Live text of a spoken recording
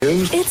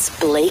news. It's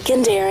Blake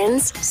and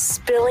Aaron's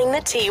Spilling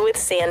the Tea with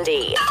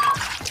Sandy.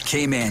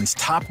 K-Man's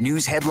top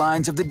news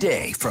headlines of the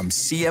day from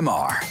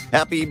CMR.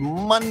 Happy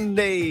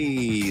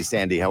Monday,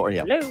 Sandy. How are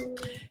you? Hello.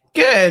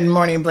 Good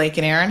morning, Blake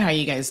and Aaron. How are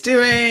you guys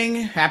doing?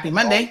 Happy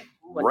Monday.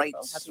 Right.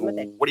 Happy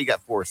Monday. What do you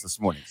got for us this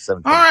morning?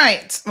 All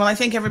right. Well, I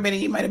think everybody,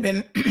 you might have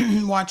been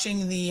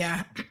watching the,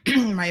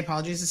 my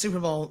apologies, the Super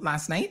Bowl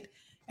last night.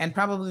 And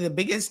probably the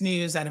biggest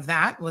news out of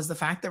that was the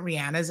fact that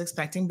Rihanna is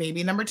expecting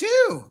baby number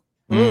 2.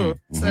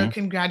 Mm-hmm. So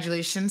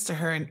congratulations to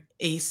her and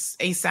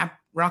ASAP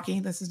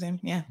Rocky. That's his name.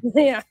 Yeah.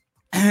 Yeah.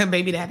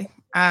 Baby daddy.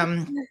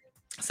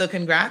 So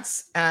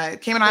congrats.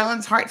 Cayman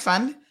Islands Heart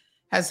Fund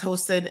has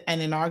hosted an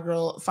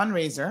inaugural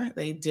fundraiser.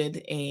 They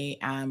did a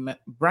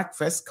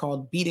breakfast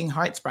called Beating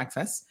Hearts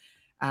Breakfast.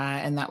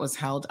 And that was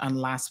held on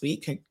last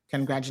week.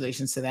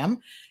 Congratulations to them.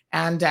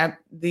 And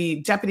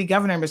the Deputy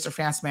Governor, Mr.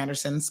 Frans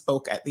Manderson,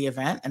 spoke at the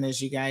event. And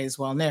as you guys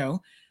well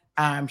know,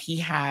 he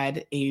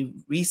had a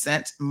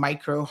recent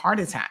micro heart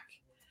attack.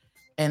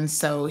 And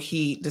so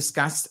he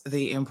discussed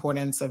the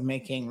importance of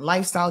making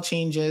lifestyle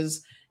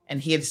changes.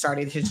 And he had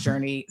started his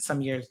journey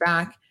some years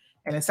back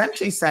and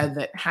essentially said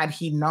that had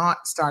he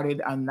not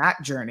started on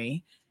that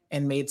journey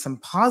and made some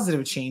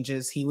positive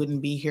changes, he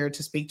wouldn't be here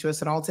to speak to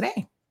us at all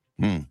today.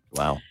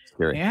 Wow.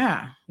 Scary.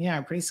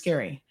 Yeah, pretty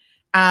scary.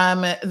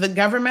 The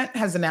government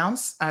has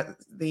announced,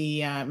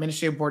 the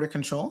Ministry of Border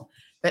Control,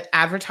 that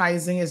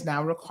advertising is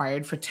now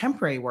required for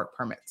temporary work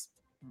permits.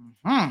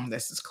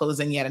 This is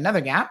closing yet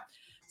another gap.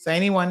 So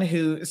anyone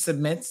who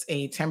submits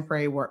a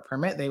temporary work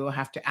permit, they will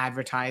have to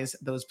advertise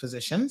those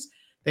positions.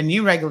 The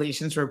new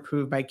regulations were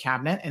approved by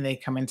Cabinet and they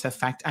come into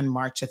effect on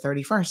March the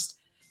 31st.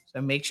 So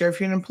make sure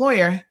if you're an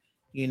employer,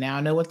 you now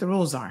know what the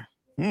rules are.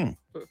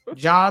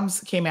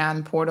 Jobs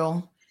Cayman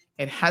portal.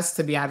 It has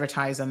to be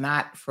advertised on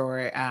that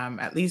for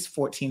at least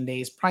 14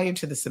 days prior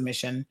to the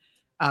submission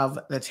of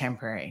the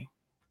temporary.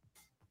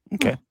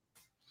 Okay.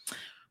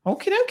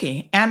 Okie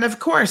dokie. And of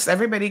course,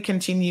 everybody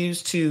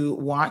continues to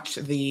watch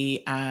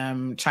the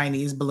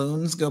Chinese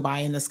balloons go by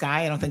in the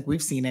sky. I don't think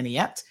we've seen any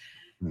yet.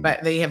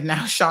 But they have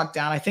now shot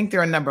down. I think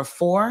they're on number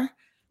 4.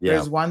 Yeah.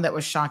 There's one that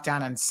was shot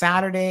down on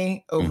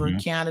Saturday over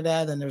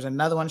Canada. Then there's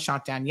another one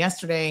shot down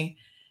yesterday.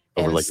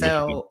 And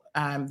so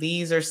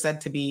these are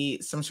said to be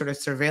some sort of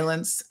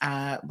surveillance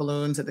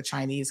balloons that the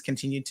Chinese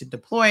continue to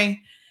deploy.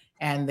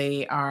 And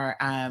they are,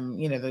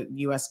 the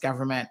U.S.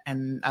 government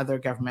and other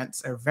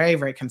governments are very,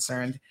 very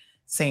concerned,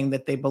 saying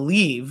that they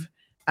believe,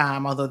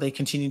 although they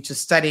continue to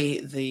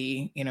study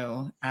the,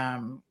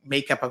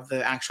 makeup of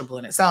the actual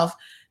balloon itself,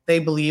 they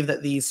believe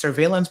that these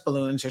surveillance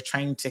balloons are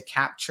trying to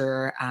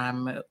capture,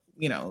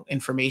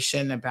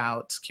 information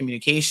about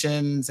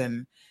communications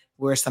and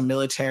where some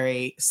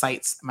military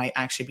sites might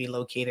actually be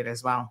located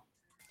as well.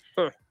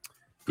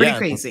 Pretty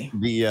crazy.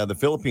 The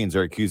Philippines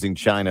are accusing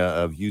China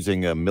of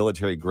using a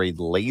military-grade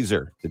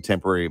laser to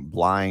temporarily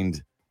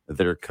blind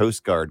their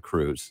Coast Guard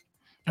crews.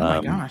 Oh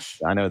my gosh!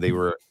 I know they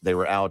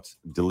were out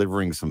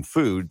delivering some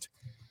food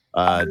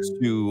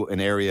to an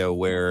area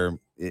where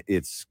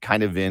it's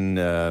kind of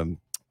in.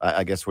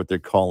 I guess what they're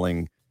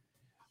calling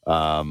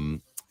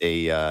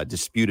a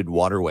disputed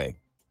waterway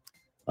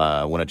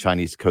when a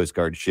Chinese Coast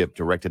Guard ship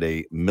directed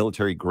a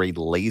military-grade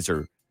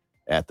laser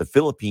at the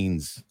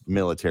Philippines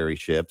military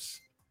ships.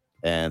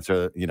 And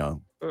so,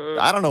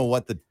 I don't know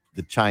what the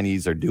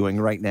Chinese are doing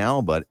right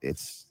now, but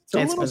it's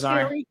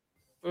bizarre. Scary.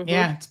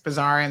 Yeah, it's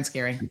bizarre and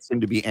scary. It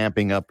seemed to be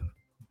amping up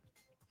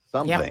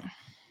something. Yep.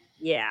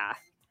 Yeah.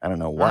 I don't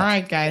know what. All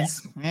right,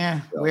 guys.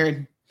 Yeah,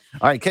 weird.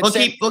 All right,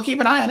 we'll keep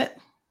an eye on it.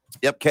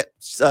 Yep,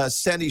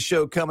 Sandy's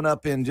show coming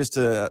up in just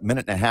a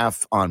minute and a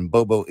half on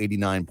Bobo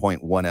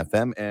 89.1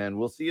 FM, and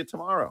we'll see you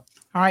tomorrow.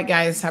 All right,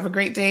 guys. Have a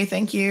great day.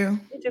 Thank you.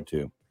 You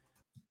too.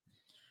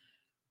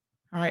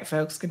 All right,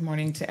 folks. Good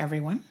morning to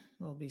everyone.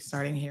 We'll be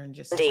starting here in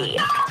just a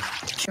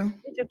second.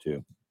 You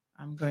too.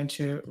 I'm going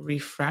to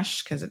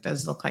refresh because it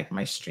does look like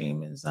my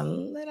stream is a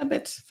little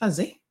bit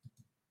fuzzy.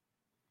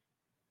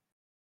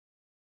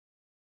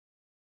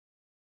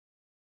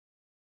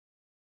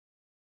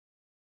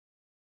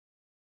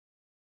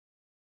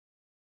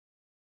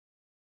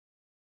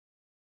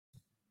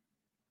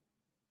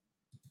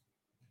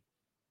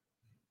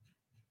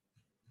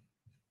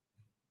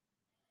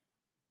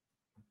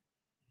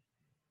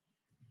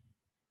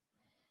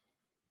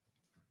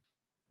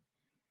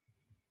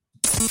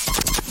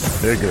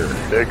 Bigger,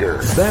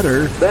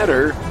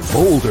 better,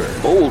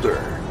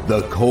 bolder.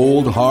 The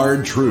cold,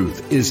 hard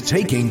truth is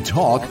taking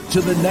talk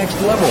to the next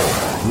level.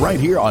 Right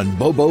here on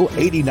Bobo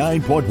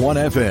 89.1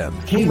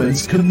 FM,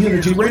 Cayman's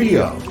Community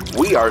Radio.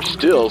 We are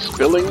still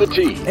spilling the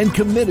tea. And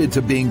committed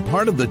to being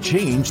part of the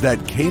change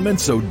that Cayman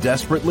so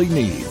desperately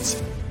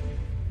needs.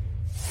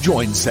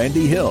 Join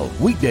Sandy Hill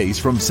weekdays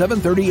from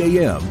 7:30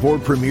 a.m. for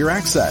Premier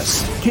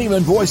Access,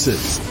 Cayman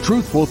Voices,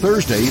 Truthful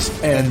Thursdays,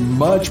 and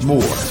much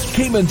more.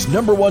 Cayman's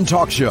 #1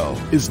 talk show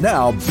is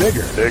now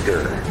bigger,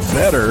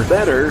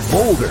 better,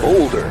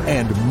 bolder,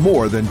 and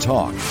more than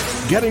talk.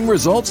 Getting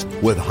results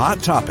with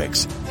hot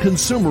topics,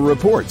 consumer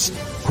reports,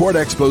 court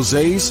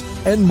exposés,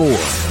 and more.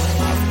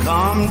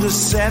 Come to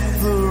set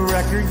the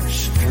record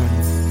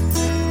straight.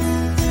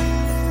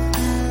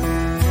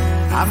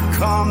 I've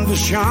come to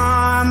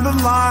shine the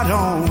light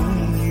on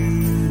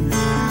you.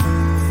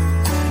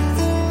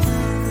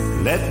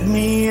 Let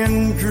me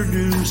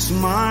introduce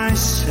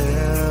myself.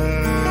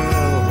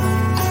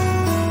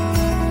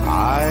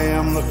 I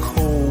am the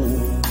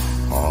cold,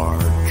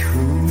 hard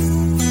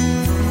truth.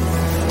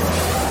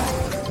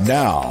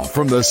 Now,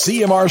 from the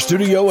CMR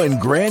studio in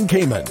Grand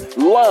Cayman,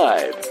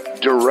 Live,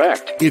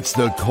 direct. it's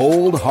the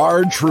cold,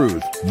 hard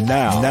truth.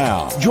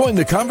 Now, join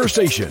the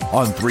conversation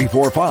on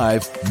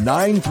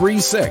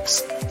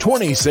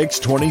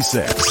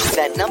 345-936-2626.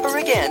 That number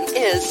again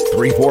is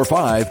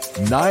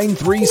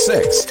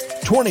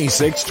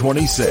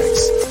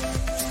 345-936-2626.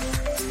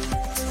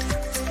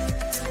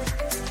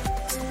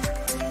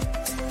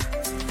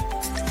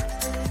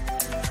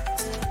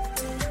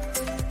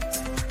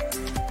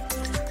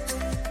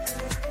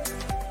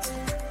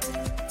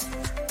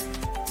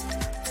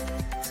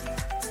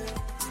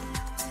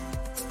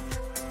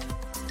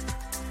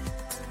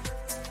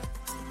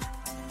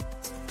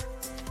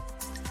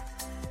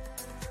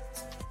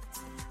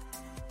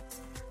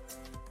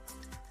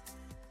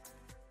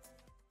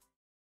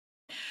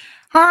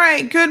 All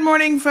right. Good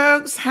morning,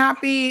 folks.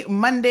 Happy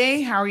Monday.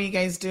 How are you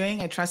guys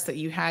doing? I trust that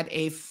you had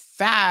a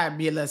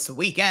fabulous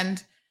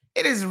weekend.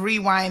 It is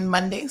Rewind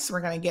Monday, so we're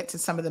going to get to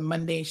some of the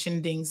Monday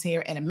shindigs here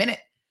in a minute.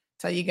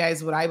 Tell you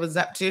guys what I was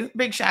up to.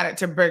 Big shout out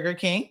to Burger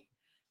King.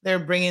 They're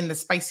bringing the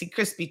spicy,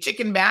 crispy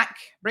chicken back,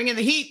 bringing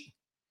the heat.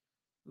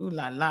 Ooh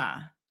la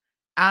la.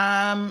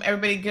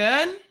 Everybody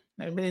good?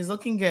 Everybody's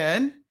looking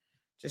good.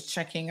 Just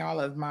checking all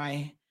of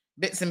my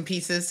bits and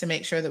pieces to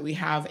make sure that we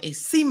have a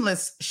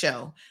seamless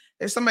show.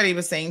 There's somebody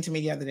was saying to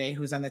me the other day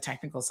who's on the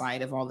technical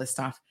side of all this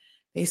stuff.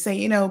 They say,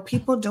 you know,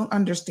 people don't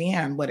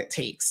understand what it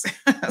takes.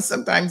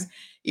 Sometimes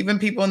even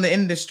people in the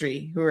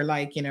industry who are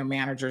like, you know,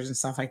 managers and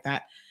stuff like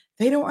that,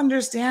 they don't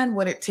understand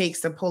what it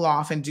takes to pull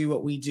off and do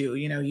what we do.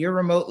 You know, you're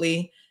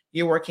remotely,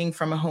 you're working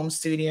from a home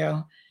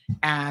studio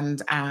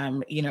and,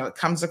 you know, it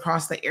comes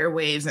across the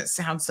airwaves and it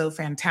sounds so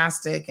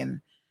fantastic. And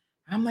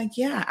I'm like,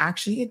 yeah,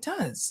 actually it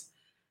does.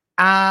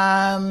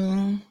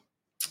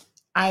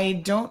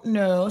 I don't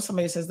know.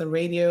 Somebody says the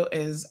radio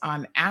is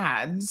on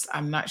ads.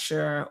 I'm not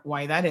sure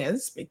why that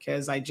is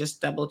because I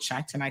just double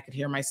checked and I could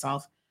hear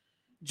myself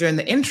during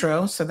the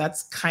intro. So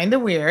that's kind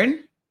of weird.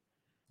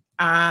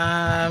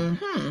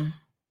 So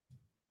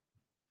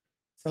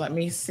let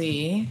me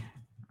see.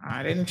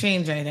 I didn't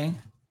change anything.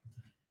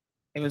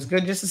 It was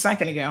good just a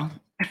second ago.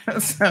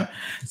 So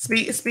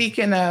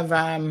speaking of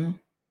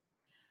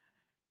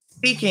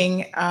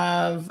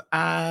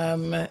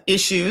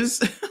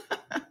issues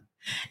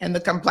and the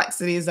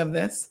complexities of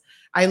this,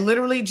 I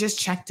literally just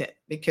checked it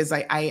because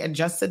I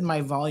adjusted my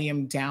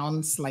volume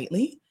down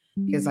slightly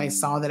because I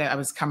saw that I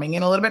was coming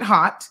in a little bit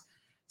hot.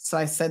 So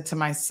I said to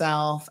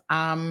myself,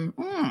 let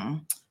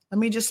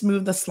me just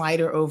move the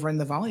slider over in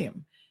the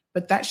volume.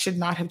 But that should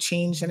not have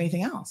changed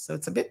anything else. So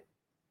it's a bit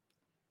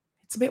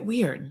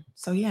weird.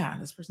 So yeah,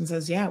 this person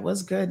says, yeah, it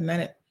was good. And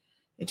then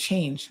it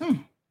changed.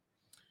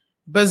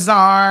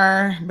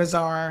 Bizarre,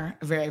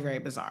 very, very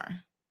bizarre.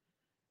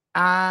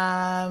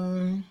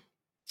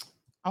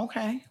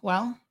 Okay,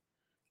 well,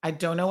 I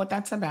don't know what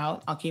that's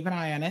about. I'll keep an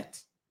eye on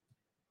it.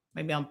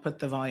 Maybe I'll put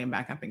the volume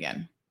back up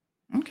again.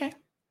 Okay.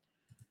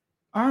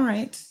 All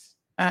right.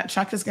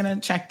 Chuck is going to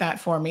check that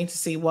for me to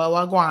see,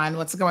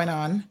 what's going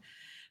on.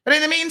 But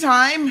in the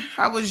meantime,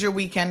 how was your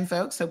weekend,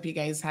 folks? Hope you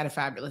guys had a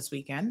fabulous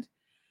weekend.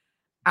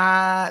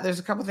 There's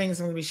a couple things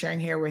I'm going to be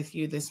sharing here with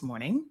you this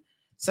morning.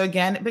 So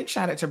again, big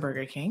shout out to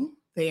Burger King.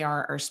 They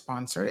are our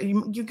sponsor.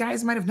 You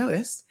guys might have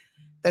noticed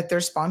that they're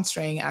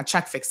sponsoring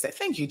Chuck Fixed It.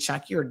 Thank you,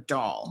 Chuck. You're a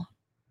doll.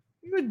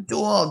 You're a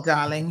doll,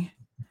 darling.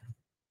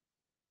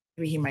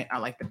 Maybe he might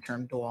not like the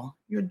term doll.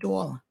 You're a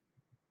doll.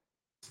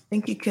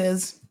 Thank you,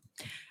 cuz.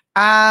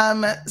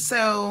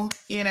 So,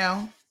 you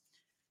know,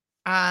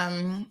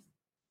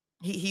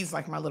 he's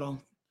like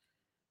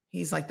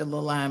he's like the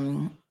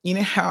little, you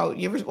know how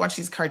you ever watch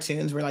these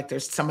cartoons where like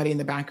there's somebody in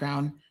the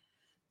background,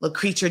 little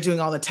creature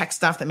doing all the tech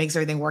stuff that makes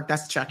everything work?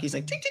 That's Chuck. He's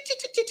like, tick, tick, tick,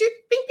 tick, tick, tick,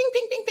 ping, ping,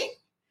 ping, ping, ping.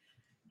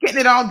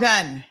 Getting it all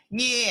done.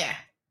 Yeah.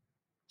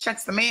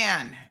 Chuck's the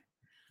man.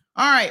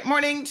 All right.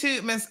 Morning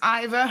to Miss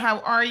Iva.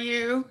 How are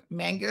you?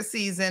 Mango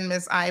season,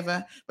 Miss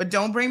Iva. But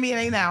don't bring me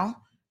any now.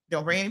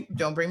 Don't bring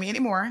me any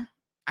more.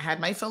 I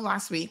had my fill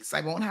last week, so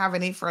I won't have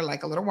any for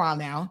like a little while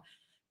now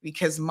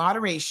because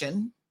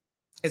moderation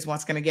is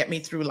what's going to get me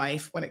through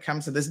life when it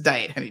comes to this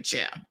diet, honey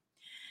child.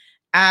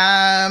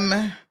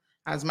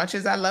 As much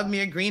as I love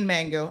me a green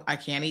mango, I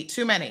can't eat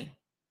too many.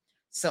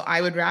 So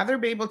I would rather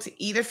be able to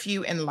eat a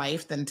few in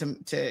life than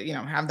to you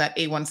know, have that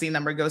A1C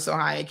number go so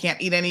high I can't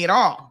eat any at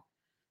all.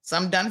 So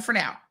I'm done for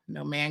now.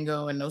 No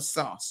mango and no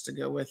sauce to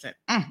go with it.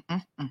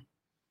 If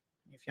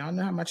y'all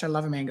know how much I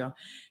love a mango.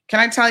 Can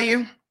I tell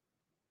you,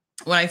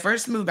 when I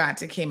first moved back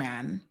to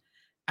Cayman,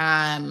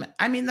 I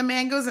mean, the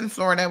mangoes in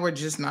Florida were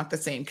just not the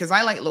same because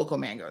I like local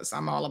mangoes.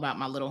 I'm all about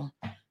my little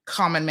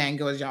common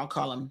mango, as y'all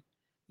call them.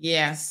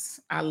 Yes,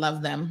 I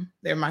love them.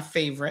 They're my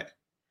favorite.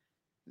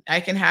 I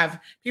can have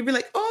people be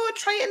like, oh,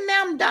 try a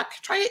Namduk,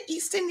 try an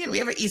East Indian. We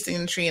have an East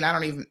Indian tree,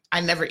 and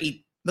I never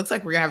eat Looks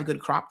like we're gonna have a good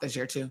crop this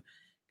year too,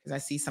 because I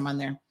see some on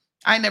there.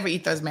 I never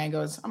eat those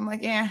mangoes. I'm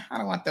like, yeah, I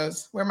don't want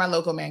those. Where are my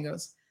local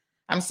mangoes?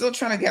 I'm still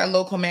trying to get a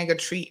local mango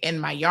tree in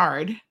my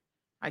yard.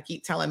 I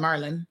keep telling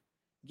Marlon,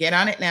 get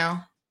on it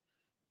now.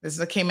 This is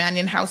a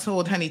Caymanian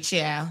household, honey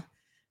child.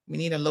 We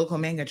need a local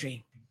mango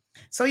tree.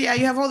 So yeah,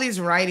 you have all these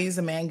varieties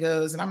of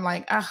mangoes, and I'm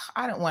like,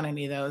 I don't want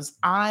any of those.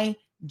 I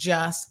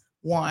just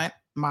want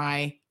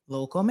my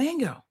local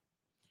mango.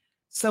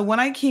 So when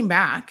I came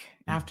back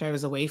after I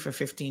was away for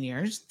 15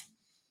 years,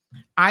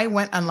 I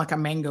went on like a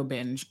mango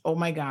binge. Oh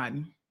my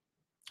God.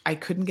 I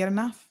couldn't get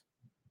enough.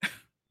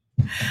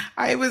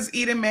 I was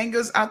eating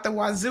mangoes out the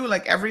wazoo,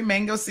 like every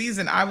mango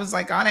season. I was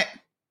like on it.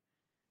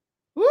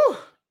 Woo.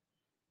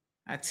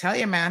 I tell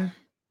you, man,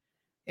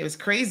 it was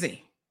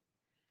crazy.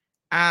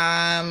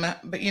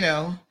 But you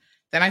know,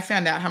 then I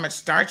found out how much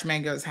starch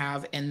mangoes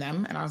have in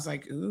them. And I was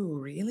like, ooh,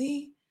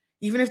 really?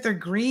 Even if they're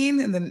green?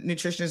 And the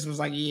nutritionist was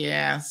like,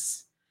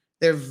 yes,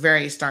 they're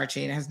very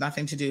starchy and it has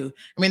nothing to do.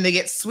 I mean, they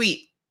get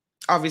sweet,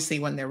 obviously,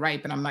 when they're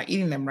ripe, and I'm not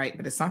eating them right,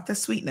 but it's not the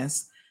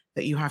sweetness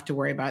that you have to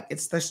worry about.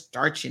 It's the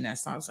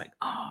starchiness. I was like,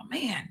 oh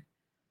man.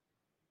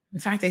 In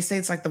fact, they say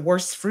it's like the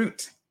worst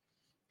fruit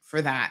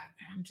for that.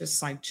 I'm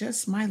just like,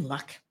 just my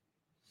luck.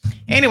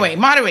 Anyway,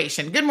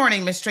 moderation. Good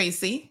morning, Miss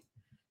Tracy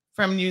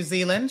from New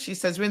Zealand. She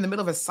says we're in the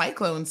middle of a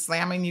cyclone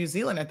slamming New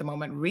Zealand at the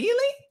moment.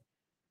 Really?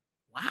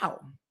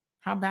 Wow.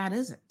 How bad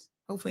is it?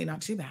 Hopefully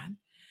not too bad.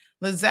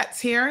 Lizette's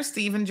here.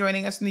 Stephen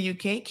joining us from the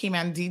UK.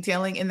 Keyman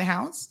Detailing in the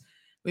house.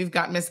 We've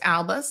got Miss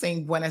Alba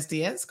saying buenos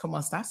dias. ¿Cómo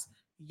estás?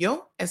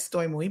 Yo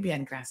estoy muy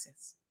bien,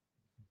 gracias.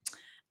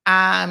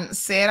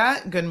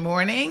 Sarah, good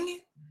morning.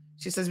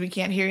 She says we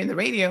can't hear you in the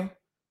radio.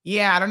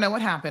 Yeah, I don't know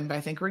what happened, but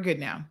I think we're good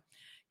now.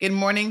 Good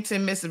morning to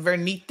Miss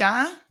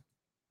Vernita.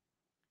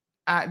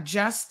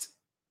 Just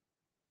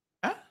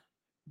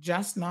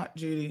not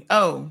Judy.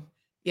 Oh,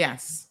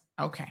 yes.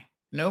 Okay,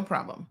 no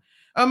problem.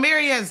 Oh,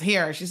 Maria's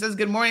here. She says,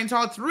 good morning to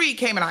all 3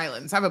 Cayman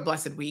Islands. Have a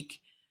blessed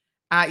week.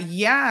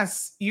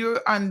 Yes,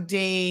 you're on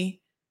day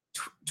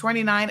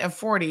 29 of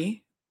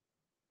 40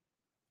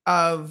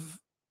 of,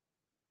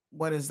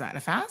 what is that, a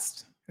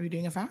fast? Are you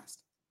doing a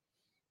fast?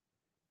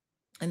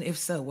 And if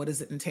so, what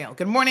does it entail?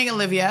 Good morning,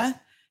 Olivia.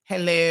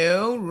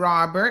 Hello,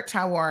 Robert.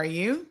 How are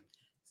you?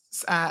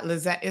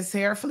 Lizette is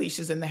here.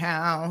 Felicia's in the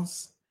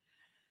house.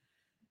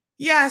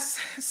 Yes.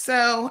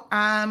 So,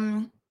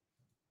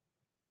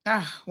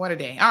 what a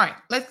day. All right,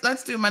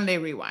 let's do Monday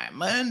Rewind.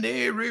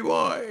 Monday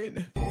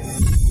Rewind.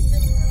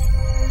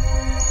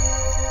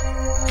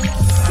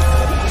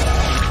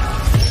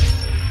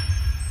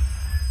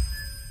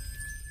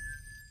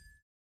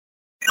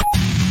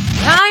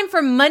 Time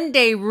for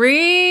Monday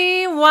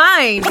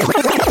Rewind.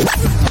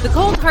 The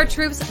Cold Hard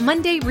Truth's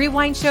Monday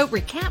Rewind show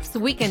recaps the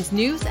weekend's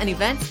news and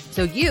events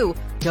so you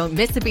don't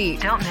miss a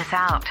beat. Don't miss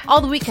out.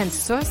 All the weekend's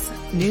source,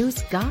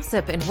 news,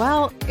 gossip, and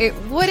well, it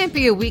wouldn't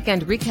be a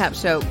weekend recap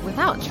show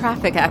without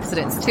traffic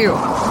accidents too.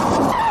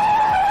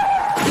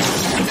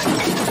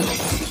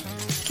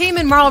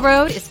 Cayman Marl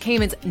Road is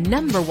Cayman's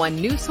 #1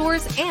 news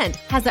source and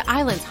has the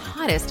island's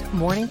hottest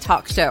morning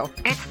talk show.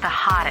 It's the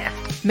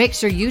hottest. Make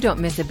sure you don't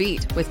miss a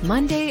beat with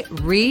Monday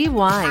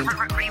Rewind.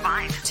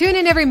 Rewind. Tune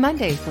in every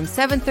Monday from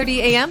 7:30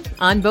 a.m.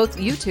 on both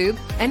YouTube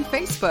and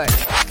Facebook.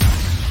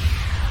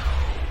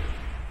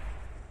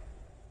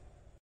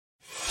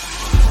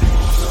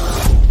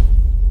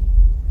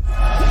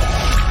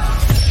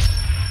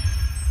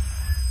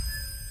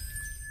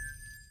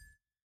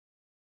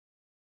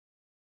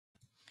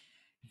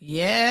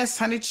 Yes,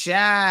 honey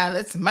child.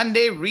 It's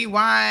Monday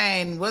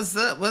Rewind. What's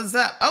up? What's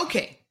up?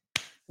 Okay.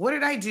 What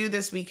did I do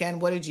this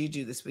weekend? What did you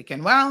do this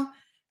weekend? Well,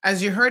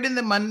 as you heard in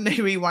the Monday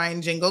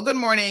Rewind jingle, good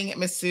morning,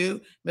 Miss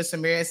Sue. Miss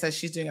Amelia says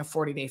she's doing a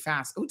 40-day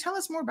fast. Oh, tell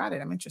us more about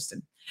it. I'm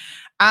interested.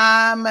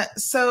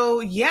 So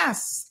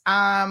yes,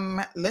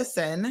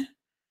 listen,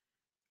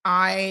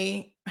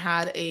 I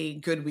had a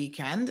good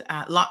weekend.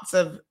 Lots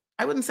of,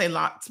 I wouldn't say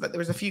lots, but there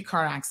was a few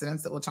car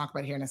accidents that we'll talk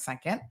about here in a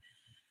second.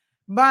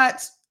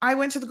 But I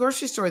went to the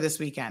grocery store this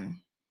weekend.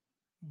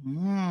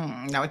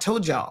 Now I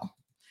told y'all,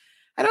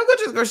 I don't go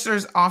to the grocery store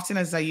as often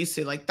as I used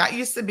to. Like that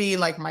used to be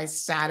like my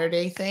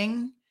Saturday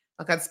thing.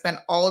 Like I'd spend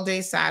all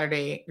day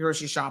Saturday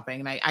grocery shopping.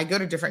 And I go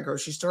to different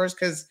grocery stores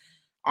because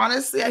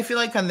honestly, I feel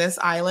like on this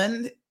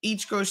island,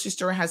 each grocery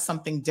store has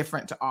something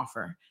different to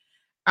offer.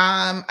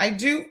 I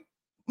do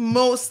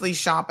mostly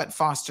shop at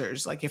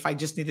Foster's. Like if I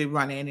just need to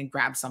run in and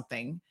grab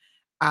something.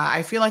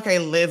 I feel like I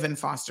live in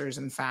Foster's,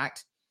 in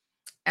fact.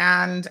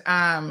 And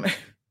at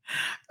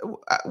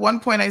one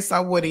point I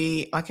saw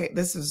Woody, like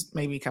this is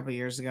maybe a couple of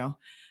years ago.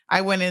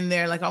 I went in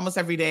there like almost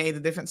every day, the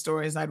different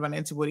stores. I'd run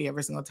into Woody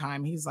every single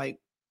time. He's like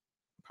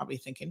probably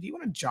thinking, do you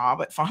want a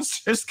job at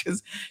Foster's?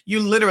 Because you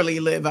literally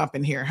live up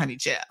in here, honey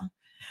chill.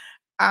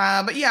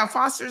 But yeah,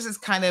 Foster's is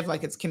kind of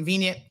like it's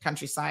convenient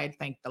countryside.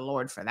 Thank the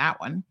Lord for that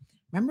one.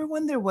 Remember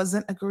when there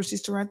wasn't a grocery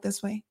store out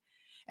this way?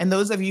 And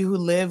those of you who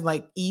live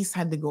like east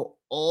had to go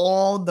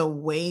all the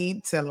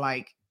way to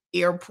like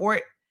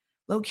airport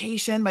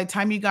location. By the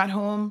time you got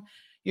home,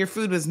 your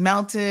food was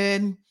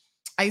melted.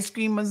 Ice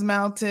cream was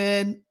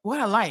melted.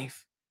 What a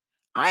life.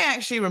 I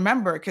actually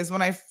remember because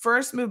when I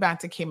first moved back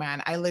to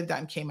Cayman, I lived out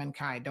in Cayman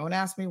Kai. Don't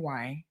ask me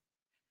why.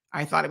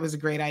 I thought it was a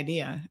great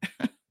idea.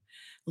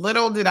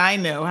 Little did I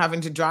know,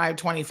 having to drive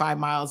 25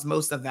 miles,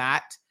 most of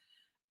that,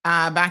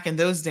 back in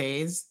those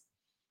days.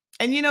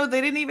 And,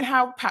 they didn't even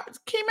have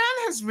Cayman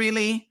has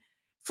really,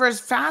 for as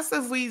fast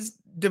as we've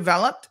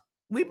developed,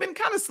 we've been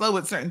kind of slow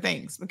with certain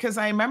things. Because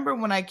I remember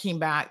when I came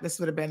back, this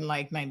would have been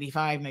like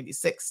 95,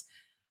 96.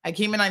 I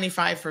came in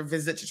 95 for a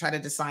visit to try to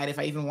decide if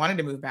I even wanted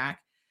to move back.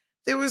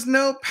 There was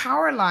no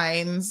power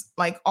lines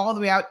like all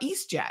the way out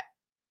east yet.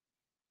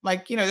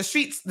 Like, the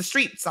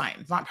street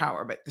signs, not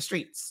power, but the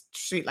street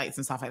lights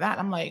and stuff like that.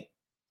 I'm like,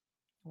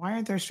 why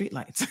aren't there street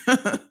lights?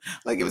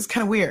 Like, it was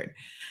kind of weird.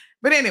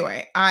 But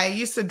anyway, I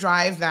used to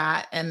drive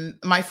that. And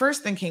my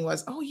first thinking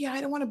was, oh yeah,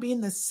 I don't want to be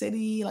in the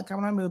city. Like, I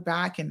want to move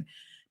back and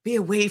be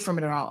away from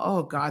it all.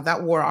 Oh God,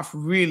 that wore off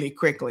really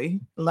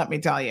quickly. Let me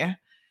tell you.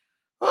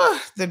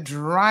 Oh, the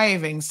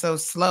driving so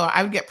slow.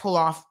 I would get pull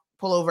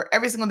over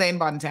every single day in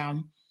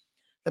Bontown.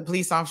 The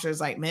police officer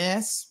is like,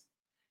 miss,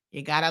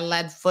 you got a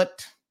lead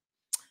foot.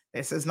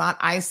 This is not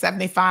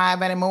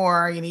I-75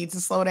 anymore. You need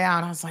to slow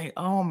down. I was like,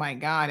 oh my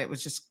God, it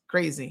was just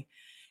crazy.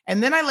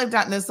 And then I lived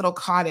out in this little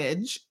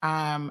cottage.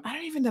 I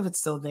don't even know if it's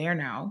still there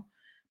now,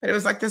 but it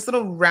was like this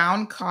little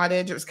round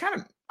cottage. It was kind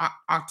of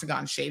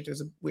octagon shaped. It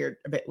was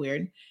a bit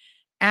weird.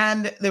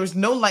 And there was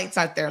no lights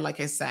out there, like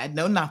I said,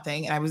 no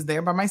nothing. And I was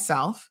there by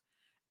myself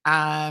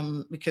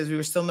because we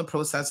were still in the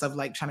process of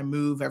like trying to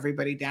move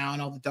everybody down,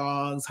 all the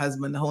dogs,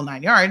 husband, the whole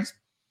 9 yards.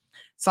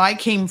 So I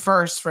came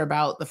first for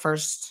about the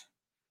first,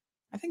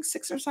 I think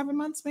 6 or 7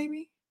 months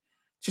maybe,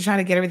 to try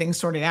to get everything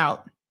sorted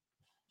out.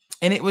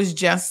 And it was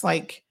just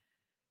like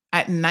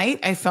at night,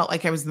 I felt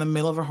like I was in the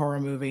middle of a horror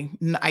movie.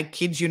 I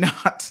kid you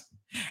not.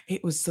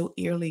 It was so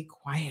eerily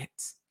quiet,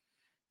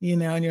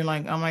 and you're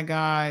like, oh my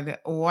God,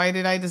 why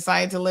did I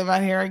decide to live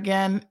out here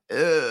again?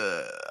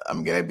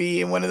 I'm going to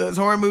be in one of those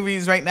horror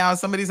movies right now.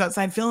 Somebody's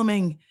outside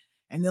filming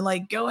and they're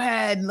like, go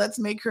ahead, let's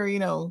make her,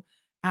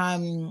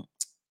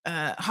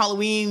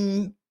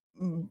 Halloween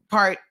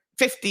part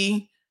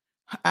 50,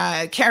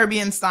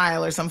 Caribbean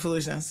style or some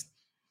foolishness.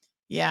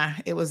 Yeah,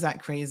 it was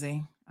that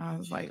crazy. I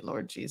was like,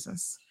 Lord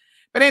Jesus.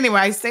 But anyway,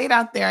 I stayed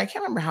out there. I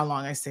can't remember how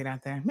long I stayed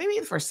out there. Maybe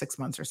the first 6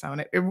 months or so.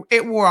 And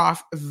it wore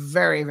off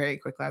very, very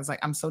quickly. I was like,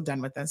 I'm so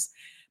done with this.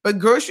 But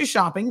grocery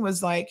shopping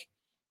was like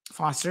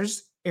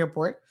Foster's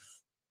Airport.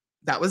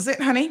 That was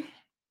it, honey.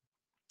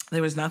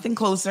 There was nothing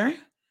closer.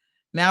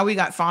 Now we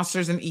got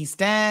Foster's in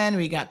East End.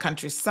 We got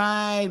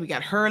Countryside. We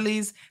got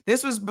Hurley's.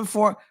 This was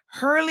before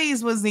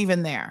Hurley's was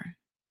even there.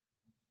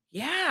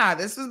 Yeah,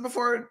 this was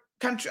before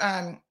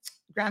Grand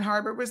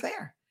Harbor was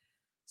there.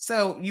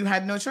 So you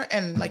had no choice.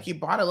 And like you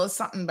bought a little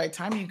something by the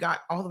time you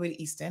got all the way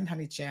to East End,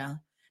 honey child.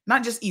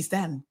 Not just East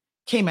End,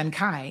 Cayman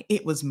Kai.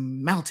 It was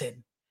melted.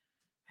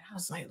 And I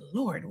was like,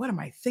 Lord, what am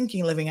I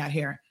thinking living out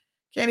here?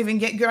 Can't even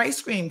get good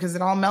ice cream because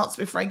it all melts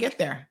before I get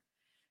there.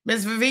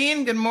 Ms.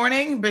 Vivian, good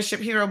morning.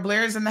 Bishop Hero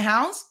Blair's in the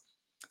house.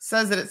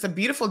 Says that it's a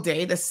beautiful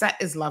day. The set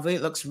is lovely.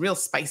 It looks real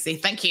spicy.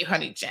 Thank you,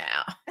 honey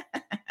child.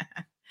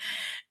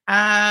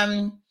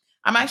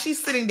 I'm actually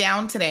sitting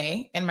down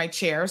today in my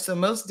chair. So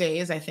most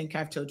days, I think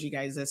I've told you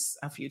guys this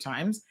a few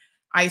times,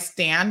 I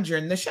stand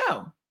during the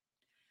show.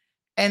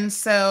 And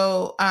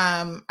so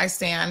I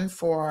stand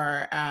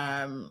for,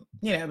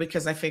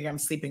 because I figure I'm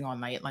sleeping all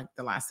night. Like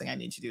the last thing I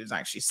need to do is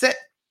actually sit.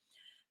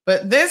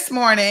 But this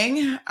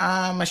morning,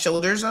 my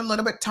shoulders are a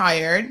little bit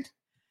tired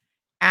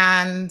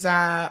and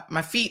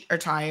my feet are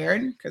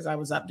tired because I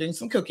was up doing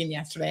some cooking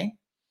yesterday.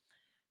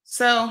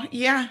 So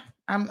yeah,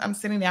 I'm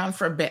sitting down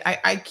for a bit.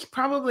 I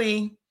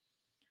probably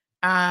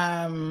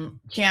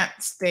can't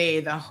stay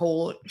the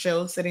whole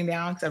show sitting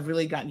down because I've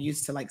really gotten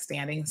used to like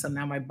standing. So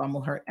now my bum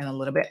will hurt in a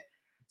little bit.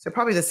 So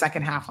probably the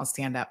second half I'll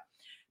stand up.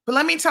 But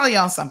let me tell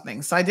y'all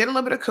something. So I did a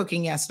little bit of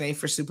cooking yesterday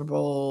for Super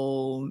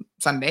Bowl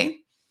Sunday.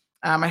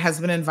 My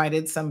husband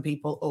invited some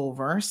people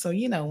over. So,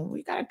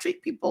 we got to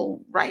treat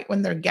people right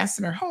when they're guests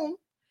in our home.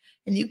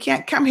 And you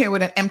can't come here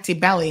with an empty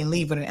belly and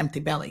leave with an empty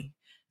belly.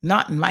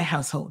 Not in my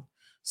household.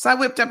 So I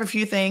whipped up a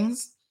few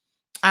things.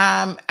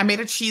 I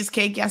made a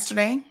cheesecake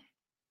yesterday.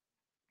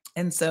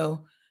 And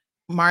so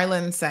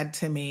Marlon said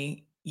to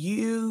me,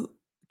 you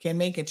can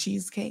make a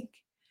cheesecake?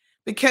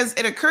 Because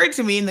it occurred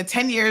to me in the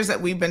 10 years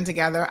that we've been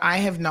together, I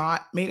have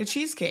not made a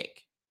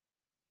cheesecake.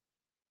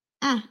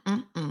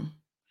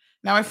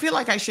 Now, I feel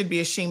like I should be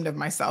ashamed of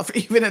myself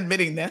even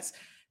admitting this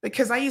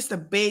because I used to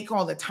bake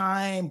all the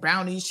time,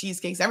 brownies,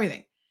 cheesecakes,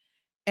 everything.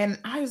 And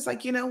I was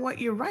like, you know what?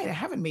 You're right. I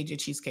haven't made you a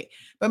cheesecake.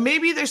 But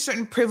maybe there's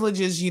certain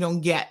privileges you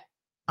don't get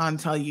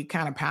until you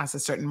kind of pass a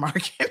certain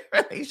market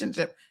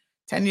relationship.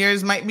 10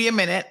 years might be a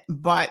minute,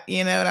 but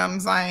you know what I'm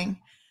saying?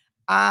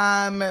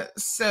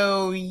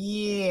 So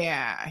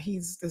yeah,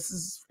 this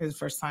is his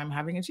first time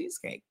having a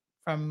cheesecake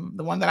from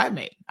the one that I've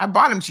made. I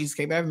bought him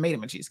cheesecake, but I haven't made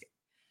him a cheesecake.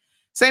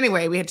 So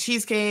anyway, we had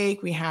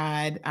cheesecake. We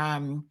had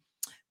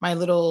my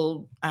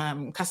little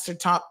custard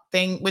top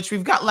thing, which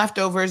we've got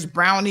leftovers,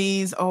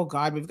 brownies. Oh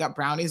God, we've got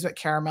brownies with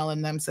caramel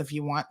in them. So if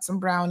you want some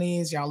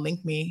brownies, y'all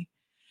link me.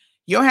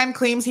 Johan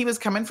claims he was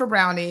coming for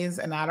brownies,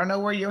 and I don't know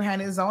where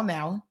Johan is all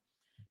now,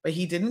 but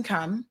he didn't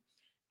come.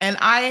 And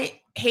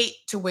I hate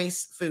to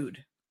waste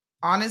food.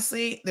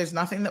 Honestly, there's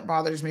nothing that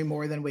bothers me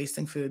more than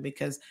wasting food,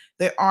 because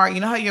there are, you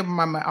know how your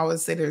mama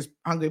always say there's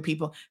hungry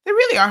people? There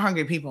really are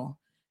hungry people.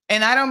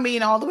 And I don't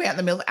mean all the way out in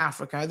the middle of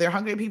Africa. There are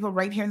hungry people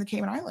right here in the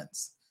Cayman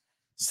Islands.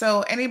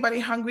 So anybody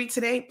hungry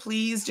today,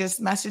 please just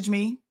message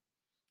me.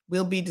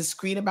 We'll be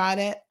discreet about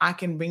it. I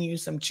can bring you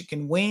some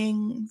chicken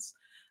wings.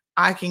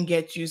 I can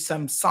get you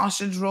some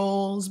sausage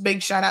rolls.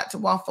 Big shout out to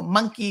Waffle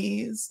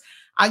Monkeys.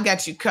 I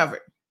got you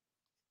covered.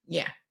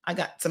 Yeah, I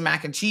got some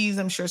mac and cheese.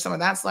 I'm sure some of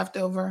that's left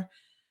over.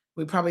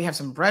 We probably have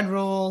some bread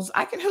rolls.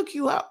 I can hook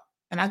you up.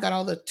 And I got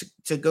all the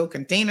to-go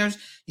containers.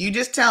 You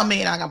just tell me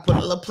and I'm going to put a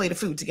little plate of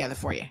food together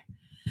for you.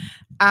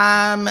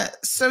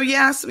 So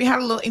yes, we had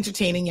a little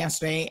entertaining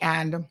yesterday.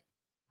 And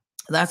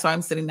that's why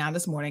I'm sitting down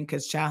this morning,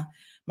 because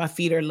my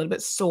feet are a little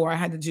bit sore. I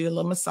had to do a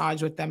little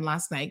massage with them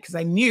last night, because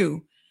I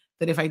knew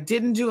that if I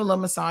didn't do a little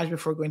massage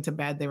before going to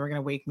bed, they were going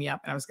to wake me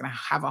up and I was going to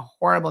have a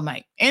horrible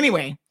night.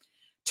 Anyway,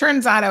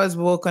 turns out I was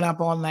woken up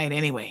all night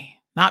anyway,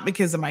 not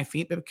because of my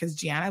feet, but because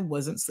Gianna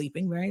wasn't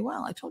sleeping very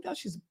well. I told y'all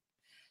she's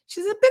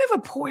a bit of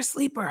a poor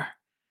sleeper,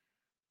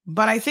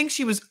 but I think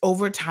she was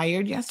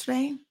overtired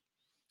yesterday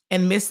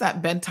and missed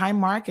that bedtime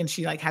mark. And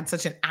she had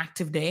such an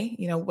active day.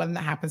 You know, when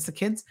that happens to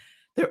kids,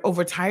 they're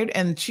overtired,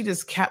 and she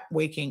just kept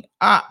waking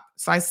up.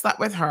 So I slept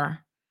with her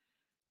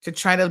to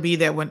try to be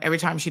there every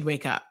time she'd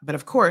wake up. But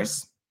of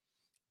course,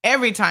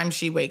 every time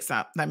she wakes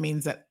up, that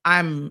means that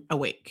I'm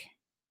awake,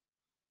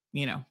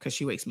 you know, because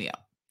she wakes me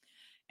up.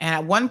 And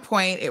at one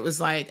point it was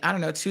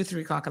 2,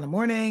 3 o'clock in the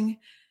morning,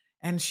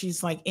 and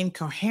she's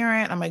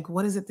incoherent. I'm like,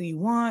 what is it that you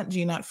want? Do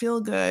you not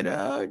feel good?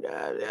 Oh,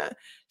 yeah.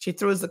 She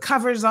throws the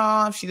covers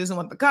off. She doesn't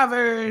want the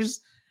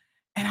covers.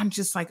 And I'm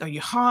just like, are you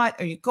hot?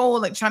 Are you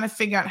cold? Trying to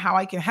figure out how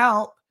I can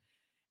help.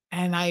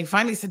 And I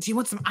finally said, do you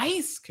want some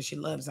ice? Because she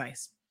loves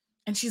ice.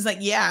 And she's like,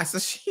 yeah. So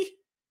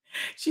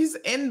she's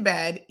in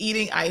bed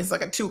eating ice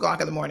at 2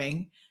 o'clock in the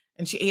morning.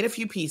 And she ate a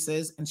few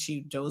pieces and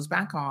she dozed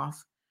back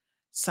off.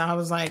 So I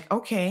was like,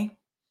 okay,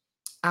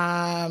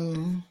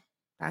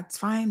 that's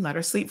fine. Let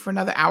her sleep for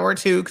another hour or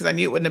two, because I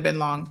knew it wouldn't have been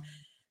long.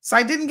 So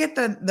I didn't get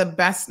the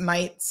best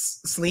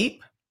night's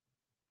sleep.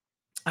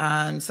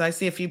 So I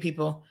see a few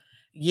people,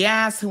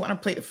 yes, who want a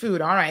plate of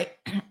food. All right.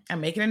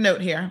 I'm making a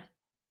note here,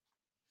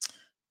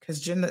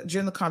 because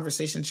during the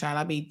conversation chat,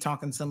 I'll be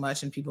talking so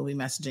much and people will be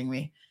messaging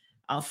me,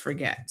 I'll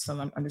forget. So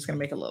I'm just going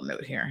to make a little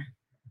note here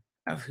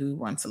of who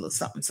wants a little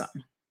something,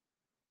 something.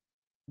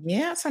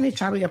 Yes, honey,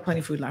 child, we got plenty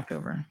of food left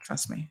over.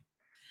 Trust me.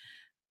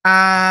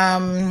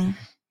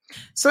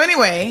 So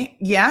anyway,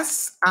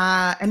 yes.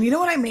 And you know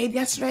what I made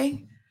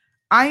yesterday?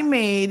 I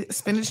made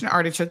spinach and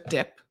artichoke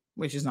dip,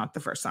 which is not the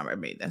first time I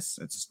made this.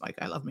 It's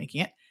I love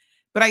making it,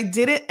 but I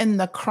did it in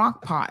the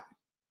crock pot.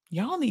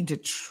 Y'all need to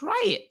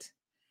try it.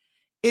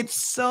 It's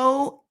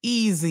so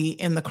easy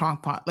in the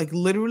crock pot.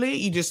 Literally,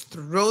 you just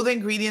throw the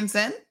ingredients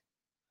in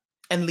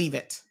and leave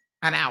it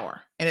an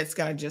hour, and it's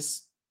going to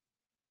just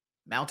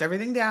melt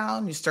everything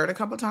down. You stir it a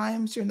couple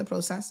times during the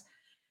process.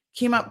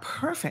 Came out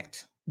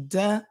perfect.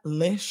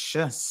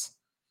 Delicious.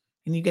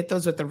 And you get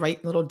those with the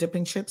right little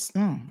dipping chips.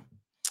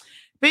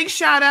 Big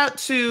shout out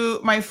to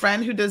my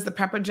friend who does the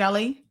pepper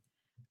jelly.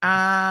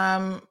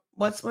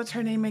 What's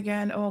her name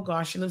again? Oh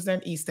gosh, she lives there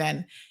in East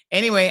End.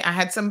 Anyway, I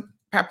had some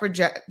pepper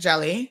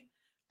jelly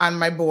on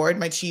my board,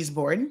 my cheese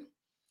board.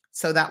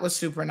 So that was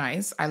super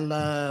nice. I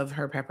love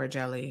her pepper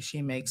jelly.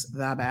 She makes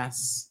the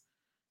best.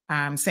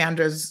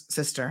 Sandra's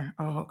sister.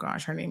 Oh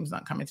gosh, her name's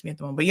not coming to me at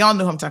the moment, but y'all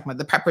know who I'm talking about.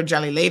 The pepper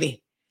jelly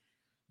lady.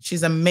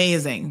 She's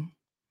amazing.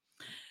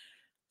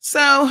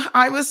 So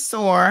I was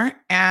sore,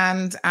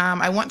 and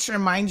I want to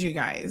remind you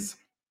guys,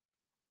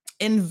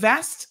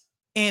 invest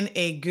in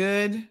a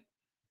good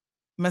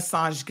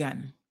massage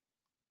gun.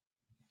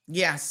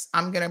 Yes,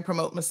 I'm going to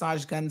promote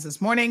massage guns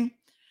this morning.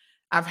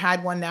 I've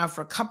had one now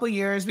for a couple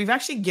years. We've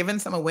actually given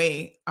some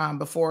away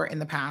before in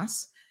the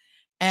past,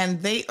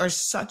 and they are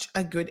such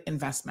a good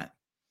investment.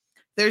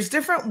 There's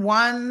different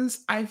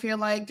ones, I feel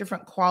like,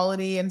 different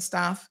quality and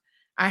stuff.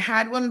 I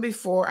had one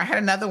before. I had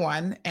another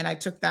one, and I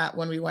took that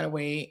when we went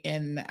away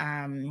in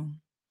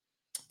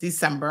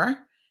December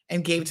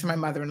and gave to my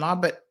mother-in-law,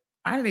 but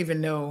I don't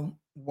even know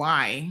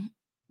why,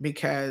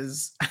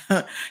 because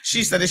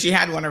she said that she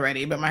had one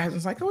already, but my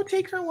husband's like, oh,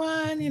 take her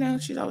one. You know,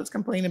 she's always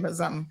complaining about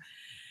something.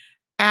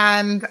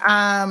 And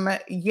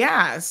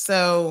yeah,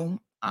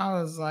 so I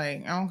was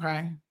like,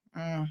 okay.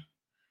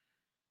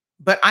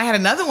 But I had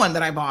another one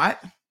that I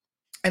bought,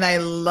 and I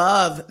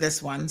love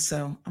this one.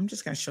 So I'm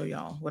just going to show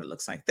y'all what it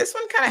looks like. This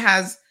one kind of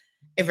has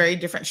a very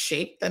different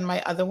shape than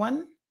my other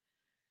one.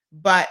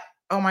 But,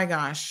 oh my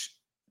gosh,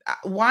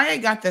 why I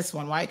got this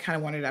one, why I kind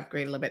of wanted to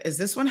upgrade a little bit, is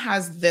this one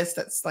has this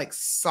that's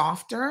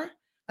softer.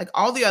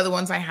 All the other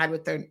ones I had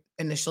with their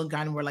initial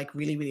gun were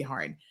really, really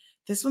hard.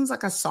 This one's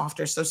a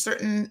softer. So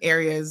certain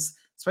areas,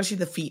 especially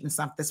the feet and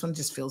stuff, this one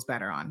just feels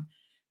better on.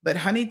 But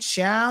honey,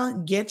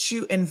 child,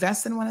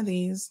 invest in one of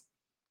these.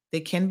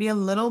 They can be a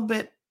little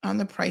bit on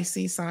the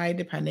pricey side,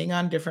 depending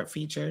on different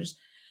features.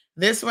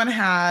 This one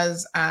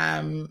has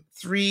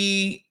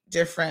 3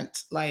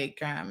 different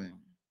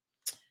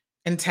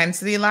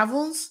intensity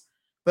levels.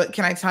 But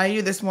can I tell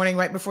you, this morning,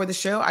 right before the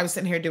show, I was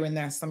sitting here doing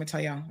this. Let me tell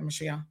y'all. Let me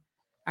show y'all.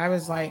 I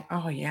was like,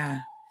 oh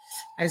yeah.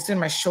 I was doing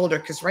my shoulder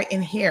because right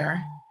in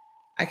here,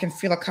 I can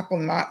feel a couple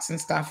knots and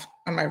stuff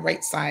on my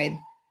right side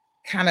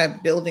kind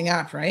of building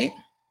up, right?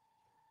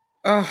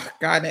 Oh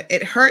God,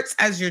 it hurts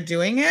as you're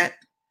doing it.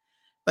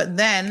 But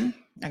then,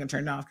 I can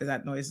turn it off because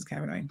that noise is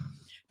kind of annoying.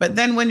 But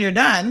then when you're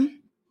done,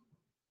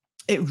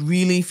 it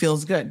really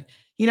feels good.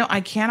 You know,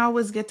 I can't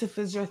always get to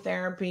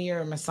physiotherapy or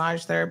a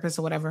massage therapist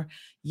or whatever.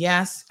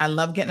 Yes, I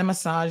love getting a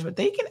massage, but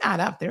they can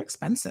add up. They're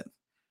expensive,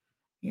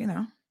 you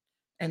know?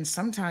 And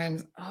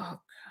sometimes, oh God,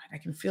 I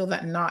can feel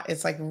that knot.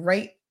 It's like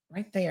right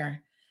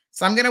there.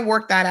 So I'm going to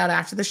work that out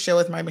after the show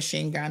with my my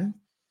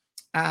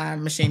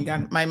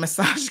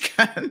massage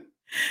gun.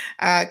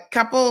 A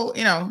couple,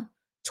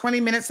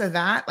 20 minutes of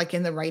that, like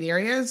in the right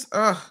areas.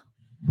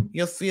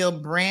 You'll feel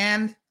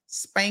brand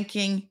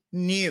spanking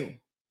new.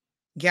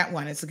 Get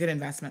one. It's a good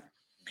investment.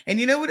 And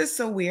you know what is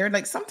so weird?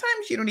 Like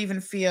sometimes you don't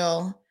even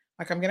feel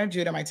like I'm going to do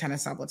it on my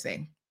tennis elbow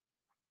today.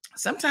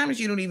 Sometimes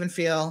you don't even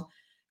feel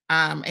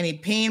any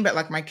pain, but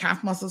like my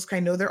calf muscles, I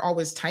know they're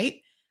always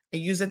tight. I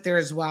use it there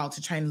as well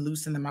to try and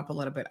loosen them up a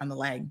little bit on the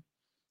leg.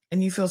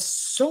 And you feel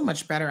so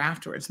much better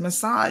afterwards.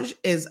 Massage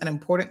is an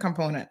important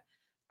component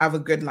of a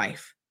good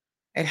life.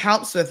 It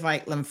helps with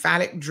like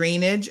lymphatic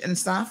drainage and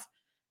stuff,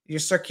 your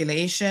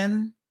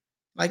circulation.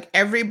 Like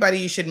everybody,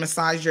 you should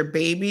massage your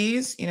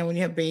babies. You know, when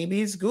you have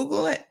babies,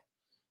 Google it.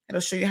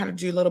 It'll show you how to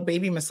do little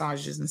baby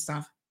massages and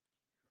stuff.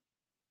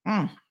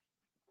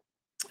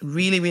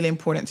 Really, really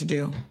important to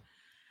do.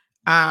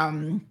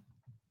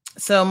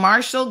 So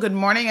Marshall, good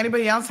morning.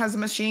 Anybody else has a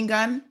machine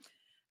gun?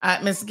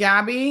 Miss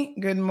Gabby,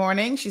 good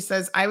morning. She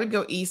says, I would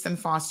go east in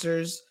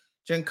Foster's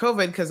during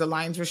COVID because the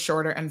lines were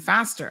shorter and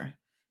faster.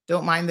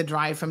 Don't mind the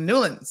drive from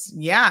Newlands.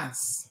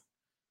 Yes.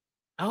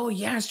 Oh,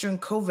 yes, during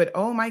COVID.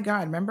 Oh, my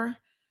God. Remember?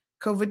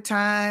 COVID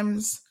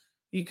times.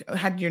 You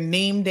had your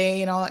name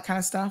day and all that kind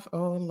of stuff.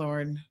 Oh,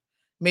 Lord.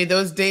 May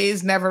those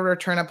days never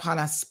return upon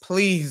us,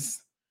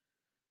 please.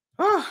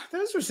 Oh,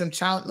 those were some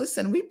challenges.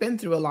 Listen, we've been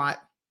through a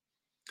lot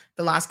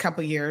the last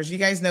couple of years. You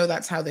guys know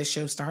that's how this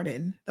show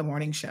started, the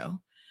morning show.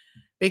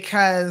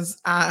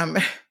 Because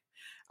I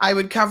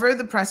would cover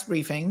the press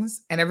briefings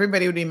and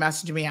everybody would be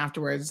messaging me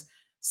afterwards.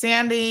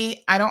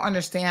 Sandy, I don't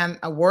understand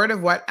a word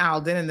of what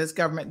Alden and this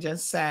government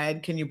just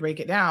said. Can you break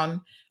it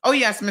down? Oh,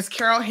 yes, Miss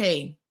Carol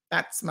Hay.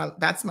 That's my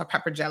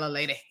pepper jello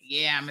lady.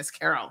 Yeah, Miss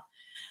Carol.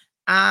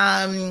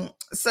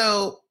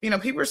 So,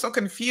 people are so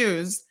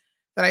confused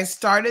that I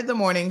started the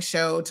morning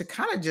show to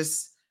kind of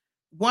just,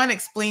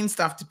 explain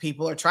stuff to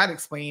people or try to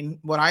explain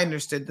what I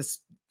understood this,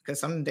 because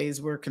some days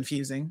were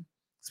confusing,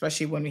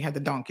 especially when we had the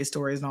donkey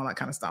stories and all that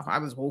kind of stuff. I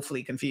was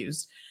woefully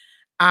confused.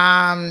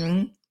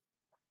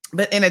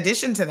 But in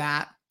addition to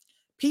that,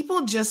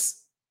 people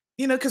just,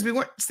 because we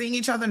weren't seeing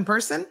each other in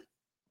person,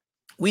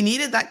 we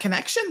needed that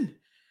connection.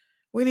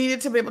 We needed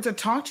to be able to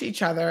talk to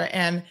each other.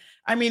 And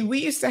I mean, we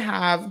used to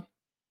have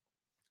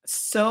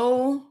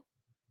so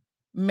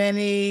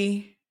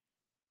many,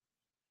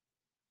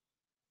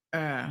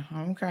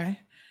 okay.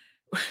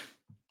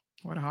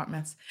 What a hot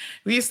mess.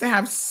 We used to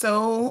have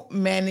so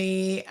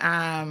many,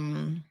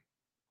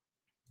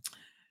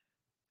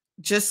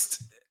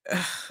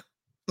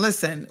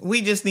 listen,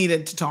 we just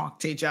needed to talk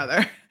to each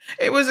other.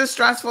 It was a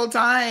stressful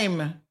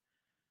time.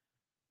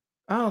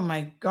 Oh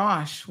my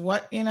gosh.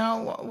 What?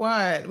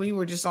 We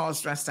were just all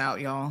stressed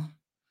out, y'all.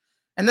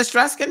 And the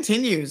stress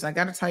continues. I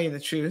got to tell you the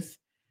truth.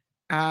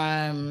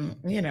 That's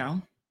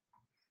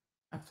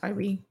why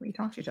we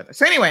talk to each other.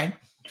 So anyway,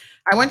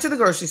 I went to the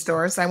grocery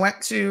stores. I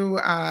went to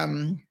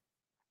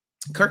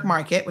Kirk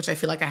Market, which I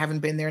feel like I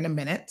haven't been there in a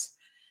minute.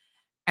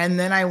 And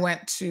then I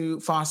went to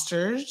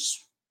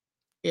Foster's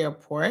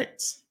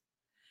Airport.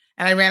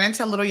 And I ran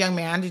into a little young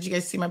man. Did you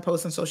guys see my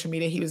post on social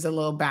media? He was a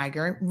little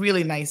bagger,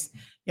 really nice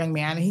young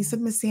man. And he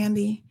said, Miss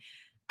Sandy,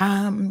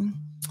 I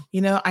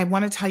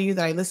want to tell you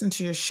that I listened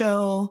to your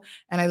show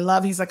and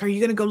he's like, are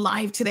you going to go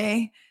live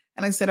today?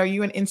 And I said, are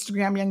you an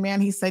Instagram young man?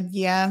 He said,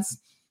 yes.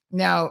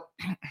 Now,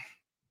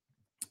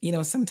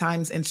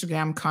 sometimes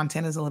Instagram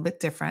content is a little bit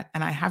different.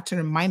 And I have to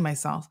remind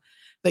myself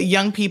that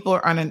young people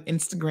are on an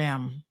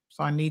Instagram.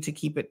 So I need to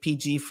keep it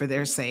PG for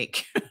their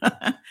sake.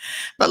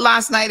 But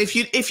last night,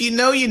 if you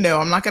know,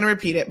 I'm not going to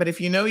repeat it, but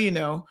if you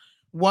know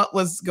what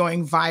was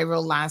going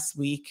viral last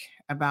week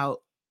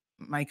about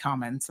my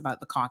comments about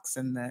the cocks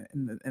and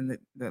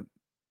the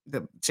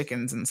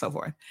chickens and so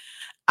forth.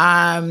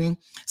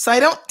 So I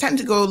don't tend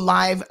to go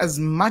live as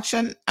much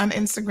on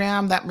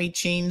Instagram. That may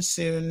change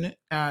soon.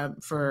 I'll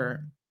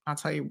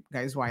tell you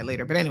guys why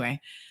later. But anyway,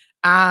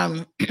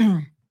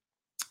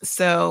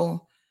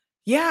 so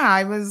yeah,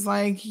 I was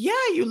like, yeah,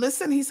 you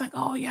listen. He's like,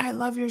 oh yeah, I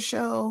love your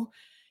show.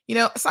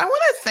 So I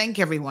want to thank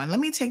everyone. Let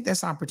me take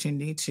this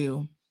opportunity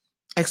to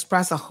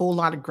express a whole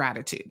lot of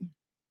gratitude,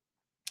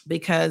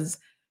 because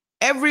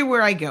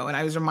everywhere I go, and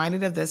I was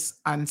reminded of this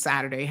on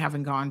Saturday,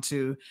 having gone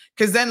to,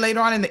 because then later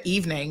on in the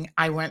evening,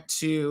 I went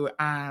to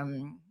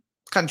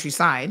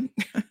countryside.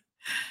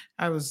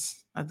 I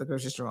was at the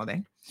grocery store all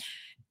day.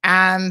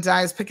 And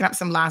I was picking up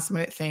some last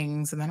minute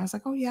things. And then I was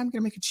like, oh, yeah, I'm going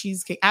to make a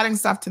cheesecake, adding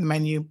stuff to the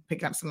menu,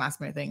 picking up some last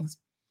minute things.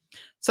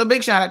 So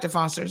big shout out to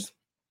Foster's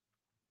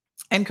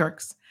and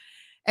Kirk's.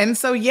 And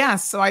so,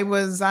 yes, so I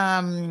was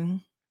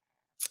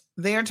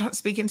there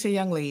speaking to a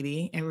young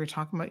lady, and we were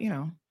talking about,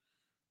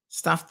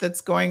 stuff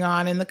that's going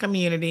on in the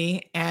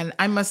community. And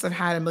I must have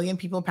had a million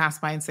people pass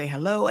by and say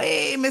hello.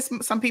 Hey,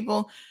 some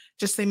people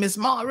just say, Miss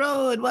Mall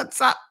Road,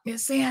 what's up,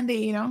 Miss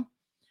Sandy,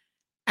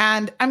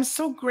 And I'm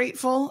so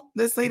grateful.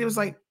 This lady was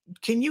like,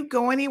 can you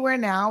go anywhere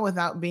now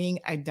without being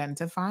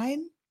identified?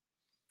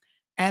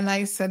 And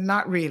I said,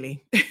 not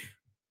really.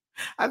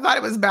 I thought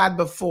it was bad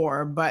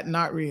before, but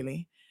not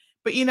really.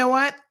 But you know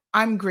what?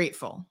 I'm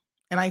grateful.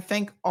 And I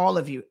thank all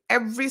of you,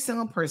 every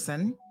single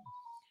person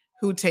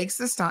who takes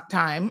the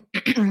time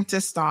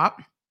to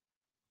stop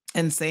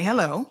and say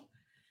hello.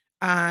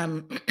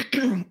 My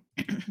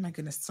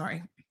goodness,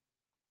 sorry.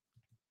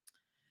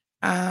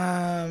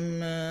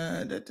 Oh,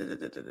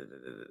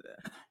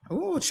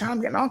 child,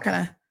 I'm getting all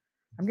kind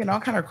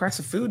of requests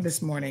of food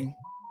this morning.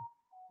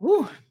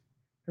 Ooh,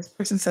 this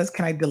person says,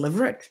 can I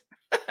deliver it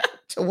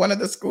to one of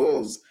the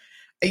schools?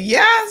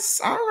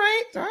 Yes. All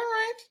right.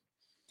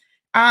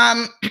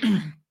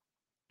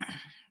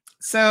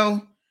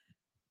 So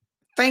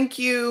thank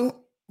you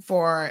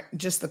for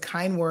just the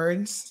kind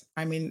words.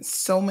 I mean,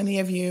 so many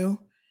of you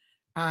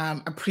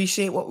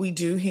appreciate what we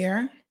do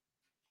here.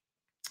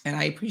 And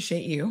I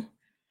appreciate you.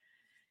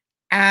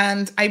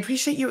 And I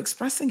appreciate you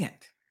expressing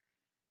it.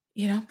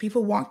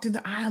 People walked through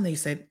the aisle and they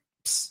said,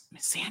 Miss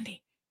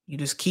Sandy, you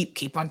just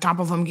keep on top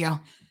of them,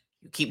 girl.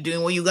 You keep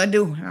doing what you got to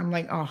do. And I'm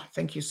like, oh,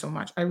 thank you so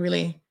much. I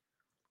really,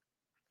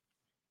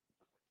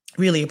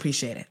 really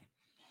appreciate it.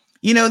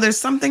 There's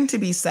something to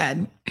be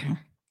said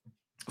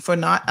for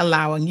not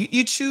allowing,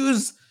 you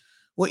choose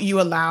what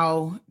you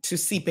allow to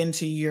seep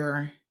into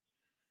your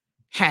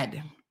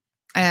head.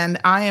 And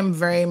I am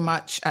very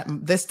much at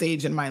this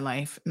stage in my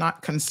life,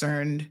 not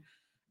concerned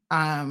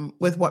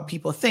with what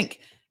people think,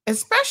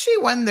 especially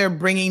when they're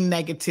bringing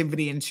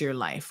negativity into your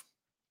life.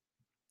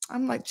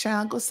 I'm like,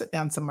 child, go sit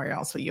down somewhere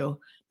else with your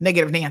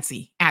negative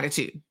Nancy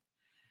attitude.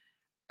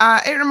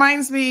 It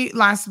reminds me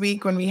last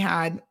week when we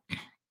had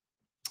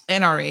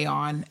NRA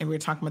on and we were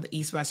talking about the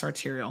East-West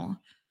Arterial.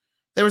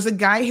 There was a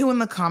guy who in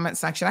the comment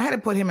section, I had to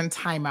put him in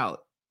timeout.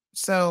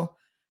 So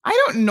I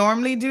don't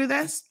normally do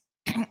this,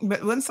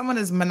 but when someone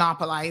is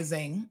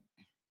monopolizing,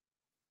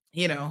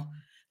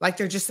 like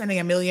they're just sending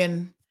a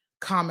million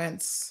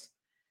comments,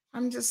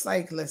 I'm just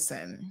like,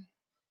 listen,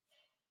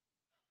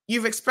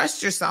 you've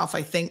expressed yourself,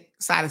 I think,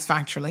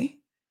 satisfactorily.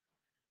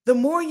 The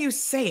more you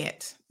say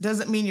it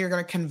doesn't mean you're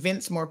going to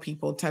convince more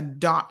people to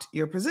adopt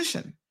your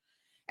position.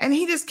 And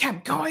he just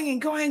kept going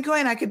and going and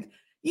going. I could,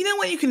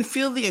 when you can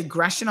feel the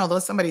aggression, although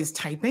somebody's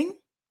typing,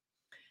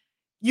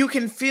 you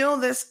can feel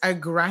this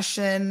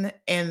aggression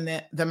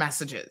in the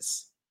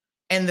messages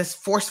and this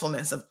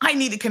forcefulness of, I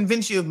need to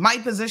convince you of my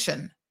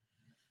position.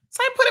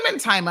 So I put him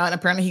in timeout. And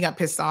apparently he got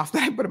pissed off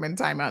that I put him in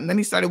timeout. And then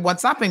he started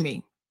WhatsApping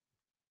me.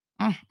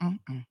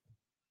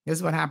 This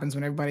is what happens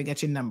when everybody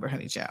gets your number,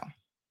 honey child.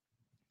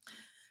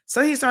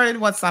 So he started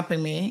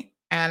WhatsApping me.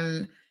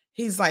 And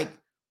he's like,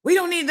 we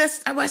don't need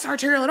this West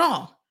Arterial at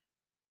all.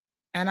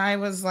 And I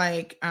was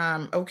like,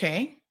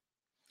 okay.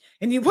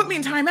 And you put me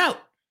in timeout.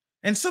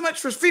 And so much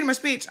for freedom of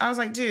speech. I was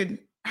like, dude,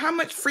 how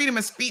much freedom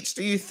of speech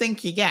do you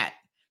think you get?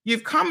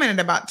 You've commented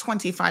about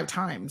 25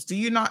 times. Do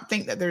you not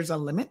think that there's a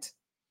limit?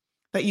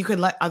 That you could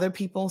let other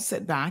people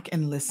sit back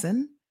and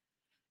listen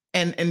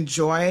and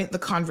enjoy the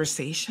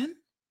conversation?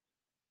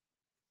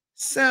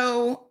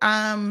 So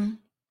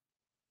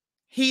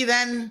he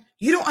then,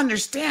 you don't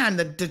understand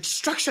the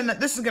destruction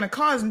that this is going to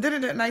cause.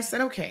 And I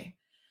said, okay.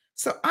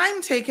 So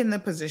I'm taking the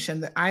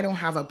position that I don't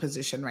have a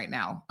position right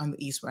now on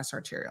the East-West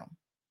Arterial,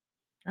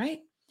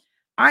 right?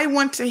 I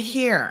want to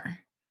hear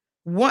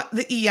what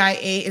the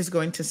EIA is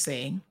going to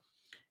say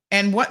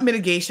and what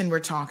mitigation we're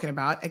talking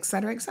about, et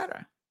cetera, et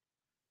cetera.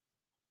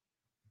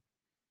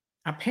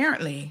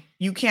 Apparently,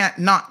 you can't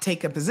not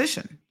take a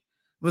position,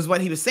 was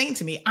what he was saying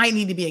to me. I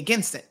need to be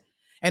against it.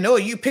 And, oh,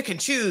 you pick and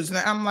choose. And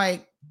I'm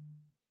like,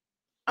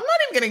 I'm not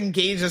even going to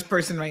engage this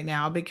person right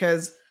now,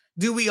 because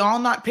do we all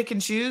not pick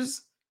and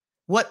choose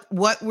what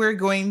we're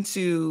going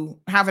to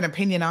have an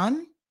opinion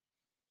on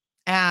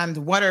and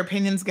what our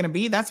opinion's going to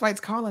be? That's why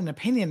it's called an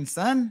opinion,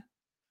 son.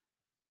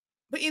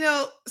 But,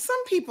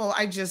 some people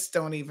I just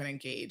don't even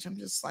engage. I'm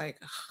just like,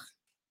 ugh.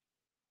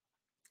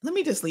 Let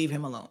me just leave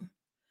him alone.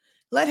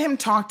 Let him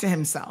talk to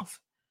himself,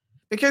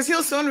 because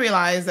he'll soon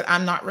realize that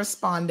I'm not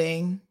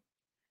responding,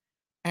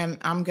 and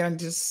I'm going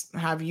to just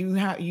have you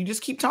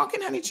just keep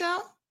talking, honey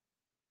child.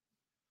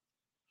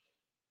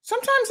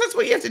 Sometimes that's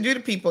what you have to do to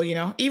people,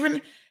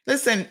 even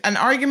listen, an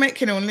argument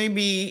can only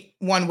be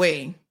one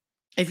way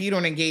if you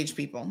don't engage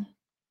people.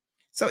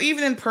 So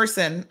even in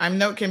person, I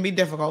know it can be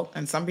difficult,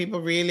 and some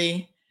people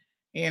really,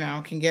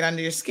 can get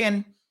under your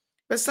skin.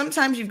 But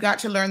sometimes you've got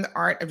to learn the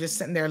art of just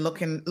sitting there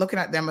looking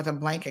at them with a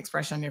blank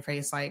expression on your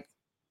face, like,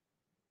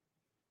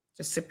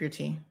 just sip your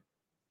tea.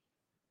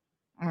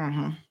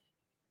 I'd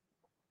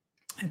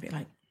be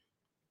like,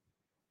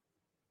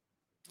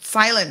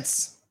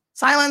 silence.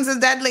 Silence is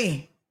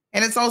deadly.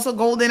 And it's also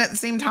golden at the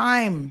same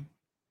time.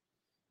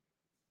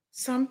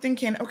 So I'm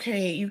thinking,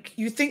 okay,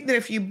 you think that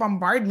if you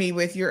bombard me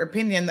with your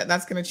opinion,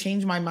 that's going to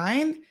change my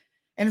mind?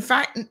 In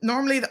fact,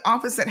 normally the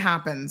opposite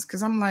happens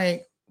because I'm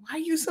like, why are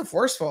you so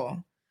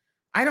forceful?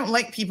 I don't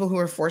like people who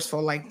are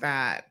forceful like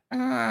that.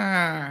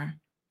 Yeah,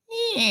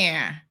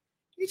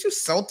 you're too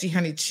salty,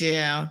 honey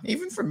chill,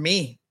 even for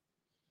me.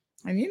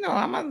 And you know,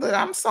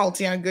 I'm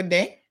salty on a good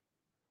day.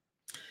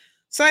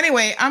 So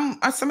anyway,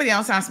 somebody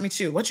else asked me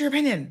too, what's your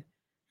opinion?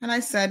 And I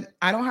said,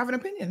 I don't have an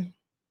opinion.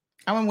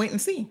 I want to wait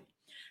and see.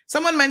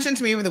 Someone mentioned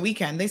to me over the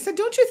weekend, they said,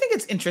 don't you think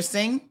it's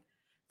interesting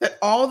that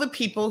all the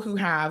people who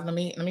have, let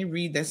me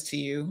read this to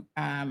you.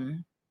 I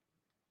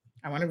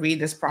want to read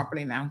this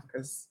properly now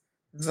because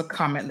there's a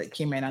comment that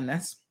came in on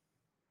this.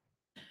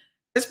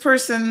 This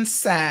person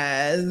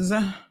says,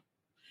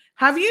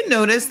 have you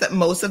noticed that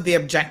most of the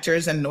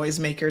objectors and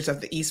noisemakers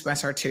of the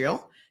East-West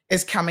Arterial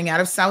is coming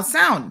out of South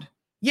Sound?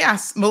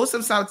 Yes, most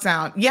of South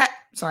Sound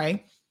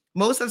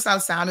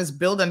is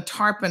built on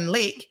Tarpon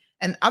Lake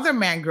and other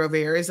mangrove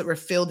areas that were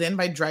filled in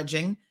by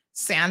dredging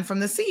sand from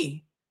the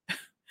sea.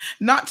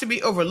 Not to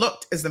be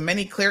overlooked is the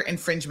many clear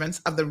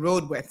infringements of the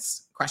road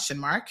widths, ?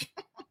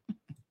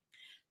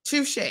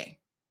 Touche.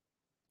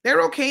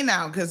 They're okay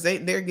now because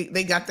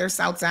they got their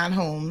South Sound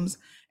homes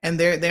and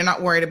they're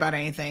not worried about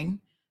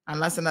anything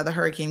unless another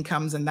hurricane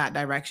comes in that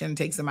direction and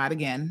takes them out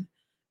again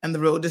and the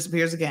road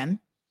disappears again.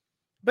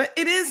 But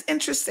it is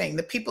interesting,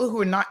 the people who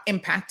are not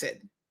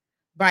impacted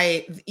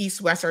by the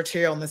East-West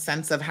Arterial in the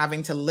sense of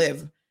having to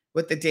live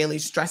with the daily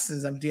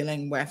stresses of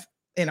dealing with,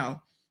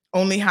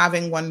 only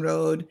having one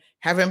road,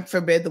 heaven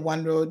forbid the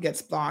one road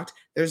gets blocked.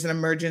 There's an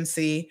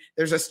emergency.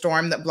 There's a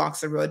storm that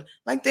blocks the road.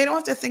 Like they don't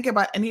have to think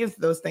about any of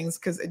those things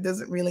because it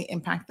doesn't really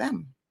impact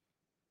them.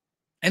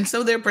 And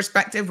so their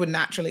perspective would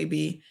naturally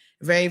be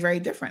very, very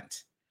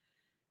different.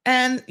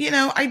 And,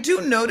 I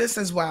do notice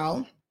as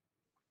well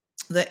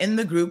that in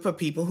the group of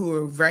people who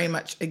are very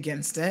much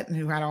against it and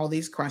who had all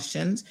these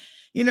questions,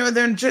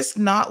 they're just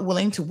not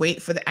willing to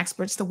wait for the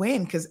experts to weigh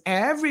in because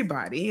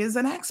everybody is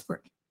an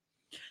expert.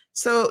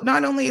 So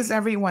not only is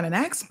everyone an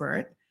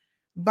expert,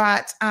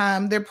 but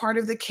they're part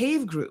of the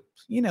cave group.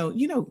 You know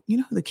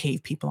who the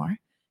cave people are.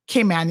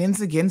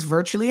 Caymanians against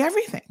virtually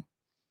everything.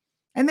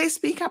 And they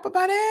speak up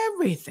about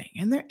everything.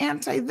 And they're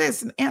anti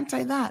this and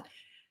anti that.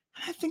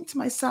 And I think to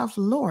myself,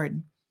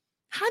 Lord,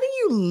 how do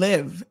you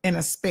live in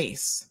a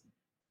space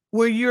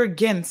where you're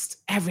against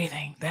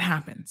everything that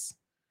happens?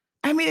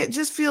 I mean, it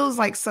just feels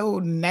like so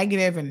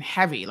negative and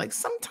heavy. Like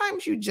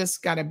sometimes you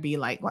just got to be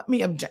like, let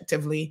me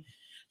objectively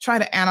try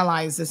to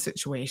analyze the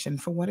situation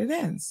for what it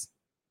is.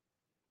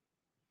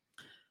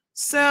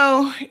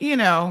 So,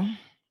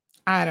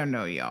 I don't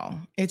know, y'all.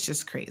 It's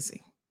just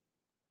crazy.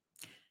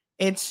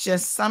 It's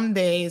just some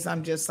days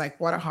I'm just like,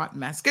 what a hot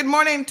mess. Good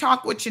morning.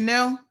 Talk what you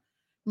know.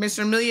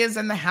 Mr. Amelia's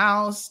in the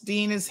house.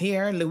 Dean is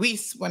here.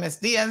 Luis, buenos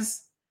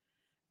dias.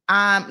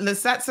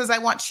 Lisette says, I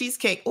want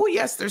cheesecake. Oh,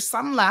 yes, there's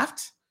some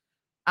left.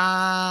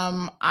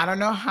 I don't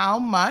know how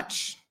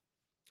much,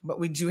 but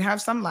we do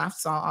have some left.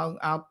 So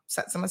I'll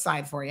set some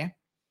aside for you.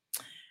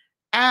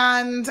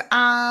 And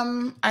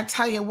I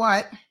tell you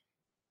what,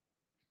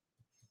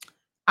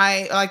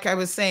 like I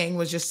was saying,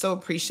 was just so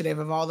appreciative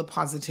of all the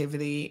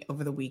positivity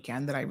over the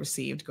weekend that I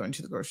received going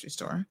to the grocery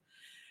store.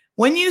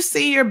 When you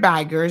see your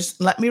baggers,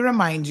 let me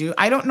remind you,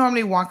 I don't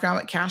normally walk around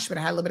with cash, but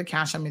I had a little bit of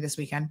cash on me this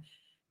weekend.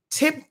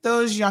 Tip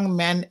those young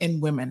men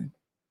and women.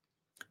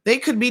 They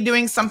could be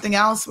doing something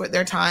else with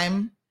their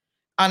time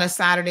on a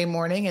Saturday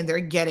morning and they're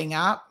getting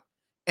up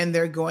and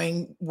they're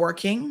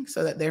working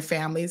so that their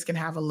families can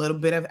have a little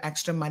bit of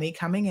extra money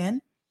coming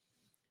in,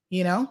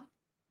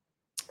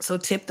 So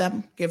tip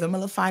them, give them a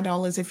little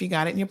 $5 if you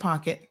got it in your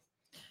pocket.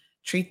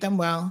 Treat them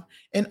well.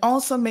 And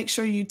also make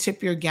sure you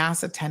tip your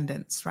gas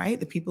attendants, right?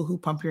 The people who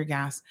pump your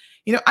gas.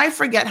 I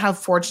forget how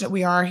fortunate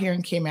we are here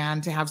in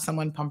Cayman to have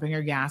someone pumping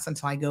your gas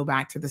until I go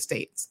back to the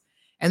States.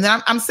 And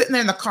then I'm sitting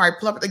there in the car. I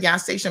pull up at the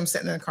gas station. I'm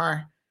sitting in the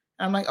car.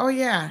 And I'm like, oh,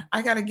 yeah,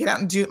 I got to get out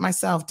and do it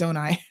myself, don't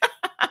I?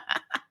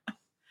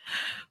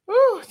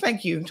 Ooh,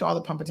 thank you to all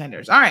the pump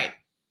attenders. All right.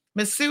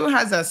 Miss Sue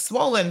has a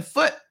swollen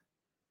foot,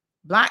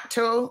 black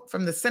toe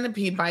from the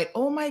centipede bite.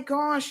 Oh, my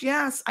gosh.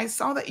 Yes, I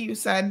saw that you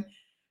said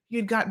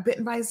you'd got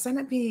bitten by a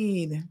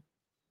centipede.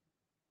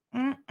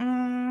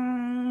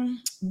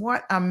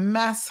 What a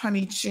mess,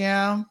 honey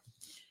chill.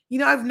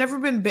 I've never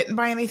been bitten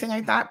by anything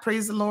like that.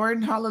 Praise the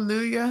Lord.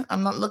 Hallelujah.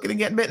 I'm not looking to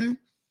get bitten.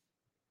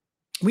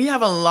 We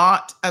have a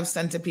lot of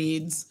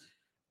centipedes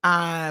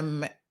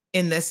in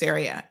this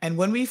area. And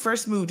when we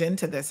first moved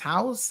into this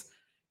house,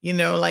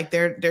 like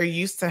they're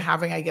used to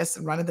having, I guess,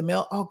 run of the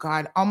mill. Oh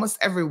God, almost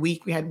every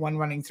week we had one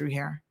running through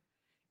here.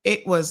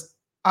 It was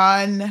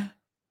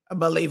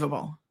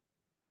unbelievable.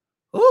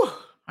 Ooh,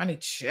 honey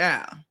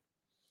chill.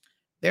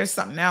 There's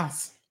something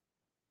else.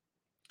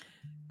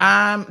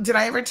 Did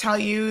I ever tell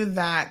you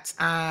that,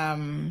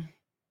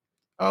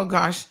 oh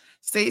gosh,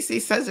 Stacy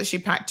says that she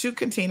packed 2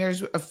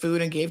 containers of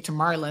food and gave to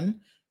Marlon.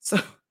 So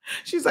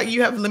She's like,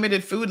 you have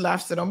limited food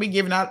left, so don't be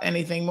giving out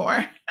anything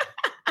more.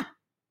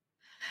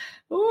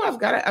 Oh, I've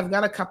got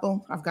a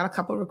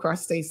couple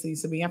requests, Stacey.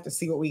 So we have to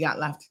see what we got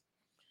left.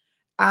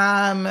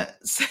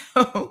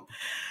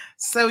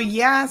 So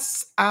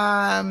yes.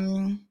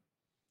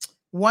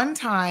 One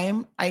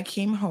time I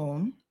came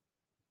home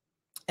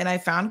and I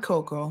found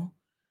Coco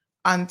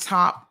on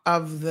top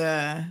of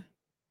the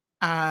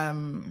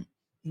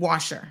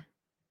washer.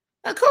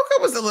 Now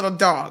Coco was a little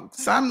dog,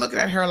 so I'm looking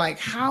at her like,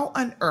 how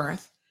on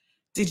earth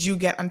did you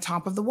get on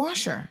top of the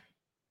washer?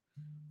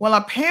 Well,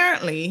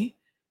 apparently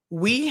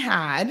we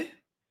had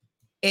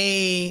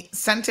a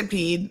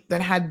centipede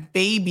that had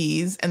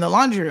babies in the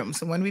laundry room.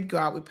 So when we'd go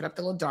out, we put up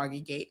the little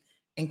doggy gate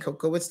and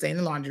Coco would stay in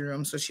the laundry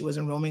room so she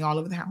wasn't roaming all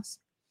over the house.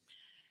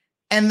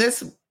 And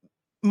this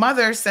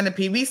mother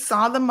centipede, we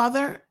saw the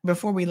mother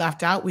before we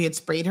left out. We had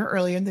sprayed her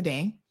earlier in the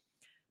day,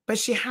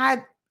 but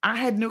I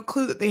had no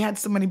clue that they had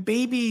so many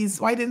babies.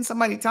 Why didn't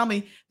somebody tell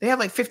me? They have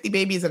like 50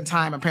 babies at a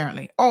time,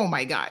 apparently. Oh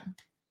my God.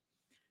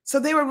 So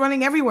they were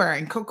running everywhere.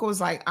 And Coco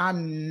was like,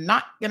 I'm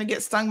not going to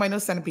get stung by no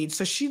centipede.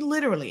 So she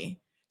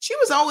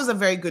was always a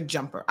very good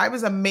jumper. I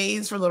was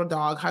amazed for a little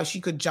dog how she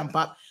could jump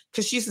up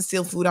because she used to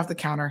steal food off the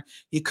counter.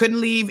 You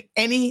couldn't leave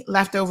any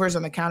leftovers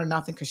on the counter,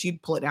 nothing, because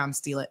she'd pull it down and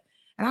steal it.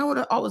 And I would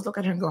always look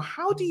at her and go,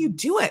 how do you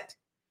do it?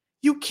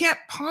 You can't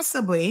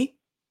possibly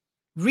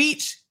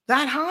reach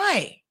that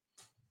high.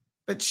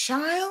 But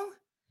child,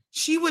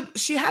 she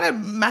had a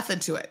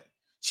method to it.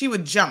 She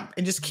would jump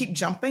and just keep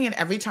jumping. And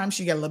every time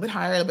she'd get a little bit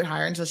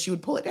higher until she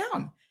would pull it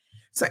down.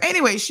 So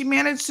anyway, she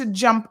managed to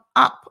jump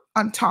up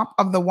on top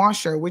of the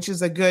washer, which is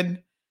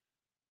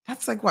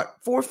that's like what,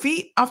 4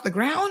 feet off the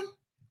ground?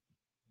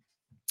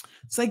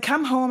 So I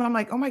come home and I'm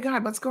like, oh my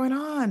God, what's going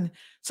on?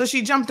 So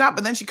she jumped up,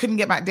 but then she couldn't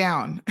get back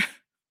down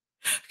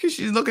because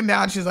she's looking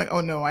down. She's like,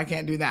 oh no, I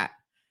can't do that.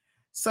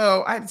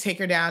 So I had to take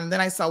her down. And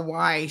then I saw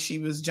why she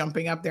was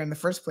jumping up there in the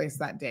first place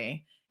that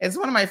day. It's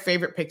one of my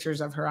favorite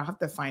pictures of her. I'll have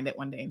to find it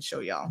one day and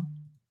show y'all.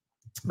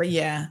 But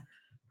yeah,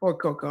 poor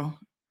Coco.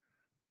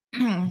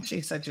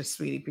 She's such a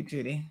sweetie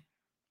patootie.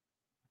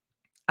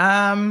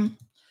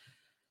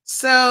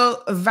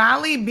 So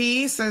Valley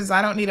B says,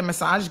 I don't need a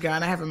massage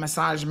gun. I have a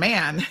massage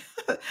man.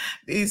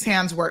 These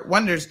hands work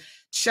wonders.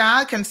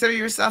 Child, consider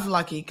yourself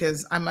lucky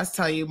because I must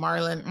tell you,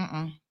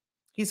 Marlon,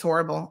 he's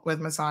horrible with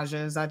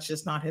massages. That's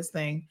just not his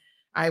thing.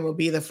 I will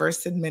be the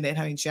first to admit it,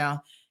 honey child.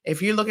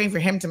 If you're looking for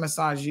him to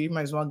massage you, you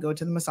might as well go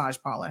to the massage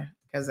parlor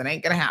because it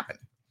ain't going to happen.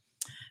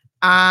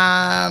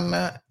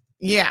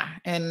 Yeah.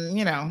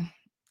 And,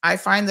 I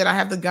find that I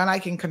have the gun. I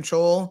can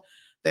control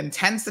the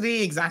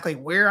intensity, exactly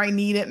where I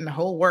need it, and the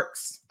whole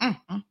works.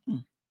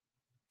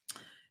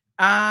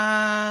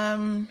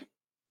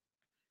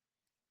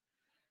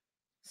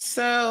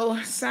 So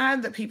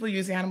sad that people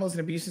use animals in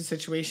abusive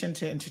situation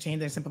to entertain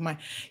their simple mind.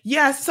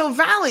 Yeah. So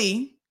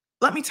Valley,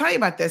 let me tell you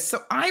about this.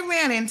 So I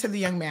ran into the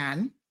young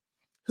man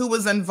who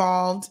was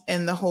involved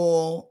in the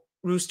whole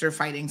rooster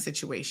fighting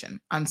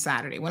situation on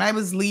Saturday when I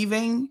was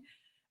leaving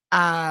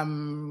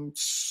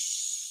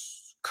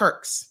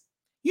Kirk's.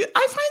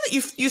 I find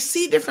that you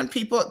see different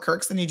people at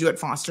Kirk's than you do at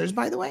Foster's,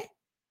 by the way.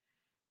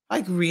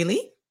 Like,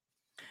 really?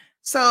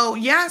 So,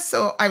 yeah,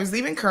 so I was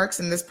leaving Kirk's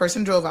and this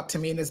person drove up to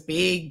me in this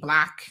big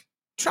black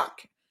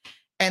truck.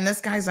 And this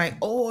guy's like,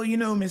 oh,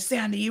 Miss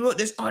Sandy, you wrote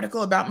this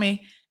article about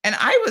me. And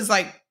I was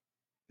like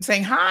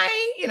saying, hi,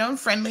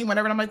 friendly,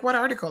 whatever. And I'm like, what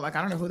article? Like,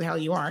 I don't know who the hell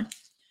you are.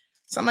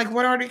 So I'm like,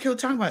 what article are you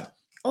talking about?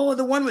 Oh,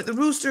 the one with the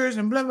roosters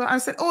and blah, blah. I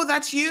said, oh,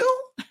 that's you?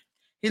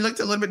 He looked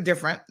a little bit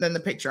different than the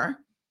picture.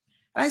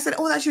 And I said,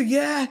 oh, that's you.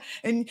 Yeah.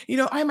 And,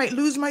 I might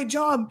lose my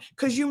job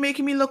because you're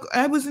making me look,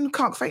 I was in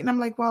cockfight. And I'm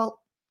like,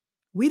 well,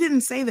 we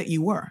didn't say that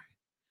you were.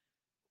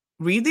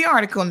 Read the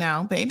article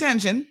now. Pay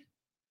attention.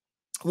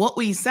 What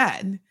we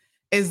said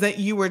is that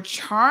you were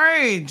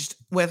charged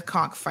with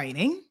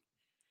cockfighting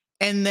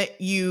and that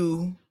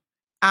you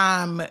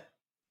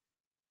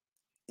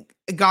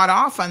got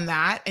off on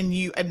that and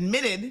you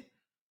admitted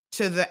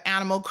to the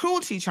animal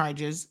cruelty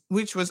charges,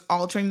 which was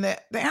altering the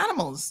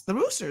animals, the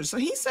roosters. So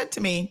he said to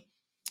me,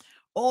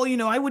 oh,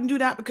 I wouldn't do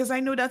that because I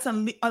know that's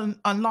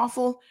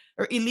unlawful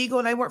or illegal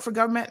and I work for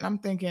government. And I'm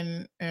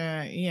thinking,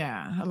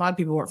 yeah, a lot of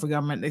people work for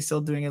government. They're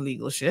still doing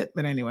illegal shit.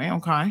 But anyway,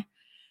 okay.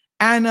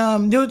 And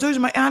those are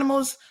my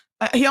animals.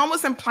 He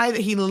almost implied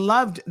that he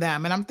loved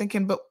them. And I'm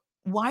thinking, but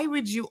why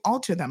would you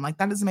alter them? Like,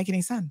 that doesn't make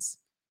any sense.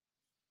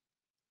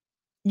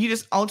 You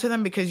just alter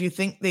them because you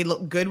think they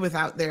look good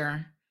without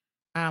their,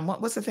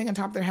 what's the thing on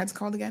top of their heads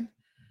called again?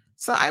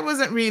 So I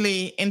wasn't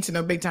really into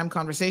no big time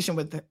conversation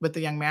with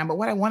the young man. But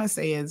what I want to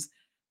say is,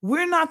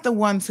 we're not the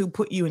ones who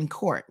put you in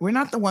court. We're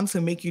not the ones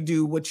who make you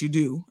do what you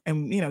do.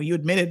 And, you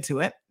admitted to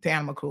it, to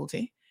animal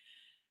cruelty.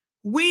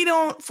 We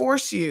don't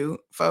force you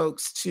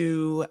folks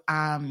to,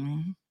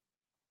 to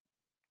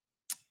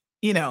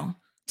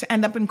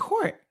end up in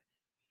court.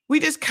 We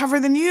just cover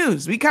the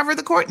news. We cover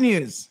the court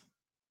news.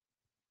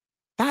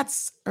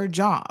 That's our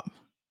job.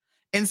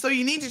 And so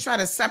you need to try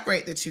to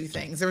separate the two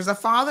things. There was a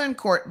father in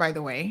court, by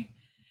the way,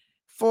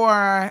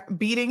 for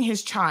beating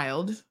his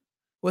child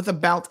with a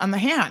belt on the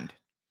hand.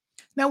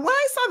 Now, when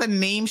I saw the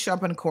name show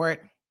up in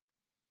court,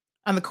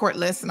 on the court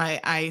list, and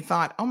I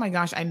thought, oh my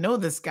gosh, I know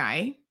this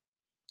guy,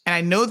 and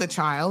I know the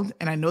child,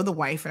 and I know the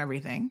wife and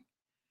everything.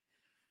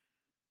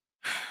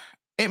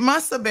 It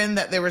must have been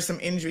that there were some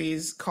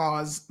injuries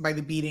caused by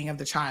the beating of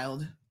the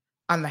child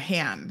on the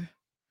hand.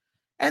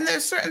 And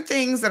there's certain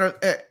things that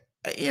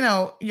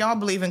are, y'all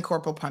believe in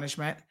corporal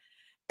punishment.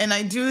 And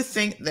I do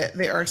think that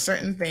there are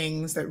certain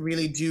things that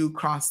really do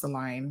cross the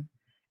line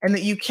and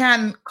that you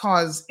can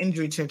cause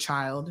injury to a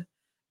child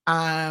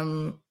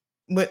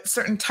with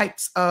certain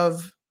types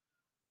of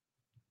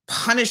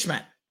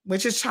punishment,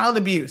 which is child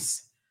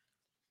abuse.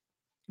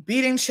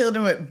 Beating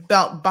children with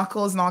belt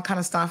buckles and all kind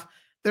of stuff.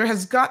 There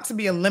has got to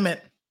be a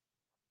limit,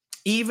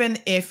 even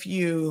if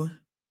you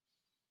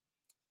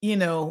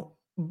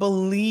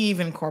believe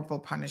in corporal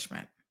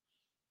punishment,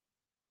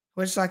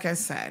 which, like I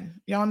said,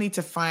 y'all need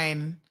to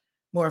find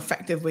more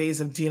effective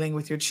ways of dealing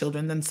with your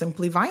children than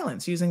simply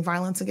violence, using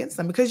violence against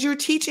them, because you're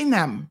teaching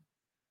them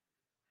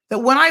that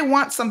when I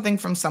want something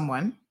from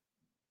someone,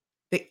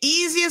 the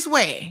easiest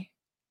way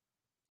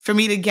for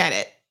me to get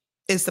it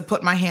is to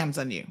put my hands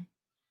on you.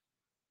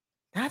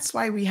 That's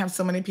why we have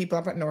so many people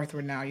up at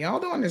Northward now. Y'all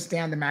don't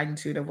understand the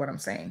magnitude of what I'm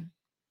saying.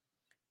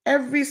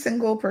 Every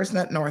single person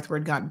at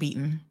Northward got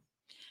beaten.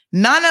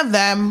 None of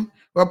them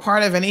were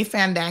part of any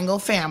Fandango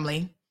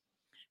family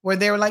where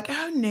they were like,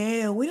 oh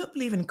no, we don't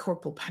believe in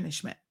corporal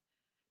punishment.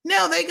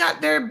 No, they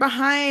got their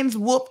behinds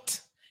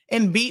whooped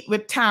and beat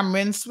with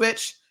tamarind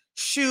switch,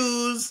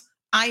 shoes,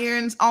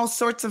 irons, all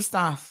sorts of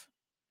stuff.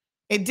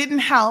 It didn't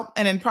help,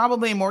 and in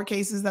probably more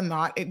cases than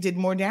not, it did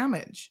more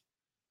damage.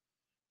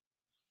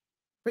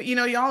 But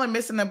y'all are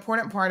missing the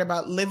important part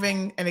about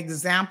living an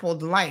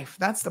exampled life.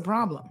 That's the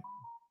problem,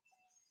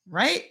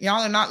 right?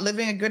 Y'all are not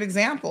living a good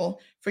example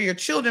for your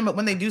children, but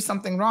when they do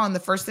something wrong, the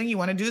first thing you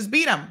want to do is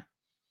beat them.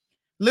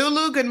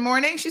 Lulu, good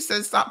morning. She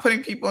says, stop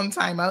putting people in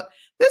timeout.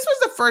 This was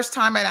the first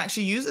time I'd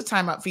actually used the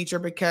timeout feature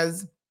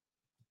because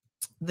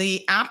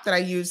the app that I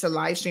use to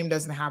live stream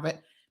doesn't have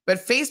it,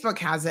 but Facebook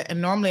has it.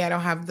 And normally I don't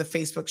have the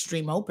Facebook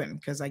stream open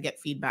because I get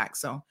feedback.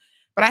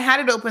 But I had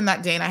it open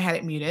that day and I had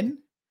it muted.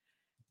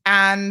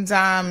 And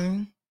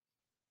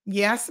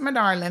yes, my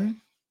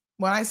darling,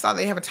 when I saw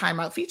they have a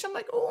timeout feature, I'm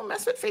like, oh,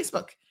 mess with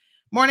Facebook.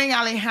 Morning,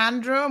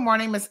 Alejandro.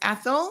 Morning, Miss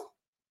Ethel.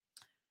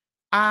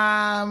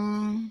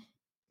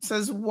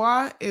 Says,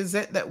 what is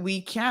it that we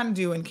can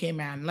do in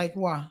Cayman? Like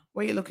what?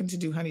 What are you looking to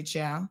do, honey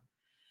child?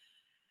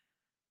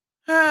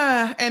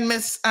 And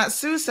Miss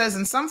Sue says,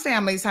 and some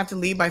families have to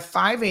leave by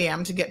 5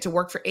 a.m. to get to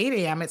work for 8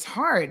 a.m. It's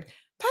hard.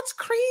 That's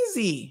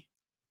crazy.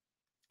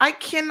 I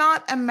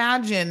cannot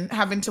imagine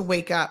having to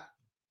wake up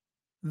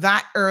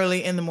that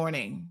early in the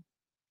morning,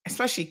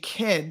 especially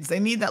kids. They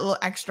need that little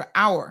extra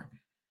hour.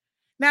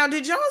 Now,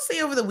 did y'all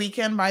see over the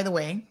weekend, by the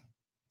way,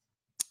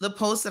 the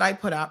post that I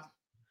put up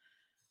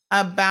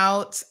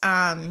about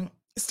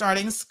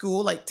starting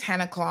school like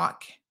 10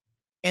 o'clock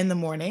in the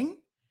morning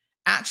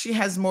actually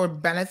has more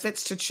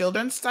benefits to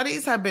children?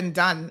 Studies have been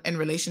done in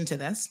relation to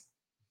this.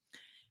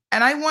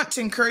 And I want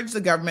to encourage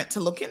the government to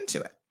look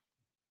into it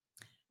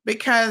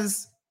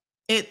because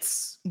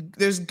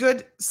there's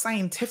good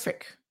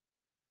scientific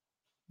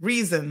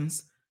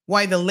reasons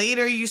why the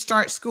later you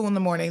start school in the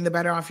morning, the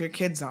better off your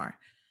kids are.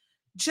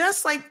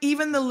 Just like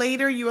even the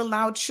later you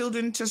allow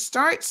children to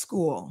start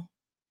school.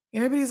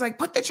 Everybody's like,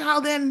 put the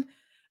child in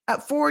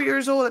at 4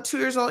 years old, at 2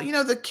 years old.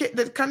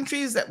 The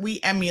countries that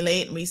we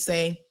emulate and we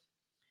say,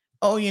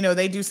 oh,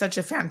 they do such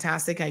a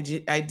fantastic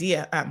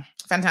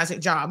fantastic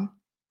job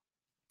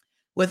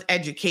with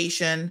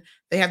education.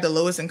 They have the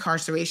lowest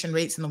incarceration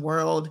rates in the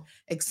world,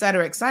 et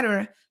cetera, et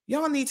cetera.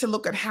 Y'all need to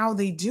look at how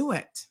they do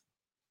it.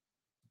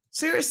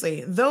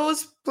 Seriously,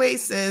 those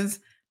places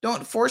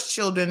don't force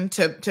children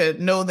to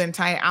know the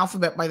entire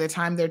alphabet by the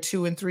time they're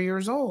 2 and 3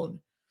 years old.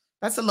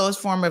 That's the lowest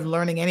form of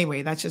learning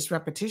anyway. That's just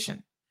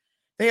repetition.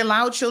 They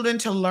allow children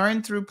to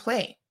learn through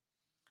play.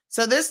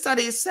 So this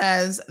study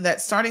says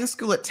that starting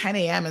school at 10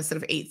 a.m. instead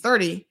of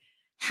 8:30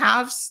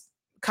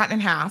 cut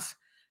in half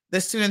the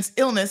student's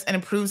illness and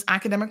improves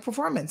academic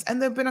performance. And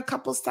there have been a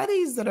couple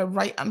studies that are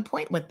right on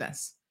point with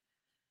this.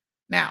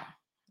 Now,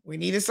 we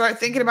need to start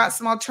thinking about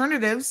some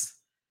alternatives,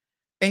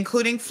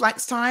 including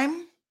flex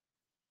time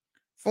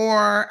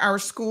for our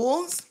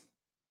schools.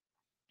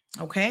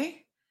 Okay.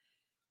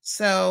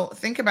 So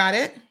think about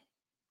it.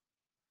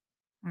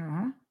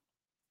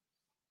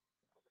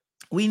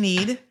 We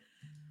need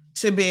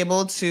to be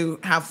able to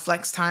have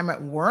flex time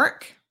at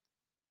work.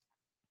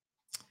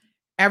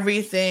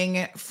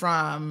 Everything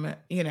from,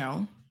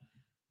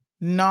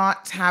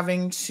 not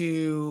having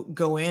to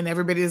go in.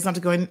 Everybody doesn't have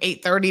to go in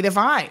 8:30 to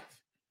 5.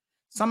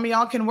 Some of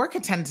y'all can work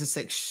a 10 to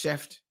 6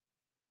 shift.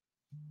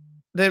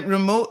 The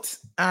remote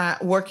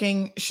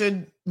working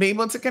should be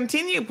able to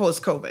continue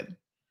post-COVID.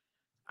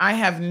 I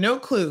have no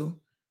clue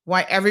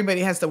why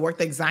everybody has to work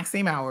the exact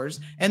same hours.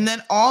 And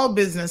then all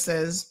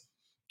businesses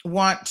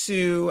want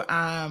to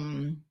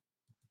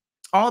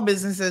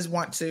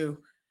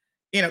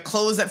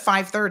close at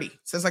 5:30.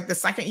 So it's like the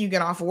second you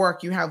get off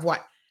work, you have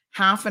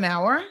half an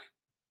hour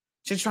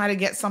to try to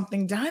get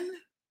something done.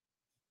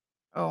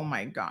 Oh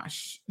my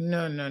gosh.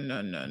 No, no,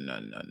 no, no, no,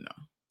 no, no.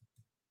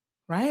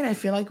 Right? I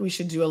feel like we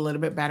should do a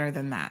little bit better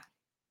than that.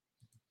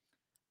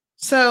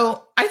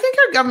 So I think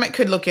our government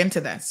could look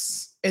into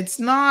this. It's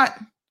not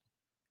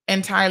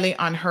entirely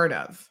unheard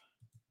of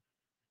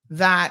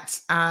that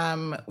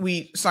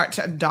we start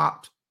to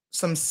adopt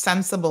some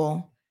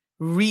sensible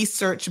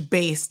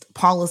research-based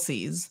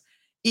policies,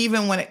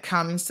 even when it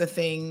comes to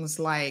things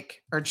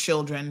like our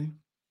children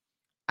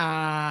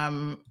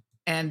and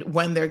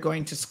when they're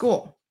going to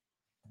school.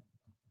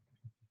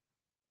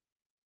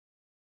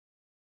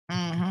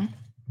 Mhm.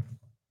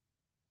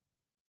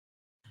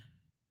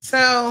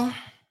 So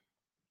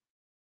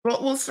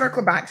we'll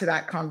circle back to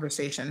that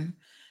conversation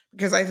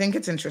because I think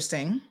it's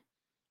interesting.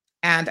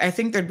 And I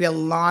think there'd be a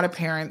lot of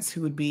parents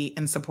who would be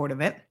in support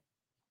of it.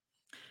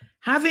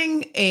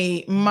 Having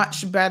a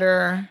much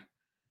better,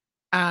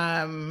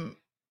 um,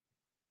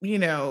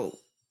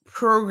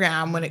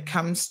 program when it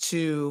comes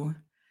to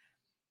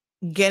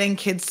getting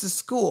kids to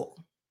school.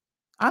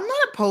 I'm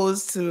not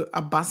opposed to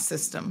a bus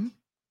system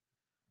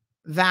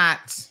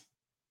that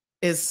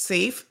is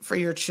safe for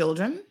your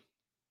children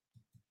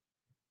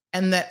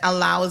and that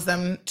allows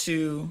them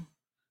to,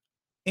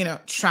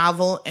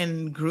 travel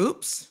in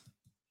groups.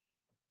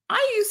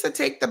 I used to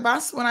take the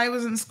bus when I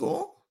was in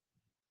school.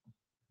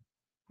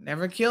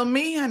 Never killed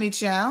me, honey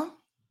child.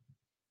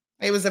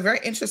 It was a very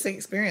interesting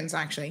experience,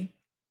 actually.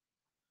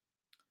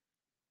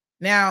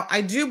 Now,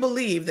 I do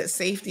believe that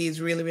safety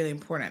is really, really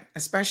important,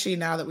 especially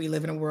now that we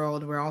live in a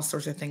world where all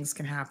sorts of things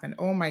can happen.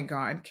 Oh my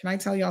God. Can I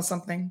tell y'all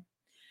something?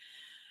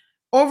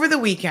 Over the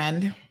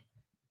weekend,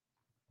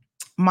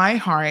 my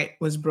heart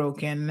was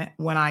broken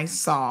when I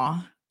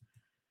saw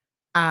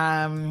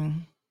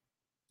an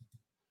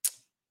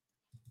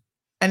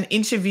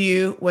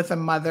interview with a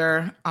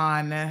mother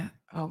on,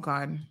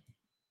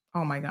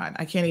 oh my God,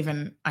 I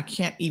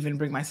can't even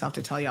bring myself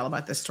to tell y'all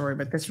about this story,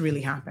 but this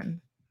really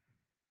happened.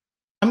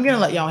 I'm going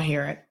to let y'all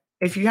hear it.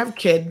 If you have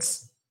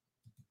kids,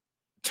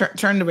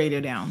 turn the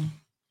radio down.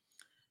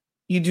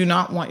 You do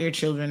not want your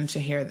children to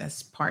hear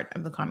this part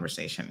of the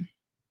conversation.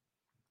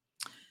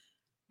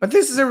 But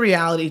this is a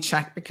reality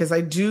check because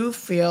I do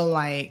feel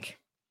like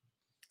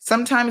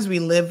sometimes we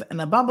live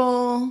in a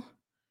bubble.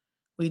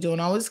 We don't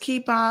always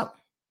keep up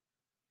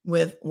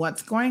with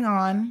what's going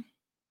on.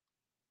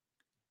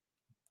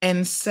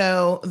 And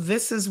so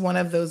this is one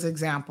of those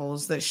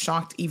examples that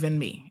shocked even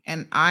me.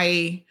 And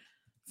I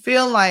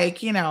feel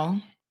like,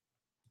 I'm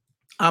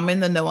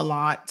in the know a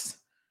lot.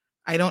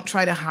 I don't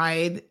try to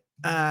hide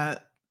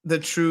the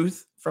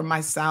truth from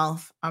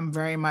myself. I'm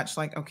very much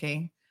like,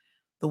 okay,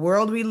 the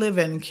world we live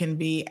in can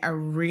be a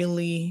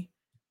really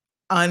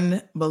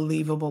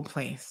unbelievable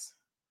place.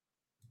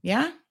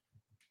 Yeah?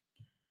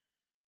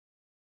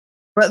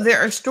 But there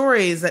are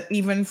stories that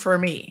even for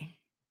me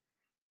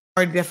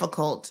are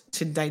difficult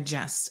to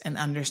digest and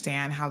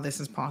understand how this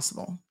is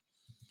possible.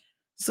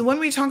 So when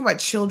we talk about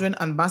children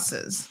on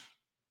buses,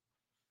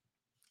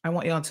 I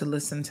want y'all to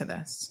listen to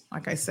this.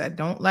 Like I said,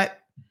 don't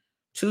let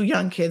 2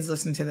 young kids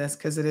listen to this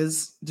because it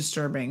is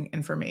disturbing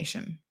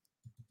information.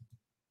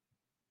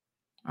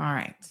 All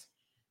right,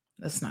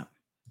 listen up.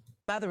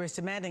 Mother is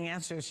demanding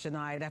answers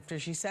tonight after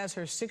she says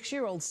her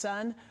 6-year-old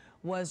son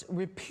was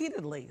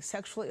repeatedly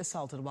sexually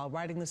assaulted while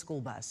riding the school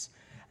bus.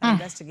 An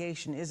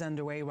investigation is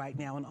underway right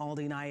now in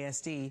Aldine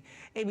ISD.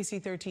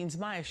 ABC 13's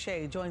Maya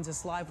Shea joins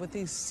us live with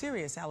these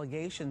serious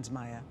allegations,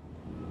 Maya.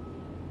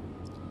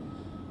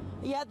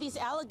 Yeah, these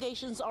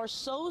allegations are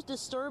so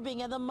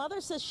disturbing, and the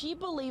mother says she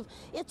believes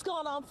it's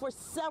gone on for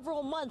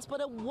several months,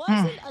 but it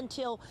wasn't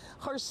until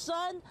her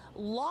son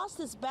lost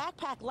his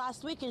backpack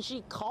last week and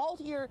she called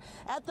here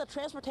at the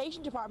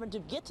transportation department to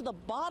get to the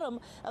bottom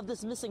of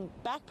this missing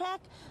backpack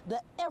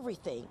that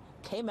everything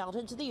came out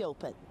into the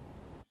open.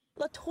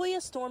 Latoya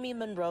Stormy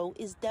Monroe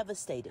is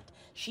devastated.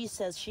 She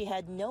says she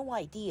had no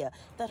idea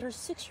that her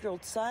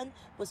 6-year-old son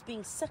was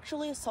being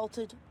sexually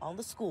assaulted on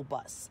the school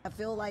bus. I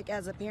feel like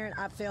as a parent,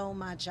 I failed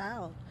my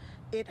child.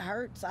 It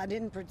hurts. I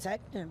didn't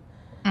protect him.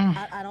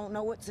 I don't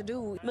know what to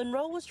do.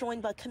 Monroe was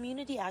joined by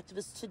community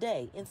activists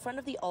today in front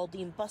of the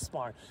Aldine bus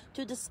barn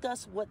to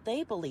discuss what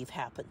they believe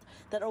happened,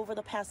 that over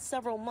the past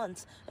several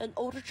months, an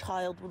older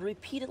child would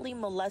repeatedly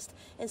molest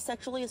and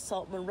sexually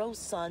assault Monroe's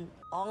son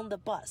on the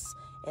bus,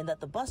 and that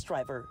the bus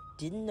driver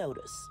didn't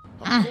notice.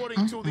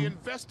 According to the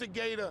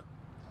investigator,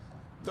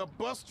 the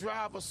bus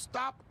driver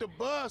stopped the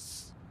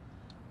bus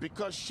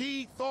because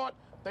she thought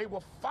they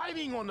were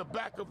fighting on the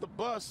back of the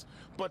bus,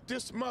 but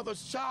this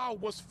mother's child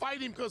was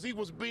fighting because he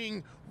was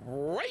being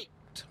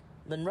raped.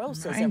 Monroe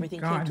says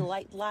everything came to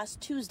light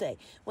last Tuesday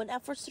when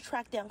efforts to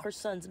track down her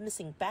son's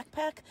missing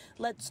backpack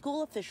led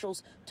school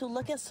officials to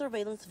look at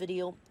surveillance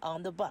video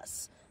on the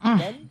bus.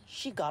 Then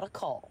she got a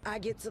call. I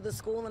get to the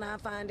school and I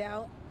find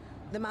out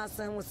that my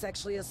son was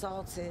sexually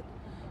assaulted.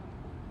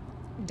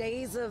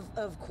 Days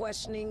of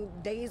questioning,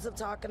 days of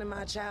talking to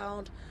my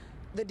child,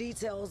 the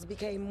details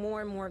became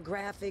more and more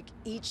graphic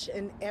each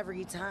and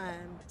every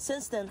time.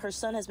 Since then, her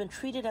son has been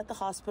treated at the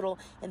hospital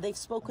and they've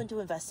spoken to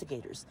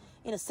investigators.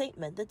 In a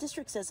statement, the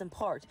district says in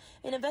part,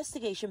 an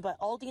investigation by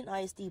Aldine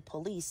ISD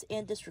police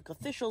and district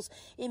officials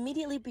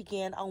immediately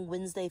began on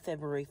Wednesday,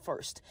 February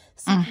 1st.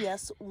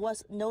 CPS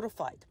was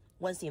notified.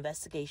 Once the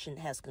investigation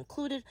has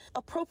concluded,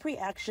 appropriate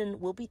action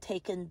will be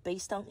taken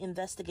based on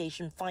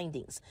investigation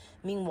findings.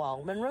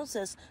 Meanwhile, Monroe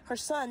says her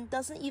son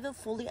doesn't even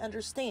fully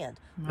understand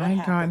what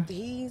happened.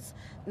 He's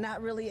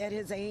not really at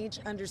his age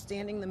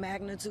understanding the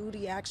magnitude.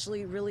 He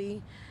actually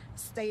really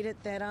stated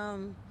that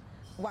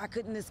why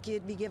couldn't this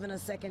kid be given a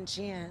second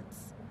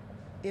chance?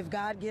 If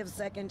God gives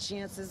second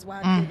chances,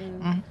 why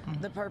couldn't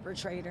the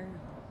perpetrator?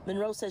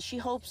 Monroe says she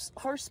hopes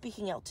her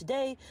speaking out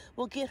today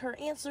will get her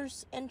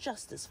answers and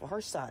justice for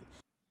her son.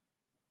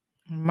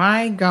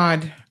 My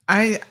God,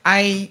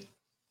 I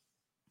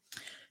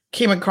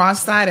came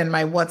across that in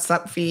my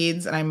WhatsApp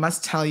feeds, and I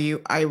must tell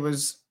you, I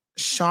was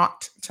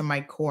shocked to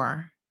my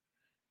core.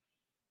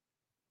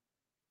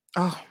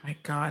 Oh my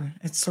God,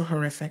 it's so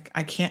horrific.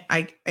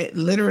 It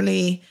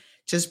literally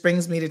just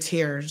brings me to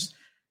tears.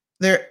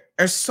 There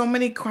are so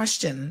many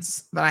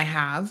questions that I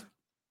have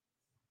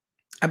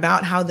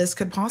about how this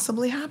could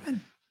possibly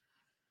happen.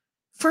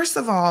 First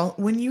of all,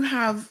 when you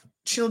have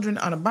children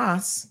on a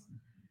bus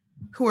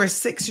who are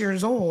 6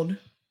 years old,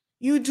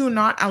 you do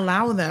not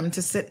allow them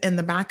to sit in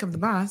the back of the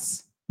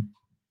bus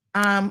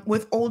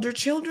with older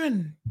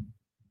children.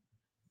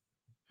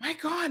 My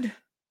God,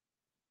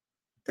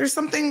 there's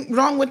something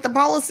wrong with the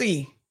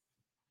policy.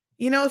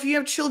 You know, if you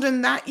have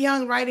children that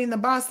young riding the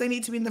bus, they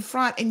need to be in the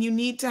front, and you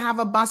need to have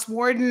a bus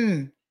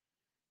warden,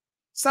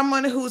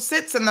 someone who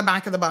sits in the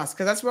back of the bus,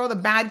 because that's where all the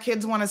bad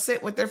kids want to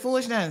sit with their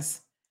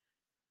foolishness.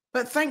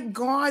 But thank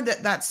God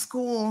that that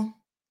school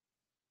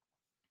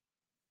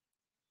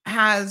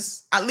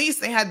has, at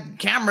least they had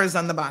cameras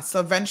on the bus.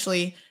 So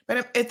eventually,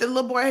 but if the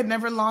little boy had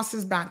never lost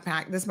his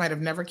backpack, this might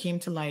have never came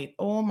to light.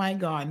 Oh my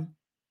God.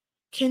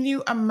 Can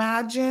you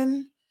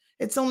imagine?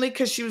 It's only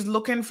because she was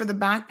looking for the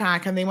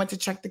backpack and they went to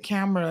check the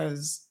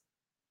cameras.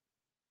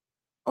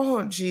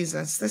 Oh,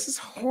 Jesus, this is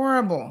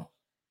horrible.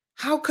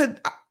 How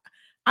could,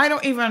 I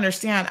don't even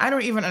understand. I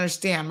don't even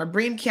understand. My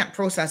brain can't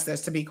process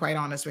this, to be quite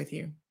honest with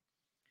you.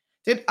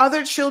 Did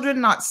other children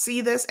not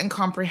see this and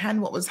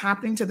comprehend what was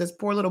happening to this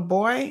poor little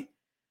boy?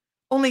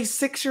 Only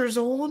 6 years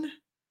old,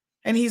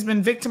 and he's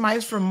been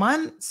victimized for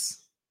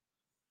months.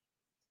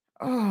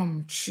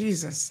 Oh,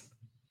 Jesus.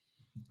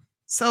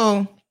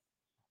 So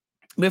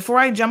before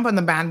I jump on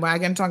the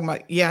bandwagon talking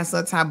about, yes,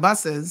 let's have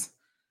buses,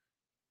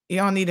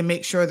 y'all need to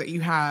make sure that you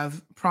have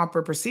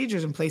proper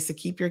procedures in place to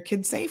keep your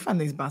kids safe on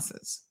these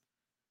buses.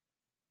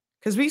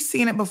 Because we've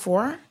seen it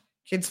before,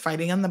 kids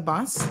fighting on the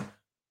bus.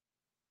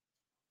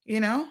 You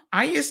know,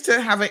 I used to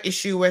have an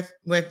issue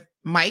with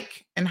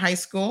Mike in high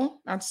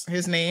school. That's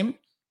his name.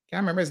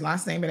 Can't remember his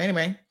last name, but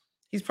anyway,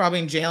 he's probably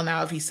in jail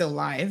now if he's still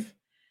alive.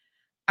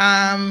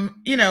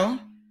 You know,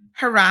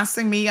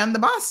 harassing me on the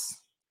bus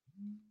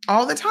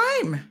all the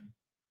time.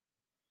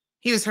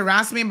 He was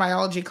harassing me in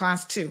biology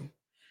class too.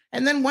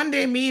 And then one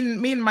day me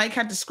and Mike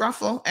had to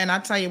scruffle, and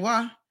I'll tell you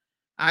what,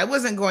 I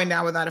wasn't going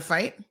down without a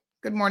fight.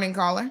 Good morning,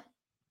 caller.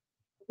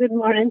 Good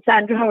morning,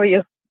 Sandra. How are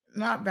you?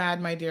 Not bad,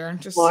 my dear.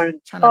 Just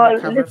trying to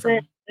recover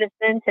from.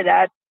 Listen to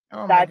that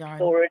sad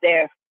story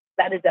there.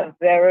 That is a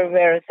very,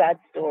 very sad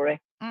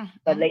story.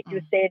 But like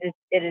you said,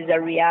 it is a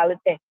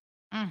reality.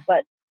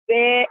 But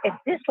if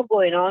this was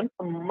going on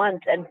for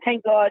months, and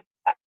thank God,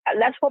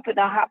 let's hope it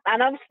not happen.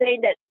 And I'm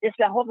saying that this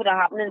will hope it not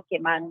happen in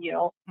Cayman, you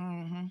know.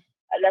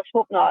 Let's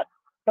hope not.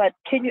 But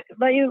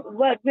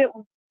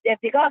if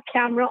they got a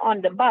camera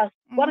on the bus,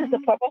 what is the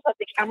purpose of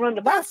the camera on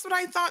the bus? That's what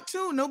I thought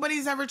too.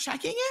 Nobody's ever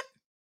checking it.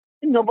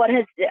 Nobody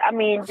has. I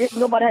mean,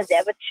 nobody has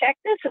ever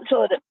checked this.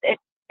 So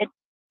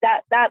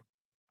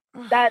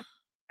that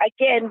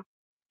again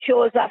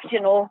shows us,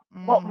 you know,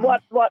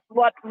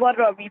 what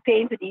are we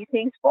paying for these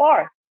things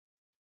for?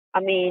 I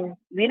mean,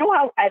 we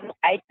don't have.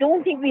 I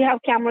don't think we have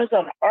cameras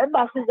on our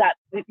buses. That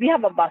we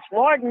have a bus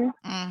warden.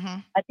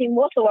 I think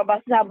most of our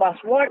buses have bus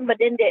warden, but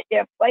then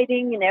they're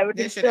fighting and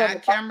everything. They should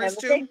add cameras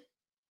too.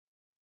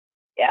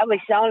 Yeah, we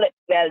sound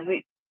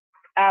like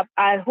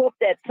I hope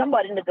that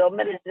somebody in the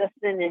government is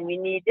listening, and we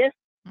need this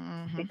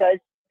because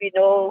we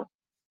know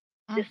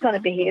this kind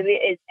of behavior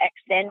is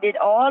extended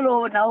all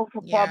over now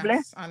for public.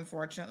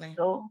 Unfortunately.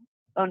 So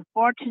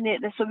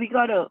unfortunately, so we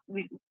gotta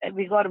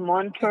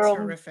monitor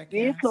them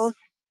very close.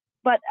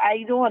 But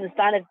I don't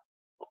understand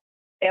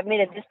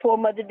if this poor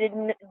mother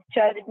didn't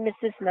try to miss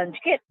this lunch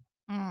kit.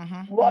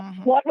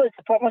 What was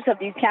the purpose of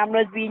these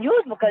cameras being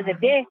used? Because if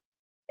they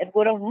had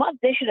gone a month,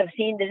 they should have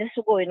seen that this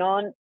was going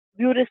on.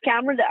 View this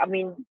camera. I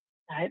mean,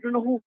 I don't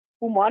know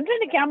who monitoring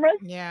the cameras.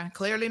 Yeah,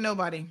 clearly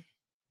nobody.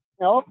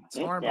 No,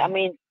 I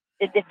mean,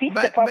 it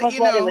defeats the purpose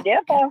what they were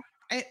there for.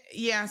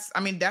 Yes, I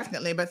mean,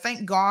 definitely. But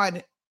thank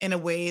God in a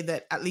way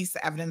that at least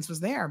the evidence was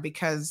there,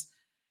 because,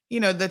 you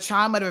know, the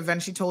child might have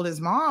eventually told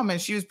his mom,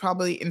 and she was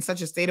probably in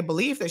such a state of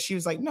belief that she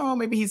was like, no,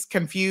 maybe he's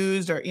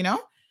confused, or, you know,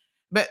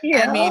 But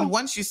I mean,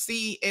 once you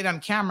see it on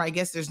camera, I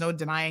guess there's no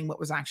denying what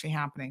was actually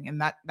happening,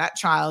 and that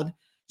child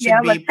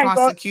should be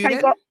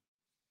prosecuted.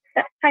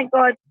 Thank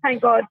God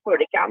for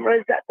the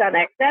cameras that's an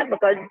extent,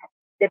 because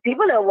the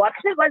people that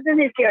watched it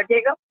wasn't his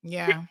caretaker.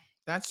 Yeah,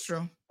 that's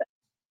true.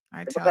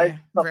 I tell you,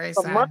 very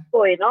sad. What's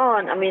going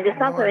on? I mean, it's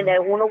not something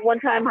that one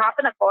time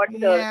happened according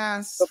to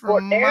the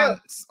report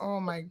months. Oh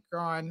my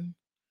God,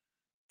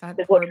 that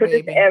poor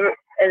baby.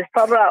 It's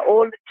probably an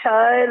old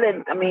child,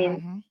 and I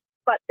mean,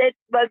 but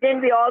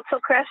then we also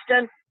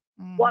question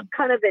what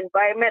kind of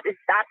environment is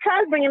that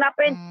child bringing up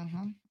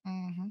in?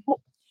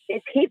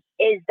 Is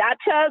that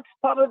child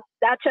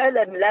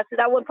that molested?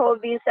 That would probably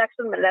be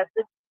sexually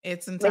molested.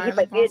 It's entirely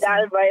possible.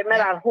 That environment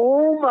at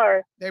home,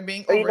 or they're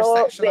being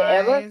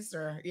over-sexualized,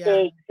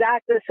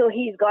 exactly. So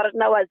he's got it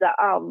now as a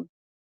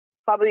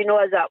probably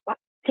as a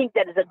think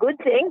that is a good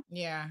thing.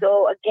 Yeah.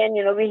 So again,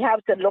 we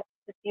have to look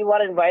to see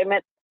what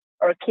environment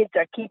our kids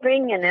are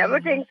keeping and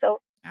everything. So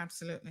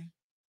absolutely,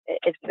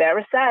 it's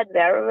very sad,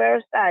 very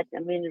very sad. I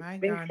mean, it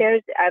brings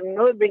tears. I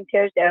know it brings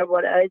tears to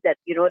everybody else that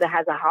that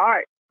has a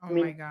heart. Oh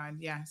my God,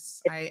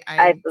 yes. If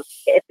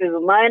it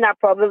was mine, I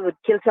probably would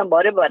kill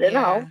somebody, but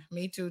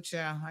me too,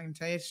 child. I can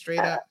tell you straight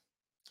up.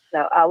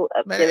 So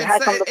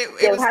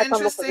it was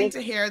interesting to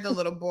hear the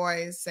little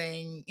boy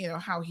saying,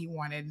 how he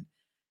wanted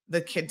the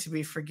kid to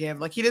be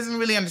forgiven. Like, he doesn't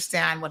really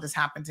understand what has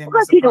happened to him.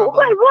 What does a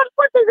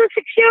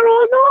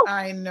 6-year-old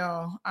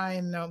know? I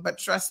know, but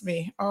trust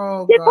me.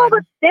 Oh, they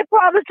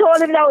probably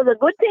told him that was a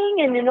good thing,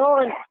 and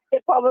and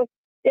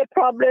they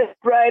probably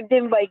bribed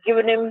him by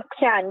giving him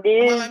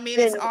candy. Well, I mean,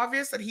 it's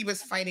obvious that he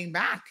was fighting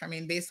back. I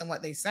mean, based on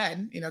what they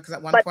said, because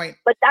at one point.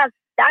 But that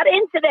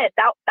incident,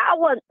 that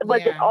one,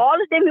 was it all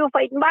of them who were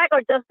fighting back, or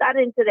just that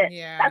incident?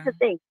 Yeah. That's the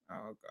thing.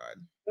 Oh,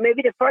 God.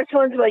 Maybe the first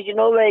ones was,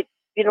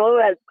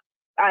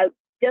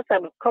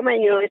 I'm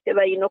coming,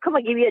 come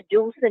and give you a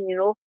juice, and,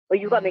 or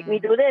you got to make me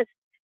do this.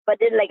 But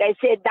then, like I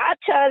said, that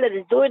child that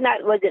is doing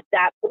that, was it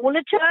that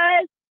only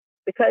child?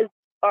 Because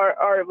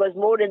or was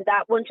more than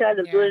that one child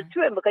that doing it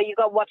to him, because you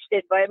got to watch the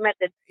environment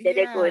that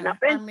they're growing up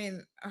in. I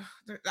mean,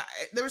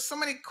 there were so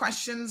many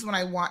questions when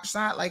I watched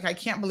that. Like, I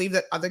can't believe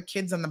that other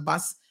kids on the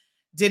bus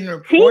didn't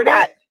report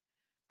it.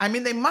 I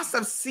mean, they must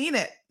have seen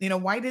it.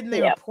 Why didn't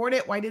they report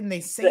it? Why didn't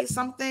they say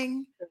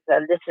something? This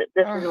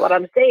is what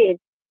I'm saying.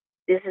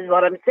 This is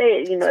what I'm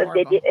saying.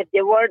 If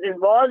they weren't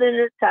involved in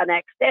it to an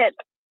extent,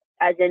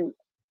 as in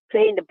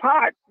playing the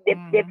part, they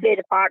played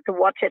the part to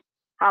watch it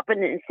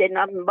happen and say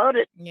nothing about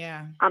it.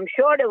 Yeah. I'm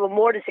sure there were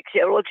more than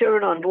 6-year-old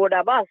children on board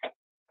that bus.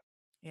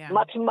 Yeah.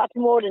 Much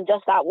more than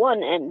just that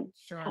one. And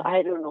sure.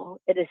 I don't know.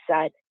 It is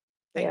sad.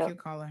 Thank you,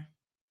 caller.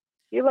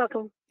 You're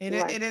welcome. It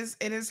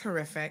is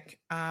horrific.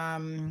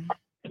 And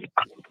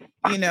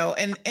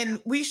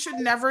we should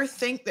never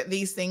think that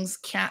these things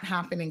can't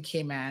happen in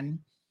Cayman.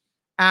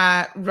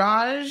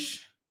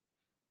 Raj,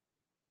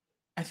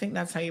 I think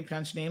that's how you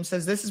pronounce your name,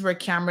 says this is where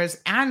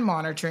cameras and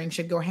monitoring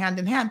should go hand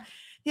in hand.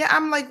 Yeah,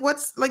 I'm like,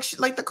 what's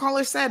like the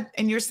caller said,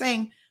 and you're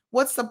saying,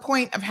 what's the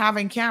point of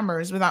having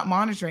cameras without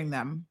monitoring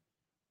them?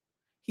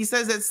 He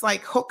says it's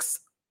like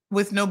hooks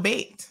with no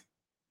bait.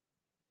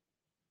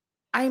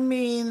 I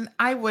mean,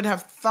 I would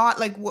have thought,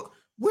 like,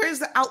 where's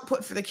the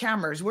output for the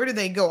cameras? Where do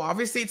they go?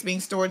 Obviously, it's being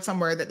stored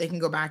somewhere that they can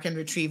go back and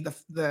retrieve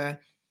the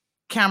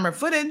camera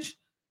footage.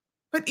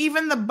 But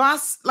even the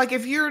bus, like,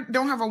 if you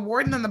don't have a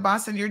warden on the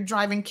bus and you're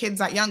driving kids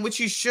that young, which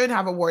you should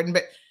have a warden,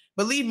 but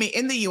believe me,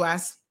 in the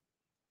U.S.,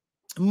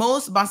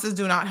 most buses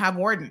do not have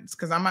wardens,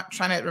 because I'm not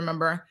trying to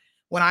remember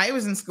when I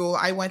was in school,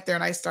 I went there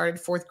and I started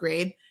 4th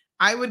grade.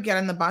 I would get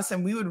on the bus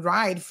and we would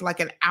ride for like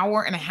an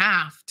hour and a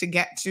half to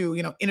get to,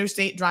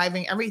 interstate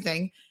driving,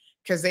 everything,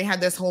 because they had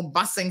this whole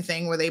busing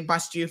thing where they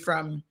bust you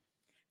from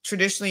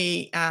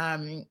traditionally,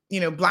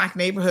 Black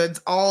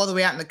neighborhoods all the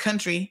way out in the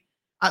country,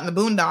 out in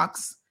the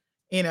boondocks,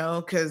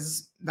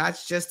 because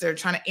that's just, they're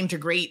trying to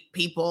integrate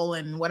people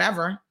and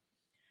whatever.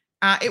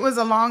 It was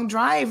a long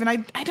drive, and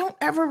I don't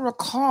ever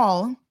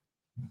recall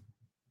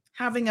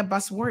having a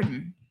bus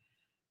warden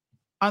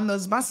on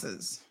those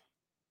buses.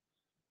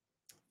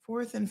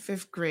 4th and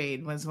 5th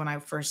grade was when I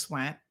first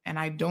went, and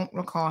I don't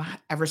recall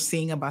ever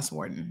seeing a bus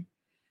warden.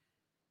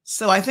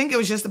 So I think it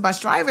was just the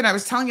bus driver. And I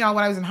was telling y'all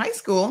when I was in high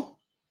school,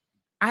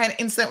 I had an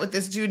incident with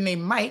this dude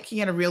named Mike. He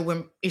had a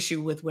real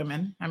issue with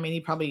women. I mean, he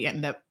probably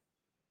ended up,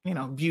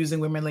 abusing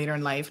women later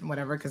in life and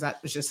whatever, because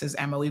that was just his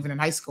MO even in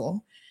high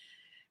school.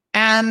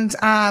 And,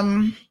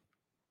 one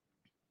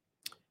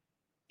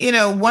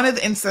of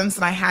the incidents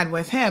that I had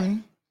with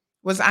him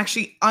was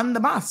actually on the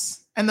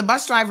bus, and the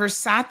bus driver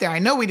sat there. I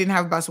know we didn't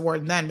have a bus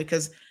warden then,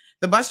 because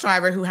the bus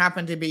driver, who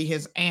happened to be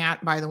his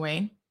aunt, by the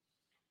way,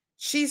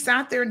 she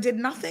sat there and did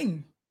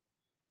nothing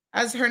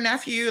as her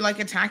nephew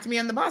attacked me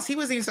on the bus. He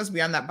wasn't even supposed to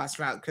be on that bus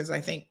route, because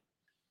I think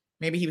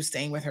maybe he was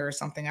staying with her or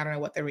something. I don't know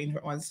what the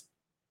arrangement was,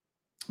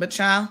 but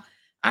child,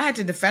 I had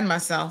to defend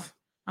myself.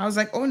 I was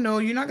like, oh no,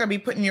 you're not going to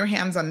be putting your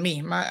hands on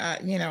me.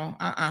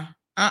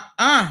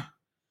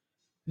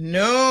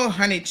 No,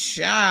 honey,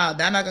 child,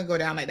 that's not going to go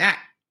down like that.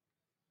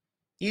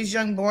 These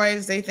young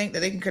boys, they think that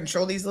they can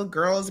control these little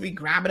girls, be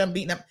grabbing them,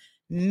 beating them.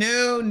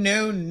 No,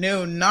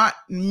 not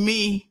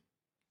me.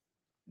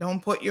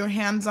 Don't put your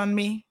hands on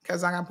me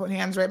because I'm going to put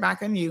hands right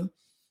back on you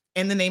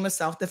in the name of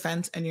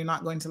self-defense, and you're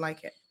not going to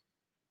like it.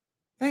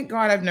 Thank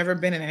God I've never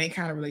been in any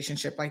kind of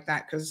relationship like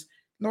that because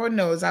Lord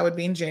knows I would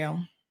be in jail.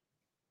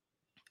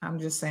 I'm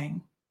just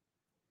saying.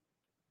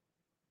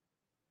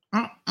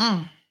 Oh,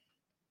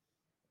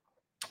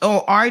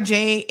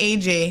 RJ,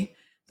 AJ,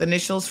 the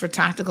initials for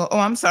tactical. Oh,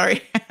 I'm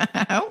sorry.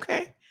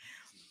 Okay.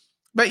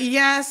 But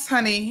yes,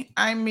 honey,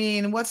 I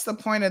mean, what's the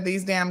point of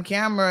these damn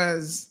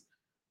cameras?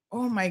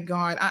 Oh my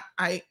God.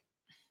 I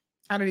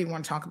don't even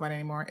want to talk about it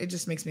anymore. It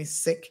just makes me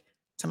sick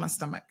to my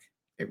stomach.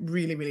 It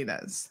really, really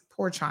does.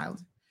 Poor child.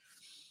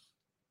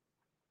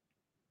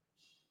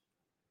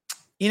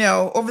 You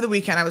know, over the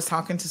weekend, I was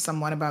talking to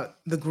someone about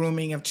the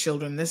grooming of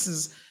children.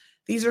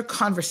 These are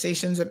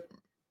conversations that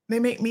they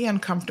make me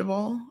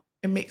uncomfortable.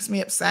 It makes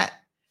me upset.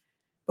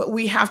 But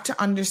we have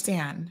to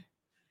understand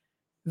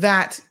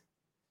that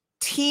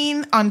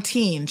teen on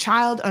teen,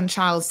 child on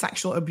child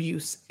sexual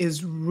abuse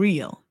is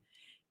real.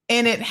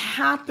 And it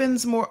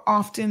happens more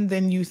often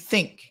than you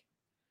think.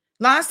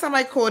 Last time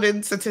I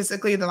quoted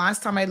statistically, the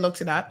last time I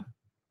looked it up,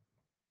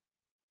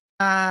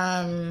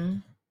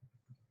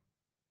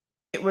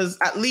 it was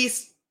at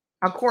least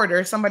a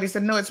quarter. Somebody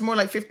said, no, it's more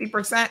like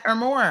 50% or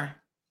more.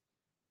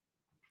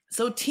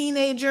 So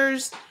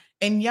teenagers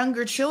and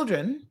younger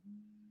children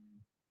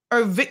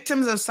are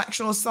victims of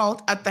sexual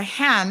assault at the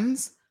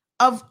hands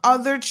of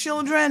other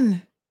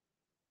children.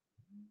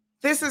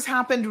 This has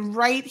happened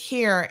right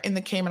here in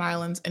the Cayman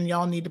Islands, and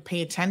y'all need to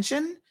pay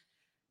attention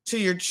to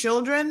your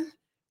children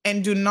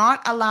and do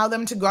not allow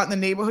them to go out in the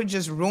neighborhood,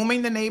 just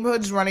roaming the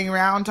neighborhoods, running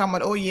around, talking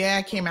about, oh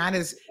yeah, Cayman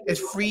is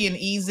free and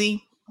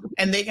easy,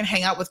 and they can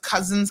hang out with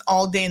cousins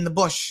all day in the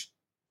bush.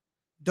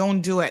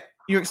 Don't do it.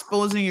 You're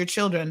exposing your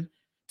children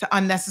to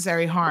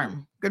unnecessary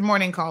harm. Good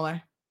morning,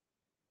 caller.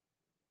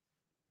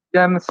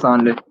 Yeah, Miss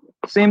Sandy.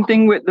 Same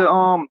thing with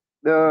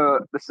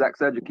the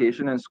sex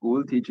education in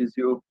school teaches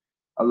you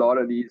a lot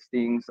of these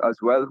things as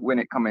well when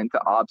it comes into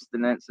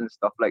abstinence and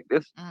stuff like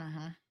this.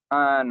 Mm-hmm.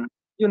 And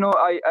you know,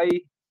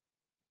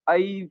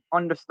 I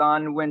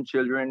understand when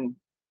children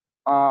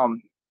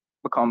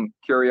become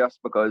curious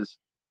because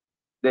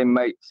they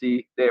might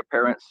see their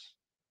parents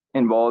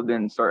involved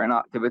in certain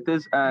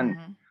activities, and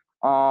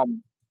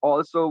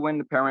also when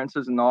the parents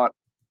is not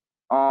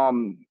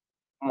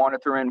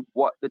monitoring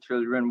what the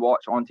children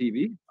watch on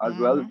TV as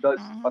well does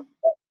affect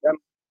them,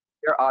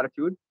 their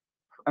attitude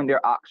and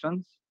their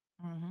actions.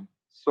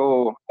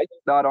 So I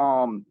think that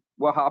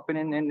what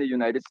happening in the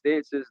United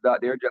States is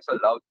that they're just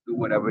allowed to do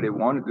whatever they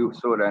want to do.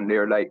 So then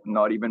they're like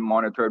not even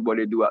monitored what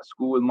they do at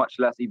school, much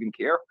less even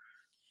care.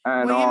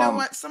 And well, you know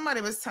what? Somebody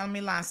was telling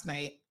me last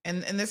night,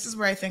 and this is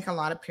where I think a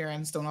lot of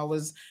parents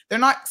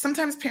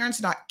sometimes parents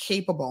are not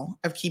capable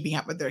of keeping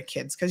up with their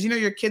kids. Because, you know,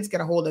 your kids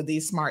get a hold of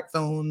these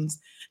smartphones.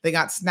 They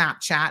got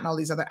Snapchat and all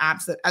these other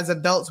apps that as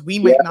adults, we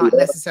might not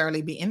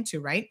necessarily be into,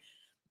 right?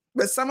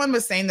 But someone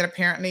was saying that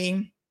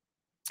apparently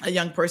a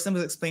young person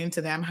was explaining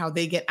to them how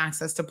they get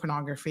access to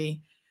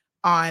pornography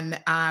on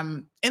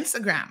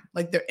Instagram,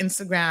 like their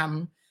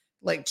Instagram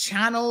like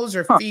channels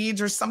or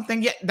feeds or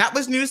something. Yeah, that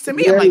was news to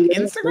me. I'm like,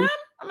 Instagram?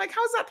 I'm like,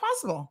 how is that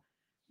possible?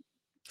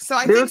 So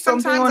I think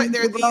sometimes like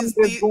there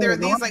are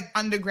these like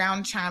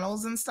underground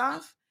channels and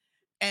stuff,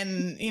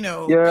 and you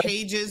know,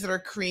 pages that are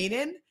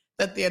created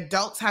that the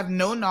adults have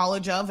no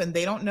knowledge of and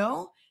they don't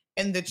know,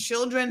 and the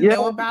children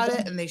know about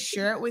it and they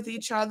share it with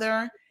each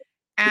other.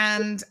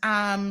 And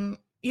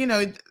you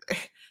know,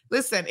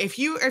 listen, if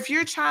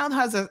your child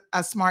has a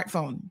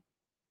smartphone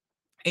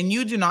and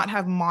you do not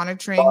have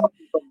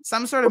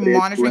some sort of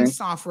monitoring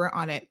software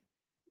on it,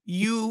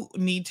 you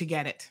need to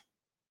get it.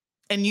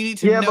 And you need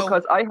to know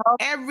because I have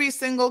every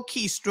single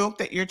keystroke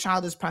that your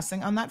child is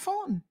pressing on that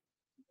phone.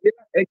 Yeah,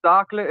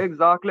 exactly.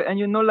 And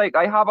you know, like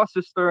I have a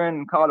sister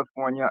in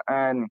California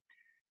and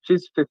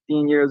she's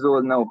 15 years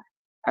old now.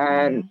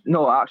 And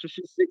no, actually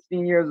she's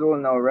 16 years old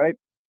now, right?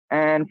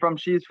 And from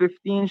she's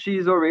 15,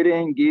 she's already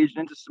engaged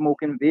into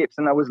smoking vapes.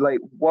 And I was like,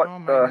 what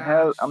the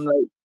hell? I'm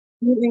like,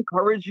 we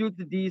encourage you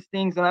to these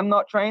things. And I'm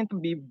not trying to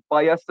be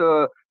biased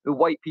to the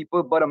white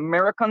people, but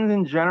Americans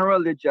in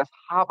general, they just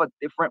have a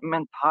different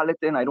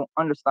mentality. And I don't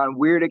understand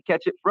where they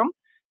catch it from.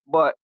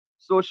 But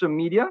social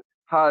media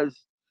has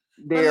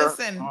their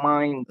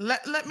mind.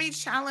 Let me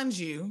challenge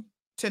you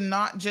to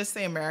not just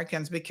say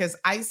Americans, because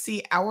I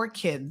see our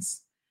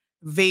kids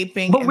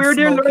vaping and where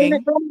smoking. They're learning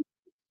it from?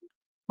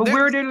 But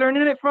where are they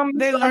learning it from?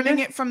 They're learning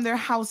it from their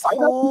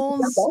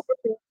households.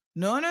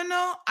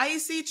 No. I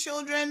see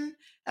children,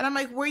 and I'm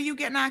like, where are you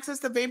getting access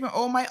to vaping?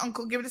 Oh, my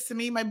uncle gave this to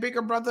me, my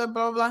bigger brother,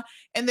 blah, blah, blah.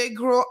 And they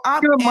grow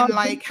up in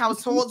like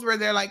households where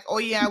they're like, oh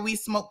yeah, we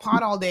smoke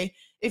pot all day.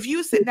 If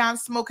you sit down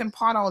smoking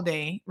pot all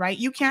day, right,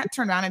 you can't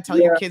turn around and tell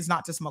your kids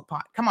not to smoke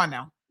pot. Come on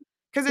now.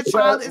 Because a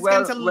child is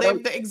going to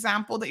live the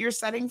example that you're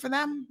setting for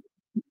them.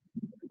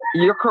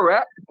 You're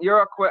correct.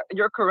 You're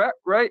correct,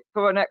 right?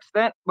 To an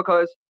extent,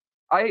 because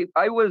I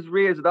was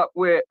raised up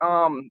with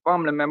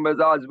family members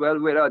as well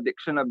with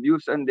addiction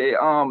abuse, and they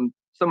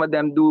some of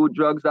them do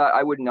drugs that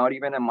I would not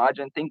even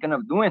imagine thinking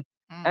of doing.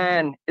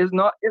 And it's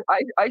not,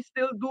 I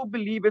still do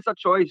believe it's a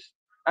choice.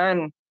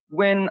 And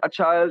when a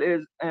child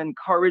is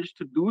encouraged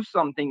to do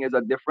something is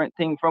a different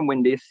thing from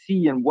when they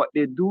see and what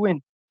they're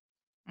doing.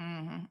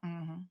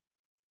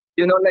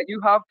 You know, like you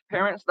have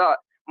parents that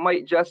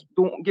might just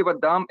don't give a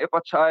damn if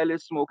a child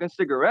is smoking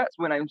cigarettes,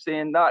 when I'm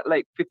saying that,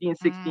 like 15,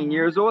 16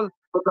 years old,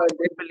 because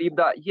they believe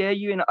that, yeah,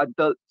 you're in an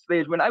adult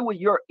stage. When I was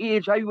your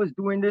age, I was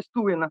doing this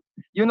too. And,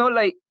 you know,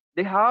 like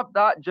they have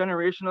that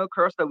generational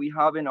curse that we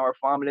have in our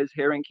families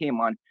here in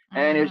Cayman.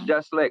 And it's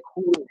just like,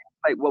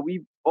 like what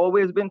we've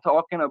always been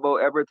talking about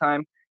every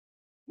time.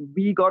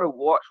 We got to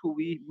watch who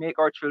we make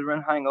our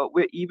children hang out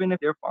with, even if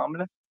they're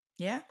family.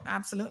 Yeah,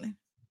 absolutely.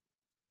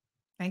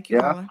 Thank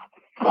you, caller.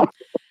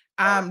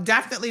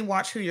 Definitely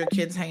watch who your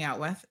kids hang out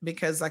with,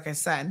 because like I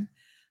said,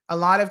 a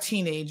lot of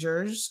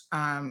teenagers,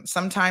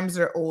 sometimes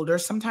they're older,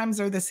 sometimes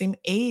they're the same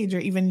age or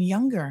even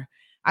younger.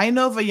 I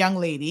know of a young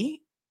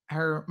lady,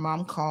 her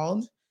mom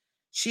called.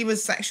 She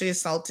was sexually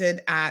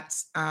assaulted at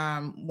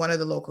one of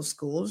the local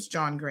schools,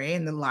 John Gray,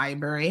 in the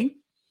library.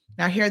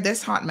 Now hear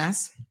this hot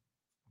mess.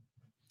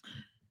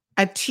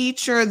 A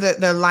teacher,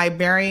 the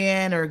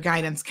librarian or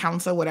guidance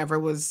counselor, whatever,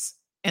 was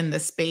in the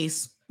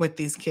space with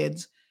these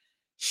kids.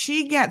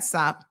 She gets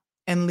up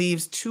and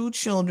leaves 2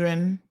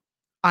 children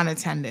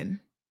unattended.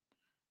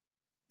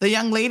 The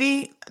young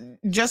lady,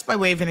 just by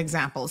way of an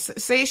example,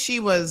 say she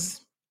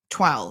was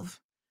 12.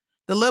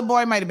 The little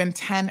boy might have been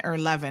 10 or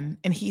 11,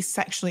 and he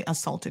sexually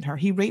assaulted her.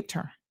 He raped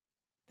her.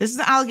 This is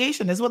the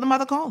allegation. This is what the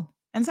mother called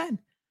and said.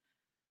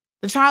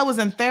 The child was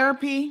in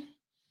therapy,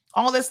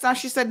 all this stuff.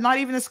 She said not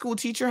even the school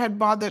teacher had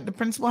bothered, the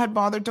principal had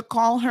bothered to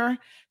call her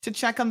to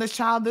check on this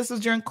child. This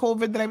was during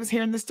COVID that I was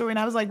hearing this story, and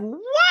I was like, what?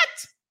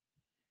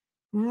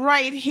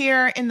 Right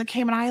here in the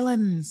Cayman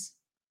Islands.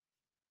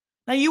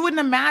 Now, you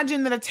wouldn't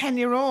imagine that a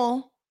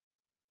 10-year-old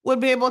would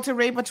be able to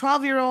rape a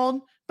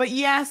 12-year-old, but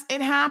yes,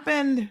 it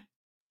happened.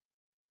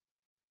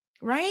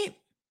 Right?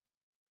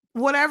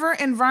 Whatever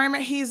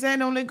environment he's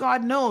in, only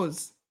God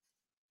knows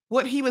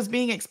what he was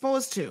being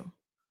exposed to.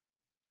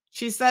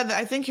 She said that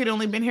I think he'd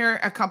only been here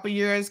a couple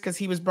years because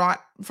he was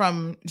brought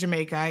from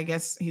Jamaica. I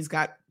guess he's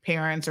got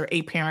parents or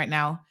a parent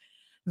now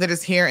that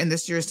is here in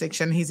this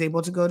jurisdiction. He's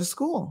able to go to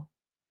school.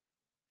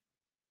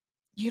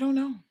 You don't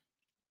know.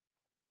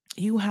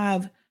 You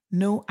have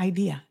no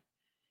idea.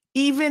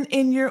 Even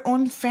in your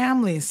own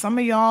family, some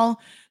of y'all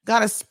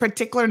got a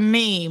particular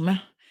name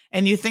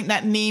and you think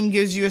that name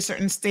gives you a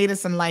certain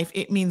status in life.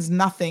 It means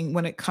nothing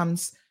when it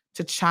comes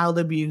to child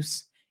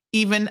abuse,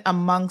 even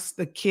amongst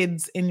the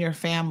kids in your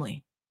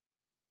family.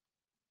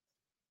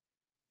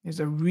 There's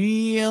a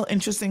real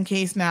interesting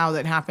case now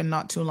that happened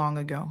not too long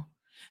ago.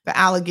 The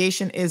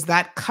allegation is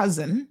that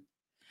cousin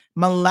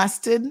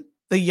molested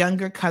the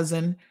younger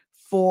cousin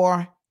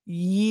for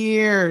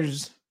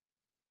years,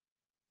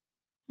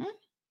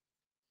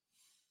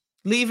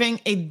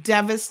 leaving a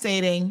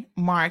devastating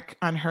mark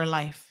on her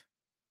life.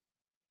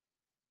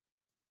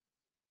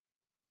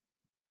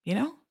 You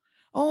know?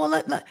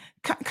 Oh,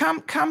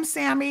 come,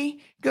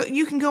 Sammy. Go.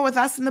 You can go with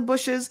us in the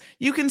bushes.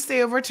 You can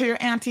stay over to your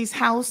auntie's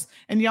house,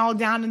 and y'all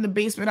down in the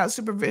basement without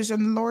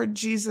supervision. Lord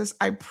Jesus,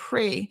 I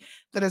pray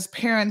that as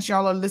parents,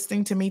 y'all are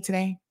listening to me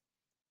today.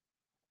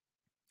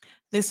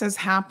 This has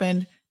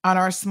happened on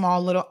our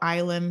small little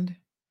island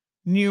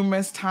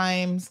numerous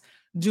times.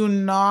 Do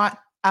not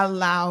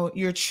allow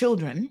your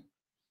children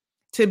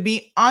to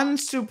be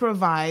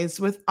unsupervised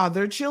with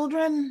other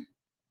children.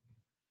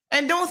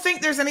 And don't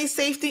think there's any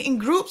safety in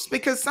groups,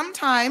 because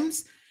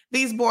sometimes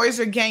these boys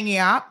are ganging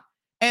up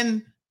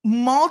and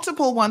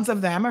multiple ones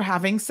of them are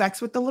having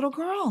sex with the little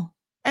girl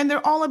and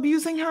they're all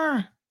abusing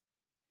her.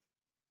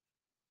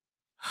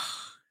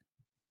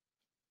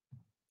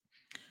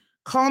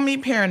 Call me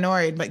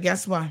paranoid, but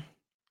guess what?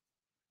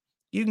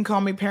 You can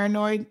call me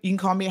paranoid. You can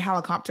call me a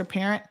helicopter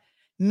parent.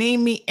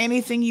 Name me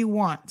anything you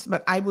want,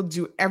 but I will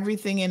do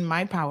everything in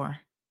my power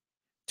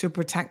to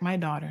protect my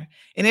daughter.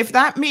 And if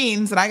that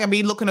means that I can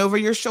be looking over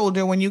your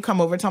shoulder when you come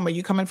over, tell me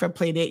you coming for a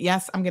play date.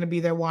 Yes, I'm going to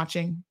be there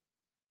watching.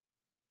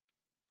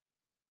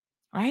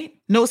 Right?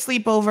 No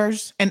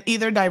sleepovers in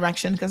either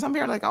direction. Because I'm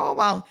here like, oh,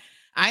 well,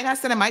 I ain't not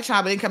sending my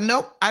child, but they come.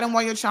 Nope, I don't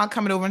want your child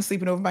coming over and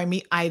sleeping over by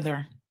me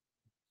either.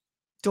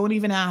 Don't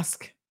even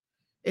ask.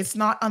 It's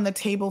not on the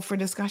table for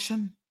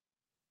discussion.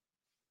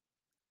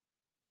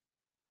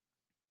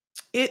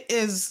 It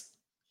is,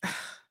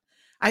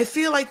 I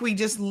feel like we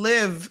just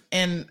live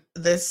in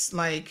this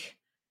like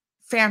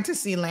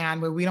fantasy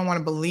land where we don't want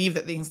to believe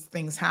that these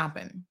things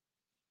happen.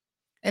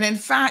 And in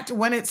fact,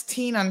 when it's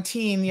teen on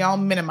teen, y'all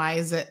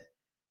minimize it.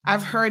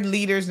 I've heard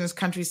leaders in this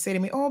country say to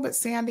me, oh, but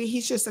Sandy,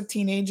 he's just a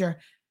teenager.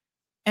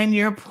 And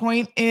your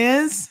point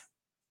is,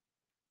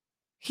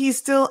 he's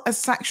still a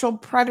sexual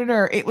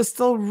predator. It was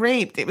still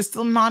raped. It was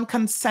still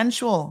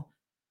non-consensual.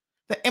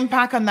 The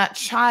impact on that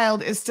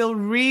child is still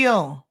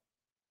real.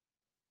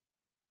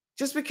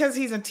 Just because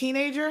he's a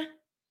teenager,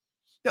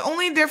 the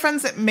only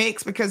difference it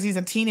makes because he's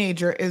a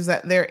teenager is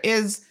that there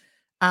is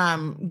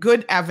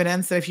good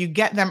evidence that if you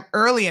get them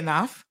early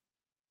enough,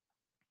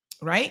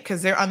 right?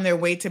 Because they're on their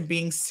way to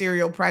being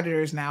serial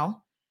predators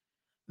now,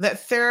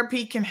 that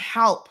therapy can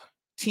help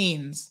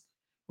teens,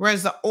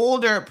 whereas the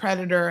older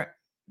predator,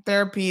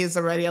 therapy is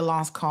already a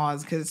lost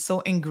cause because it's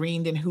so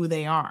ingrained in who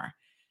they are,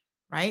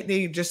 right?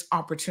 They're just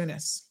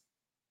opportunists.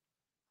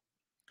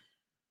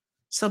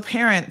 So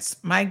parents,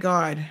 my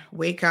God,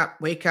 wake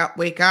up, wake up,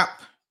 wake up.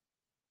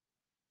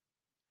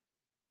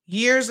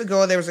 Years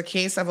ago, there was a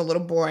case of a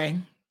little boy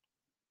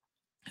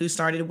who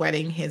started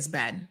wetting his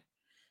bed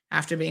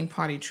after being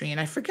potty trained.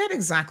 I forget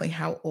exactly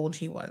how old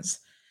he was.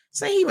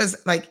 Say he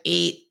was like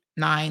 8,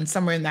 9,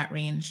 somewhere in that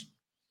range.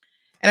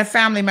 And a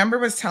family member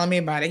was telling me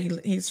about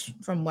it. He's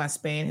from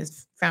West Bay, and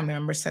his family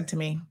member said to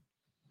me,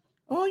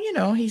 oh, you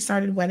know, he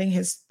started wetting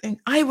his thing.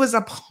 I was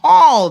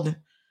appalled.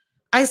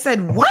 I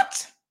said,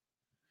 what?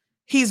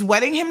 He's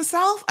wetting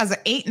himself as an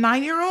 8,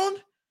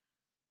 9-year-old?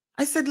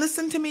 I said,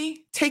 listen to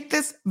me. Take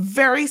this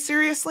very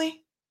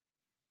seriously.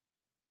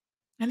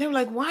 And they were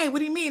like, why? What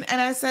do you mean? And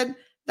I said,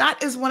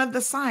 that is one of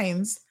the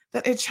signs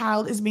that a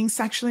child is being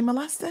sexually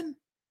molested.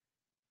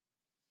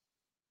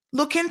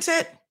 Look into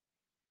it.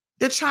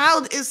 The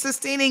child is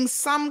sustaining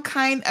some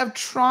kind of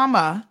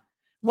trauma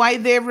while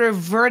they're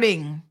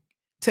reverting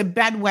to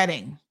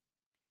bedwetting.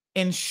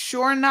 And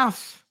sure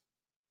enough,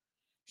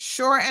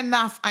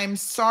 I'm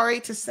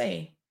sorry to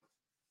say,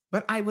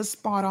 but I was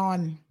spot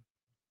on.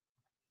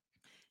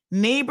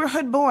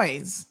 Neighborhood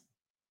boys,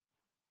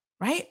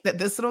 right, that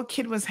this little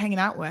kid was hanging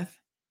out with,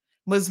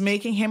 was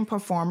making him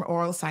perform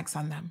oral sex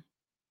on them.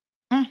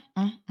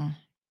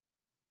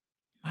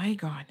 My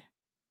God.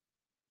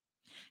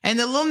 And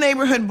the little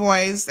neighborhood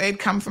boys, they'd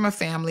come from a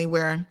family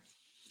where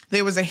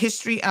there was a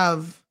history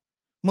of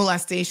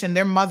molestation.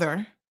 Their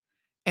mother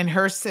and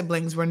her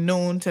siblings were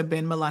known to have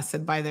been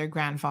molested by their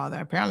grandfather.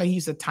 Apparently, he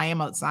used to tie him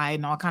outside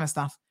and all kind of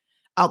stuff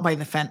out by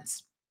the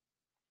fence.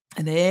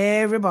 And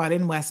everybody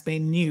in West Bay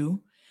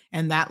knew,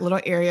 in that little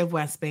area of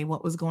West Bay,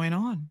 what was going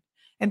on.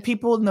 And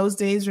people in those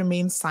days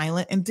remained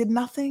silent and did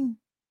nothing.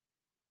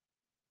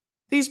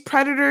 These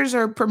predators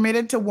are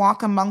permitted to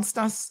walk amongst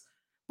us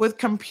with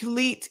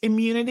complete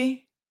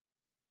immunity.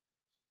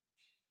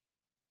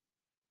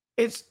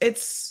 It's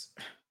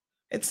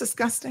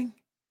disgusting.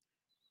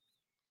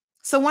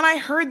 So when I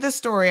heard this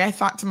story, I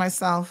thought to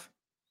myself,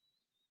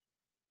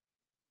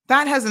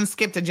 that hasn't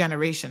skipped a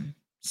generation.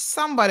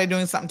 Somebody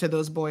doing something to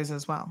those boys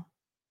as well.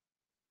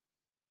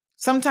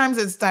 Sometimes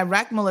it's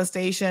direct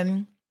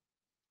molestation,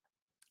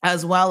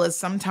 as well as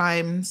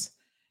sometimes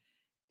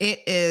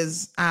it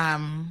is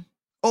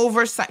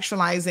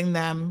over-sexualizing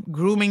them,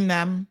 grooming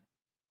them,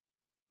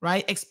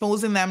 right?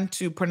 Exposing them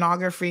to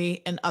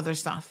pornography and other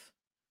stuff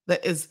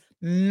that is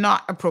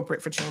not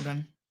appropriate for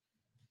children.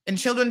 And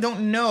children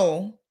don't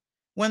know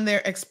when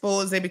they're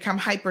exposed, they become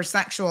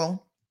hypersexual.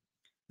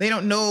 They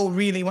don't know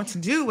really what to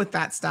do with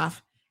that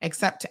stuff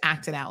except to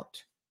act it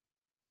out.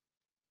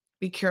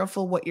 Be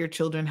careful what your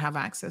children have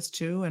access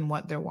to and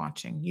what they're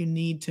watching. You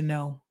need to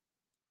know.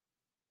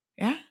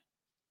 Yeah?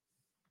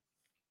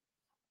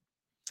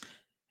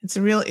 It's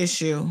a real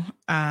issue.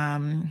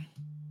 And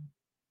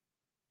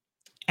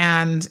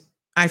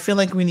I feel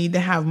like we need to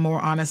have more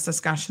honest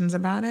discussions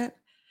about it.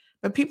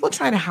 But people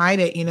try to hide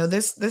it. You know,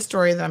 this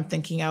story that I'm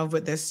thinking of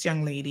with this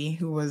young lady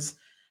who was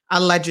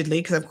allegedly,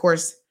 because of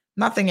course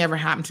nothing ever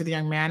happened to the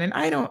young man, and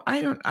I don't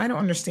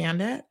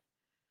understand it.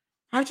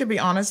 I have to be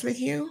honest with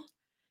you.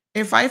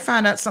 If I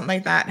found out something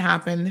like that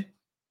happened,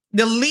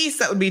 the least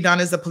that would be done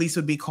is the police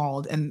would be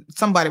called and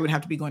somebody would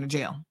have to be going to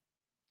jail.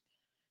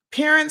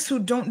 Parents who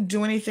don't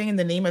do anything in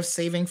the name of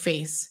saving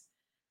face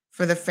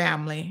for the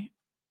family,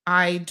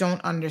 I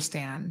don't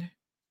understand.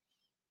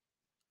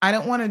 I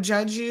don't want to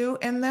judge you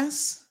in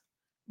this,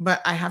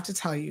 but I have to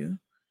tell you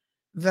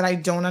that I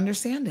don't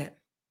understand it.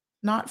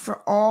 Not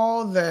for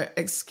all the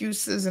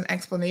excuses and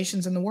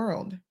explanations in the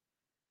world.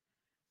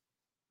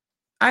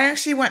 I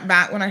actually went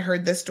back when I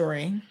heard this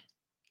story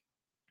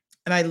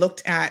and I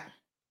looked at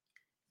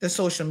the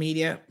social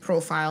media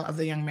profile of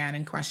the young man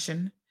in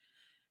question.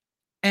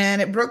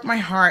 And it broke my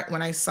heart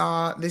when I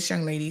saw this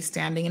young lady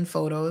standing in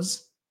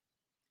photos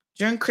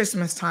during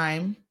Christmas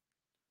time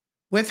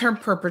with her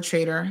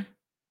perpetrator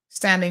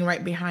standing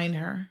right behind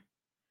her.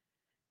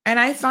 And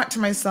I thought to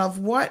myself,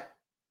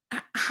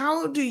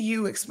 how do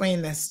you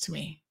explain this to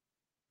me?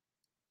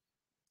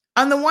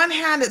 On the one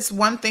hand, it's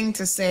one thing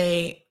to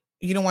say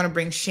you don't want to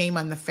bring shame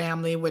on the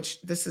family,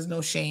 which this is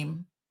no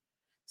shame.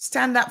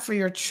 Stand up for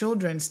your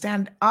children.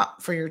 Stand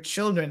up for your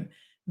children.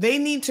 They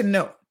need to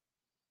know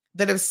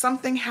that if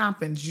something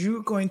happens,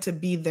 you're going to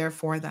be there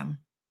for them.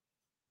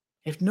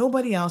 If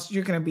nobody else,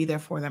 you're going to be there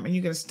for them and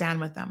you're going to stand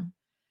with them.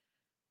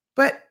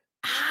 But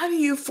how do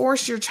you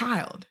force your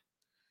child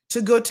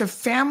to go to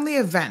family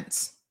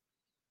events,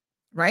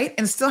 right?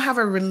 And still have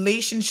a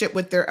relationship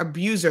with their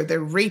abuser,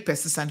 their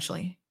rapist,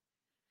 essentially,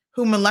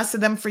 who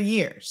molested them for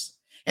years,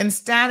 and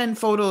stand in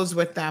photos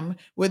with them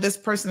where this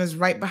person is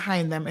right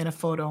behind them in a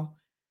photo?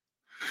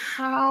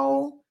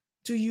 How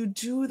do you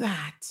do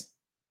that?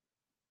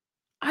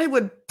 I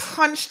would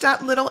punch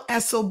that little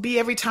SOB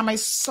every time I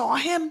saw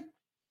him,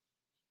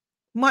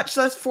 much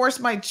less force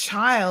my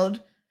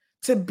child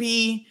to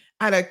be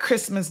at a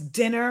Christmas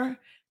dinner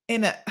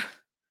in a...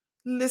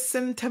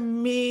 Listen to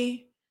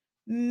me.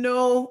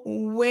 No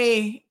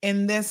way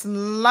in this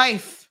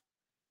life.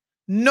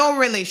 No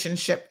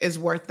relationship is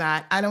worth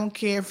that. I don't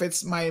care if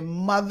it's my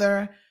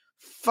mother,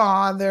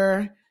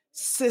 father,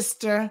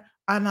 sister.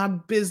 I'm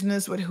not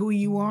business with who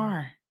you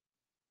are.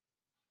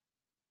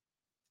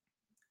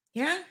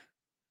 Yeah.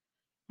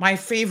 My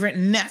favorite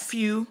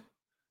nephew,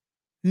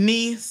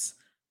 niece.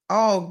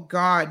 Oh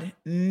God,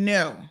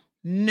 no,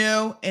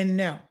 no, and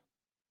no.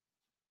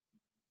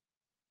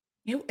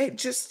 It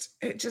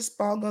just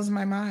boggles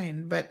my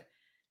mind, but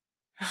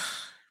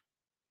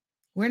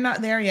we're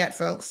not there yet,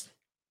 folks.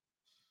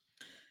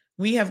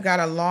 We have got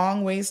a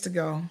long ways to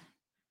go.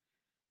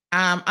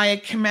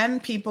 I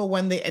commend people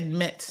when they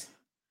admit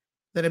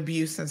that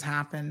abuse has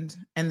happened,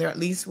 and they're at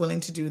least willing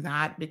to do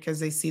that because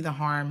they see the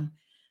harm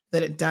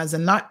that it does.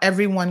 And not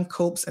everyone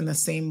copes in the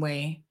same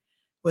way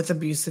with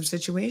abusive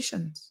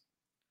situations.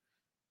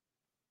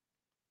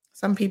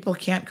 Some people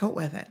can't cope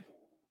with it.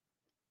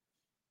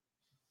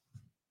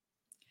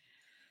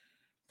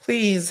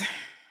 Please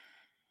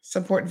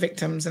support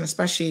victims, and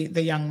especially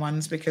the young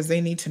ones, because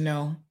they need to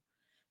know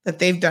that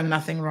they've done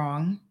nothing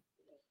wrong.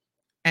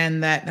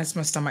 And that's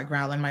my stomach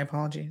growling, my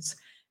apologies.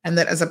 And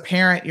that as a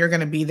parent, you're going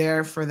to be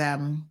there for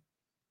them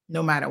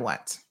no matter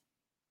what.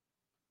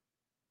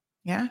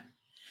 Yeah.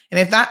 And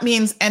if that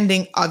means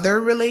ending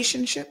other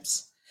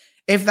relationships,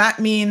 if that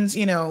means,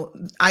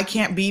 I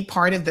can't be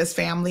part of this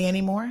family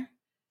anymore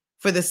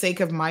for the sake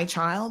of my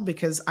child,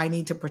 because I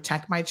need to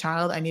protect my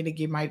child, I need to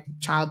give my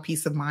child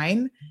peace of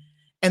mind,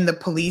 and the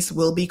police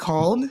will be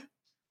called,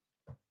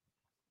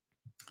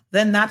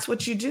 then that's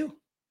what you do.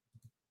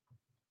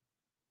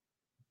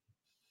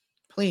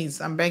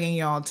 Please, I'm begging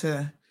y'all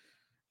to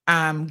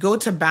go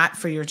to bat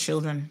for your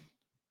children.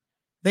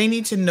 They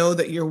need to know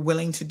that you're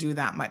willing to do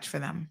that much for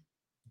them.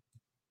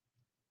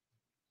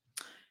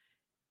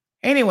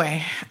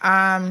 Anyway,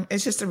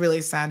 it's just a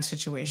really sad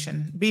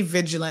situation. Be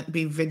vigilant,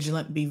 be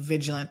vigilant, be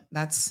vigilant.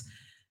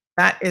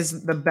 That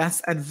is the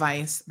best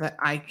advice that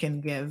I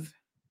can give.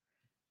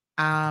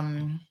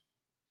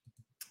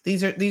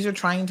 These are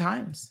trying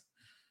times.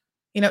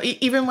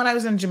 Even when I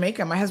was in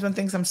Jamaica, my husband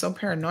thinks I'm so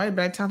paranoid,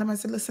 but I tell him, I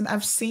said, listen,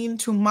 I've seen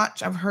too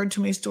much. I've heard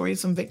too many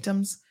stories from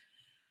victims.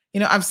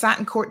 I've sat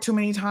in court too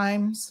many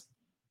times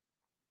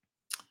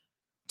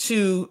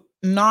to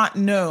not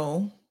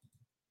know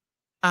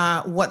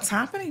what's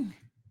happening.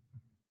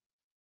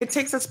 It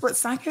takes a split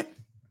second.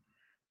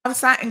 I've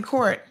sat in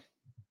court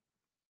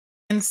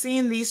and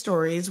seen these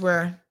stories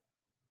where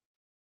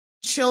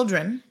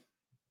children,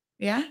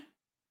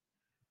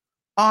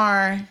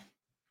 are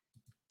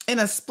in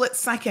a split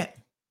second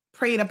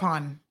preyed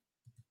upon.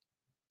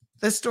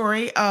 The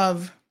story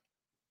of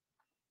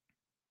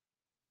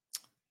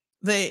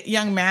the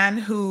young man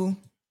who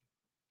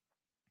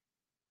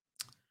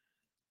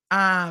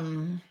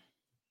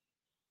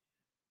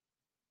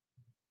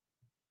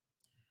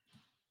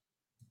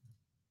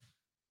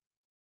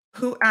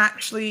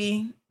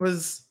actually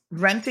was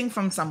renting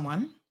from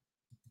someone.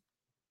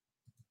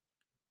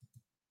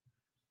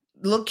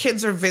 Little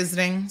kids are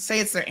visiting,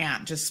 say it's their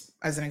aunt, just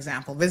as an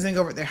example, visiting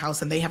over at their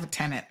house, and they have a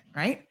tenant,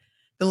 right?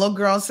 The little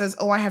girl says,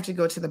 oh, I have to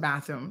go to the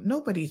bathroom.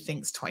 Nobody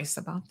thinks twice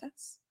about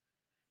this.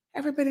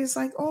 Everybody's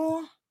like,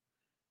 oh,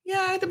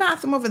 yeah, the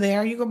bathroom over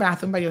there. You go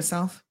bathroom by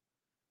yourself.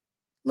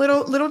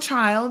 Little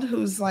child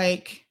who's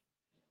like,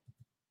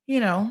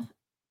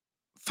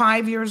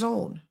 5 years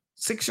old,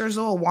 6 years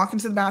old, walking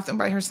to the bathroom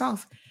by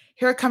herself.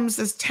 Here comes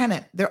this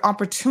tenant. They're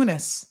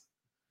opportunists.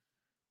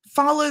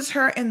 Follows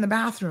her in the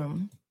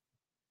bathroom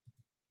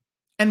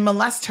and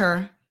molest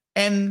her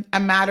in a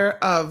matter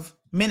of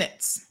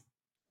minutes.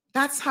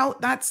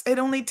 It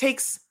only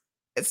takes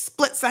a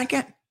split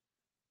second.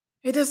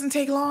 It doesn't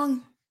take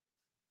long.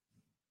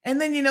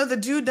 And then, the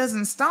dude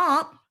doesn't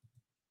stop.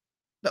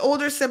 The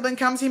older sibling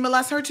comes, he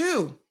molests her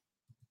too.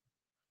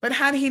 But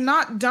had he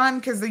not done,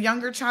 because the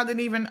younger child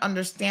didn't even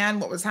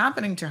understand what was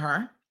happening to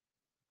her,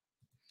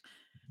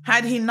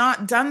 had he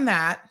not done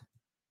that,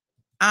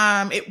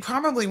 it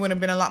probably would have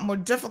been a lot more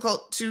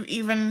difficult to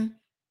even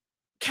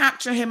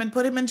capture him and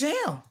put him in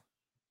jail.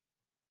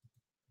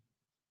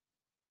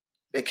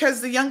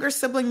 Because the younger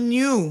sibling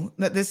knew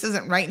that this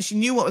isn't right, and she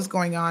knew what was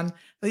going on.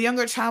 The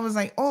younger child was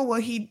like, oh, well,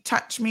 he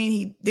touched me, and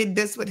he did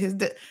this with his,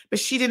 but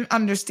she didn't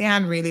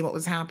understand really what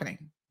was happening.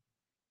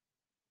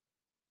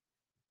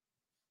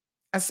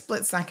 A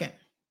split second.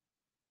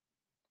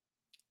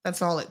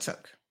 That's all it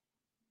took.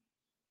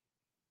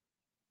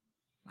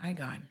 My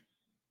God.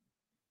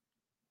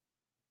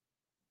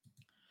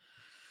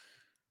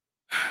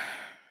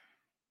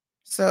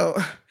 So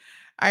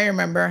I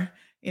remember,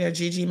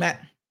 Gigi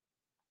met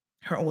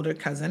her older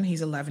cousin.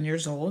 He's 11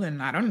 years old,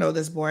 and I don't know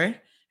this boy.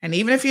 And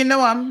even if you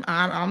know him,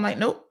 I'm like,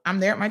 nope, I'm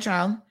there at my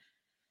child.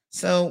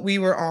 So we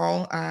were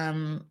all,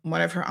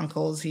 one of her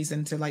uncles, he's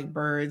into like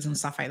birds and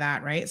stuff like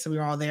that, right? So we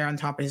were all there on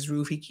top of his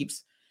roof. He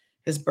keeps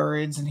his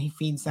birds and he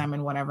feeds them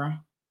and whatever.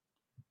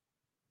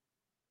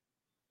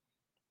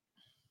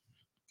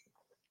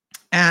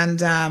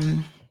 And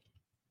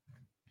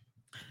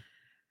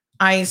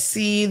I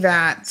see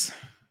that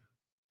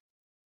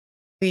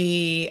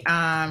the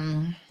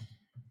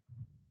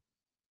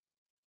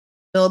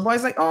little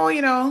boy's like,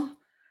 oh,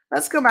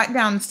 let's go back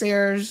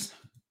downstairs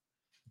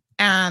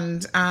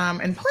and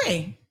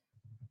play.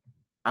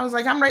 I was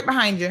like, I'm right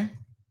behind you.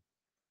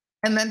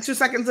 And then 2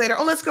 seconds later,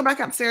 oh, let's go back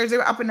upstairs. They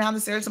were up and down the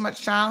stairs so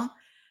much, child.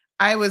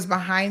 I was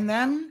behind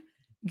them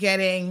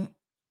getting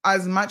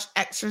as much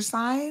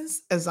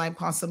exercise as I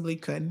possibly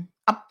could,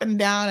 up and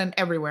down and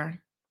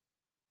everywhere.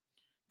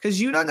 Because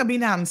you're not going to be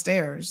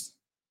downstairs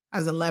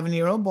as an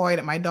 11-year-old boy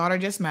that my daughter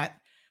just met,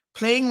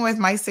 playing with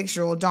my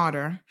 6-year-old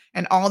daughter,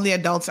 and all the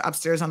adults are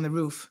upstairs on the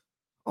roof.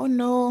 Oh,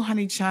 no,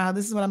 honey child,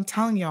 this is what I'm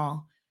telling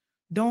y'all.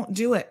 Don't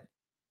do it.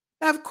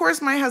 Now, of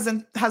course, my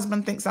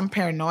husband thinks I'm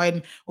paranoid.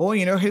 And, oh,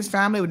 his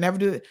family would never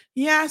do it.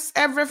 Yes,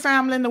 every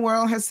family in the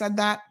world has said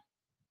that.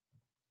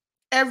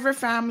 Every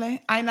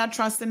family. I not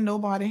trusting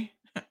nobody.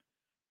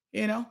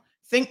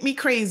 Think me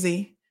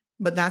crazy,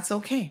 but that's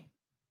okay.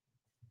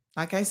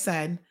 Like I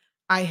said,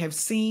 I have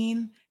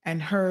seen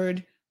and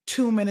heard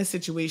too many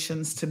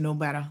situations to know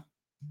better.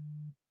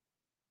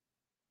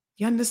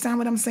 You understand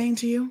what I'm saying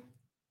to you?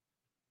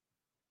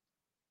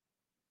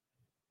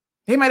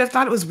 They might have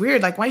thought it was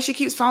weird. Like, why she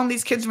keeps following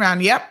these kids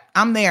around? Yep,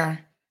 I'm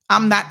there.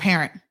 I'm that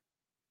parent.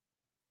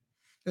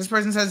 This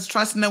person says,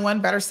 trust no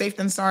one, better safe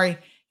than sorry.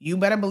 You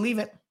better believe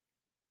it.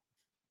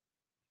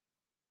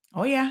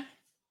 Oh, yeah.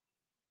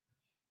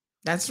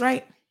 That's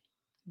right.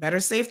 Better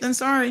safe than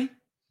sorry.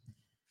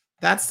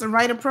 That's the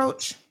right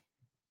approach.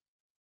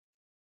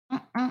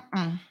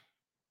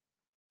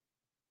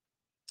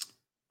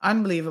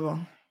 Unbelievable.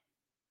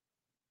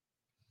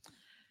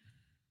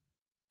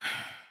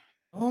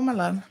 Oh, my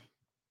love.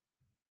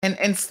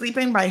 And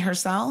sleeping by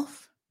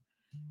herself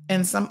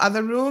in some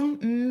other room?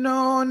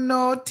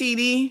 No,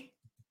 TD.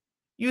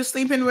 You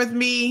sleeping with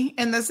me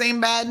in the same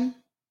bed?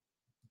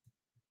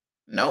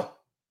 Nope.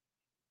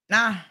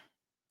 Nah,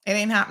 it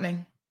ain't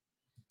happening.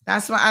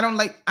 That's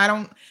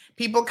why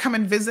people come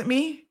and visit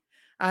me.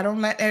 I don't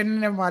let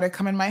anybody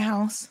come in my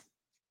house.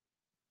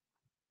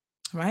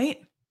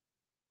 Right?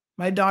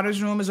 My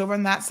daughter's room is over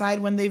on that side.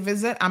 When they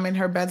visit, I'm in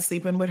her bed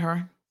sleeping with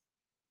her.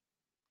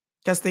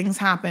 Because things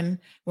happen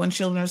when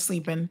children are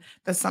sleeping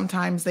that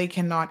sometimes they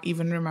cannot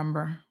even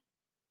remember.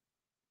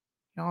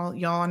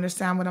 Y'all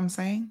understand what I'm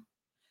saying?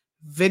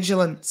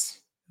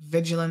 Vigilance.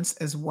 Vigilance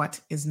is what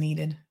is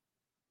needed.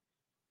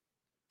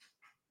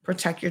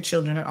 Protect your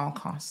children at all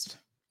costs.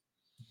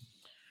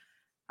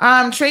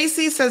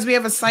 Tracy says we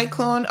have a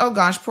cyclone. Oh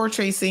gosh, poor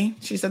Tracy.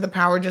 She said the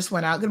power just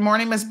went out. Good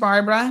morning, Miss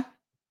Barbara.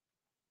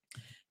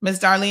 Miss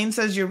Darlene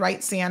says, you're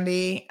right,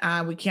 Sandy.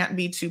 We can't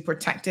be too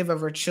protective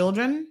of our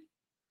children.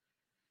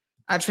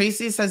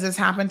 Tracy says this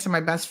happened to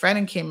my best friend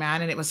in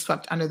Cayman and it was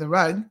swept under the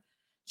rug.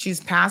 She's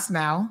passed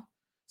now,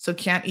 so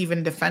can't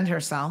even defend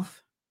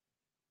herself.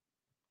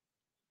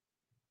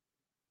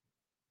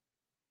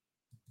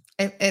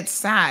 It's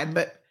sad,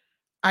 but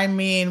I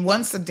mean,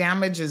 once the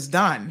damage is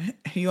done,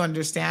 you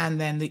understand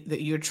then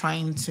that you're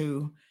trying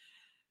to,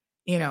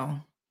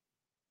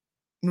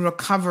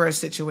 recover a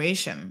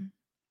situation.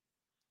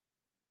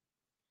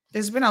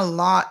 There's been a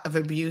lot of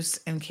abuse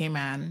in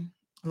Cayman.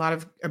 A lot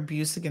of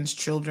abuse against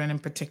children in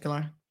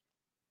particular.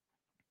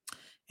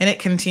 And it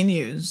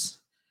continues.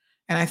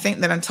 And I think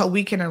that until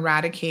we can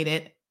eradicate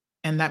it,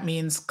 and that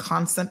means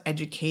constant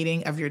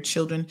educating of your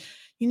children,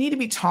 you need to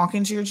be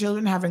talking to your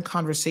children, having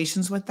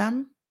conversations with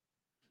them.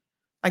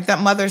 Like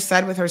that mother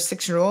said with her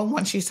 6-year-old,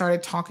 once she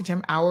started talking to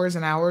him hours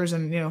and hours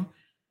and,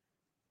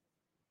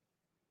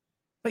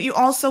 But you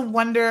also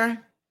wonder,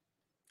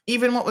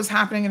 even what was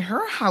happening in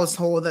her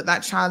household,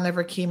 that child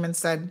never came and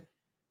said,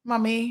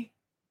 Mommy,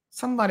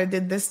 somebody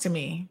did this to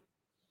me.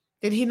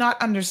 Did he not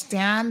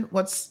understand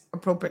what's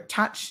appropriate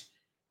touch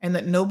and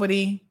that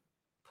nobody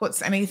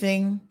puts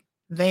anything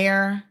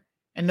there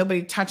and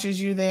nobody touches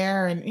you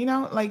there? And,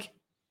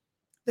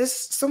 there's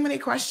so many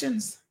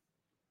questions.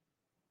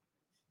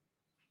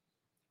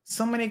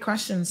 So many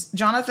questions.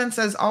 Jonathan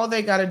says all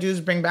they got to do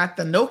is bring back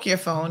the Nokia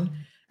phone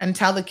and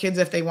tell the kids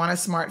if they want a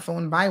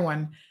smartphone, buy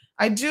one.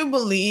 I do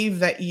believe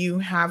that you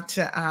have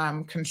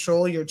to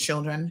control your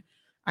children.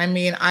 I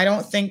mean, I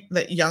don't think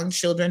that young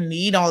children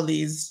need all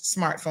these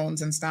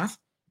smartphones and stuff.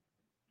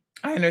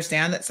 I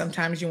understand that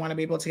sometimes you want to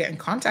be able to get in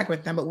contact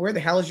with them, but where the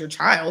hell is your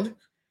child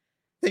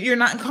that you're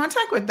not in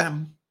contact with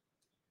them?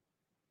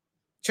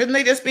 Shouldn't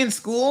they just be in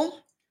school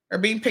or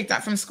being picked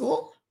up from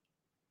school?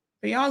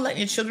 But y'all letting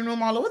your children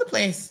roam all over the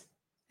place.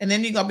 And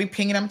then you got to be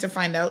pinging them to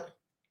find out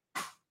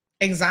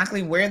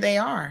exactly where they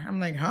are. I'm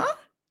like, huh?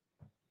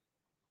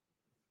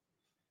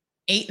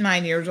 8,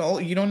 9 years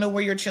old. You don't know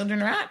where your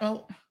children are at?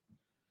 Well,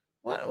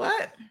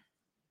 what?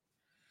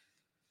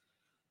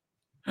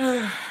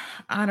 I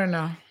don't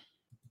know.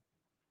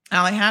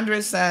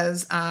 Alejandra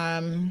says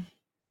that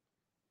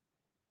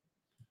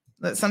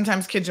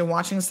sometimes kids are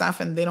watching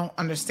stuff and they don't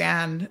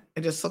understand.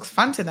 It just looks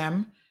fun to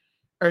them,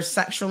 or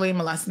sexually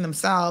molesting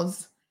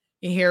themselves.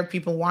 You hear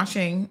people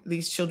watching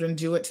these children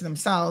do it to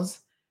themselves.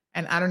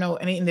 And I don't know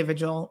any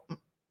individual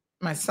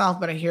myself,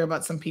 but I hear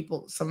about some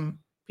people's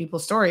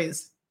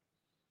stories.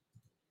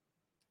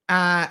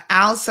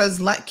 Al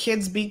says, let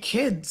kids be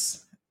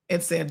kids.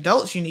 It's the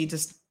adults you need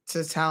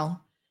to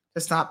tell to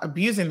stop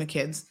abusing the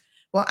kids.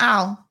 Well,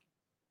 Al,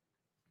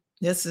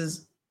 this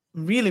is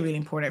really, really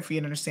important for you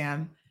to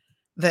understand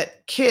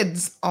that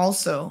kids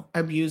also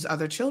abuse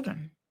other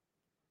children.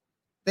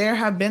 There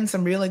have been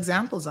some real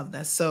examples of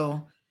this.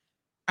 So,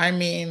 I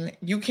mean,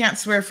 you can't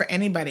swear for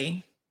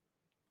anybody,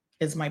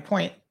 is my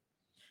point.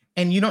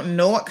 And you don't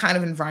know what kind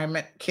of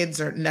environment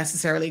kids are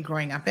necessarily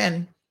growing up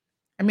in.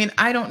 I mean,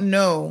 I don't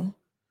know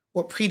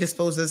what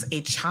predisposes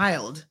a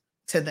child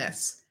to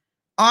this.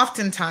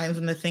 Oftentimes,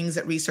 when the things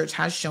that research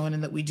has shown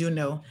and that we do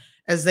know,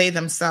 as they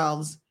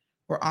themselves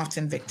were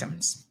often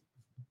victims.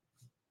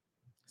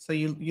 So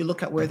you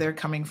look at where they're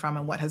coming from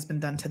and what has been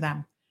done to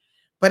them.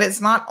 But it's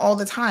not all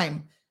the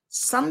time.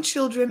 Some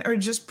children are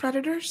just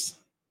predators.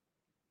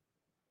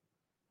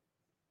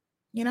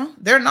 You know,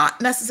 they're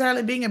not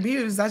necessarily being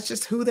abused. That's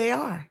just who they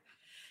are.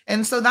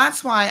 And so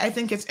that's why I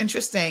think it's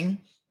interesting.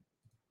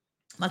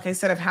 Like I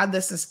said, I've had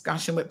this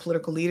discussion with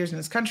political leaders in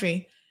this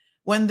country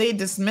when they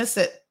dismiss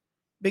it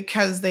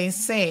because they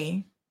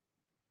say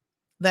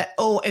that,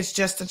 oh, it's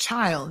just a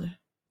child.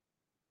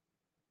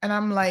 And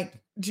I'm like,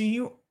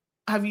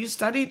 have you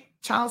studied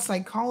child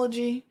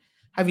psychology?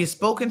 Have you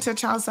spoken to a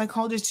child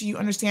psychologist? Do you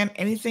understand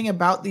anything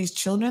about these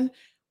children?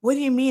 What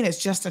do you mean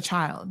it's just a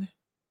child?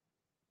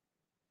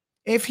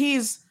 If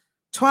he's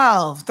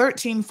 12,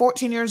 13,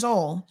 14 years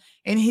old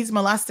and he's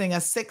molesting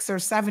a 6 or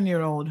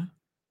 7-year-old,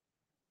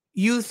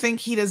 you think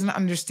he doesn't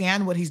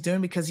understand what he's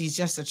doing because he's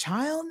just a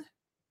child?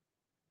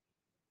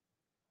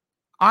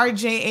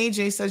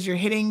 RJAJ says you're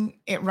hitting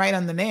it right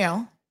on the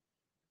nail.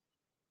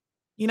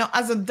 You know,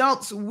 as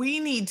adults, we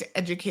need to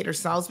educate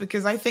ourselves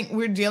because I think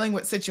we're dealing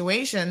with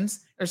situations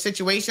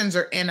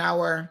are in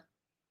our,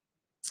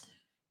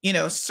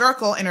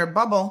 circle, in our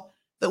bubble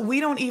that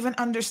we don't even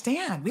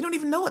understand. We don't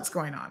even know what's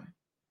going on.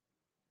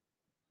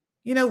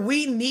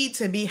 We need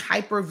to be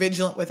hyper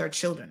vigilant with our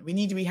children. We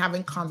need to be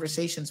having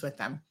conversations with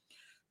them,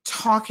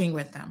 talking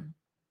with them,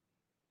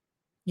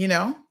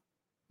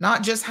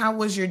 not just how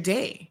was your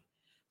day,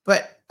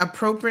 but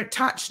appropriate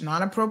touch,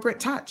 non-appropriate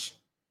touch.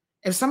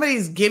 If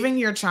somebody's giving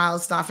your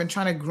child stuff and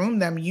trying to groom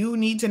them, you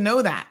need to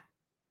know that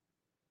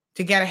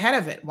to get ahead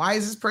of it. Why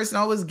is this person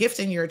always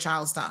gifting your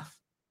child stuff?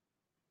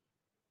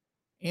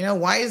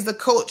 Why is the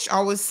coach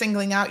always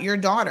singling out your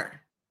daughter?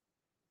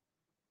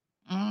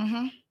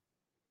 Nip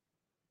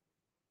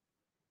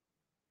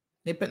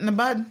it in the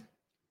bud.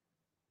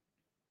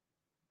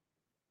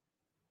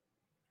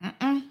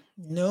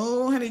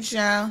 No, honey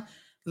child.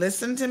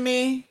 Listen to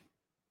me.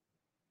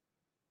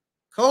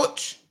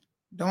 Coach,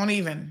 don't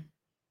even.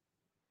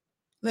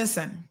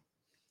 Listen,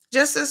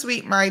 just this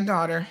week, my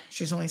daughter,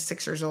 she's only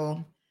 6 years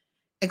old,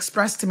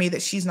 expressed to me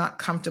that she's not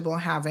comfortable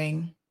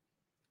having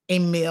a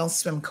male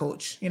swim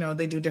coach.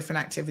 They do different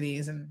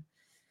activities, and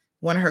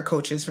one of her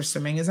coaches for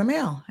swimming is a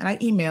male. And I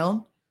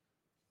emailed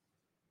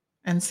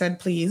and said,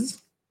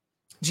 please,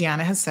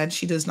 Gianna has said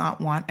she does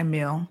not want a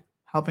male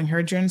helping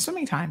her during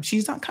swimming time.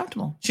 She's not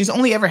comfortable. She's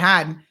only ever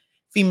had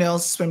female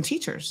swim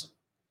teachers.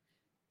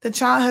 The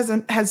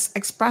child has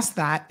expressed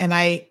that, and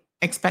I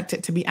expect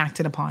it to be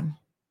acted upon.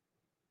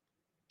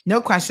 No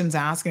questions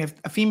asked. And if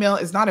a female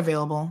is not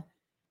available,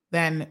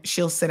 then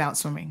she'll sit out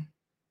swimming.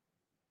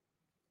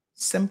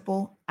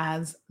 Simple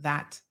as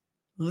that.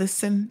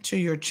 Listen to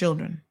your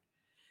children.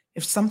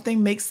 If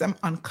something makes them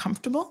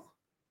uncomfortable.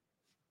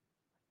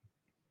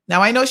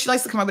 Now, I know she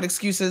likes to come up with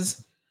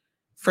excuses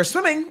for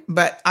swimming,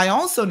 but I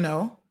also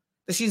know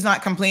that she's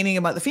not complaining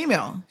about the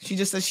female. She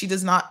just says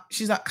she's not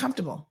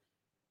comfortable.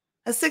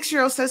 A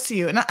 6-year-old says to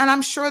you, and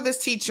I'm sure this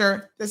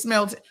teacher, this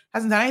male,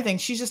 hasn't done anything.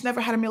 She's just never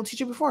had a male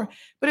teacher before.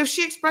 But if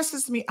she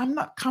expresses to me, I'm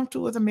not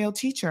comfortable with a male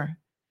teacher,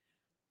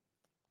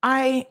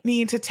 I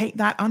need to take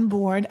that on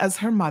board as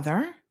her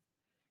mother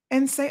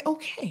and say,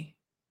 okay,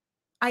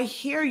 I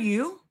hear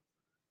you,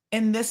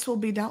 and this will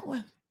be dealt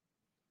with.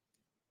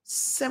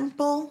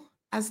 Simple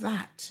as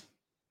that.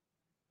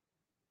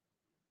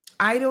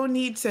 I don't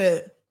need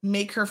to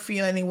make her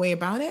feel any way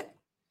about it.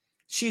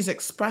 She's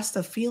expressed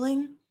a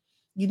feeling.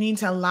 You need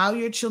to allow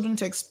your children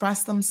to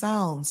express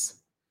themselves.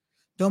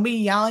 Don't be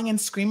yelling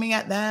and screaming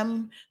at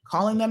them,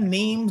 calling them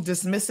names,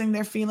 dismissing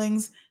their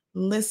feelings.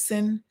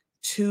 Listen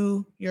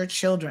to your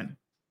children.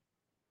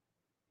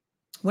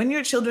 When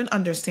your children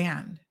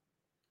understand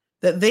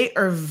that they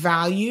are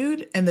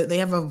valued and that they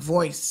have a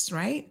voice,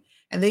 right?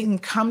 And they can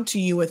come to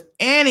you with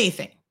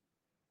anything.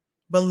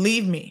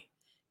 Believe me,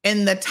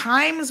 in the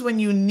times when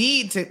you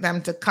need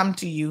them to come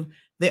to you,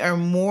 they are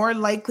more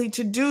likely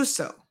to do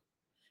so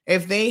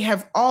if they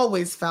have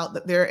always felt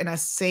that they're in a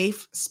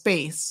safe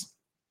space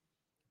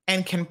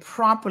and can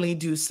properly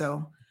do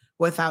so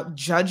without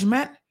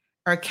judgment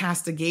or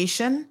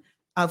castigation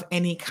of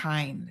any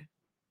kind.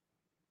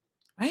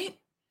 Right?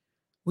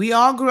 We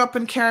all grew up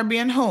in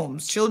Caribbean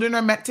homes. Children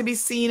are meant to be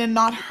seen and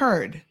not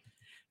heard.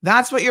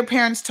 That's what your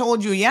parents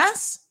told you,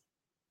 yes?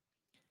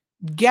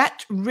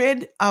 Get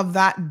rid of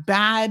that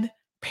bad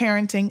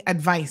parenting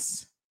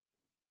advice.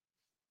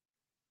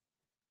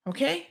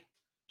 Okay?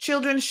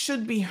 Children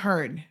should be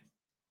heard.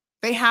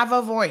 They have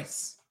a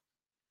voice.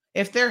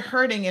 If they're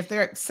hurting, if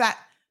they're upset,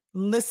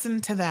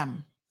 Listen to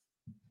them.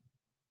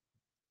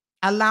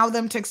 Allow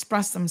them to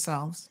express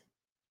themselves.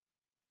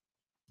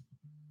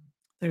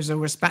 There's a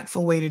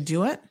respectful way to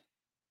do it.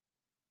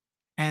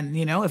 And,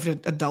 if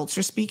adults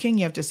are speaking,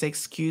 you have to say,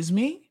 excuse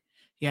me.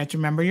 You have to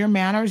remember your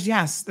manners.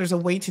 Yes, there's a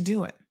way to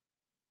do it.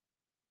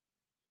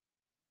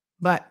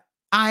 But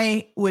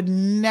I would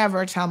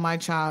never tell my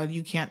child,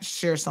 you can't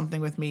share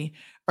something with me,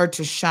 or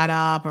to shut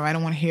up, or I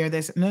don't want to hear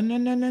this. No, no,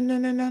 no, no, no,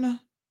 no, no, no.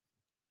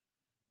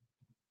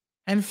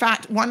 In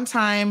fact, one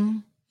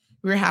time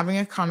we were having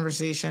a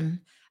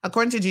conversation.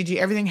 According to Gigi,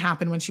 everything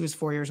happened when she was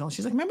 4 years old.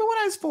 She's like, remember when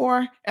I was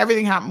 4?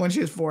 Everything happened when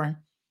she was 4.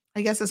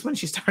 I guess that's when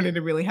she started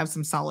to really have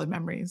some solid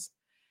memories.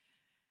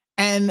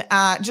 And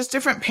just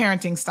different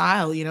parenting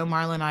style.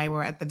 Marla and I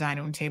were at the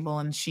dining room table,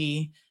 and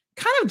she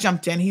kind of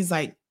jumped in. He's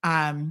like,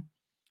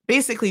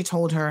 basically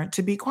told her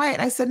to be quiet.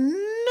 I said, no,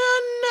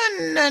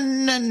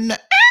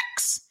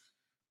 X.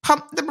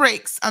 Pump the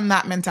brakes on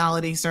that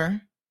mentality, sir.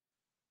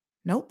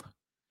 Nope.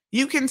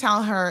 You can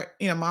tell her,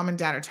 mom and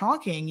dad are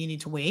talking. You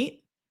need to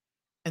wait.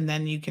 And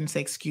then you can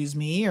say, excuse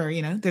me, or,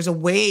 there's a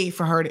way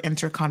for her to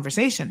enter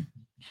conversation.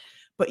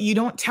 But you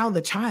don't tell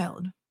the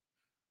child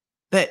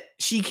that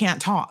she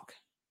can't talk.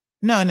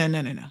 No.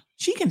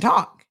 She can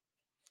talk.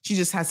 She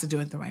just has to do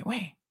it the right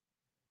way.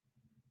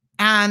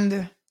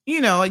 And,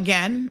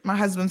 again, my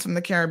husband's from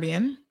the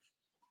Caribbean.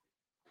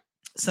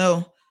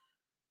 So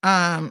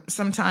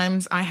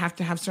sometimes I have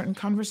to have certain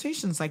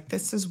conversations like,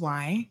 this is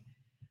why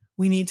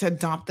we need to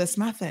adopt this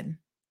method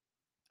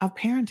of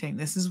parenting.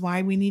 This is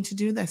why we need to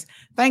do this.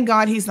 Thank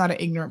God he's not an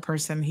ignorant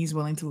person. He's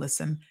willing to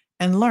listen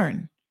and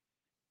learn.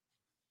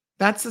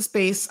 That's the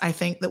space I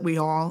think that we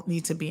all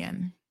need to be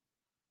in.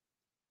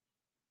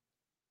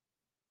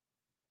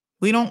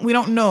 We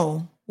don't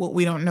know what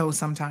we don't know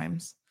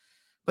sometimes,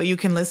 but you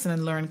can listen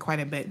and learn quite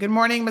a bit. Good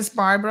morning, Miss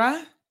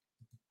Barbara.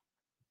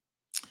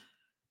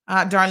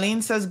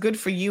 Darlene says, good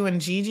for you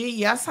and Gigi.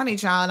 Yes, honey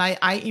child.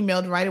 I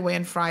emailed right away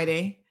on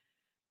Friday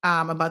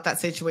about that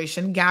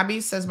situation.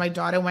 Gabby says, my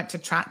daughter went to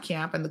track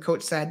camp and the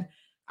coach said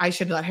I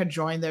should let her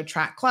join their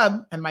track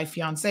club. And my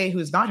fiance,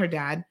 who's not her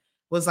dad,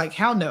 was like,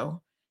 hell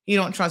no. You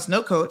don't trust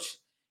no coach.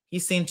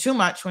 He's seen too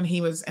much when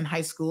he was in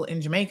high school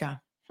in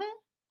Jamaica.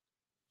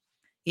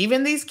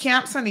 Even these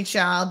camps, honey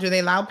child, do they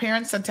allow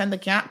parents to attend the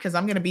camp? Because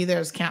I'm going to be there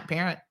as camp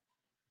parent.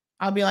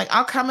 I'll be like,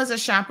 I'll come as a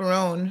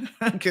chaperone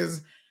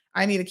because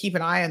I need to keep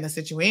an eye on the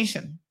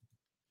situation.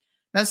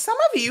 Now, some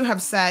of you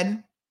have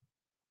said,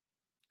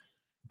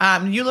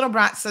 you little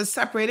brat says,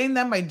 separating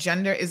them by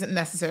gender isn't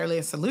necessarily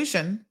a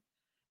solution.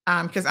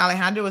 Because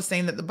Alejandro was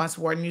saying that the bus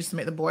warden used to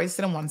make the boys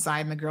sit on one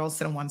side and the girls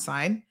sit on one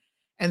side.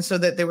 And so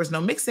that there was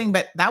no mixing,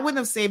 but that wouldn't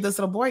have saved this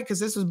little boy because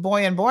this was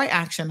boy and boy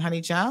action,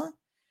 honey child.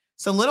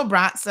 So little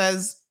brat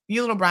says,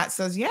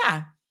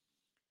 yeah,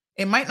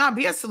 it might not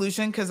be a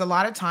solution because a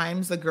lot of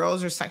times the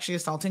girls are sexually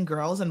assaulting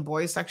girls and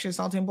boys sexually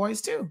assaulting boys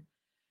too.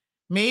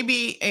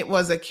 Maybe it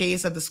was a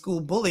case of the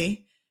school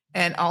bully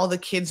and all the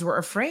kids were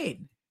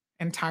afraid.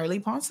 Entirely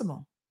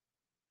possible.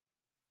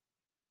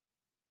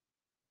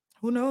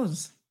 Who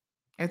knows?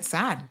 It's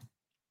sad.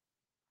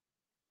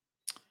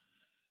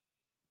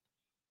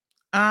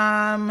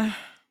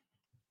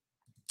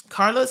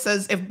 Carlos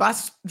says, if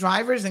bus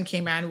drivers in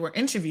Cayman were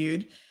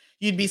interviewed,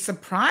 you'd be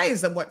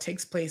surprised at what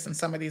takes place in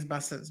some of these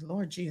buses.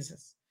 Lord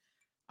Jesus.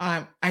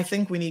 I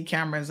think we need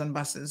cameras on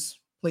buses.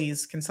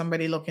 Please, can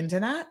somebody look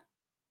into that?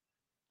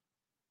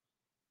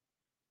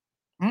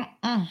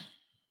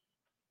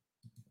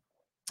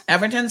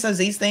 Everton says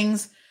these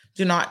things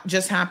do not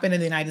just happen in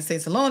the United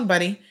States alone,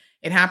 buddy.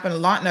 It happened a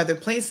lot in other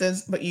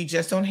places, but you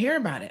just don't hear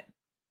about it.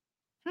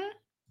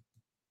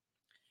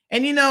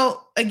 And,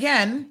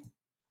 again,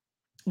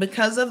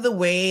 because of the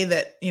way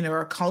that,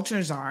 our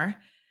cultures are,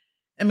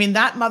 I mean,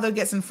 that mother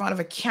gets in front of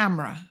a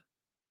camera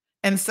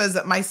and says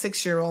that my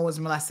 6-year-old was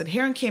molested.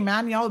 Here in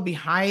Cayman, y'all would be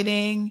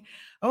hiding.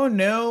 Oh,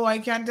 no, I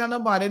can't tell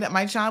nobody that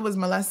my child was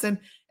molested.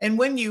 And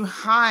when you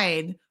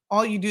hide,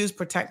 all you do is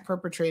protect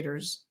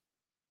perpetrators.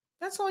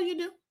 That's all you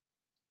do.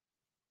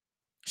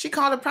 She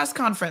called a press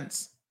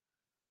conference.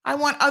 I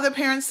want other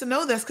parents to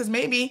know this because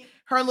maybe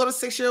her little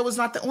 6-year-old was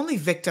not the only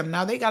victim.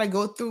 Now they got to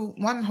go through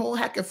one whole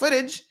heck of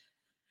footage.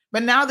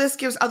 But now this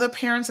gives other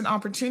parents an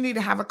opportunity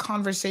to have a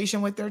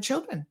conversation with their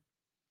children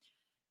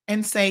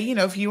and say,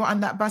 if you were on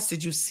that bus,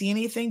 did you see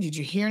anything? Did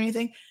you hear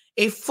anything?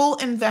 A full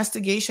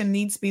investigation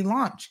needs to be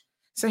launched.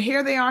 So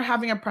here they are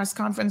having a press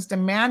conference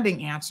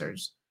demanding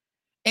answers.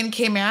 In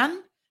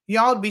Cayman,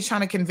 y'all would be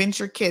trying to convince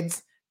your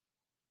kids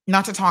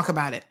not to talk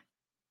about it.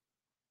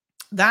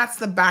 That's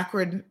the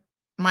backward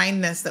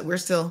mindedness that we're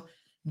still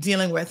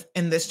dealing with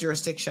in this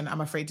jurisdiction,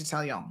 I'm afraid to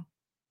tell y'all.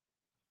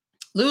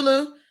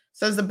 Lulu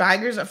says the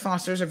baggers at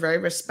Foster's are very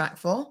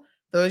respectful.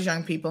 Those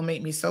young people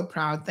make me so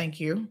proud. Thank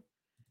you.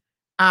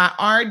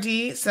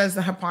 RD says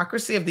the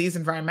hypocrisy of these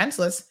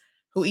environmentalists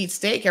who eat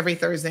steak every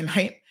Thursday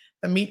night.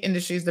 The meat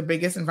industry is the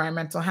biggest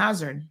environmental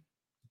hazard.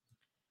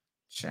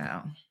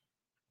 Ciao.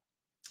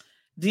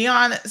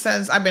 Dion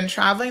says, I've been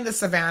traveling the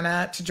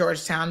Savannah to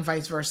Georgetown,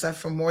 vice versa,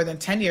 for more than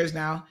 10 years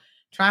now.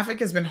 Traffic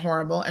has been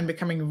horrible and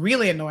becoming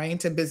really annoying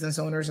to business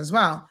owners as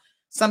well.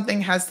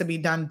 something has to be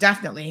done,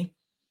 definitely.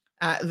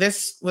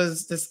 This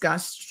was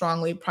discussed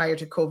strongly prior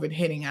to COVID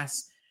hitting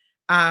us.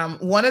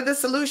 One of the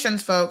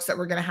solutions, folks, that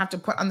we're going to have to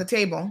put on the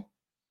table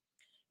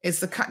is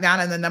to cut down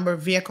on the number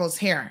of vehicles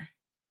here.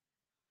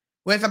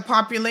 With a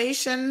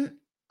population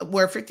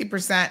where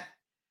 50%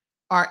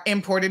 are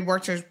imported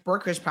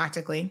workers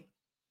practically,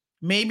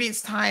 maybe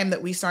it's time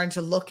that we start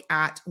to look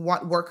at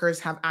what workers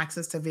have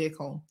access to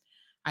vehicle.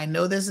 I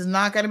know this is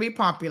not going to be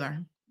popular,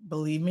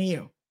 believe me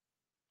you.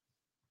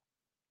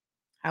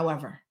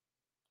 However,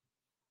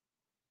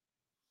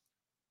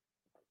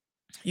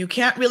 you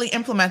can't really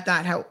implement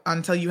that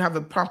until you have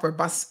a proper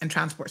bus and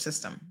transport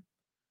system.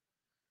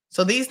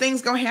 So these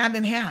things go hand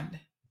in hand.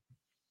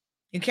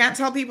 You can't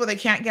tell people they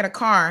can't get a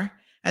car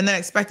and then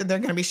expect that they're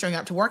going to be showing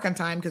up to work on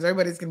time because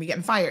everybody's going to be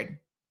getting fired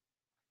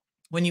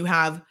when you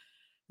have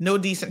no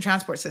decent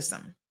transport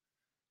system.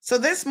 So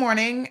this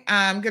morning,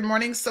 good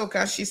morning,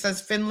 Soka. She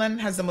says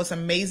Finland has the most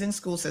amazing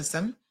school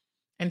system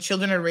and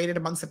children are rated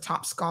amongst the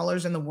top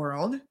scholars in the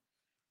world.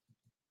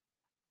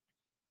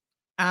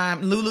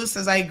 Lulu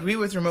says, I agree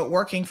with remote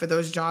working for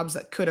those jobs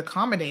that could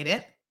accommodate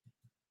it.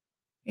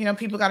 You know,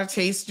 people got a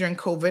taste during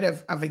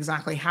COVID of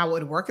exactly how it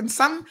would work. And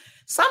some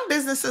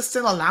businesses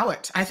still allow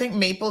it. I think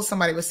Maple,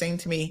 somebody was saying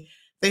to me,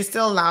 they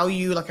still allow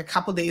you like a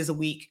couple days a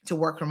week to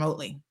work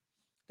remotely,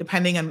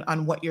 depending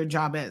on what your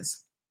job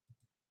is.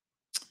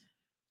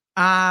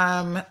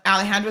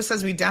 Alejandro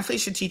says, we definitely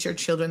should teach our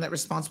children that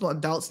responsible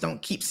adults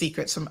don't keep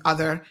secrets from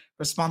other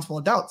responsible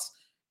adults.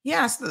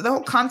 Yes, the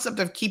whole concept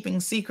of keeping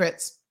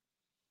secrets,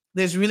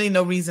 there's really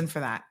no reason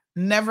for that.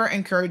 Never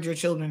encourage your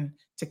children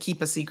to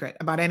keep a secret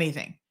about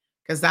anything,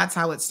 because that's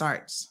how it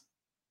starts.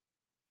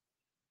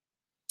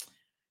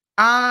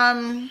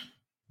 So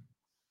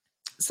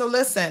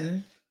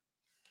listen,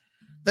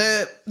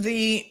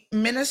 the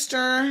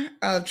Minister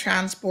of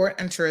Transport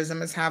and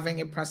Tourism is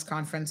having a press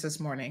conference this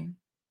morning.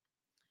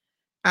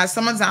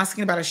 Someone's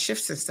asking about a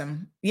shift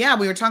system. Yeah,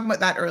 we were talking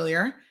about that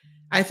earlier.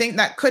 I think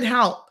that could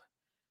help.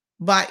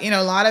 But, you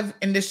know, a lot of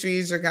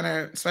industries are going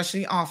to,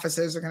 especially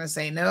offices, are going to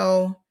say,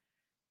 no,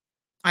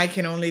 I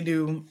can only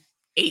do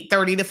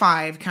 8:30 to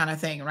 5 kind of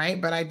thing,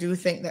 right? But I do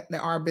think that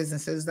there are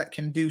businesses that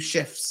can do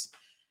shifts.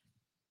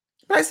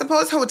 But I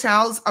suppose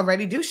hotels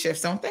already do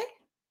shifts, don't they?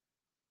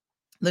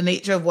 The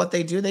nature of what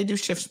they do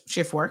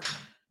shift work.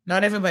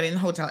 Not everybody in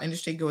the hotel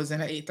industry goes in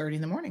at 8:30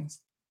 in the mornings.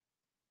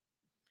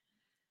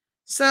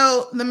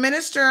 So the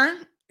minister,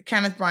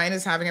 Kenneth Bryan,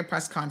 is having a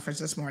press conference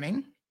this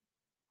morning.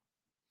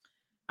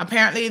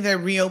 Apparently, they're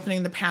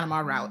reopening the Panama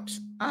route.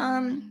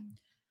 I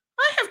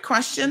have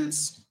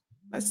questions.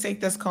 Let's take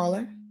this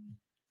caller.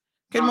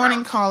 Good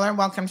morning, caller.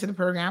 Welcome to the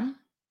program.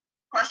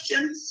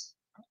 Questions?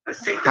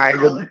 Hi,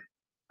 good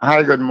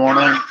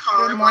morning.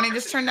 Good morning.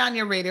 Just turn down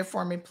your radio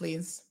for me,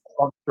 please.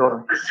 Oh,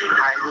 sure.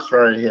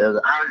 Sorry to hear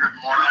that. Hi, good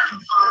morning.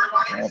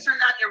 Just turn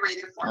down your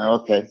radio for me.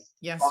 Okay.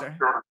 Yes, sir.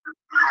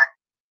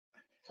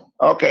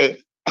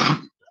 Okay.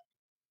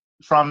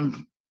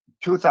 From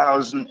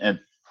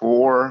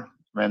 2004,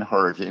 when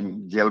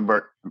Hurricane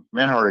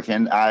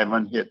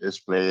Ivan hit this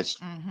place,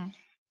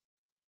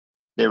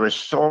 there were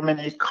so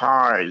many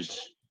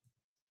cars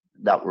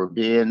that were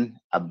being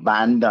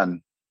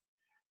abandoned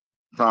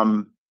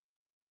from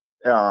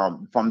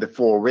the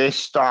four-way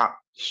stop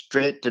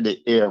straight to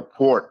the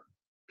airport.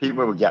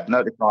 People were getting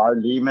out of the car,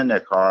 leaving their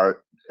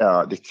car,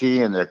 the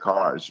key in their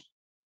cars.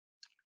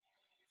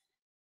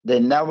 They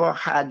never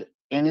had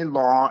any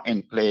law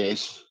in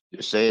place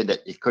to say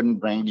that they couldn't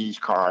bring these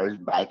cars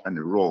back on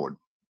the road.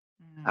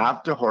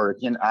 After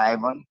Hurricane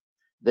Ivan,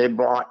 they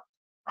brought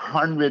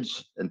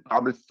hundreds and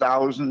probably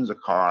thousands of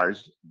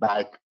cars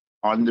back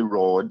on the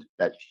road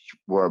that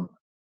were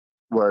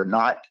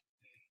not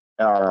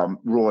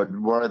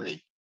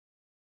roadworthy.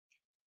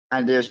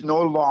 And there's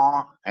no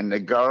law, and the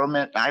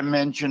government, I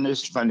mentioned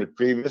this from the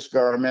previous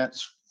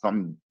governments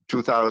from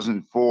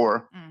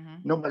 2004,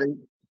 nobody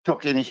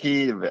took any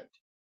heed of it.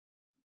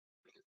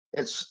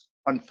 It's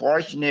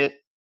unfortunate.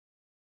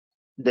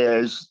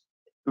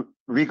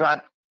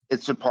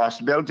 It's a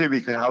possibility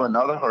we could have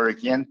another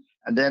hurricane,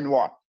 and then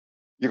what?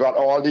 You got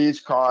all these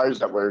cars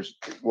that were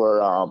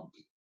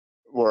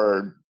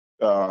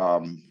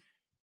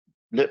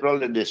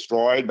literally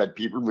destroyed, but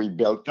people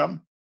rebuilt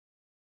them.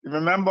 You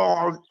remember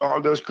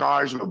all those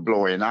cars were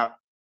blowing up,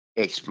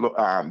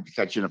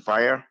 catching a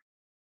fire,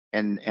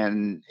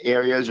 and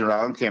areas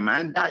around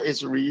Cayman. That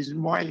is the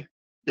reason why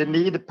they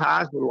need to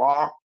pass a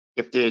law.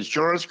 If the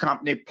insurance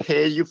company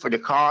pay you for the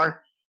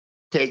car,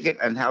 take it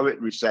and have it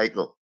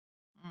recycled.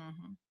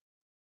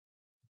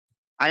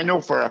 I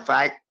know for a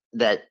fact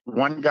that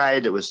one guy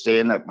that was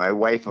staying at my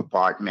wife's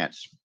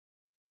apartments,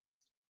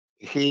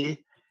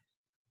 he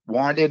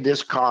wanted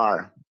this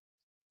car,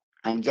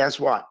 and guess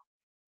what?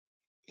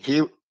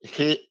 He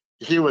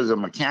was a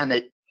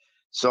mechanic,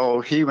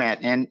 so he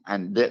went in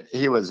and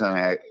he was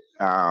a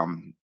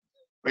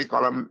we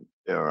call him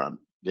the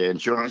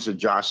insurance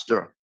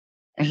adjuster,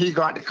 and he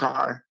got the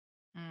car.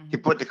 He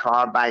put the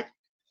car back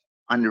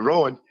on the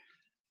road.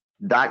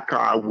 That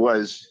car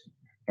was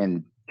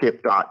in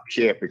tip-top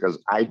shape because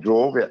I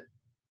drove it.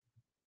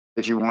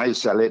 if you want to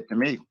sell it to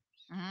me.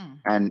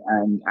 And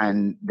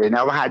they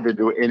never had to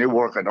do any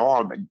work at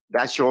all. But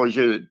that shows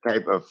you the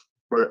type of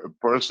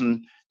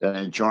person that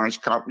insurance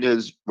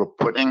companies were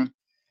putting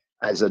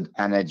as an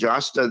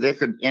adjuster.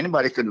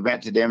 Anybody could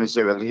went to them and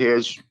say, well,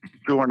 here's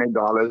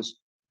 $200.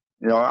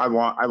 You know, I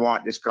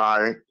want this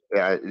car.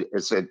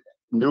 It's a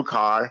new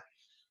car.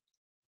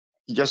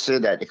 You just say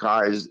that the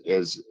car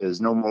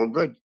is no more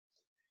good.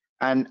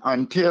 And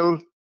until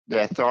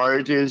the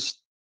authorities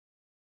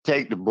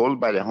take the bull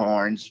by the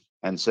horns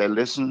and say,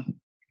 listen,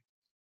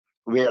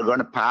 we are going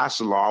to pass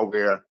a law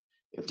where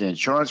if the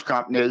insurance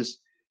companies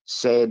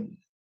said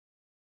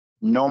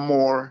no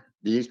more,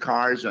 these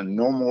cars are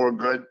no more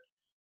good,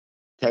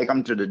 take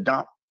them to the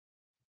dump,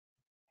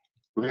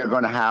 we are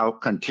going to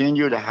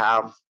continue to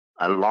have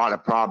a lot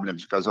of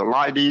problems because a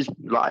lot of these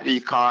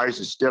cars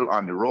are still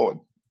on the road.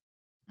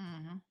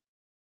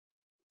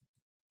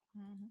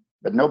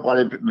 But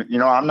nobody, you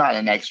know, I'm not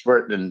an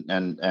expert in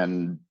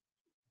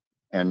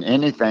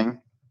anything,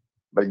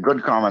 but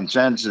good common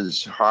sense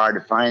is hard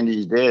to find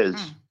these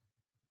days.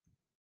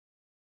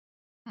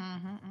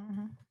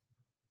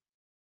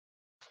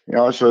 You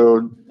know,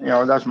 so, you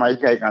know, that's my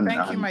take on that.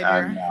 Thank you, my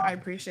dear. I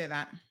appreciate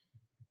that.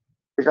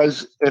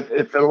 Because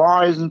if the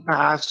law isn't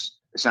passed,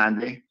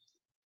 Sandy,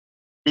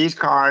 these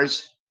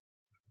cars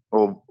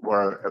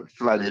were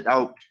flooded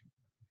out.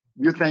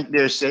 You think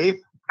they're safe?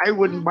 I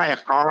wouldn't buy a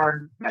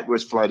car that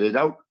was flooded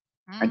out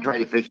and try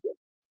to fix it.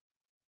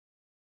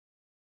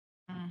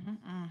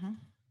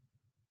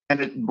 And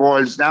it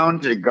boils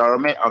down to the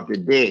government of the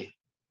day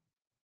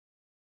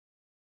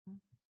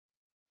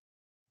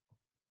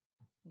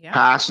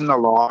passing the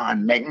law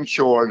and making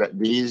sure that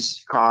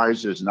these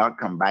cars does not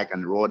come back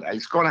on the road.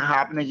 It's going to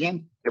happen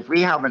again. If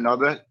we have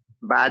another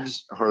bad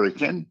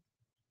hurricane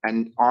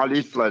and all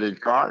these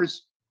flooded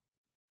cars,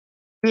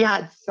 we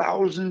had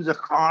thousands of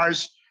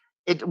cars.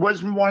 It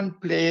wasn't one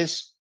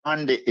place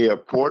on the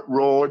airport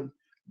road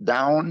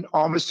down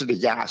almost to the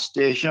gas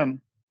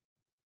station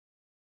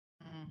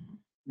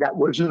that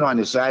wasn't on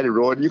the side of the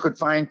road. You could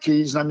find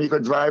keys and you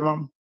could drive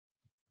them.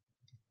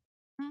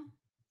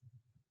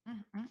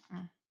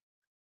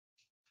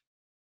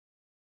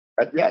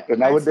 But yeah, they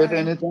never did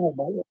anything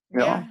about it. You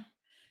know?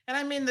 And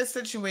I mean, the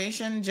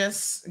situation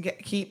just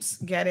keeps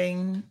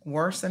getting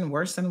worse and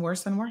worse and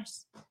worse and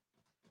worse.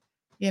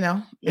 You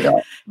know,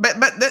 but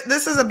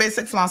this is a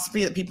basic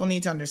philosophy that people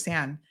need to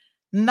understand.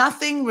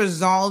 Nothing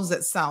resolves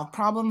itself.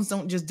 Problems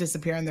don't just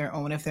disappear on their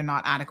own if they're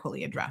not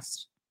adequately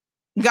addressed.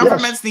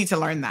 Governments need to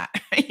learn that.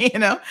 You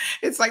know,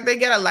 it's like they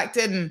get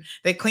elected and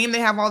they claim they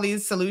have all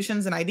these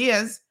solutions and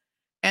ideas.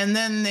 And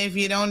then if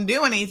you don't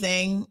do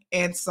anything,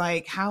 it's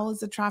like, how is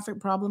the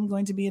traffic problem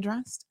going to be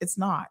addressed? It's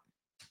not.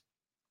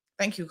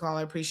 Thank you, caller.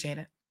 I appreciate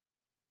it.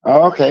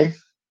 Oh, okay.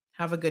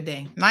 Have a good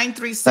day.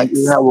 936. Thank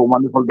you. Have a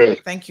wonderful day.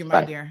 Thank you,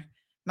 my dear.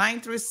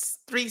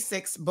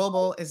 936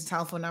 Bobo is the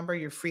telephone number.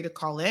 You're free to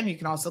call in. You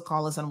can also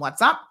call us on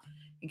WhatsApp.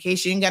 In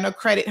case you didn't get no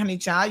credit, honey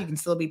child, you can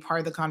still be part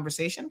of the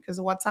conversation because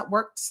the WhatsApp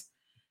works.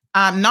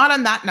 Not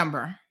on that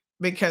number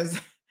because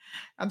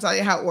I'll tell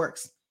you how it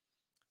works.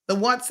 The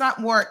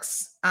WhatsApp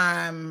works.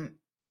 Actually,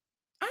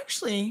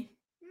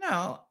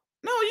 no,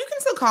 you can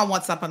still call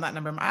WhatsApp on that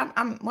number.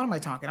 What am I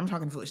talking? I'm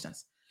talking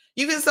foolishness.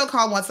 You can still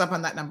call WhatsApp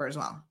on that number as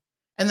well.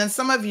 And then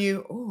some of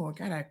you, I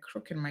got a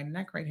crook in my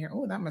neck right here.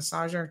 Oh, that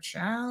massager,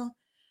 child.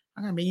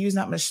 I'm going to be using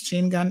that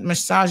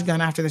massage gun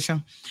after the show.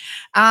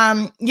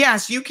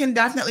 Yes, you can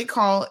definitely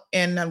call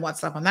in on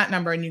WhatsApp on that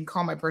number, and you can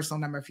call my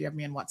personal number if you have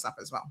me on WhatsApp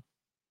as well.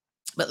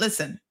 But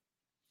listen,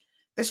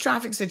 this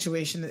traffic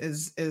situation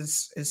is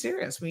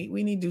serious. We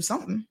need to do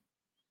something.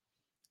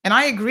 And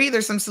I agree.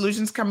 There's some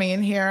solutions coming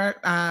in here.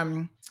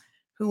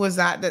 Who was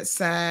that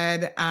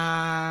said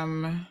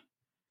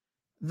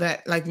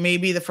that like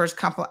maybe the first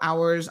couple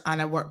hours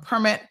on a work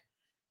permit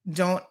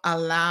don't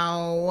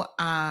allow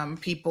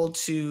people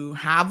to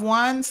have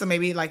one. So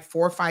maybe like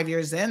 4 or 5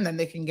 years in, then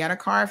they can get a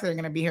car if they're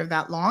going to be here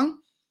that long.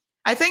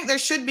 I think there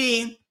should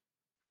be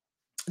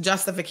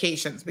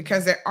justifications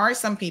because there are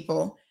some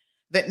people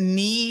that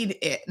need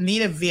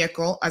a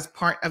vehicle as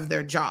part of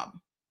their job,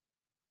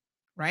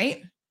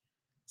 right?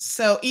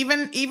 So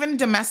even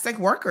domestic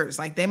workers,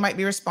 like they might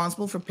be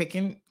responsible for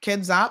picking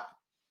kids up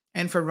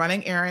and for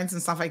running errands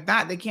and stuff like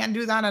that. They can't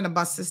do that on a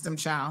bus system,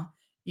 child.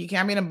 You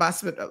can't be in a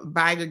bus with a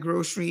bag of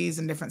groceries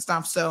and different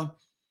stuff. So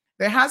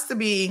there has to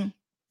be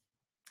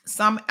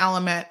some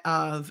element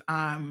of,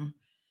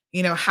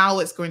 how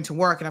it's going to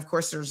work. And of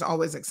course, there's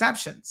always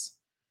exceptions.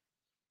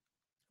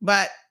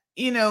 But,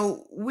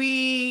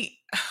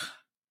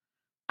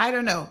 I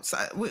don't know. So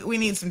we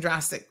need something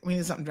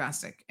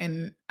drastic.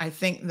 And I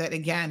think that,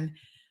 again,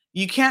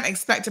 you can't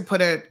expect to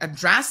put a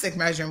drastic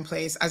measure in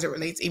place as it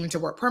relates even to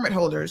work permit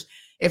holders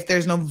if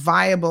there's no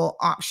viable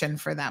option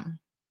for them.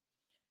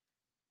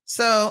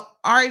 So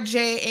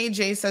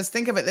RJAJ says,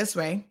 think of it this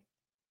way.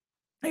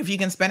 If you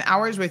can spend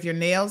hours with your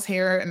nails,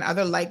 hair, and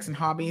other likes and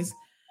hobbies,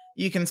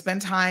 you can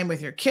spend time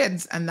with your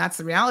kids. And that's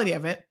the reality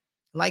of it,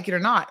 like it or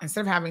not.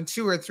 Instead of having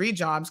 2 or 3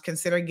 jobs,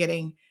 consider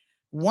getting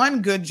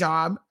one good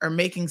job or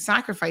making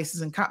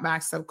sacrifices and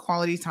cutbacks of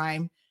quality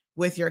time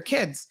with your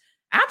kids.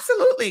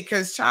 Absolutely.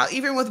 Because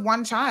even with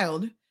one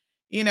child,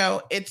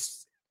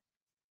 it's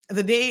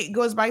the day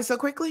goes by so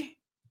quickly.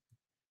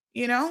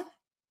 You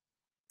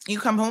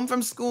come home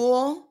from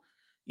school,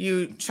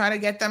 you try to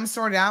get them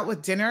sorted out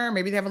with dinner.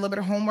 Maybe they have a little bit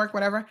of homework,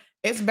 whatever.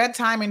 It's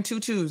bedtime in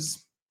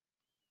tutus.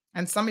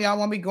 And some of y'all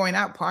won't be going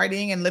out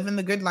partying and living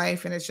the good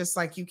life. And it's just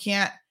like, you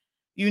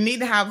need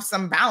to have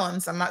some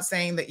balance. I'm not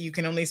saying that you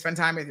can only spend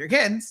time with your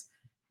kids.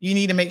 You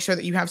need to make sure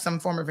that you have some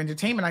form of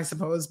entertainment, I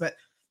suppose. But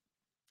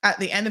at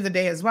the end of the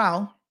day as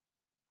well,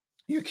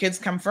 your kids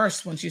come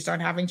first once you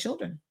start having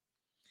children.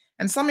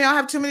 And some of y'all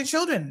have too many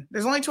children.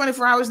 There's only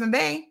 24 hours in a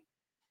day.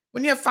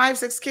 When you have 5,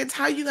 6 kids,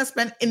 how are you going to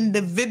spend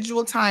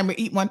individual time with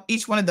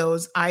each one of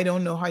those? I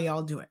don't know how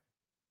y'all do it.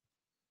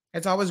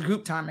 It's always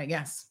group time, I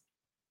guess.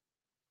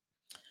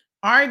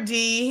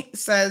 RD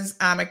says,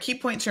 a key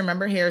point to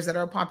remember here is that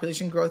our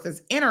population growth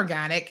is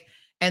inorganic,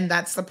 and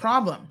that's the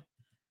problem.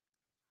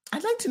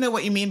 I'd like to know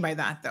what you mean by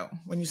that, though,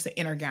 when you say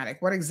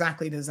inorganic. What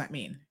exactly does that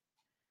mean?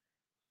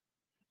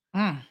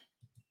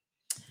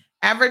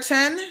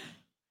 Everton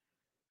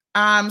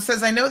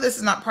says, I know this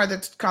is not part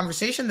of the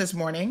conversation this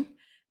morning,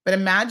 but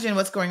imagine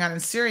what's going on in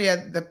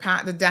Syria.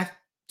 The death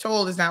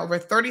toll is now over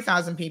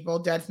 30,000 people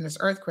dead from this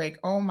earthquake.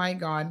 Oh, my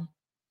God.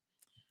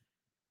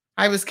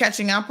 I was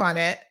catching up on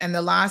it, and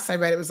the last I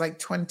read, it was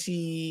like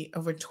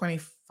over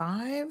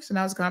 25. So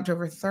now it's gone up to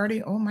over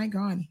 30. Oh, my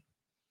God.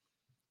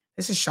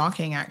 This is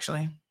shocking,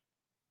 actually.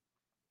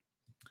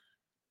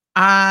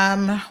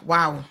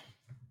 Wow.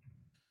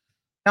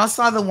 I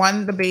saw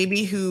the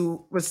baby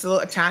who was still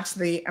attached to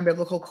the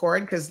umbilical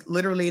cord, because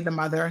literally the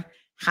mother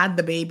had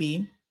the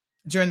baby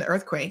during the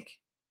earthquake,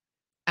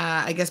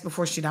 I guess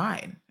before she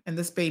died. And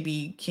this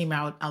baby came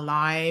out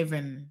alive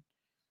and,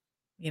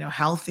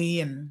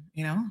 healthy, and,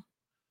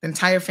 the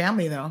entire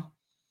family, though,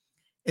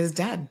 is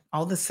dead.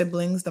 All the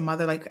siblings, the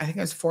mother, I think it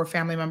was 4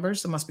 family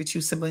members. There must be 2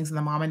 siblings and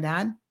the mom and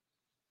dad.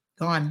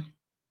 Gone.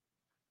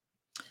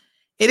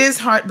 It is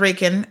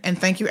heartbreaking. And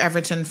thank you,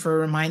 Everton, for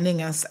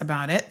reminding us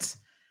about it.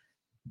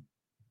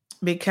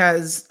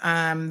 Because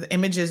the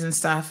images and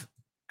stuff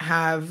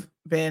have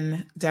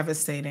been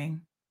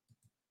devastating.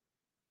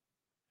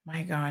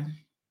 My God.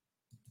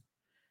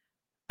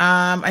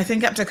 I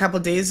think up to a couple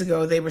of days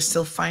ago, they were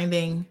still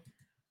finding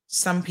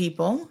some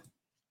people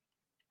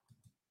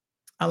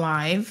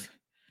alive,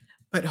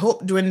 but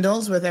hope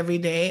dwindles with every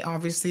day,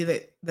 obviously,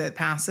 that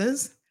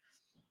passes.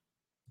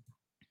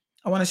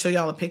 I want to show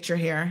y'all a picture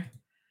here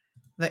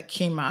that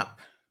came up.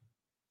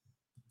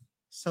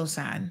 So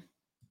sad.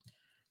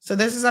 So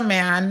this is a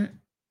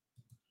man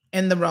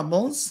in the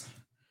rubbles.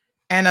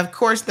 And of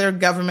course, their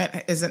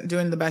government isn't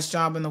doing the best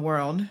job in the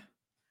world.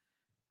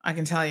 I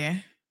can tell you.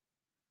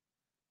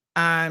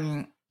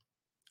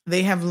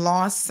 They have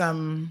lost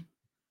some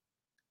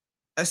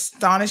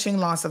astonishing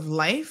loss of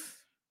life.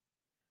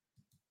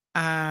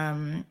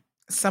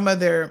 Some of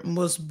their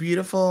most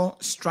beautiful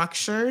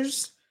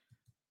structures,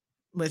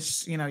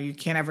 which, you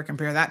can't ever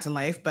compare that to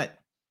life, but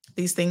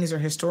these things are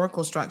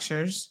historical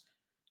structures,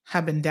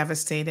 have been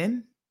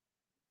devastated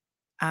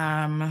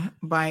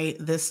by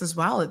this as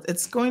well.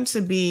 It's going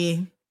to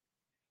be,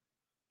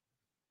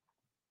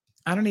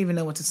 I don't even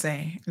know what to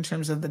say in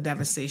terms of the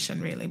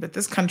devastation, really, but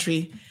this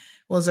country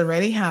was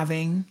already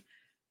having,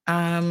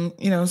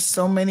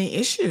 so many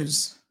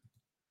issues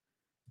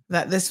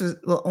that this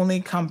will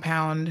only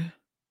compound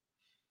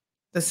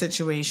the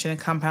situation and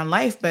compound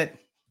life. But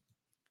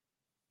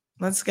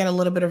let's get a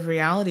little bit of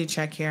reality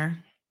check here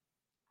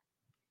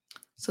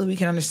so we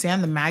can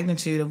understand the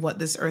magnitude of what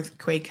this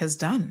earthquake has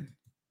done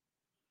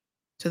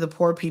to the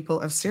poor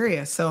people of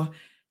Syria. So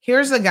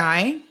here's a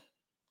guy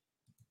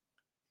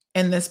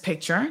in this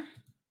picture.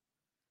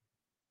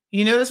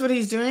 You notice what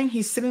he's doing?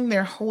 He's sitting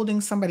there holding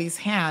somebody's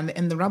hand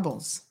in the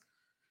rubbles.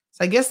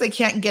 So I guess they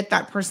can't get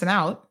that person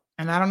out.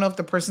 And I don't know if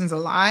the person's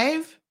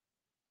alive.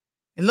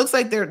 It looks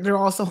like they're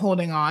also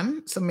holding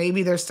on. So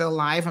maybe they're still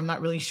alive. I'm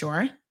not really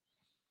sure.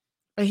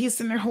 But he's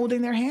sitting there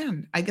holding their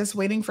hand. I guess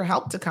waiting for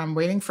help to come,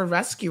 waiting for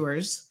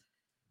rescuers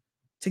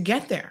to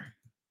get there.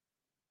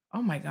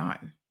 Oh my God.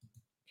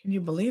 Can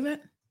you believe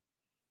it?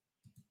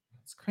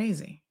 It's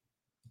crazy.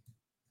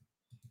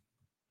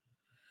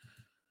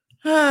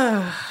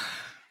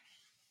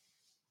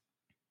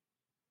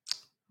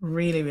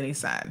 Really, really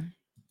sad.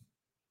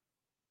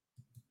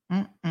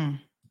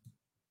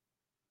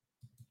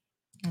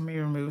 Let me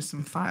remove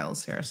some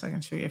files here so I can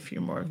show you a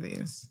few more of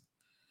these.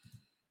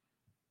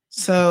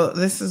 So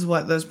this is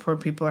what those poor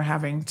people are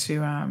having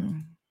to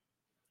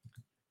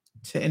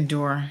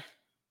endure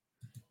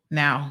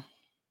now.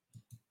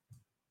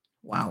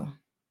 Wow,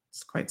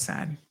 it's quite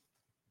sad.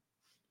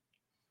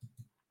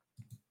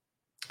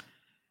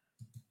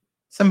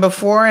 Some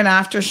before and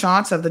after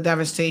shots of the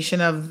devastation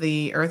of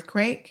the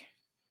earthquake.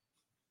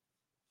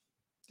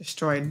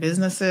 Destroyed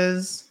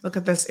businesses. Look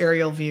at this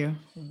aerial view.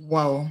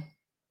 Whoa.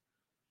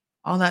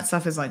 All that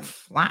stuff is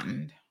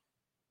flattened.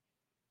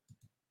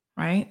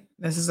 Right?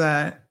 This is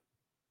a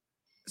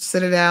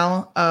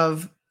citadel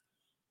of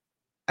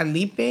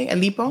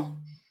Aleppo,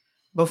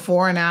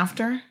 before and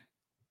after.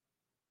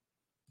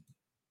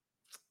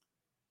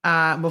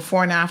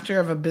 before and after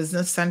of a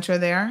business center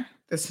there,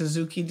 the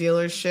Suzuki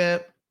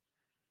dealership,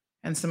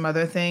 and some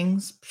other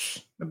things.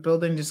 The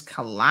building just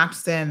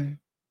collapsed in.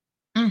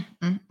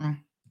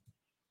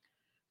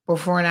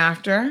 Before and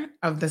after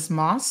of this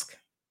mosque.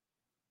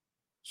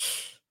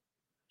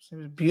 It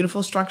was a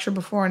beautiful structure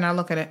before, and now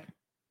look at it.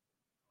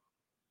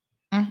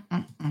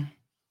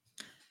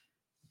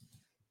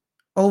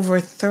 Over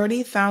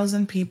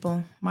 30,000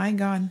 people. My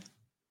God.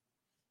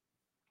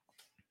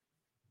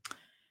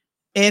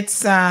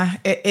 It's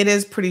it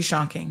is pretty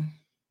shocking.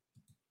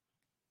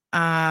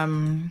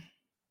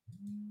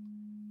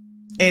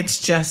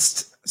 It's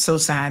just so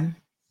sad.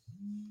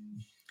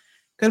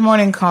 Good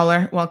morning,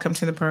 caller. Welcome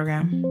to the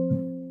program.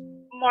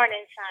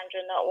 Morning,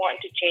 Sandra. Not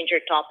wanting to change your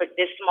topic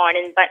this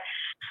morning, but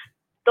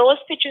those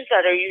pictures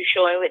that are you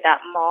showing with that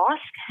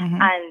mosque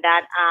and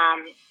that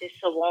the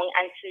Sawong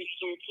and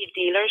Suzuki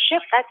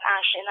dealership, that's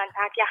actually in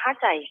Antakya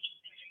Hatay.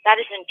 That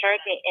is in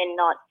Turkey and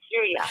not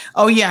Syria.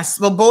 Oh, yes.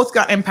 Well, both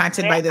got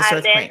impacted by this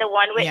earthquake. And then the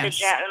one with the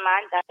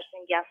gentleman, that's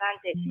in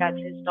Gaziantep. That's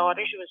his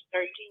daughter. She was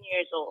 13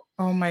 years old.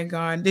 Oh, my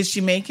God. Did she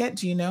make it?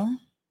 Do you know?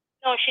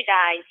 No, she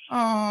died.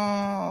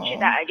 Oh. She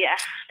died, yeah.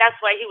 That's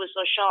why he was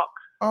so shocked.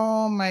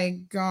 Oh, my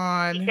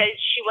God. Because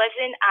she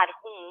wasn't at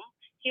home.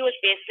 He was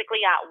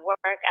basically at work,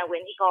 and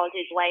when he called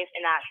his wife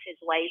and asked his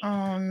wife,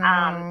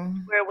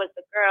 where was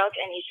the girls,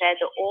 and he said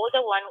the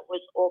older one was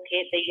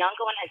okay, the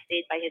younger one had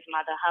stayed by his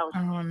mother's house.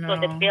 Oh, no.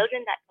 So the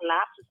building that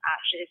collapsed was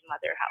actually his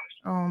mother's house.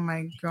 Oh,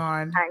 my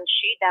God. And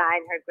she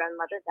died, her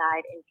grandmother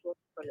died, and so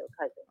did her little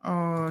cousin.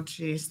 Oh,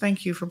 geez.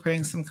 Thank you for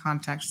putting some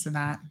context to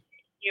that.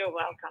 You're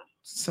welcome.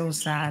 So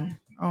sad.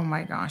 Oh,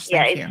 my gosh.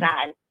 Yeah, Thank it's you.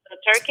 sad. So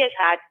Turkey has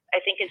had, I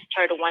think it's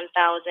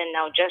 31,000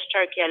 now, just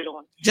Turkey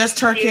alone. Just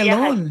Turkey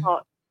Syria alone?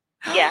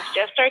 Yeah,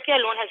 just Turkey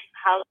alone has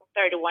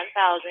 31,000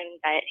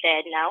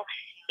 dead now.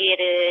 It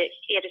is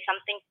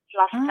something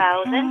plus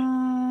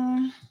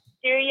thousand.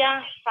 Syria,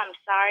 from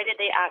Saturday,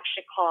 they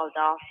actually called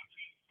off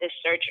the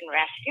search and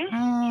rescue.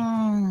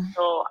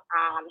 So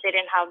they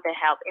didn't have the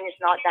help. And it's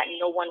not that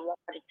no one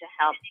wanted to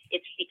help.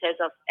 It's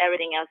because of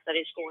everything else that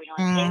is going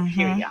on in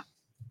Syria.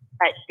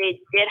 But they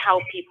did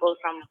help people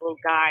from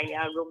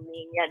Bulgaria,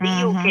 Romania,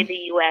 the UK,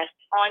 the US,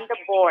 on the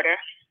border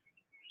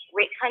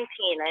with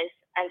containers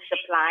and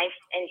supplies,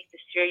 and the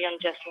Syrian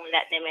just won't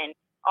let them in.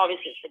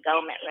 Obviously, it's the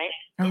government, right?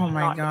 Oh,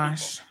 my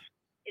gosh.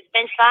 It's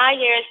been 5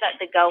 years that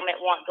the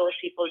government want those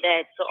people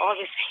dead, so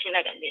obviously you're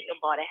not going to be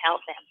able to help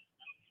them.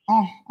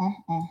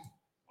 So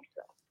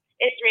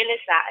it's really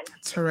sad.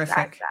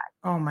 Terrific. Sad.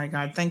 Oh, my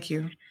God. Thank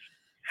you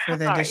for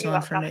the additional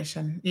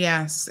information.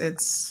 Yes,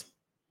 it's...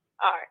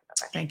 All right.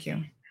 Bye-bye. Thank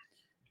you.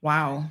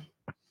 Wow.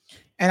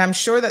 And I'm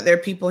sure that there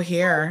are people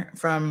here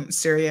from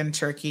Syria and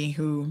Turkey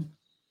who,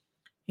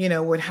 you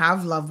know, would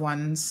have loved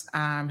ones.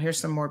 Here's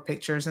some more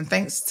pictures. And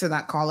thanks to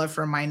that caller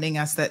for reminding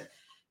us that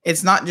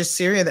it's not just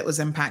Syria that was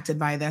impacted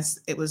by this.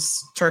 It was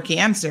Turkey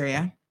and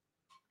Syria.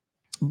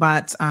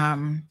 But,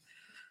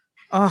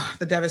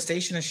 the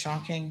devastation is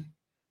shocking.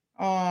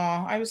 Oh,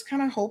 I was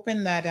kind of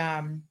hoping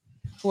that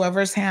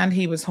whoever's hand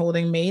he was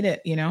holding made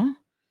it, you know?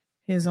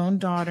 His own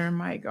daughter.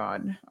 My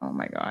God. Oh,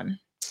 my God.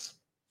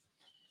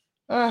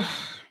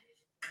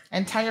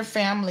 Entire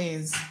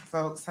families,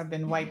 folks, have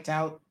been wiped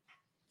out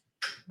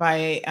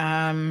by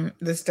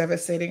this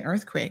devastating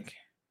earthquake.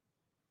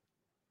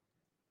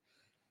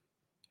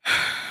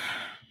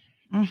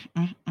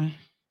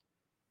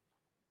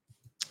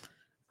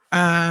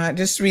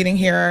 Just reading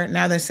here,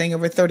 now they're saying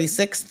over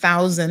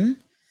 36,000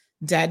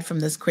 dead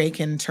from this quake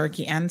in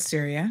Turkey and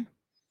Syria.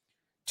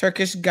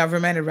 Turkish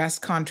government arrests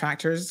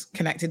contractors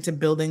connected to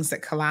buildings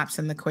that collapsed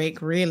in the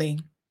quake. Really?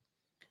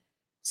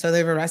 So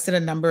they've arrested a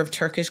number of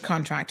Turkish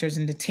contractors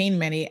and detained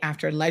many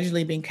after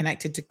allegedly being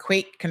connected to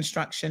quake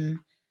construction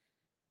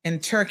in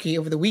Turkey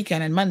over the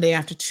weekend and Monday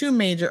after two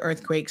major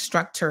earthquakes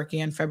struck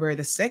Turkey on February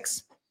the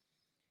 6th.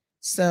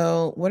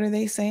 So what are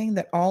they saying?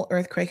 That all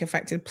earthquake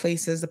affected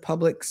places, the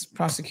public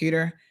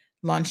prosecutor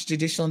launched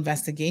judicial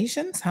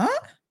investigations? Huh?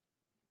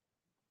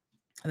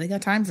 Have they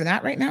got time for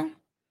that right now?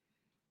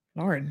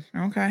 Lord,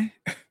 okay.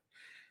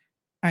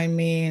 I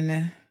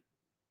mean,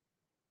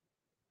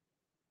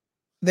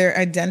 they're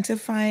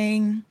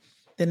identifying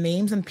the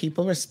names and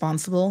people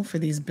responsible for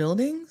these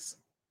buildings.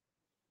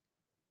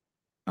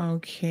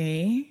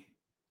 Okay.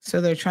 So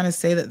they're trying to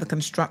say that the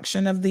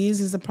construction of these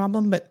is a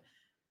problem, but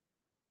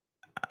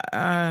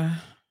I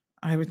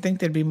would think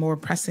there'd be more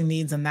pressing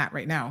needs than that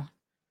right now.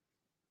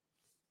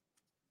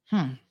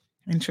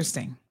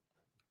 Interesting.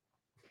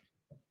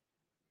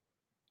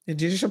 The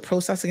judicial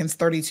process against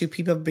 32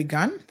 people have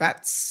begun.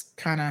 That's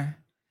kind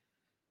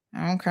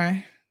of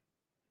okay.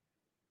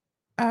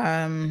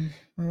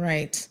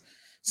 Right.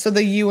 So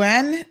the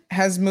UN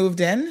has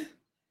moved in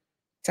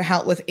to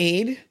help with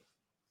aid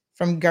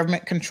from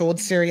government-controlled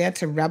Syria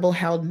to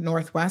rebel-held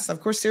Northwest.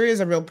 Of course, Syria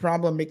is a real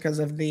problem because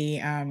of the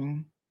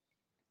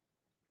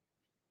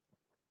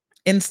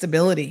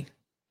instability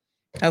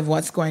of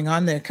what's going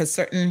on there, because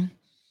certain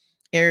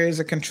areas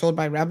are controlled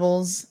by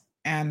rebels.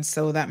 And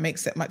so that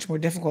makes it much more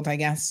difficult, I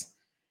guess,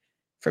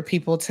 for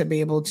people to be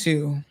able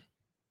to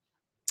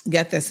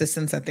get the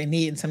assistance that they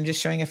need. So I'm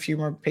just showing a few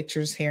more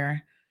pictures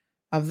here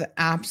of the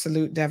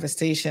absolute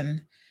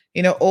devastation.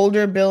 You know,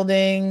 older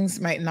buildings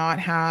might not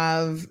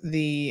have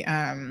the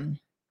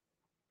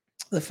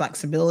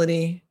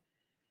flexibility,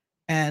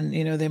 and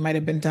you know, they might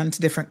have been done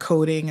to different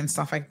coating and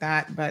stuff like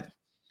that. But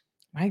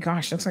my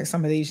gosh, looks like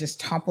some of these just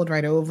toppled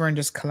right over and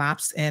just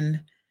collapsed in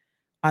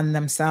on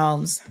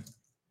themselves.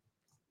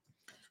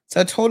 So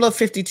a total of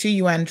 52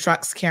 UN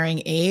trucks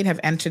carrying aid have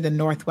entered the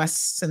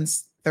northwest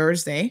since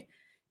Thursday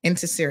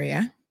into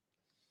Syria.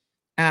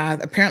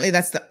 Apparently,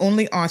 that's the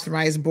only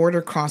authorized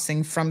border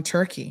crossing from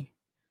Turkey.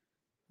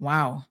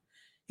 Wow.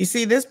 You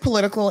see, this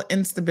political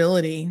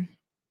instability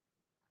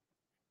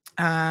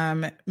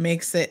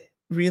makes it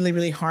really,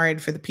 really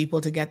hard for the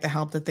people to get the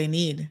help that they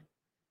need.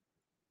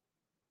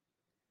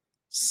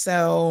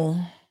 So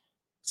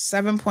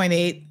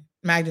 7.8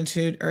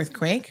 magnitude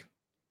earthquake.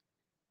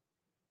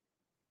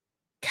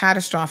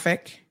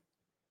 Catastrophic.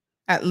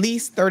 At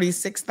least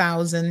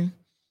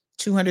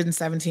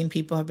 36,217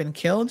 people have been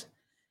killed.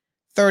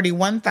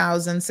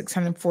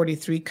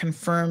 31,643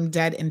 confirmed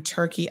dead in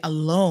Turkey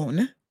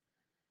alone.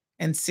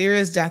 And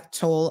Syria's death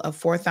toll of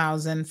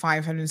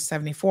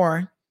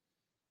 4,574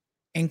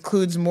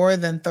 includes more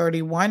than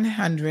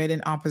 3,100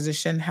 in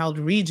opposition-held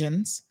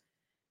regions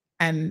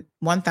and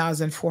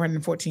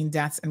 1,414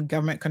 deaths in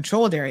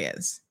government-controlled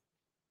areas.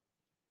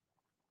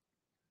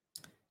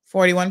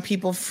 41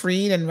 people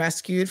freed and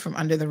rescued from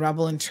under the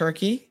rubble in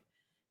Turkey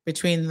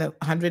between the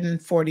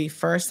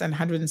 141st and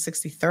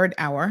 163rd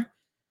hour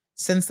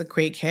since the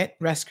quake hit.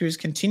 Rescuers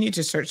continue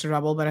to search the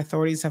rubble, but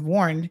authorities have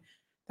warned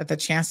that the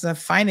chances of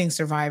finding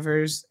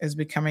survivors is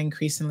becoming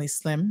increasingly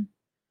slim.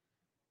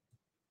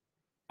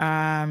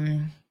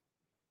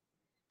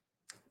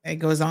 It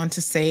goes on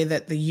to say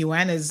that the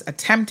UN is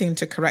attempting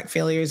to correct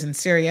failures in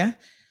Syria.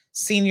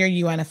 Senior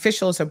UN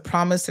officials have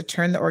promised to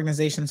turn the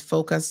organization's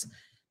focus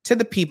to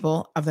the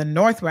people of the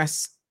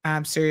northwest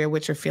Syria,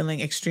 which are feeling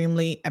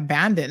extremely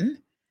abandoned.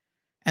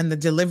 And the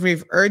delivery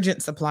of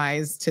urgent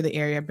supplies to the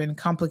area have been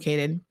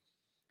complicated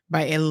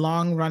by a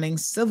long-running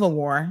civil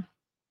war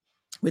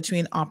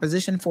between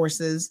opposition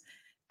forces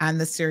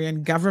and the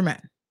Syrian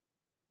government.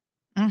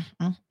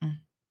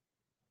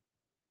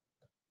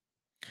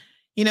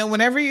 You know,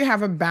 whenever you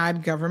have a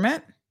bad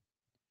government,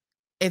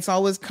 it's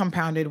always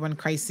compounded when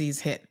crises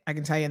hit. I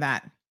can tell you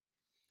that.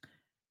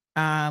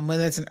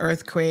 Whether it's an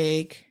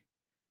earthquake,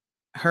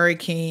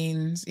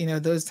 hurricanes, you know,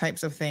 those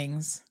types of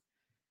things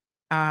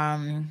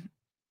can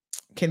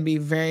be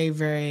very,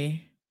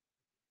 very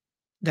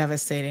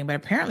devastating. But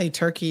apparently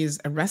Turkey is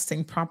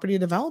arresting property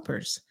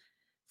developers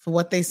for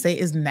what they say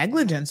is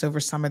negligence over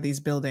some of these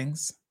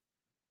buildings.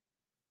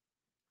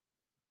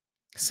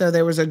 So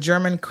there was a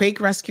German quake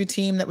rescue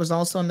team that was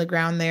also on the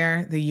ground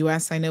there. The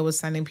US, I know, was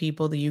sending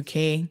people, the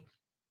UK,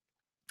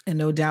 and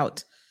no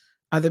doubt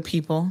other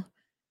people.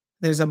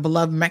 There's a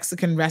beloved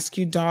Mexican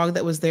rescue dog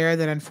that was there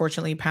that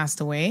unfortunately passed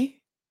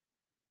away.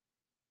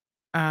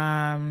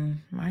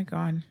 My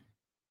God.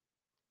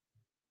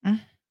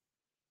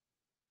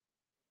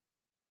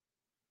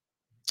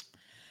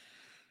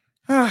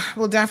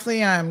 We'll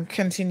definitely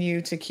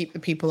continue to keep the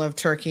people of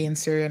Turkey and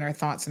Syria in our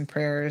thoughts and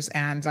prayers.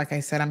 And like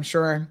I said, I'm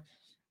sure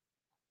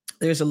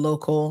there's a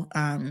local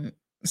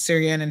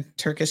Syrian and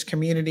Turkish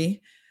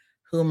community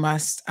who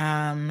must,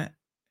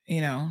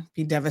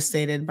 be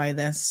devastated by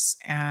this.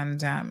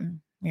 And,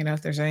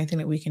 if there's anything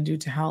that we can do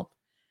to help,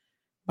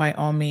 by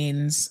all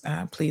means,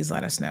 please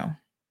let us know.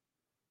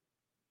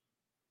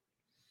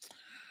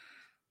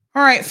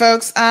 All right,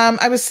 folks.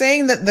 I was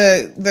saying that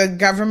the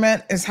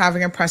government is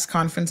having a press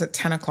conference at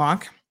 10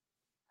 o'clock.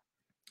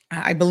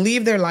 I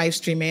believe they're live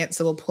streaming it,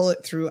 so we'll pull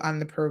it through on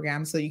the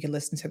program so you can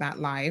listen to that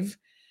live.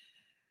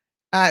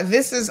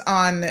 This is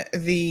on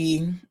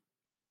the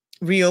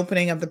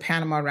reopening of the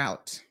Panama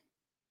route.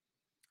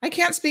 I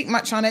can't speak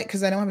much on it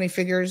because I don't have any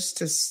figures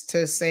to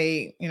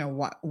say,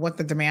 what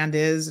the demand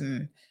is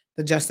and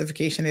the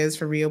justification is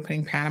for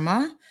reopening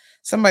Panama.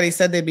 Somebody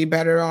said they'd be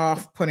better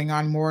off putting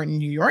on more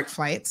New York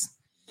flights.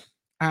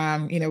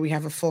 We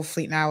have a full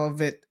fleet now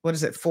of it. What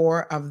is it?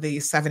 4 of the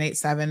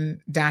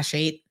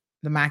 787-8,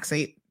 the MAX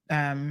 8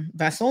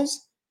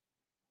 vessels.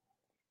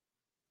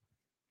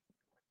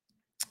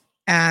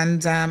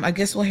 And I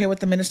guess we'll hear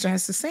what the minister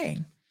has to say.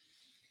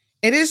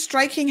 It is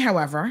striking,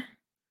 however,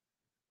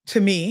 to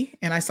me,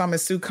 and I saw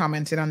Ms. Sue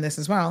commented on this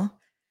as well,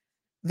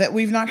 that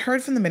we've not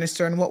heard from the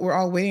minister and what we're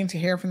all waiting to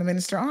hear from the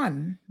minister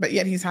on. But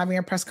yet he's having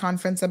a press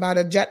conference about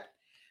a jet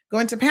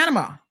going to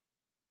Panama.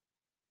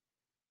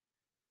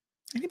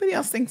 Anybody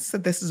else thinks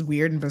that this is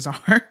weird and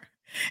bizarre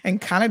and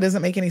kind of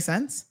doesn't make any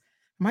sense?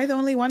 Am I the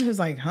only one who's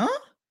like, huh?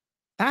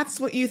 That's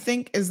what you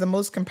think is the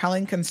most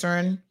compelling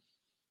concern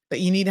that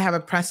you need to have a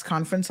press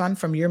conference on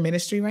from your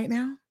ministry right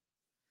now?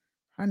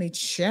 Honey,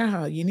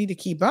 child, you need to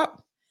keep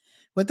up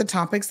with the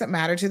topics that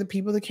matter to the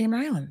people of the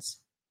Cayman Islands.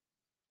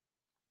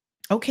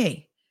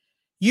 Okay,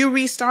 you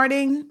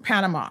restarting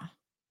Panama.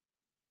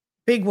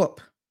 Big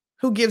whoop.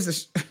 Who gives a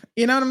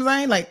you know what I'm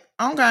saying? Like,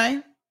 okay.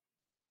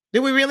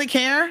 Do we really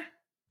care?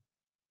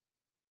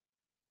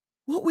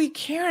 What we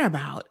care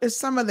about is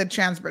some of the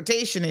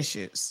transportation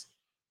issues.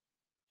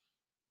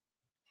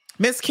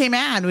 Miss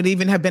Cayman would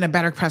even have been a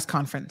better press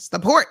conference. The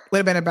port would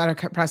have been a better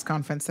press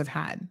conference to have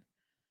had.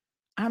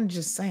 I'm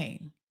just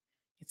saying,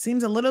 it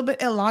seems a little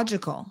bit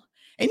illogical.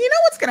 And you know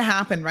what's going to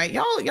happen, right?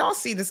 Y'all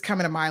see this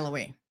coming a mile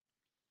away.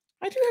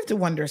 I do have to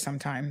wonder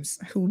sometimes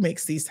who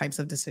makes these types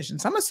of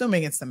decisions. I'm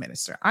assuming it's the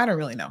minister. I don't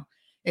really know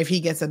if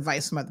he gets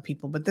advice from other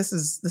people, but this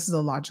is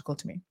illogical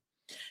to me.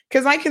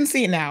 Because I can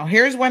see it now.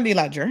 Here's Wendy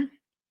Ledger.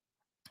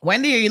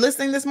 Wendy, are you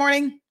listening this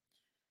morning?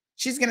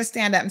 She's going to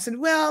stand up and say,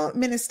 well,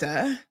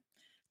 Minister,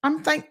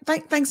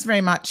 thanks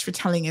very much for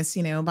telling us,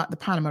 about the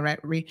Panama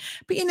Referee.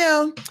 But,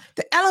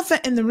 the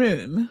elephant in the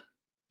room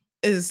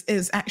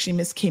is actually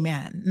Miss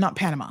Cayman, not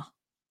Panama.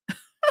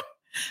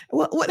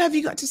 What have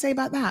you got to say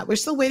about that? We're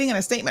still waiting on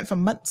a statement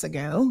from months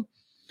ago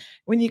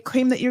when you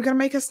claimed that you're going to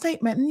make a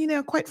statement.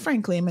 And, quite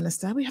frankly,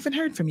 Minister, we haven't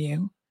heard from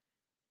you.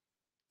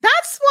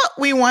 That's what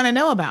we want to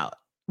know about.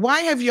 Why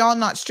have y'all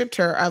not stripped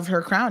her of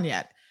her crown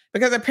yet?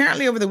 Because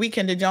apparently over the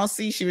weekend, did y'all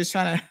see she was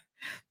trying to,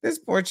 this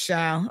poor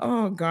child,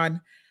 oh God.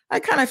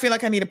 I kind of feel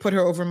like I need to put her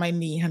over my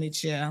knee, honey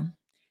child,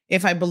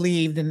 if I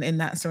believed in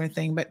that sort of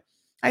thing. But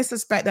I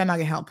suspect that not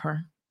going to help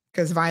her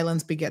because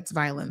violence begets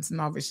violence.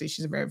 And obviously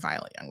she's a very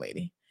violent young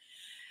lady.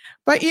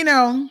 But, she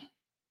was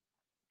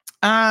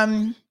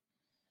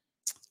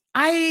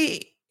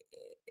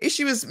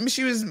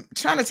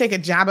trying to take a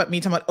jab at me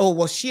talking about, oh,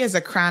 well, she has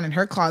a crown in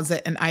her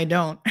closet and I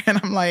don't. And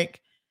I'm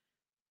like,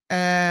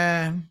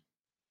 am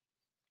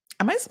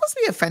I supposed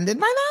to be offended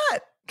by that?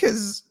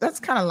 Because that's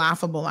kind of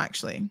laughable,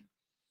 actually.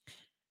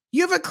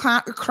 You have a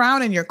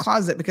crown in your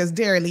closet because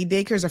Lee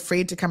Dacre's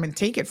afraid to come and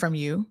take it from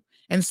you.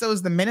 And so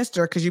is the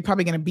minister because you're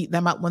probably going to beat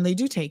them up when they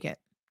do take it.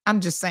 I'm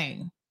just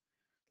saying.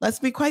 Let's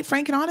be quite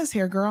frank and honest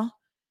here, girl.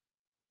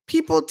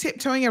 People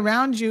tiptoeing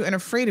around you and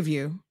afraid of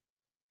you.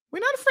 We're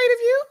not afraid of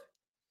you.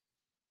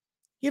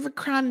 You have a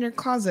crown in your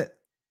closet.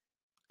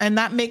 And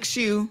that makes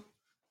you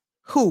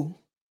who?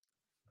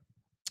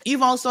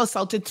 You've also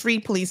assaulted 3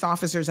 police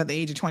officers at the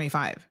age of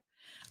 25.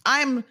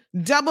 I'm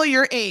double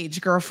your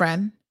age,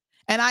 girlfriend.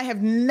 And I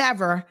have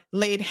never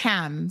laid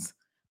hands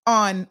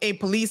on a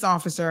police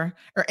officer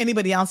or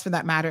anybody else for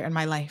that matter in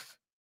my life.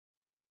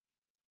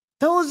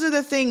 Those are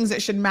the things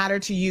that should matter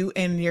to you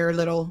in your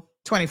little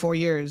 24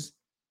 years.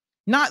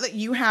 Not that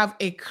you have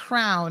a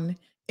crown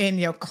in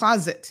your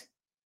closet.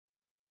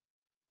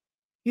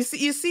 You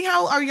see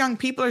how our young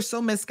people are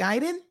so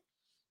misguided?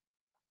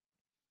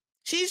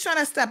 She's trying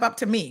to step up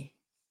to me.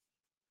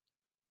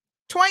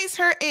 Twice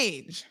her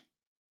age.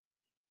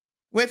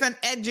 With an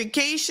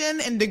education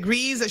and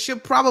degrees that she'll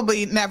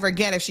probably never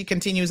get if she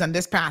continues on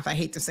this path. I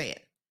hate to say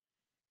it.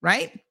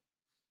 Right?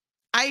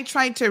 I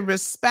try to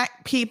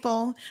respect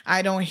people.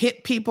 I don't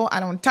hit people. I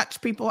don't touch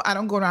people. I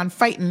don't go around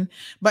fighting.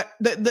 But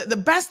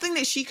the best thing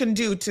that she can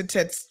do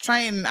to try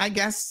and, I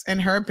guess, in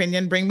her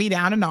opinion, bring me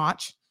down a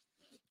notch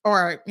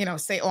or,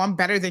 say, oh, I'm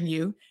better than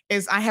you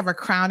is I have a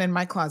crown in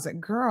my closet.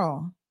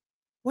 Girl,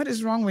 what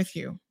is wrong with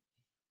you?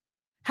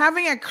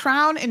 Having a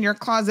crown in your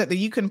closet that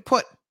you can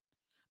put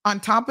on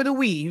top of the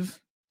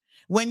weave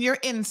when your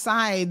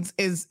insides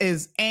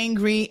is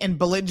angry and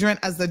belligerent,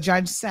 as the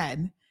judge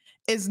said,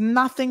 is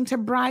nothing to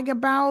brag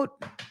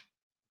about.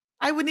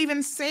 I wouldn't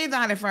even say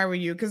that if I were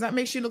you, because that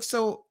makes you look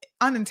so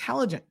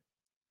unintelligent.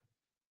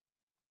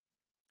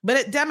 But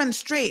it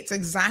demonstrates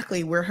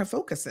exactly where her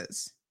focus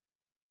is.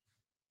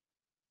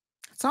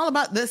 It's all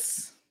about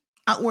this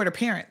outward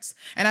appearance.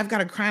 And I've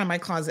got a crown in my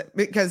closet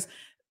because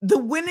the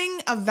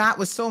winning of that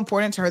was so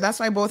important to her. That's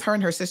why both her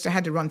and her sister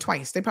had to run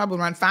twice. They probably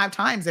run 5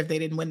 times if they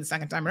didn't win the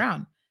second time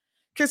around.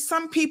 Because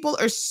some people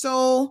are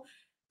so,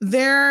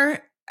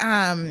 their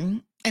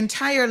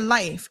entire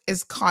life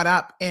is caught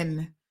up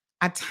in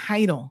a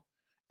title,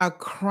 a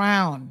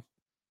crown.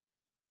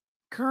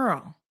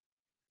 Girl,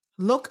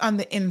 look on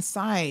the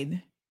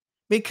inside,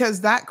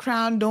 because that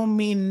crown don't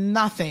mean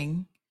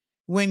nothing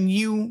when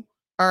you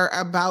are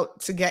about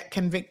to get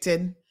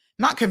convicted.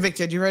 Not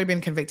convicted, you've already been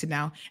convicted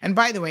now. And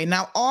by the way,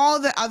 now all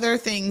the other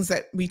things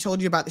that we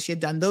told you about that she had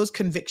done, those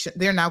convictions,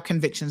 they're now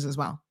convictions as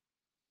well.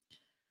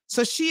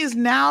 So she has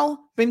now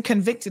been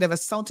convicted of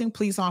assaulting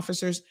police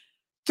officers,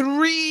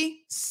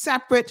 3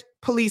 separate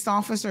police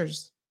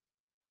officers.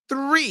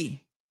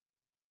 3.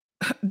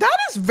 That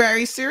is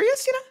very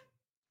serious,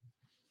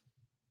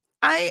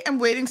 I am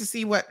waiting to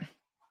see what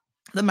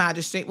the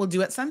magistrate will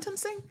do at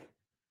sentencing.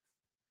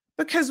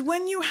 Because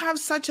when you have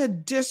such a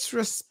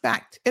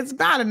disrespect, it's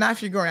bad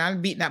enough you're going out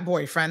and beating up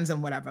boyfriends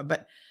and whatever.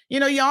 But,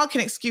 y'all can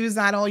excuse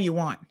that all you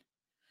want.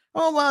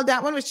 Oh, well,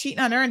 that one was cheating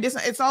on her. And this,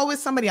 it's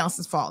always somebody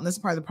else's fault. And this is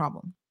part of the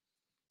problem.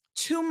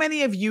 Too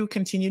many of you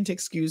continue to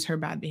excuse her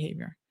bad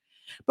behavior.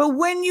 But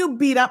when you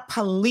beat up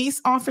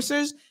police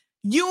officers,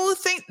 you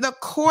think the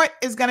court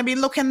is going to be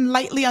looking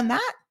lightly on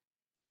that?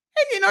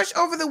 And,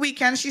 over the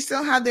weekend, she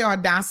still had the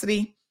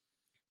audacity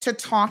to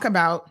talk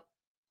about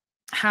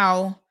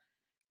how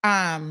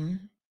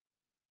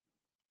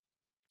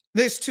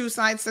there's 2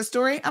 sides to the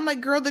story. I'm like,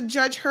 girl, the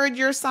judge heard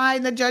your side.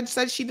 And the judge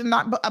said she did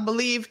not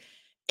believe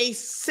a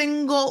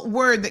single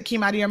word that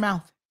came out of your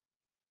mouth.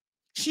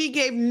 She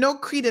gave no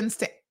credence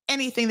to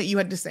anything that you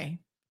had to say,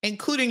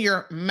 including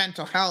your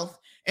mental health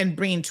and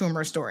brain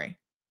tumor story.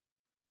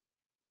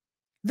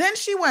 Then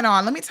she went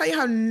on. Let me tell you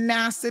how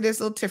nasty this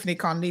little Tiffany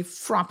Conley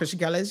froppish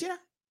girl is, yeah?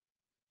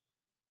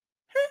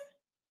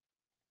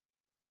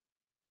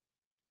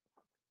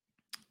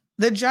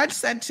 The judge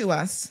said to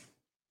us,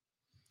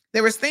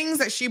 there was things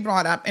that she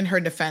brought up in her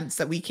defense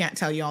that we can't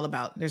tell you all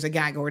about. There's a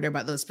gag order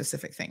about those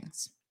specific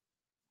things.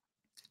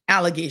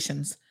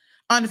 Allegations,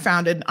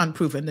 unfounded,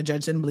 unproven. The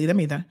judge didn't believe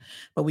them either,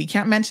 but we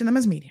can't mention them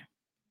as media.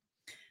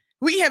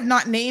 We have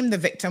not named the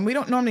victim. We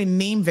don't normally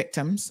name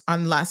victims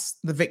unless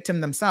the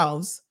victim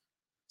themselves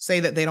say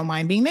that they don't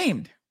mind being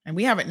named. And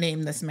we haven't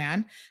named this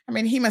man. I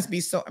mean, he must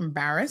be so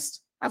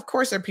embarrassed. Of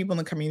course, there are people in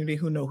the community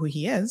who know who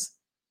he is,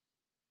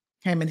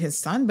 him and his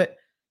son, but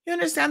you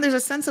understand there's a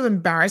sense of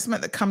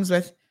embarrassment that comes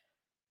with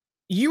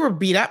you were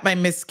beat up by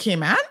Miss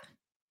Kim Ann.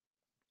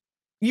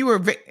 You were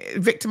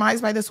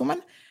victimized by this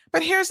woman.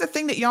 But here's the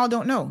thing that y'all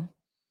don't know.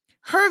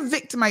 Her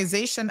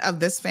victimization of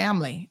this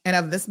family and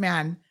of this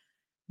man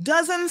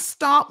doesn't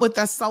stop with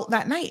the assault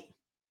that night.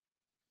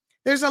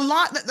 There's a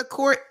lot that the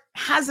court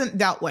hasn't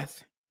dealt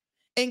with,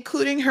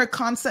 including her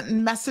constant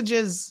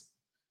messages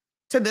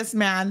to this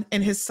man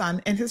and his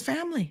son and his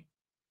family.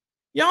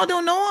 Y'all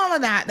don't know all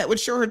of that would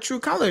show her true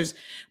colors.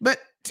 But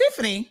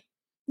Tiffany,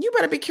 you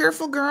better be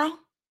careful, girl.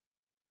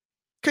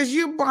 Because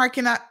you're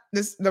barking up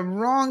the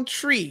wrong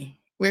tree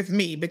with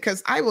me,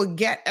 because I will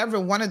get every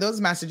one of those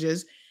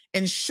messages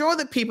and show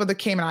the people of the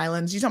Cayman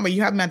Islands, you're talking about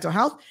you have mental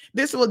health.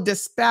 This will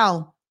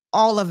dispel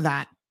all of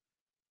that.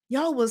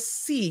 Y'all will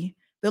see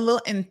the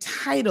little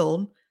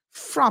entitled,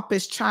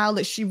 froppish child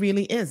that she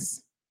really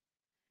is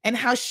and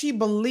how she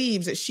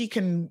believes that she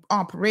can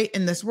operate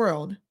in this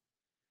world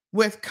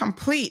with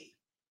complete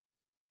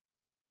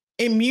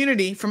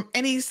immunity from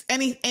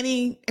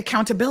any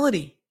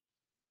accountability.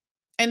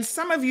 And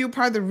some of you are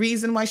part of the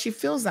reason why she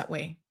feels that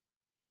way.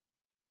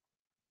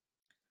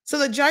 So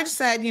the judge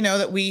said,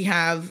 that we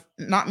have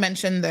not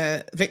mentioned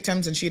the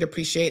victims and she'd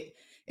appreciate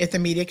if the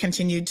media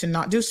continued to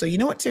not do so. You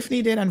know what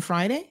Tiffany did on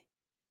Friday?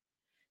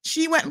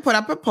 She went and put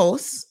up a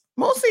post,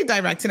 mostly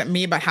directed at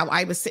me about how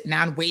I was sitting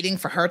down waiting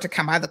for her to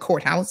come out of the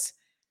courthouse.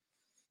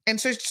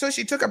 And so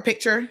she took a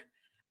picture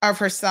of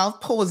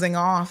herself posing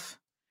off,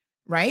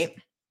 right?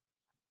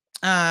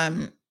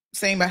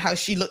 Saying about how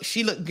she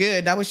looked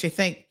good. That was she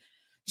think.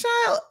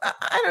 Child,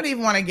 I don't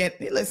even want to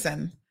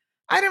listen,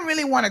 I don't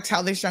really want to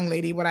tell this young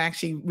lady what I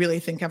actually really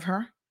think of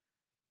her,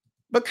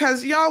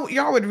 because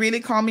y'all would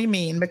really call me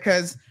mean,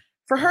 because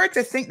for her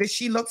to think that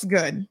she looks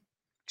good,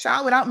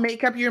 child, without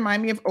makeup, you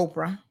remind me of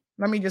Oprah.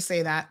 Let me just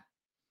say that.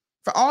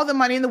 For all the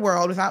money in the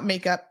world, without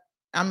makeup,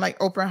 I'm like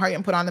Oprah, hurry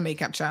and put on the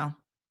makeup, child.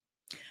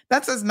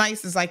 That's as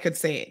nice as I could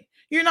say it.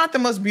 You're not the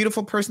most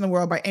beautiful person in the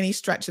world by any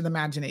stretch of the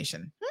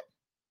imagination.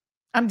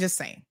 I'm just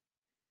saying.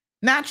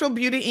 Natural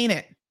beauty, ain't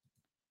it?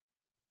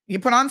 You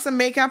put on some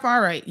makeup,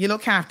 all right, you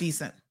look half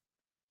decent.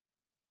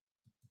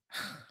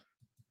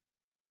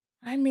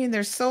 I mean,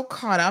 they're so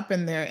caught up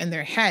in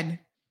their head.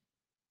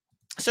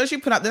 So she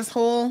put up this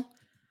whole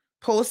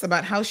post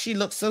about how she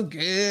looks so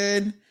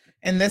good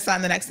and this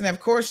and the next. And of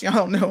course,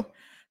 y'all know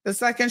the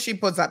second she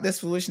puts up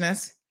this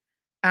foolishness,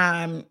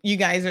 you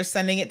guys are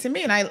sending it to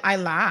me. And I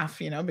laugh,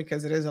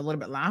 because it is a little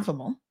bit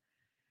laughable.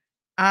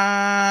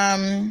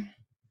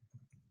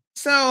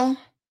 So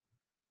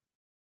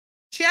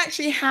she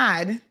actually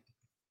had,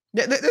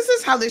 this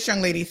is how this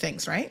young lady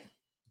thinks, right?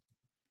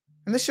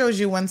 And this shows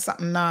you when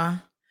something, I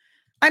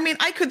mean,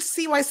 I could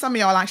see why some of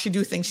y'all actually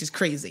do think she's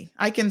crazy.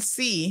 I can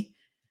see,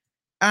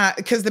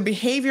 because the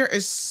behavior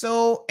is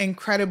so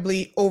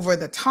incredibly over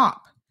the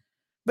top,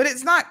 but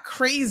it's not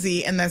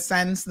crazy in the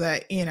sense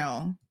that,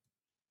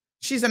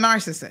 she's a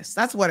narcissist.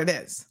 That's what it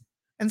is.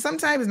 And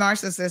sometimes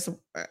narcissists,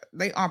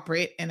 they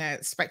operate in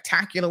a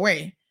spectacular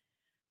way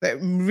that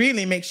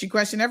really makes you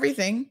question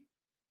everything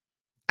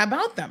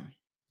about them.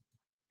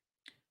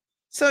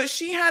 So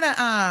she had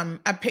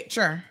a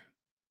picture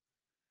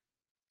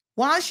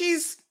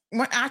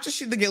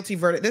after the guilty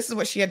verdict. This is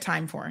what she had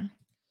time for.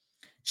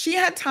 She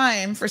had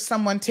time for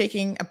someone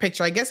taking a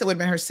picture. I guess it would have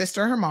been her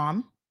sister or her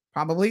mom,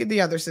 probably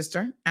the other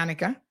sister,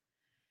 Annika.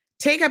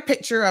 Take a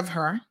picture of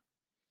her.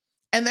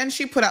 And then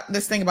she put up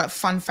this thing about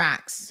fun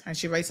facts. And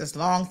she writes this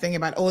long thing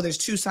about, there's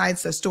two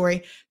sides to the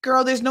story.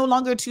 Girl, there's no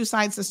longer two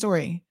sides to the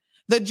story.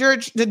 The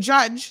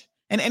judge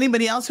and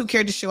anybody else who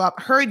cared to show up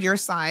heard your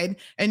side,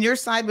 and your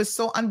side was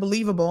so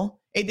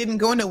unbelievable, it didn't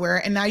go nowhere,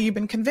 and now you've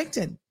been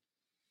convicted.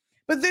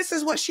 But this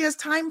is what she has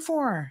time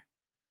for,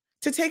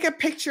 to take a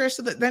picture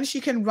so that then she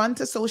can run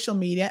to social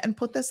media and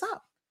put this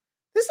up.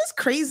 This is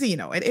crazy,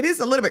 it is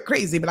a little bit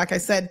crazy, but like I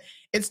said,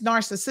 it's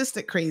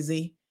narcissistic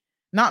crazy,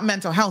 not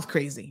mental health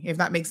crazy, if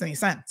that makes any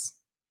sense.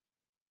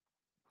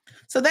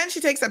 So then she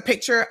takes a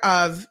picture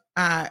of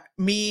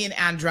me and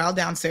Andrell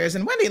downstairs,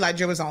 and Wendy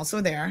Ledger was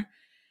also there,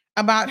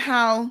 about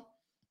how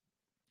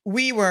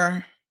we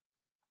were,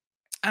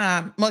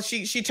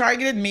 she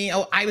targeted me.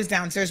 I was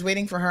downstairs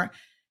waiting for her.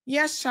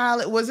 Yes,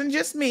 child, it wasn't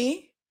just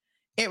me.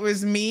 It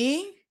was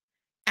me,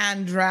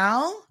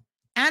 Andrell,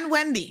 and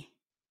Wendy,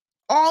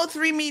 all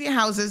three media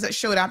houses that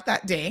showed up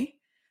that day.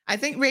 I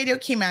think Radio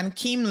came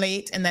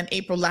late, and then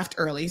April left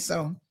early.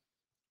 So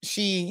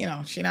she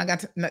not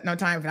got no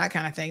time for that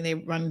kind of thing. They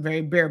run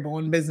very bare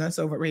bone business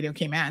over at Radio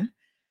Cayman.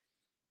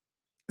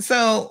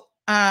 So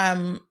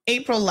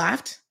April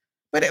left,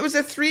 but it was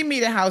the three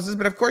media houses.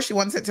 But of course, she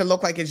wants it to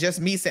look like it's just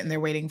me sitting there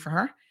waiting for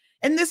her.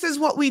 And this is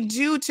what we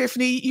do,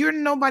 Tiffany. You're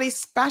nobody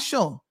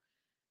special.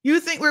 You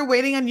think we're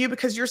waiting on you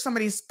because you're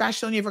somebody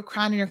special and you have a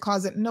crown in your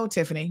closet. No,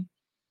 Tiffany.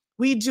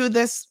 We do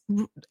this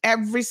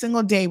every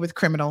single day with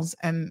criminals,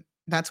 and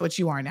that's what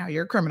you are now.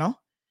 You're a criminal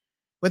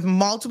with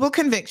multiple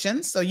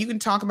convictions. So you can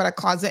talk about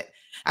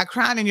a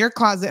crown in your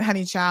closet,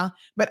 honey child,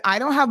 but I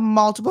don't have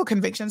multiple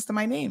convictions to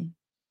my name.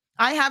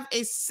 I have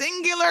a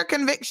singular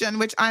conviction,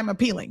 which I'm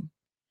appealing.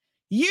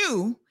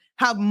 You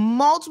have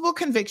multiple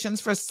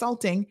convictions for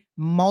assaulting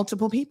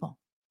multiple people.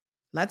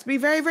 Let's be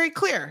very, very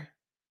clear.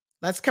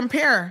 Let's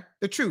compare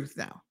the truth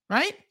now,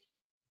 right?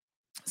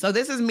 So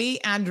this is me,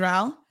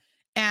 Andrell,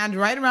 and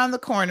right around the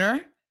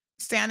corner,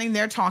 standing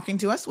there talking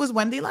to us, was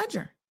Wendy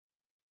Ledger.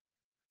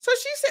 So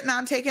she's sitting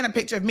down taking a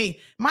picture of me.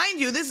 Mind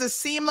you, this is a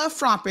Seamla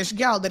Frompish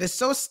gal that is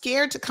so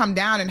scared to come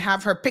down and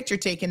have her picture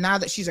taken now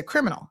that she's a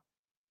criminal.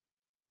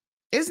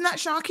 Isn't that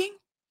shocking?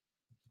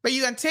 But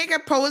you can take a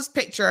posed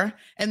picture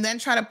and then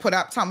try to put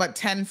up talking about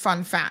 10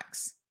 fun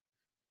facts.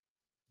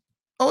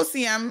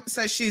 OCM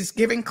says she's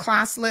giving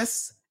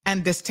classless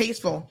and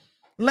distasteful.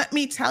 Let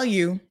me tell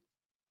you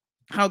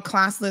how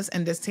classless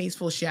and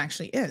distasteful she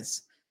actually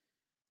is.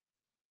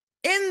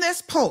 In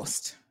this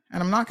post,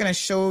 and I'm not going to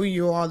show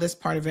you all this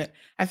part of it.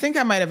 I think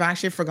I might have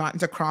actually forgotten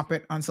to crop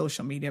it on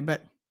social media,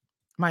 but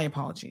my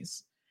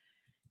apologies.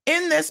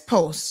 In this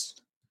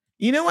post,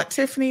 you know what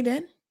Tiffany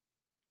did?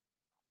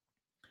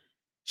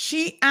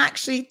 She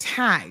actually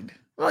tagged.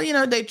 Well,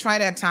 they try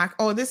to attack.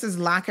 Oh, this is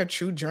lack of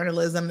true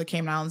journalism that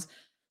came out.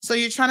 So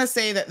you're trying to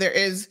say that there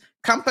is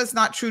Compass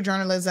not true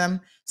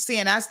journalism,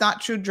 CNS not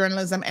true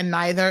journalism, and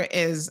neither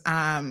is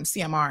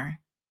CMR.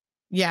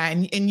 Yeah,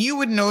 and you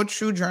would know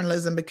true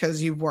journalism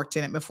because you've worked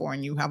in it before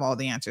and you have all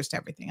the answers to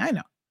everything. I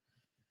know.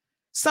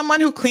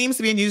 Someone who claims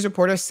to be a news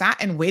reporter sat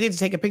and waited to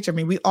take a picture of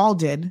me. We all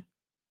did.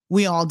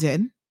 We all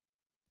did.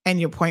 And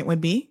your point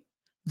would be,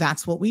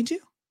 that's what we do.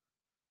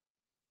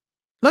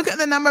 Look at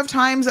the number of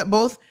times that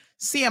both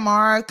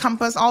CMR,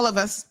 Compass, all of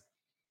us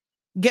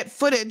get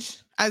footage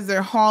as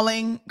they're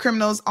hauling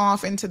criminals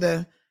off into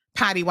the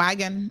paddy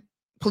wagon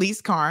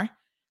police car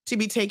to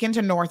be taken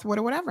to Northwood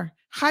or whatever.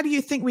 How do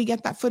you think we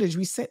get that footage?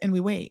 We sit and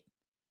we wait.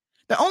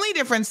 The only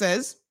difference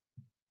is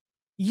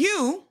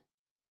you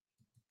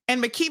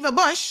and Makiva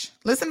Bush,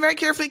 listen very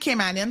carefully,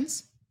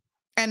 Caymanians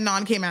and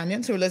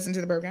non-Caymanians who listen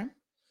to the program.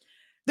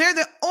 They're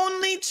the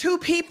only two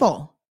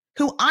people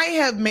who I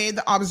have made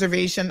the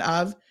observation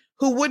of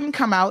who wouldn't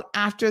come out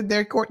after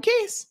their court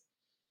case.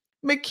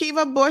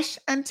 Makiva Bush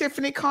and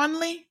Tiffany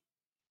Connolly.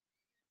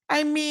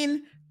 I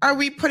mean, are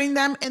we putting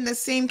them in the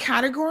same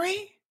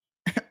category?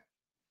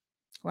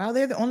 Well,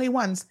 they're the only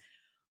ones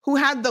who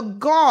had the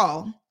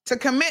gall to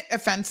commit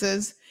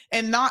offenses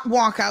and not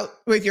walk out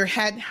with your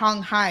head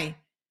hung high.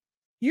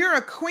 You're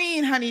a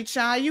queen, honey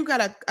child. You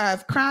got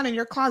a crown in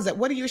your closet.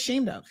 What are you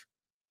ashamed of?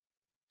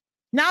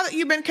 Now that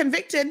you've been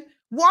convicted,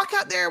 walk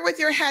out there with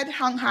your head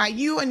hung high,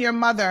 you and your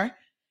mother,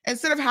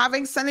 instead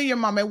of sending your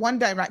mom in one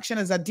direction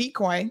as a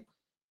decoy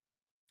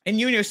and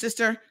you and your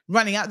sister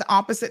running out the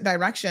opposite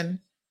direction.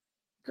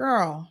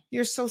 Girl,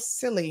 you're so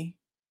silly.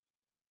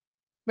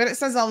 But it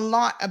says a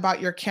lot about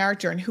your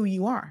character and who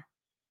you are.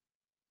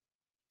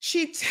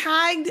 She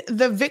tagged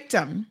the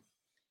victim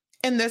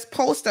in this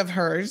post of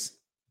hers,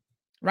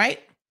 right?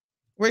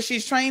 Where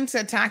she's trying to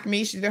attack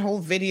me. She did a whole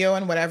video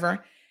and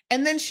whatever.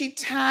 And then she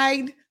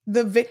tagged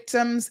the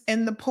victims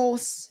in the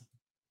post,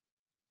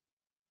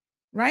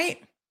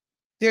 right?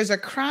 There's a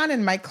crown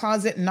in my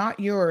closet, not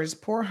yours.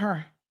 Poor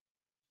her.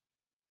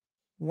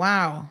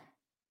 Wow.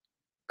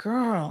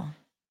 Girl.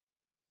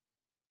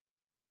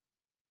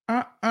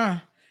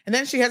 And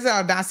then she has the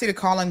audacity to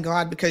call on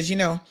God because,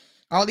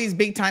 all these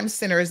big time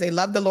sinners, they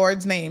love the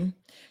Lord's name.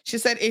 She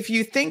said, if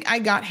you think I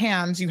got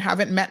hands, you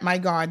haven't met my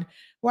God.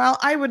 Well,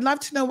 I would love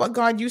to know what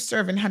God you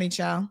serve in, honey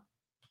child.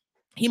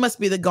 He must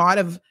be the God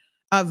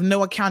of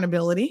no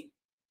accountability.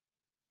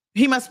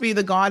 He must be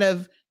the God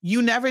of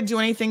you never do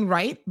anything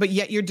right, but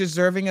yet you're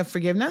deserving of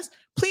forgiveness.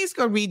 Please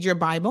go read your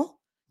Bible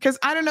because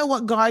I don't know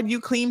what God you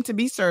claim to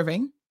be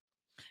serving,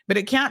 but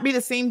it can't be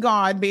the same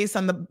God based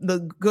on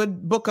the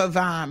good book of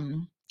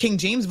King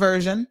James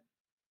Version,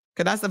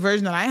 because that's the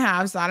version that I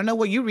have. So I don't know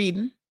what you're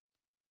reading.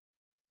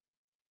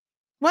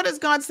 What does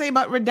God say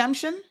about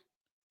redemption?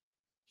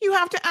 You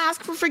have to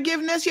ask for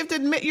forgiveness. You have to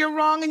admit you're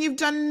wrong, and you've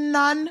done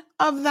none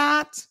of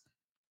that.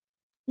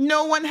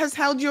 No one has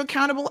held you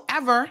accountable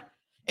ever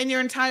in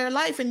your entire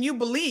life, and you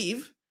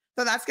believe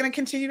that that's going to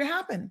continue to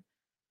happen.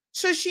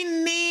 So she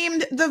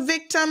named the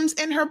victims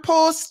in her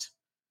post.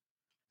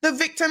 The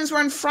victims were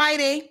on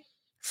Friday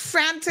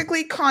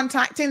frantically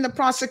contacting the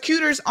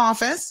prosecutor's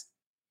office.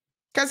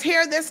 Because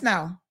hear this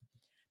now.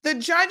 The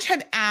judge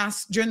had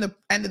asked during the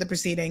end of the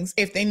proceedings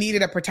if they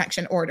needed a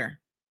protection order,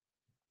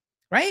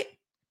 right?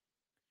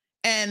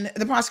 And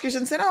the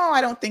prosecution said, oh,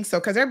 I don't think so.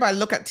 Because everybody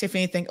look at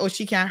Tiffany and think, oh,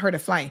 she can't hurt a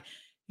fly.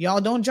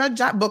 Y'all don't judge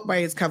that book by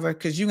its cover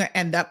because you're going to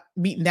end up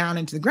beaten down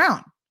into the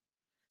ground.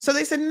 So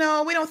they said,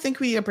 no, we don't think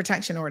we need a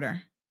protection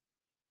order.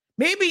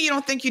 Maybe you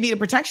don't think you need a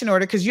protection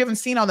order because you haven't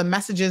seen all the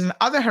messages and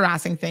other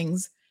harassing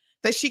things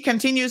that she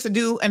continues to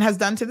do and has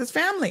done to this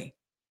family.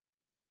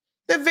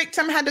 The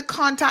victim had to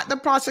contact the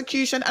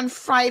prosecution on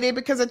Friday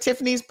because of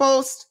Tiffany's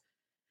post.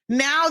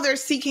 Now they're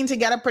seeking to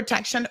get a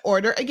protection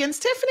order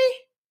against Tiffany.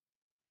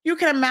 You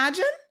can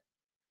imagine?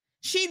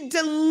 She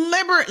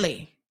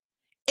deliberately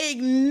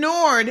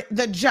ignored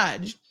the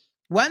judge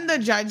when the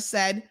judge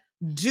said,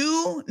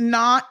 do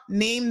not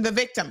name the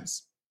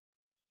victims.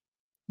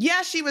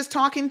 Yes, she was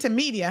talking to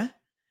media,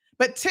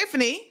 but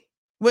Tiffany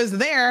was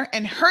there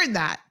and heard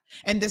that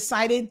and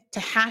decided to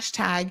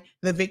hashtag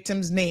the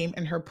victim's name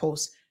in her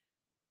post.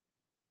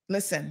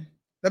 Listen,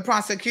 the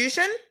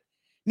prosecution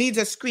needs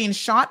a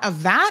screenshot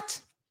of that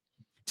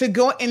to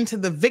go into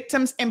the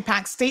victim's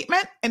impact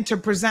statement and to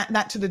present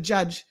that to the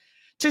judge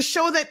to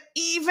show that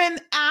even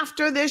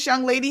after this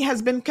young lady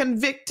has been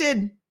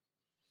convicted,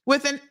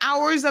 within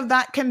hours of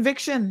that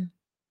conviction,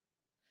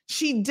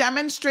 she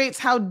demonstrates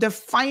how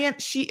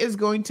defiant she is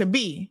going to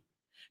be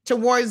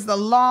towards the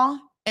law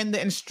and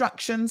the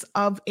instructions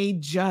of a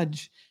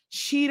judge.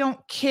 She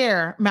don't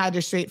care,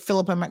 Magistrate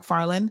Philippa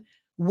McFarland,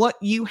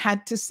 what you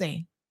had to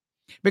say,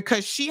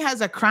 because she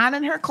has a crown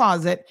in her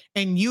closet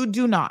and you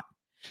do not.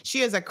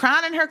 She has a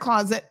crown in her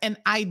closet and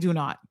I do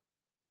not.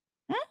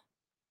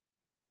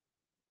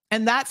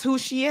 And that's who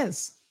she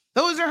is.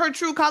 Those are her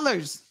true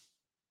colors.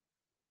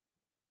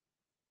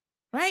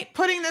 Right?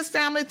 Putting this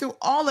family through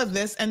all of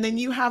this, and then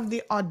you have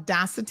the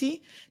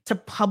audacity to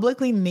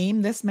publicly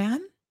name this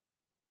man?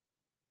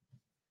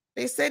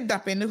 They said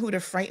Duppy knew who to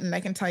frighten, I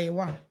can tell you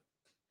what.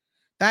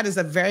 That is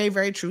a very,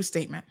 very true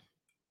statement.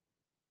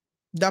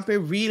 Duppy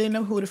really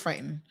knew who to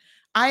frighten.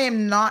 I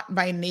am not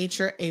by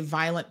nature a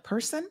violent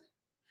person.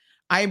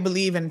 I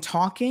believe in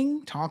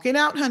talking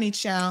out, honey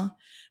child.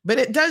 But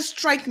it does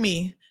strike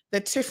me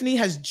that Tiffany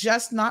has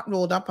just not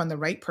rolled up on the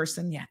right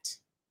person yet.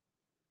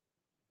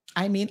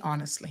 I mean,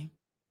 honestly.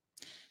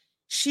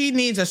 She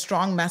needs a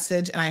strong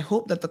message, and I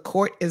hope that the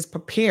court is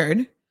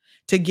prepared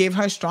to give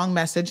her a strong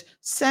message.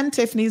 Send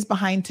Tiffany's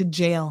behind to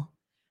jail.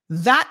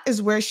 That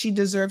is where she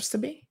deserves to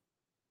be.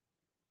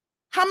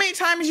 How many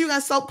times you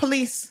assault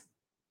police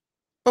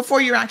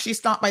before you're actually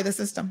stopped by the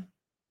system?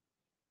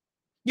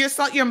 You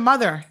assault your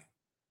mother.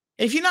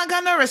 If you're not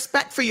got no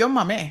respect for your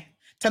mommy,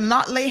 to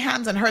not lay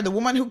hands on her, the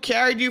woman who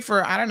carried you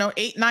for,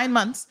 8, 9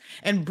 months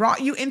and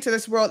brought you into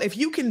this world, if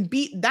you can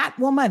beat that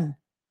woman,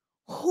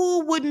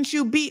 who wouldn't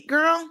you beat,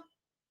 girl?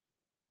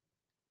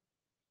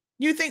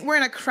 You think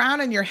wearing a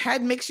crown on your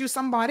head makes you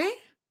somebody?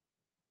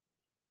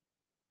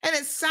 And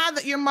it's sad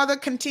that your mother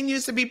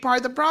continues to be part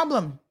of the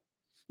problem.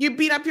 You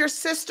beat up your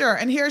sister,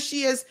 and here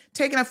she is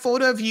taking a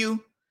photo of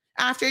you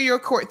after your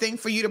court thing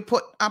for you to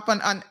put up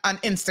on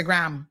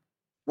Instagram.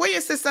 What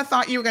your sister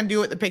thought you were going to do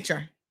with the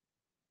picture?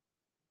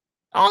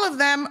 All of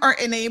them are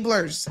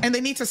enablers, and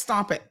they need to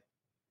stop it.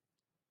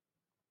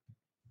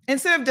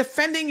 Instead of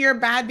defending your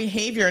bad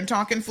behavior and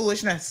talking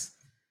foolishness,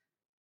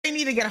 they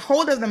need to get a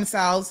hold of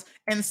themselves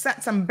and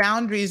set some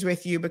boundaries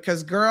with you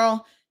because,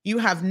 girl, you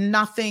have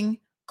nothing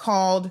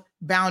called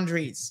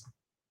boundaries.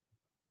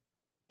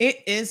 It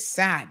is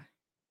sad.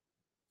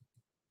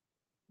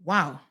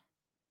 Wow.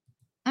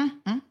 I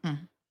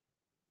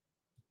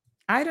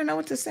don't know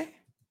what to say.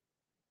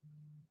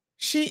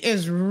 She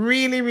is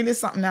really, really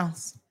something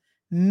else.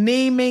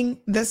 Naming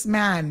this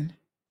man.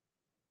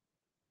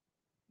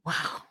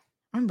 Wow.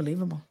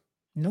 Unbelievable.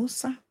 No,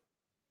 sir.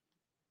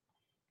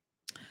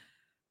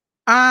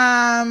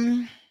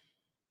 I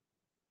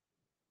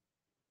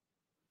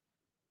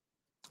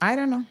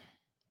don't know.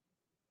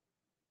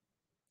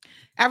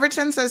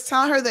 Everton says,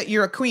 tell her that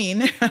you're a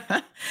queen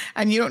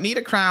and you don't need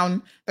a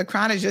crown. The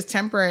crown is just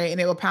temporary and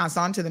it will pass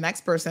on to the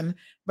next person,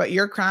 but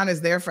your crown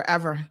is there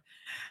forever.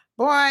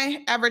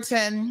 Boy,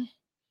 Everton,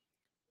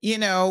 you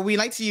know, we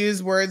like to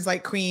use words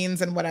like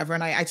queens and whatever.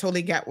 And I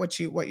totally get what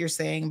you're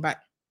saying, but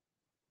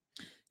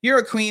you're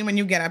a queen when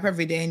you get up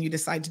every day and you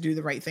decide to do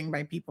the right thing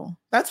by people.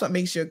 That's what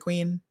makes you a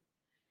queen.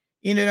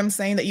 You know what I'm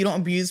saying? That you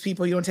don't abuse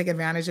people. You don't take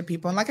advantage of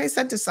people. And like I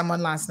said to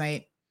someone last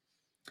night,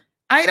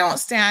 I don't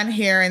stand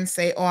here and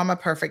say, oh, I'm a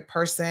perfect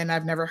person.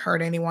 I've never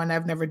hurt anyone.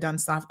 I've never done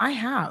stuff. I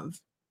have.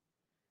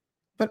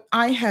 But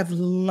I have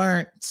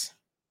learned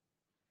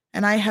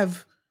and I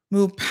have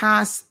moved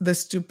past the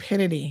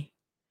stupidity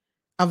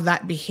of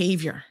that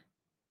behavior.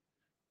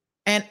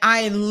 And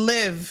I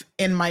live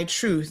in my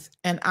truth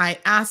and I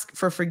ask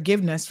for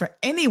forgiveness for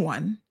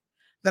anyone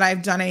that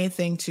I've done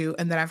anything to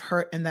and that I've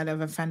hurt and that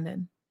I've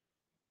offended.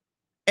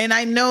 And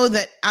I know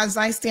that as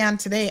I stand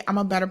today, I'm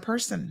a better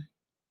person.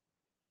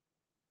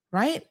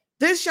 Right?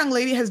 This young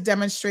lady has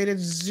demonstrated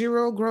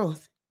zero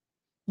growth.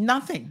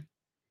 Nothing.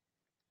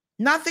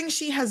 Nothing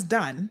she has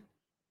done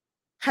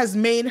has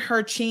made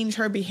her change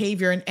her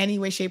behavior in any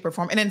way, shape, or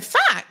form. And in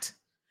fact,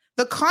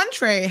 the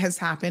contrary has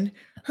happened.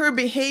 Her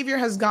behavior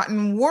has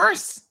gotten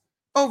worse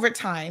over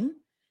time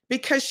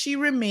because she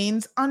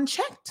remains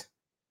unchecked.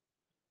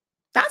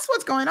 That's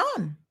what's going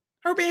on.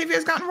 Her behavior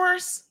has gotten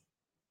worse.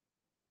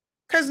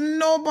 Because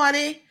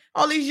nobody,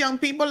 all these young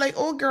people like,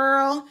 oh,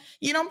 girl,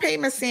 you don't pay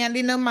Miss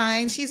Sandy no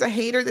mind. She's a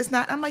hater, this,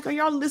 not. I'm like, are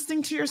y'all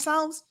listening to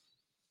yourselves?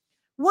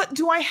 What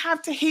do I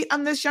have to hate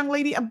on this young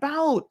lady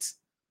about?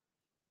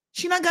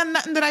 She not got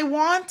nothing that I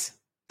want.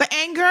 The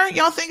anger,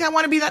 y'all think I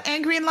want to be that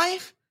angry in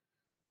life?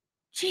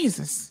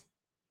 Jesus.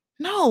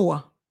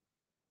 No.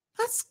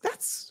 That's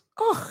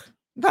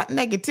that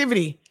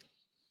negativity.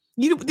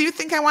 Do you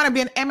think I want to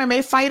be an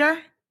MMA fighter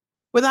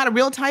without a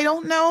real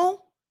title?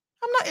 No,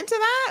 I'm not into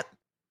that.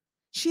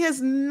 She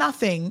has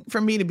nothing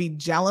for me to be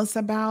jealous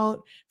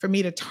about, for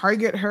me to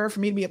target her, for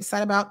me to be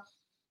upset about.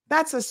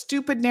 That's a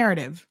stupid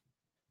narrative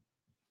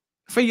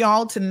for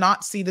y'all to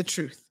not see the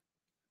truth.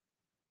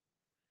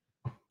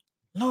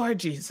 Lord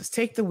Jesus,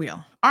 take the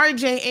wheel.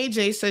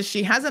 RJAJ says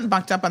she hasn't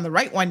bucked up on the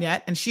right one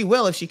yet, and she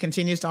will if she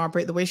continues to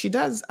operate the way she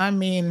does. I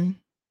mean,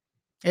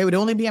 it would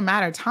only be a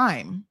matter of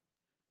time,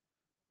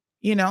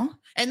 you know?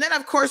 And then,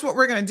 of course, what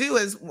we're going to do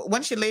is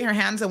once she lay her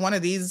hands on one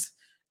of these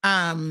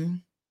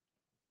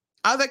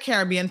other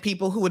Caribbean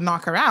people who would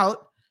knock her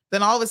out,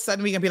 then all of a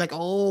sudden we're going to be like,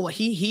 oh,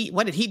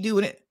 what did he do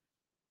with it?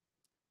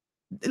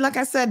 Like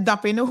I said,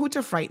 Duppy know who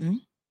to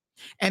frighten,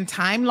 and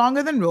time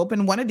longer than rope.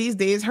 And one of these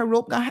days, her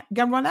rope got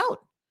run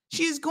out.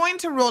 She's going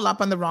to roll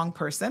up on the wrong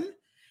person.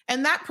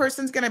 And that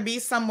person's going to be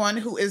someone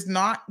who is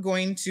not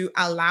going to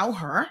allow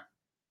her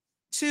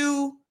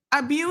to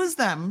abuse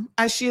them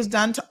as she has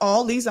done to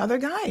all these other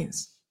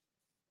guys.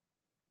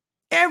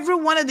 Every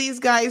one of these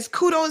guys,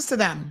 kudos to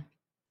them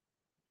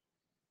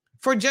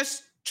for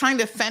just trying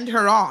to fend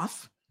her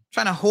off,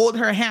 trying to hold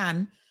her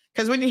hand.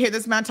 Because when you hear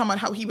this man talking about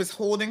how he was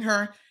holding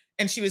her,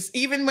 and she was,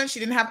 even when she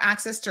didn't have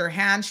access to her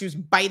hand, she was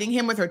biting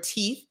him with her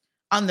teeth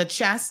on the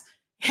chest,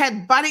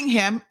 head-butting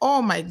him.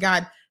 Oh my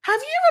God.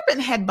 Have you ever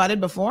been head-butted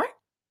before?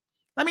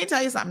 Let me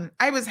tell you something.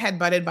 I was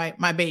head-butted by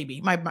my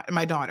baby, my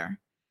daughter,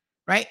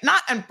 right?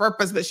 Not on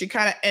purpose, but she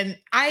kind of, and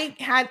I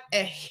had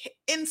an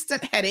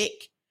instant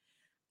headache.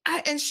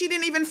 And she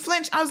didn't even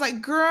flinch. I was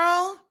like,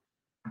 girl,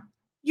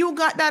 you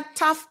got that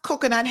tough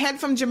coconut head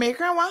from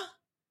Jamaica, what?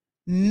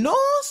 No,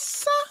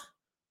 sir.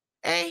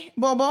 Hey,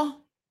 Bobo.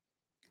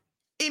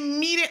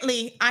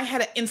 Immediately, I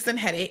had an instant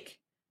headache.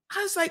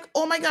 I was like,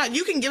 oh my God,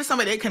 you can give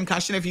somebody a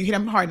concussion if you hit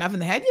them hard enough in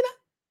the head, you know?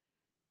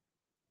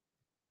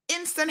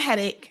 Instant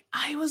headache.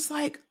 I was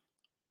like,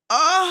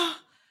 oh,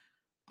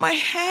 my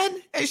head.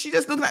 And she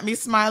just looked at me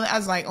smiling. I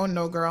was like, oh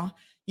no, girl,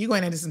 you're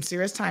going into some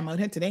serious time out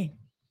here today.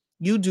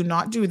 You do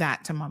not do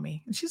that to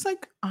mommy. And she's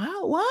like,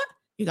 oh, what?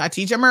 You got to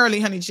teach them early,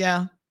 honey,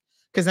 child.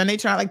 Because then they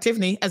turn out like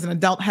Tiffany as an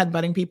adult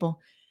headbutting people.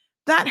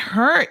 That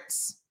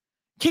hurts.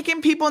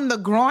 Kicking people in the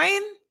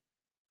groin.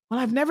 Well,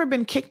 I've never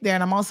been kicked there,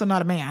 and I'm also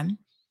not a man.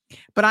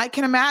 But I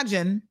can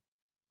imagine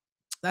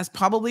that's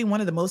probably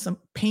one of the most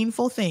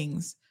painful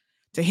things,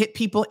 to hit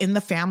people in the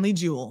family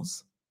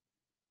jewels.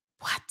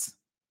 What?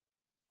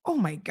 Oh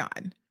my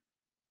God.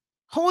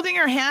 Holding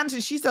her hands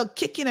and she's still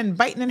kicking and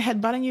biting and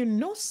headbutting you.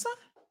 No, son.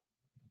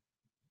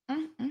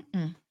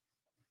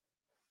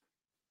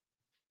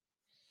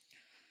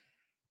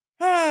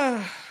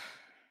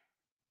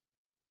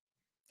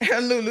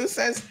 Lulu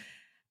says,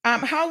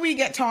 how we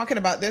get talking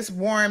about this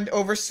warmed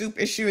over soup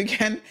issue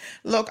again.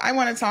 Look, I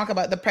want to talk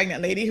about the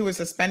pregnant lady who was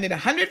suspended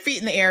 100 feet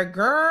in the air,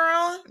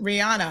 girl,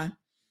 Rihanna,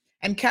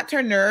 and kept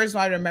her nerves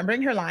while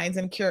remembering her lines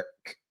and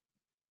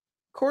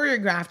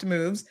choreographed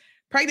moves.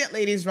 Pregnant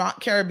ladies rock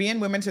Caribbean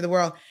women to the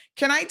world.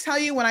 Can I tell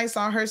you, when I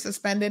saw her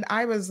suspended,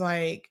 I was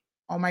like,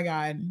 oh my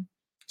God,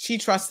 she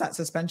trusts that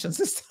suspension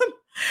system.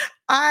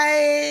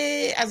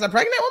 As a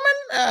pregnant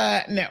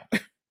woman, no.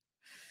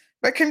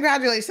 But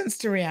congratulations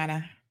to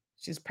Rihanna.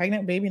 She's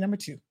pregnant baby number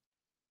 2.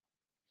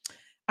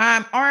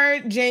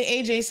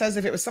 RJAJ says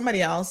if it was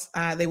somebody else,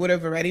 they would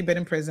have already been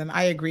in prison.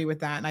 I agree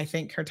with that. And I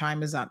think her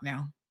time is up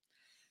now.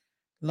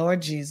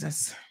 Lord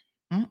Jesus.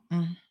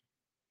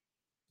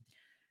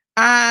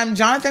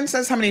 Jonathan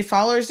says, how many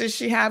followers does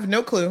she have?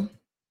 No clue.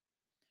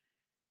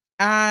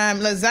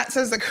 Lizette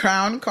says the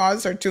crown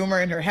caused her tumor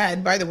in her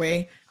head. By the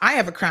way, I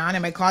have a crown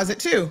in my closet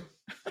too.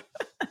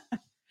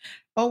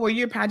 Oh, were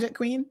you a pageant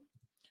queen?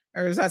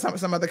 Or is that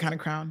some other kind of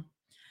crown?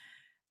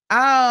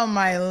 Oh,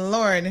 my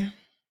Lord.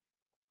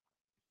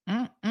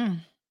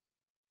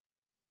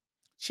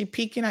 She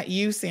peeking at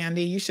you,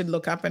 Sandy. You should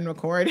look up and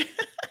record.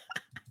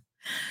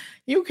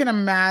 You can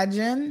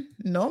imagine.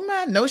 No,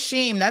 man. No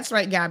shame. That's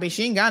right, Gabby.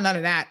 She ain't got none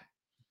of that.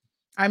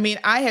 I mean,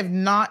 I have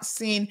not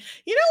seen.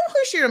 You know who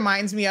she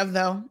reminds me of,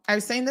 though? I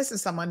was saying this to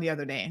someone the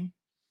other day.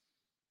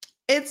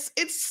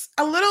 It's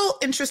a little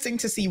interesting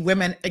to see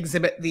women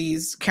exhibit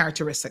these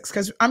characteristics,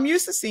 because I'm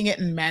used to seeing it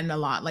in men a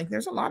lot. Like,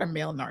 there's a lot of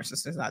male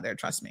narcissists out there,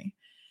 trust me.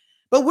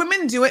 But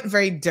women do it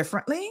very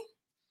differently.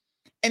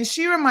 And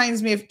she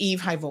reminds me of Eve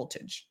High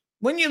Voltage.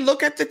 When you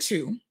look at the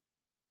two,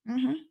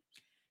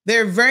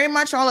 they're very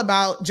much all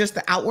about just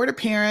the outward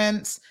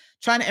appearance,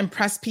 trying to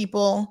impress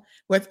people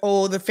with,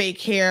 oh, the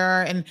fake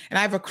hair and I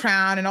have a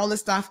crown and all this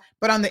stuff.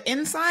 But on the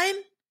inside,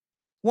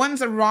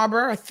 one's a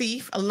robber, a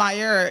thief, a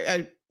liar,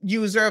 a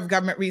user of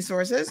government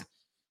resources.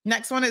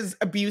 Next one is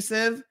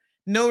abusive,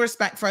 No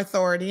respect for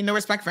authority, no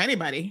respect for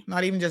anybody,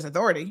 not even just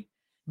authority.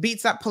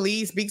 Beats up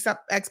police, beats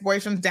up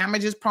ex-boyfriends,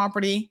 damages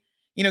property,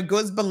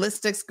 goes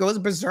ballistics, goes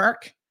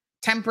berserk,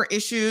 temper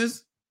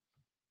issues.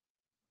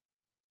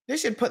 They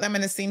should put them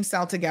in the same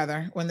cell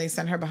together when they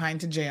send her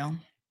behind to jail.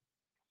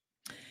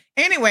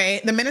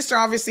 Anyway, the minister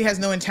obviously has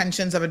no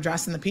intentions of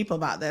addressing the people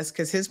about this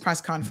because his press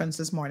conference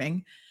this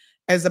morning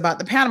is about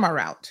the Panama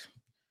route.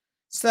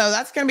 So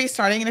that's going to be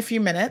starting in a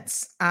few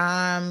minutes.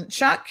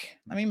 Chuck,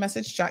 let me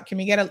message Chuck.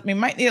 We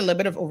might need a little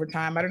bit of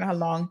overtime. I don't know how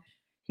long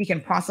he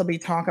can possibly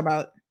talk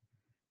about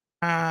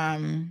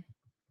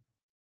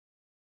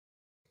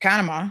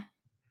Panama,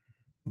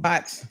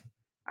 but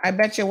I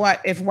bet you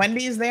what, if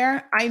Wendy's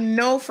there, I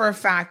know for a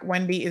fact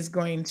Wendy is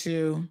going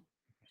to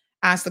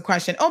ask the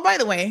question. Oh, by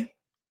the way,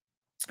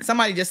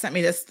 somebody just sent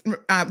me this.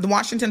 The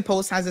Washington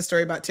Post has a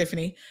story about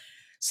Tiffany.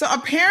 So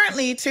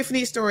apparently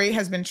Tiffany's story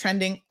has been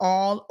trending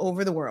all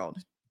over the world.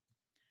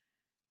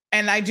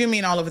 And I do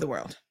mean all over the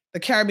world. The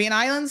Caribbean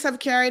islands have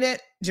carried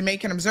it,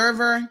 Jamaican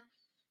Observer,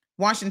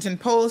 Washington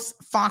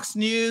Post, Fox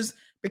News,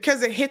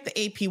 because it hit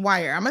the AP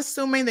wire. I'm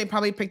assuming they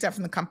probably picked up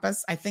from the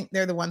Compass. I think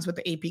they're the ones with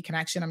the AP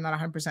connection. I'm not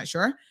 100%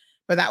 sure,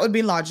 but that would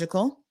be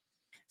logical.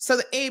 So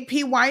the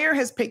AP wire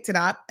has picked it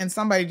up, and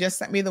somebody just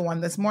sent me the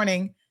one this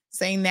morning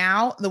saying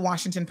now the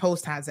Washington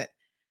Post has it.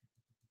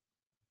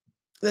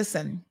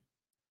 Listen,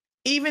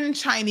 even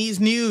Chinese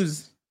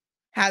news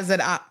has it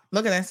up.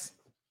 Look at this.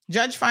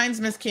 Judge finds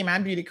Miss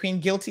Cayman Beauty Queen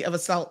guilty of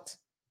assault.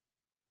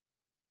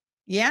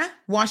 Yeah,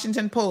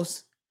 Washington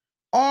Post.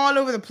 All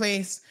over the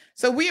place.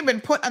 So we have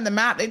been put on the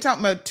map. They talk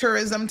about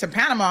tourism to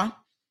Panama.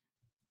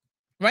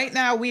 Right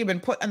now, we have been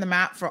put on the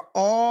map for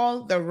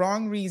all the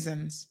wrong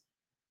reasons.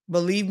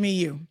 Believe me,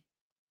 you.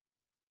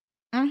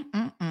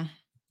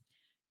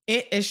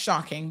 It is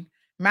shocking.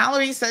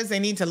 Mallory says they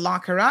need to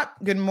lock her up.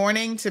 Good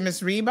morning to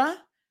Miss Reba.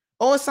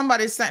 Oh,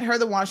 somebody sent her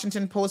the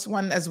Washington Post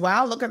one as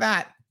well. Look at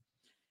that.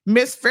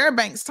 Miss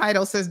Fairbanks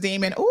title, says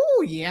Damon.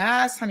 Oh,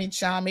 yes, honey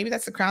child. Maybe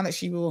that's the crown that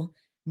she will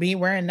be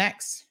wearing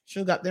next.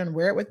 She'll go up there and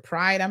wear it with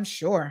pride, I'm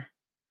sure.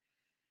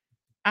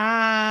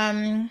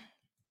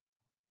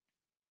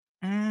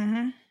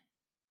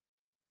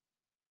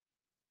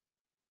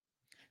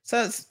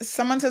 So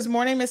someone says,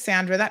 morning, Miss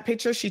Sandra. That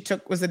picture she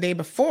took was the day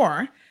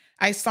before.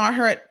 I saw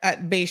her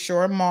at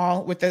Bayshore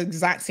Mall with the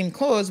exact same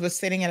clothes, was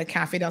sitting at a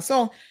Cafe del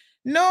Sol.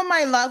 No,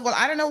 my love. Well,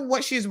 I don't know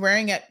what she's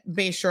wearing at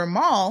Bayshore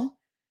Mall,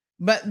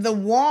 but the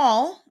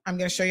wall, I'm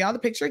going to show you all the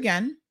picture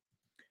again.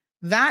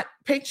 That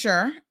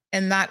picture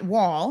and that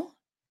wall,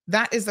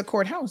 that is the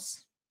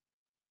courthouse.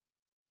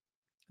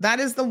 That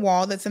is the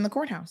wall that's in the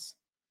courthouse.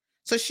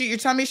 So you're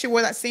telling me she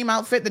wore that same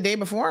outfit the day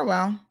before?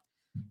 Well,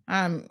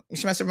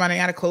 she must have running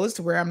out of clothes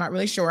to wear. I'm not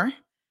really sure.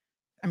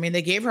 I mean,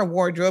 they gave her a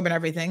wardrobe and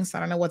everything, so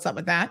I don't know what's up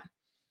with that.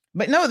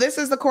 But no, this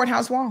is the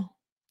courthouse wall.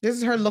 This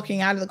is her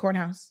looking out of the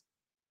courthouse.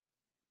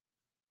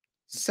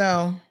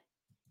 So,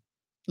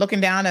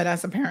 looking down at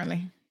us,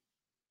 apparently.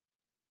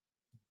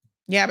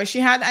 Yeah, but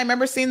I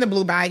remember seeing the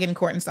blue bag in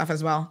court and stuff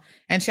as well.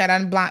 And she had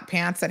on black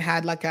pants that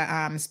had like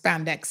a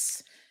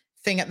spandex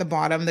thing at the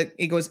bottom that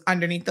it goes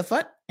underneath the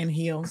foot and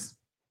heels.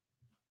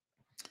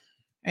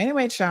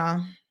 Anyway,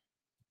 child,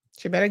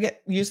 she better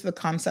get used to the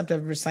concept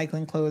of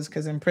recycling clothes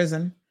because in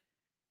prison,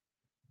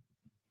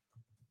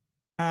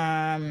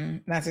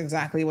 that's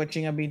exactly what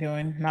you're going to be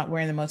doing. Not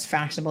wearing the most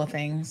fashionable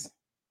things.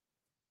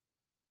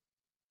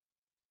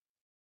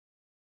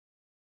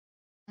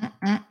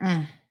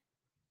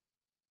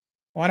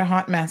 What a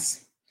hot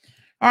mess.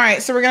 All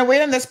right, so we're going to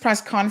wait on this press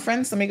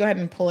conference. Let me go ahead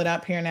and pull it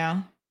up here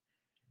now.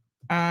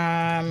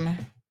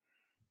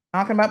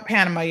 Talking about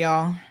Panama,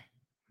 y'all.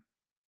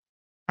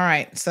 All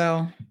right,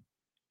 so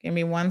give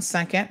me 1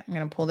 second. I'm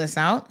going to pull this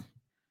out,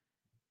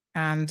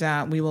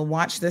 and we will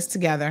watch this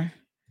together.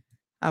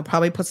 I'll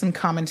probably put some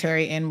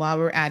commentary in while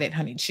we're at it,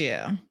 honey.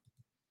 Chill.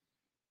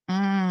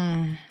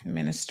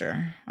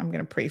 Minister, I'm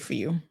going to pray for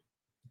you.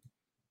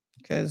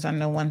 Because I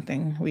know one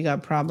thing, we got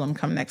a problem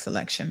come next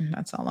election.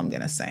 That's all I'm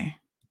going to say.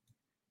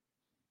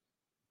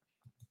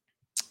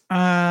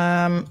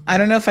 I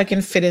don't know if I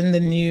can fit in the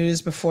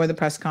news before the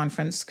press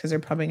conference because they're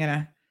probably going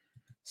to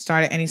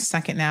start at any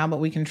second now, but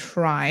we can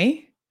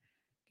try.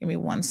 Give me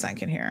 1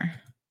 second here.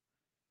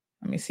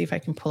 Let me see if I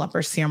can pull up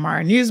our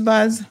CMR News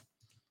Buzz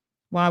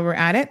while we're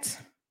at it.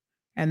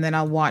 And then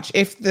I'll watch.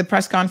 If the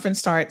press conference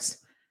starts,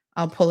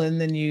 I'll pull in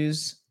the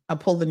news. I'll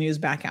pull the news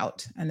back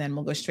out and then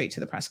we'll go straight to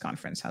the press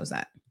conference. How's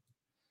that?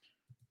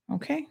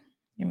 Okay.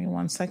 Give me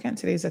 1 second.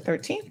 Today's the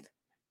 13th.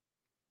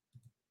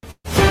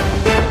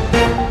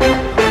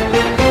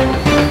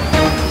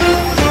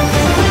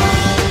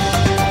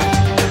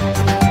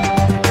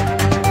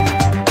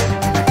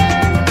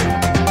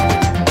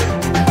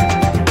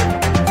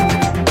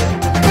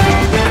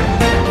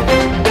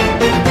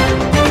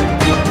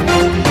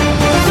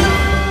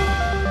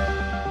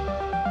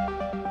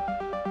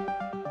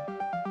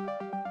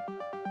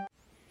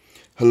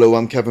 Hello,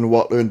 I'm Kevin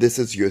Watler, and this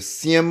is your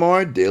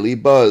CMR Daily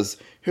Buzz.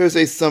 Here's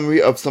a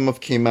summary of some of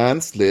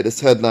Cayman's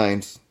latest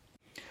headlines.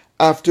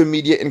 After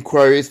media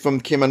inquiries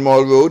from Cayman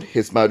Mall Road,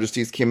 His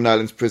Majesty's Cayman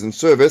Islands Prison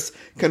Service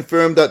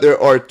confirmed that there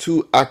are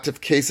 2 active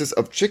cases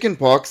of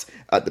chickenpox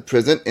at the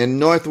prison in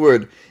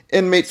Northwood.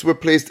 Inmates were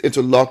placed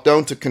into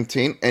lockdown to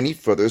contain any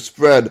further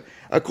spread.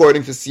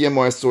 According to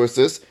CMR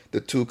sources,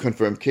 the 2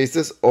 confirmed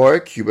cases are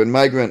Cuban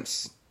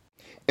migrants.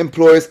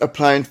 Employers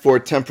applying for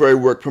temporary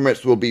work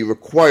permits will be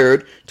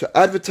required to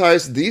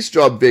advertise these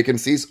job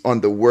vacancies on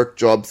the Work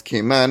Jobs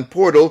Cayman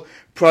portal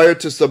prior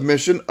to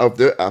submission of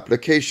their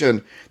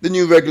application. The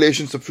new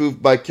regulations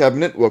approved by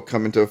Cabinet will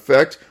come into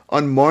effect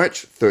on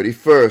March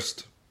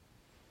 31st.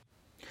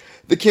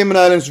 The Cayman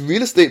Islands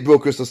Real Estate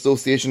Brokers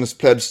Association has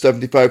pledged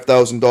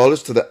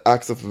 $75,000 to the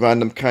Acts of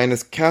Random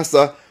Kindness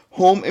CASA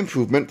Home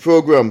Improvement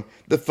Program.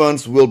 The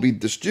funds will be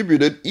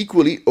distributed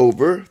equally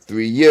over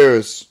 3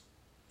 years.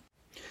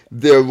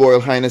 Their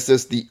Royal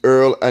Highnesses the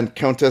Earl and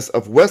Countess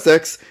of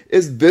Wessex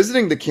is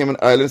visiting the Cayman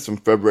Islands from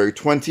February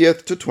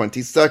 20th to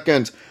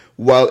 22nd.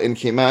 While in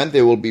Cayman,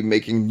 they will be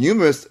making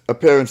numerous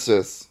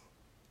appearances.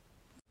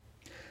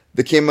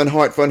 The Cayman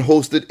Heart Fund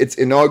hosted its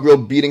inaugural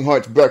Beating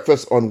Hearts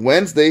Breakfast on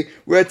Wednesday,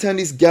 where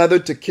attendees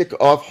gathered to kick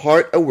off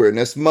Heart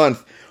Awareness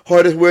Month.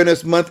 Heart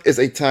Awareness Month is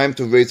a time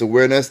to raise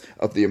awareness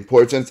of the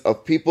importance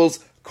of people's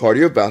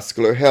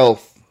cardiovascular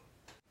health.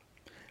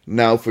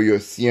 Now for your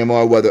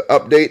CMR weather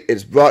update,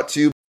 it's brought to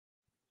you.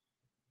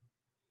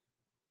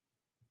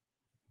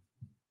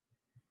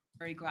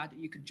 Very glad that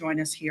you could join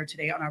us here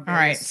today on our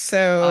various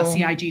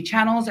CIG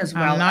channels as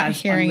well not as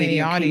hearing on any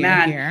Radio audio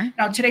Cayman. here.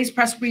 Now, today's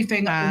press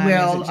briefing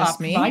will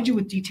provide you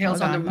with details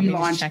Hold on the on, let me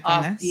just relaunch check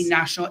on of this. the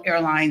National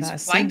Airlines I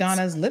see flights.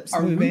 Donna's lips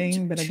en route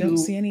moving, but I don't to,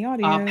 see any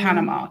audio.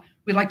 Panama.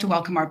 We'd like to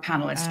welcome our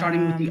panelists,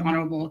 starting with the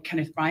Honorable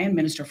Kenneth Bryan,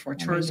 Minister for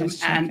Tourism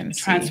and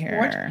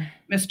Transport,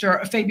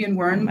 Mr. Fabian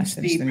Werns,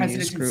 the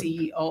President and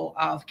CEO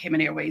of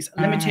Cayman Airways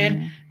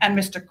Limited, and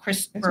Mr.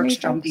 Chris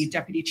Bergstrom, the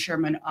Deputy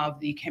Chairman of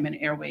the Cayman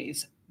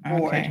Airways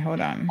Board. Okay,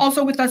 hold on.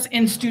 Also with us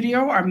in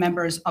studio are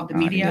members of the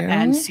media Audio.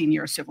 and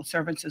senior civil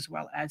servants, as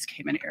well as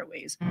Cayman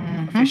Airways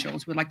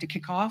officials. We'd like to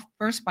kick off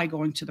first by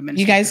going to the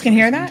Minister. You guys for can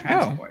hear Tourism and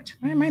that? Oh, Transport.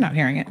 why am I not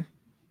hearing it?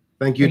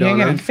 Thank you, You're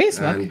hearing it Donna. on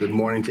Facebook. And good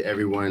morning to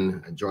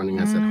everyone joining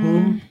us at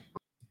home.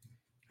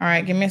 All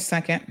right, give me a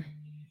second.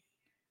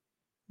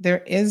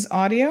 There is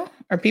audio.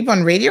 Are people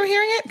on radio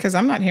hearing it? Because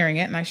I'm not hearing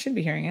it, and I should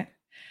be hearing it.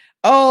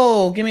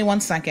 Oh, give me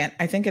 1 second.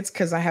 I think it's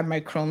because I have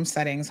my Chrome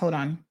settings. Hold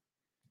on.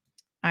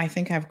 I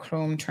think I have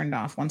Chrome turned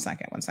off. 1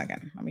 second.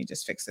 Let me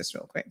just fix this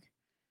real quick.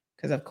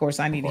 Because, of course,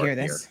 I need to hear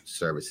this.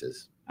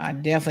 Services. I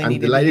definitely I'm need to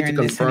be delighted to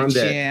hearing this. confirm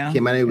that Michelle.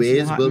 Cayman This is a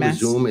Airways hot will mess.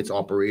 resume its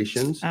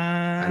operations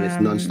and its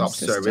non-stop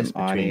System service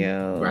between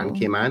audio. Grand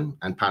Cayman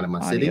and Panama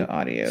City,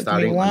 Audio.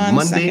 starting Give me on 1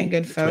 Monday, second,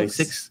 good the folks.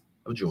 26th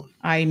of June.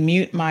 I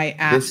mute my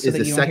app This so is that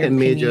the you won't hear second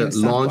major pinging and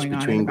stuff launch going on in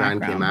between the Grand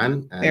background.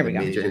 Cayman and There the we go.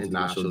 major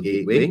international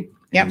gateway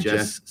Yep. in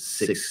just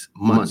 6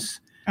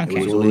 months. Okay.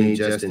 It was only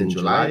just in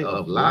July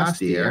of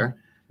last year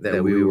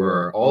that we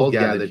were all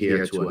gathered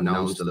here to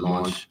announce the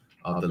launch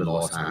of the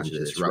Los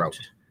Angeles route.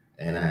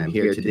 And I'm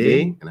here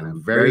today, and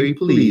I'm very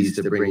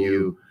pleased to bring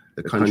you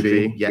the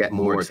country yet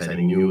more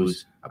exciting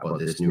news about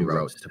this new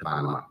route to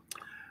Panama.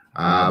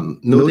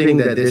 Noting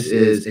that this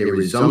is a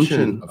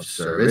resumption of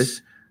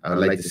service, I would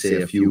like to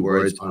say a few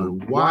words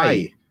on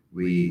why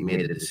we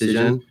made a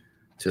decision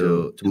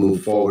to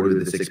move forward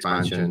with this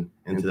expansion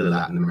into the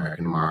Latin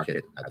American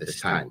market at this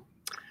time.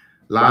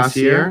 Last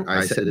year,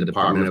 I set the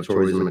Department of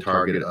Tourism a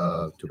target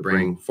to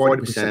bring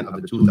 40%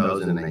 of the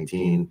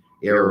 2019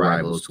 air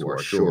arrivals to our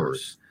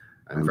shores.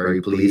 I'm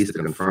very pleased to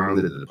confirm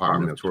that the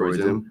Department of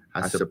Tourism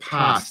has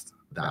surpassed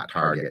that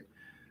target,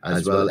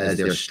 as well as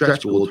their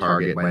stretch goal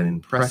target by an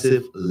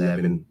impressive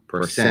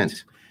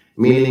 11%,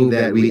 meaning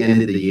that we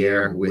ended the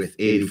year with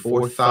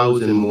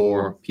 84,000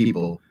 more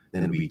people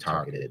than we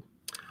targeted.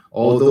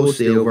 Although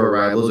stayover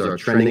arrivals are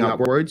trending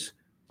upwards,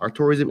 our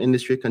tourism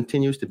industry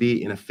continues to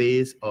be in a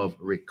phase of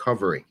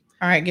recovery.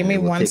 All right, give me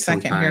It will 1 take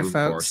some second here, time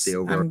for folks.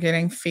 stayover. I'm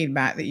getting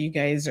feedback that you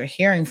guys are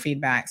hearing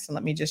feedback. So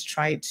let me just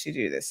try to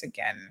do this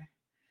again.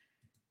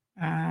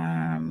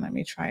 Let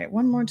me try it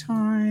one more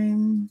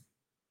time.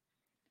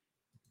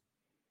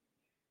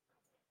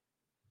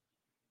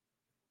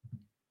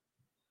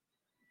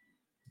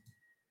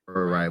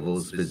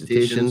 Arrivals,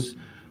 visitations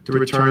to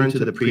return to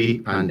the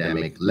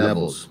pre-pandemic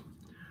levels.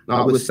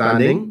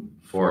 Notwithstanding,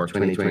 for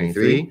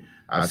 2023,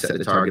 I've set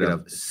the target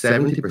of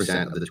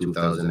 70% of the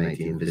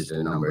 2019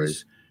 visitor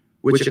numbers,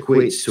 which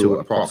equates to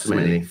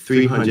approximately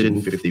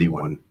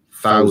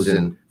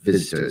 351,000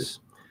 visitors.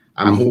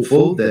 I'm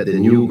hopeful that the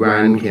new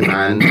Grand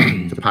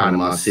Cayman to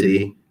Panama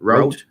City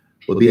route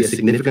will be a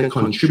significant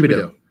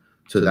contributor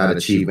to that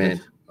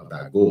achievement of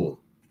that goal.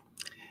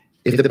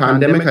 If the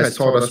pandemic has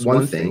taught us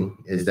one thing,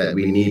 is that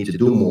we need to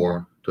do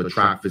more to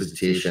attract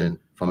visitation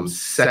from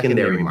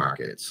secondary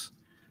markets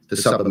to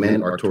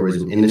supplement our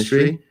tourism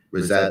industry,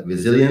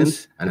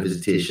 resilience, and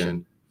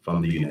visitation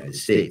from the United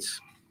States.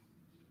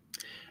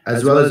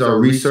 As well as our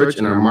research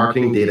and our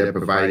marketing data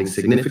providing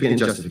significant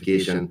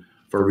justification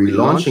for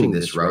relaunching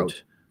this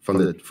route from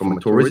a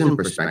tourism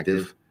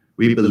perspective,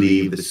 we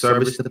believe the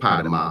service to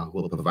Panama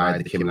will provide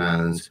the Cayman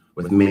Islands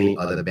with many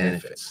other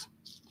benefits.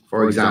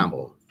 For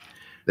example,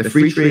 the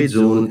Free Trade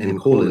Zone in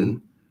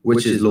Colon,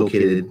 which is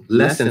located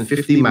less than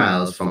 50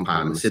 miles from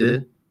Panama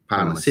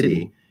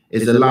City,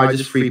 is the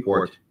largest free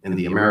port in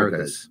the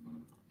Americas.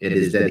 It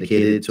is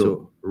dedicated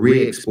to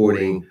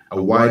re-exporting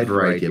a wide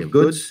variety of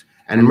goods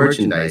and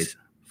merchandise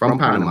from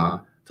Panama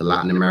to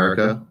Latin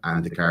America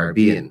and the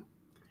Caribbean.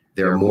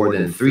 There are more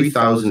than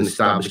 3,000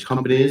 established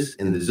companies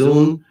in the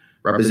zone,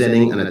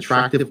 representing an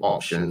attractive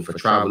option for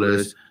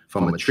travelers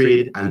from a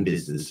trade and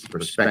business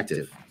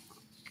perspective.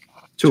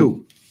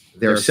 2,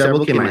 there are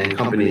several Cayman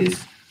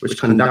companies which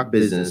conduct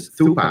business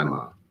through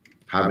Panama.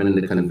 Having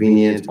the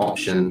convenient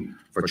option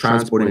for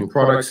transporting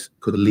products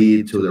could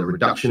lead to the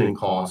reduction in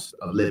cost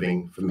of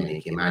living for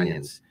many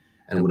Caymanians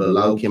and would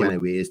allow Cayman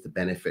Airways to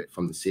benefit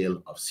from the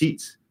sale of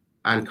seats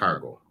and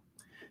cargo.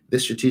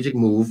 This strategic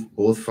move,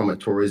 both from a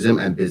tourism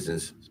and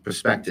business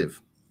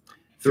perspective.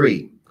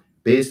 3,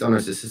 based on our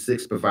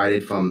statistics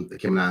provided from the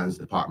Cayman Islands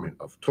Department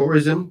of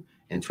Tourism,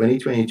 in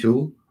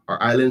 2022, our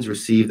islands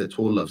received a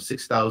total of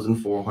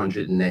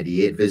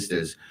 6,498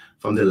 visitors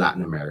from the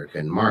Latin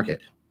American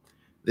market.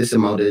 This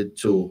amounted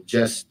to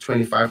just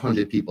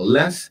 2,500 people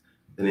less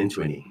than in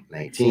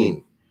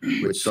 2019,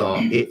 which saw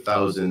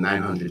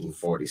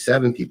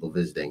 8,947 people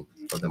visiting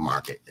for the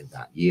market in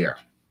that year.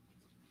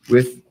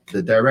 With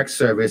the direct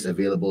service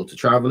available to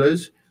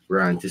travelers,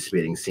 we're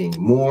anticipating seeing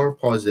more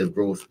positive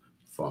growth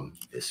from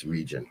this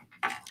region.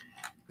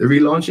 The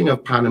relaunching of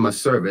the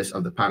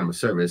Panama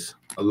service,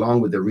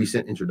 along with the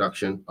recent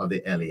introduction of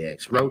the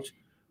LAX route,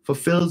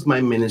 fulfills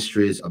my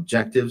ministry's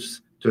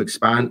objectives to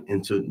expand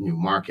into new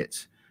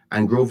markets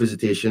and grow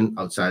visitation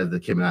outside of the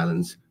Cayman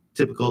Islands'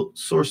 typical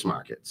source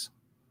markets.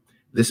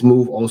 This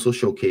move also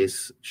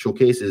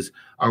showcases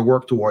our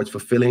work towards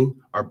fulfilling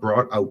our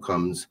broad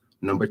outcomes,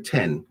 number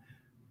 10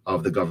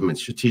 of the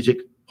government's strategic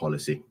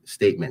policy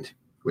statement,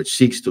 which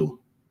seeks to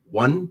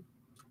 1,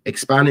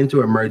 expand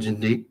into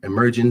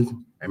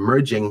emerging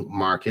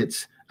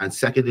markets and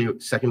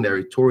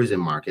secondary tourism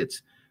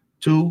markets,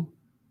 2,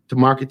 to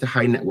market to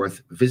high net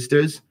worth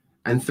visitors,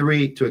 and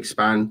 3, to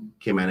expand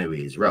Cayman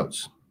Airways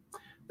routes.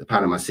 The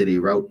Panama City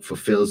route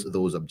fulfills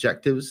those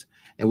objectives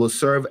and will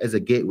serve as a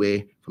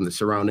gateway from the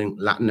surrounding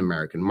Latin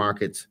American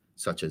markets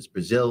such as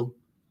Brazil,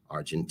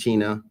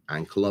 Argentina,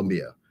 and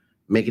Colombia,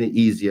 making it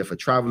easier for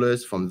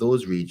travelers from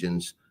those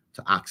regions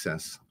to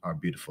access our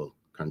beautiful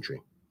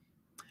country.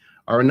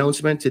 Our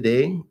announcement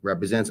today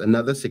represents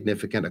another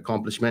significant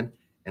accomplishment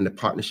in the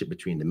partnership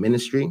between the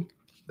Ministry,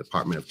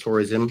 Department of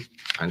Tourism,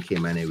 and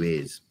Cayman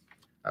Airways.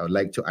 I would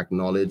like to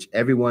acknowledge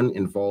everyone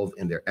involved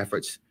in their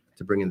efforts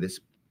to bring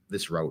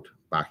this route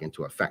back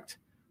into effect,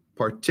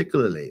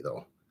 particularly,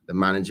 though, the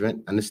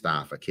management and the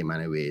staff at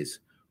Cayman Airways,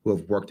 who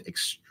have worked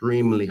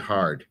extremely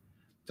hard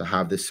to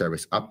have this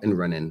service up and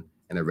running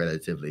in a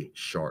relatively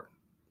short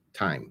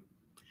time.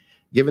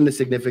 Given the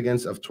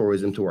significance of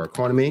tourism to our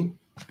economy,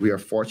 we are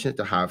fortunate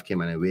to have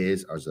Cayman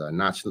Airways as a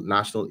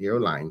national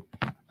airline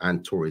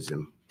and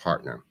tourism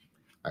partner.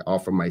 I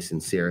offer my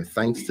sincere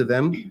thanks to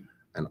them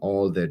and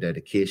all their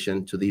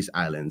dedication to these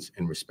islands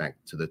in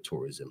respect to the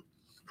tourism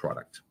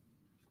product.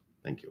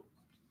 Thank you.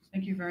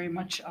 Thank you very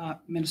much,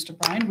 Minister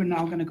Bryan. We're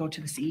now going to go to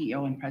the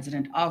CEO and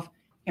President of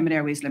Cayman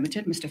Airways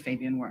Limited, Mr.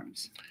 Fabian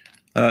Worms.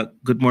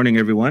 Good morning,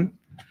 everyone.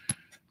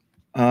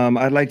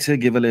 I'd like to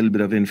give a little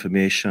bit of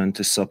information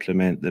to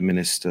supplement the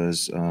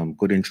minister's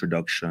good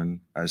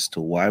introduction as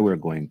to why we're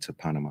going to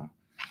Panama.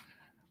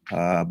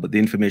 But the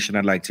information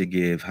I'd like to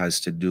give has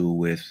to do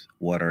with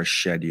what our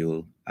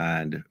schedule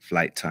and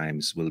flight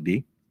times will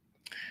be.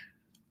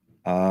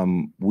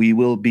 We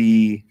will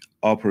be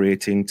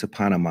operating to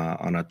Panama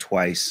on a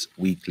twice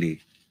weekly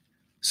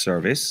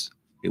service.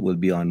 It will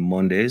be on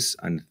Mondays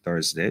and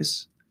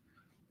Thursdays.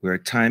 We're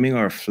timing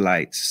our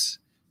flights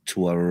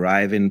to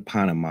arrive in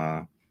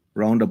Panama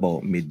round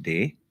about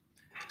midday,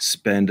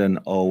 spend an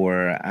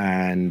hour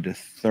and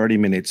 30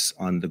 minutes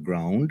on the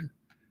ground,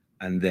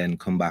 and then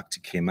come back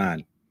to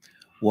Cayman.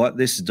 What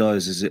this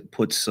does is it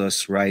puts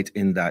us right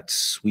in that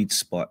sweet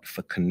spot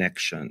for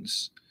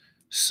connections.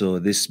 So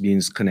this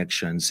means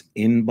connections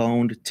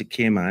inbound to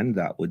Cayman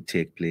that would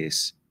take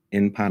place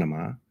in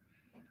Panama,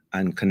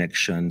 and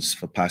connections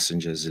for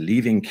passengers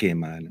leaving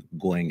Cayman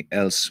going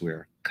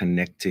elsewhere,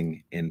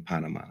 connecting in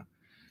Panama.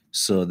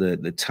 So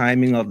the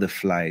timing of the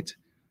flight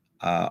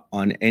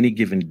on any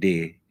given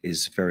day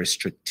is very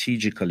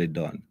strategically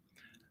done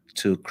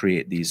to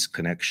create these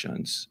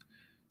connections.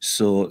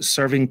 So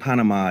serving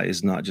Panama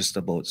is not just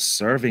about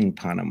serving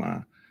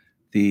Panama.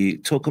 The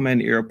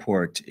Tocumen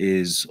Airport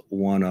is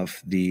one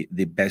of the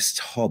best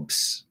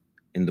hubs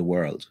in the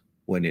world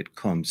when it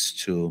comes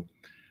to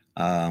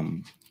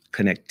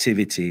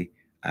connectivity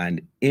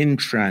and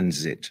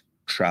in-transit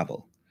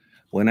travel.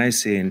 When I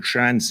say in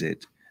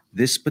transit,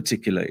 this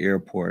particular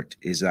airport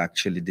is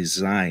actually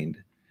designed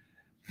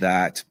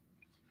that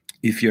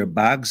if your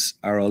bags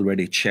are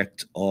already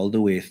checked all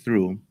the way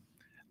through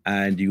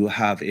and you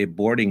have a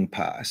boarding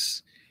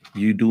pass,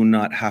 you do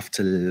not have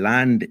to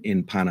land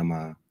in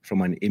Panama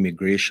from an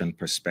immigration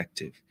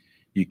perspective.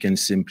 You can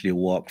simply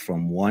walk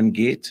from one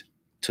gate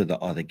to the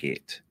other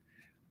gate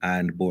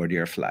and board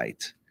your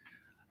flight.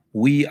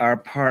 we are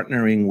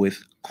partnering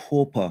with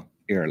Copa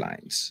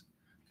Airlines.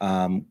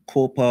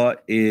 Copa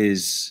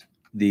is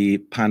the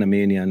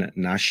Panamanian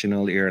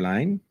national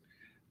airline,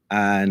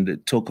 and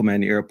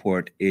Tocumen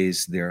Airport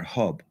is their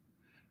hub.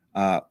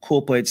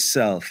 Copa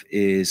itself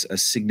is a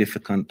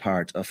significant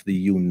part of the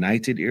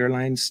United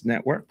Airlines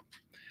network,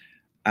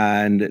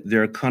 and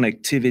their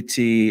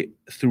connectivity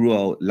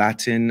throughout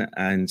Latin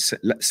and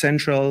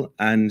Central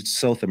and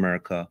South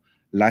America,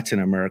 Latin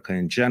America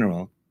in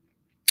general,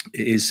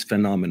 is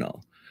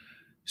phenomenal.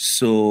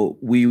 So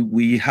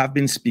we have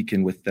been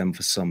speaking with them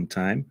for some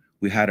time.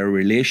 We had a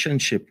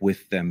relationship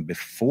with them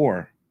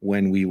before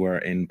when we were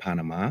in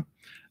Panama,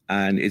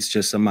 and it's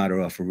just a matter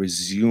of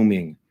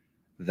resuming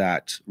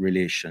that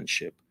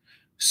relationship.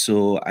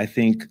 So I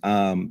think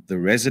the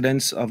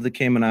residents of the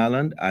Cayman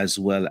Islands, as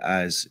well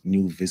as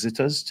new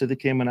visitors to the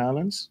Cayman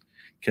Islands,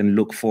 can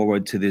look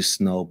forward to this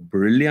now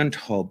brilliant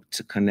hub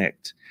to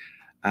connect.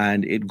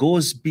 And it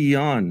goes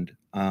beyond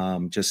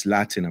just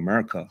Latin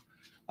America,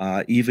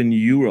 even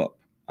Europe,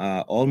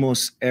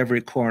 almost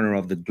every corner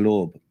of the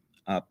globe.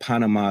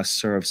 Panama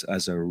serves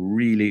as a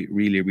really,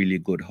 really, really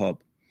good hub.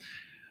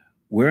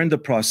 We're in the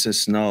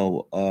process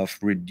now of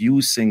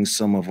reducing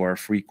some of our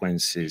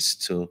frequencies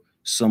to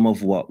some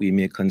of what we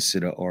may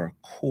consider our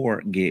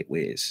core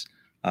gateways.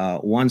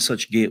 One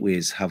such gateway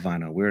is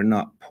Havana. We're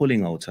not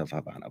pulling out of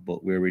Havana,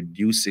 but we're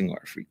reducing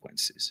our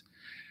frequencies.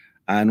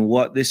 And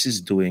what this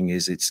is doing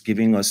is it's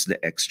giving us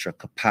the extra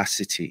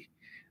capacity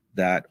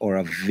that, or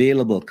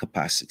available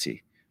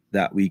capacity,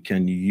 that we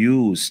can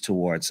use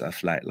towards a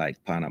flight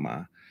like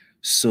Panama.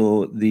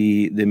 So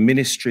the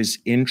ministry's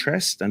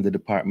interest and the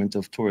Department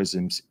of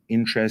Tourism's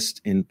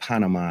interest in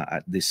Panama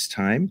at this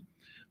time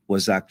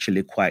was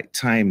actually quite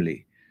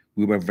timely.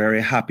 We were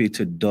very happy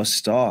to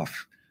dust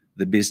off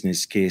the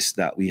business case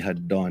that we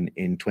had done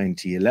in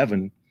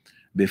 2011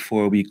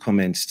 before we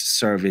commenced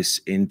service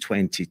in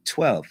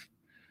 2012.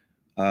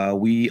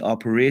 We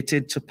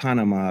operated to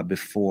Panama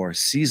before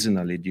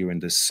seasonally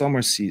during the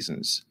summer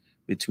seasons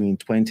between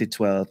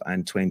 2012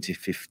 and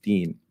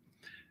 2015.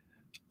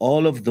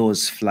 All of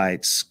those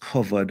flights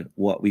covered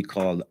what we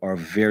call our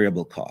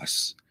variable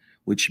costs,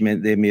 which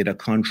meant they made a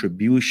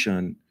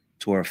contribution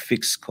to our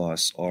fixed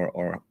costs or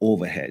our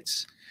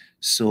overheads.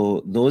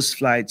 So those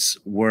flights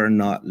were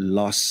not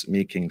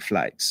loss-making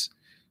flights.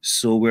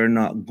 So we're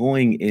not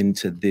going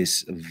into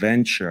this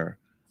venture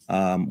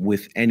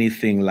with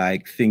anything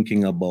like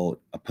thinking about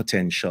a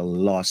potential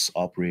loss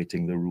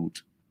operating the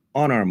route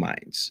on our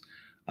minds.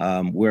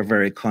 We're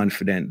very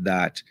confident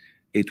that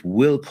it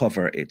will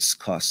cover its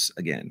costs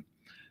again.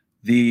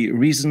 The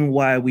reason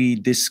why we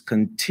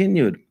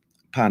discontinued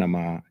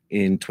Panama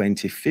in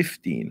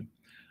 2015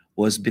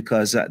 was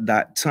because at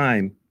that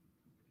time,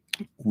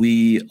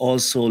 we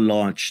also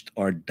launched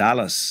our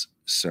Dallas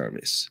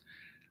service.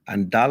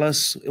 And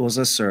Dallas was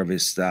a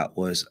service that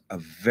was a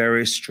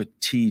very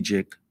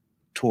strategic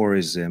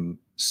tourism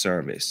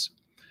service.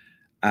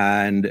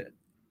 And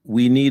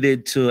we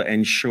needed to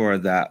ensure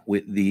that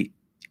with the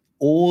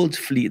old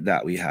fleet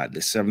that we had, the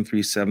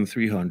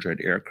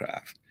 737-300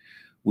 aircraft,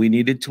 we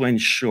needed to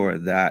ensure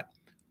that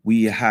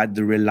we had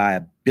the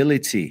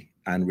reliability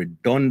and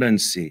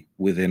redundancy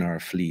within our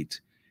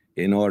fleet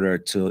in order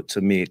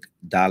to make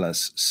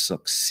Dallas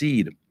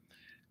succeed.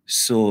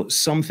 So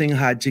something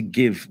had to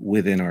give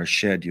within our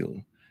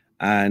schedule.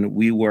 And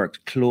we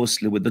worked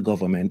closely with the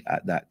government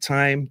at that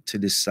time to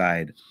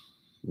decide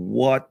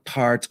what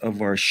part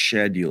of our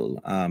schedule,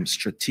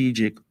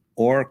 strategic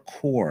or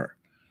core,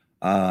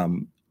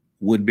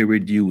 would be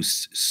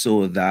reduced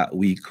so that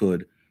we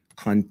could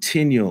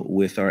continue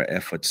with our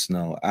efforts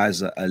now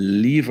as a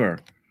lever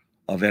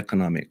of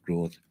economic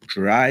growth,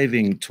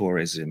 driving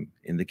tourism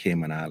in the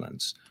Cayman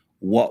Islands.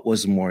 What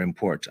was more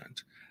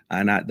important?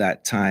 And at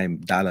that time,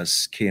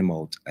 Dallas came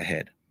out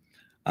ahead.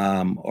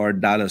 Our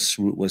Dallas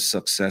route was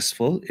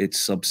successful. It's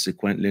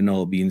subsequently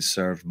now being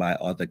served by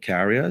other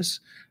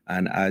carriers.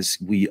 And as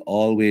we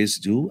always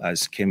do,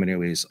 as Cayman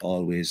Airways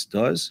always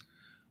does,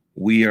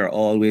 we are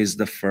always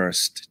the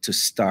first to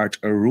start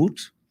a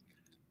route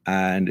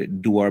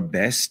and do our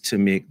best to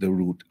make the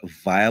route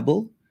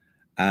viable.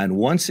 And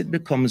once it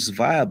becomes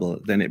viable,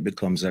 then it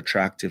becomes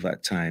attractive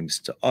at times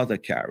to other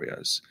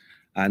carriers.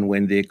 And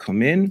when they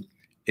come in,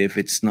 if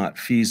it's not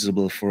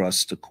feasible for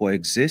us to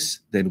coexist,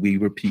 then we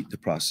repeat the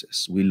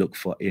process. We look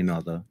for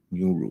another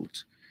new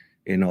route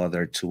in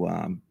order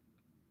to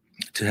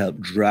help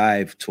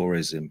drive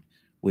tourism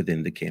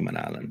within the Cayman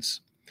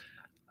Islands.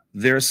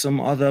 There are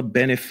some other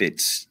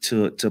benefits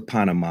to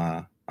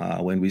Panama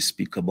when we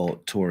speak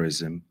about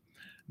tourism,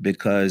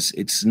 because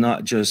it's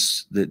not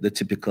just the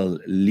typical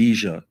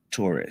leisure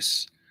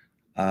tourists.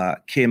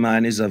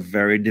 Cayman is a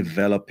very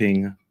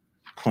developing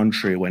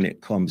country when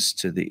it comes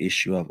to the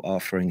issue of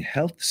offering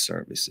health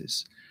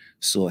services.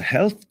 So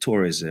health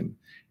tourism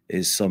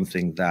is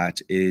something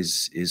that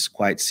is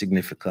quite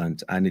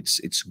significant, and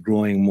it's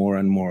growing more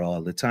and more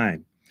all the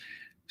time.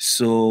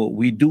 So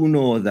we do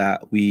know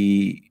that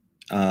we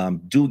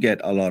do get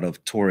a lot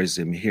of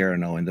tourism here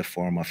now in the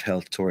form of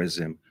health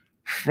tourism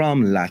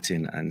from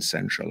Latin and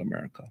Central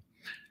America.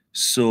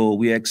 So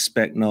we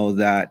expect now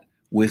that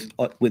with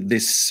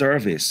this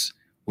service,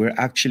 we're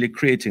actually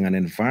creating an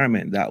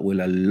environment that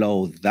will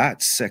allow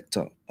that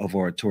sector of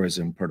our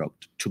tourism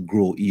product to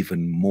grow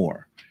even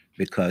more,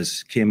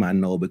 because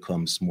Cayman now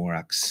becomes more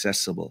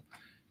accessible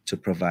to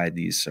provide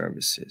these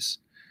services.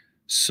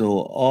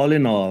 So all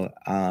in all,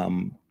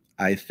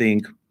 I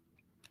think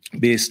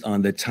based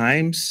on the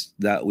times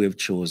that we've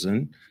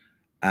chosen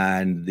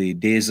and the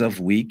days of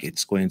week,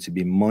 it's going to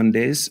be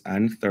Mondays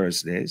and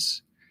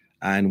Thursdays.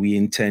 And we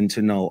intend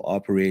to now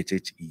operate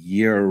it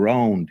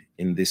year-round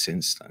in this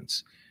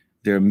instance.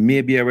 There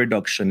may be a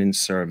reduction in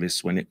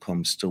service when it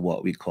comes to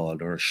what we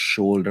call our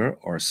shoulder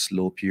or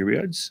slow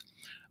periods,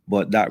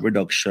 but that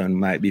reduction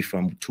might be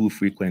from 2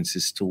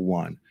 frequencies to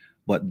 1.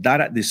 But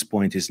that at this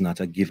point is not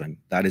a given.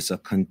 That is a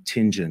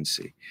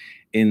contingency,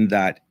 in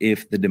that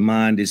if the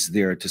demand is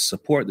there to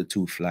support the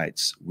 2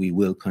 flights, we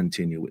will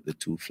continue with the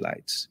 2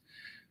 flights.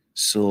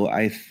 So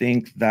I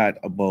think that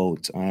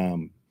about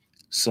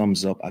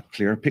sums up a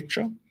clear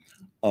picture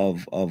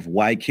of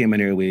why Cayman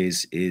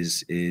Airways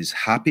is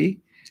happy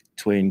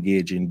to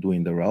engage in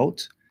doing the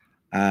route,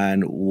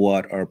 and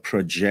what our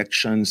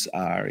projections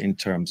are in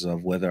terms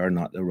of whether or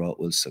not the route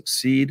will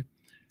succeed.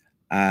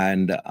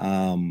 And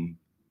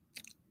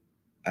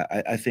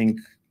I think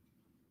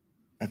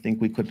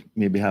we could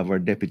maybe have our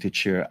deputy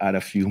chair add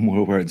a few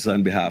more words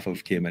on behalf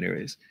of Cayman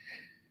Airways.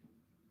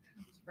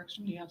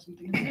 Bergstrom, do you have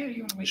something to say, or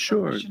you want to wait for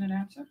Sure. a question and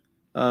answer?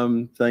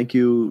 Thank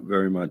you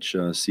very much,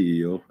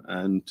 CEO,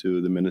 and to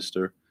the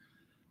minister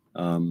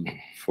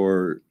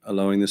for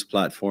allowing this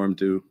platform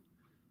to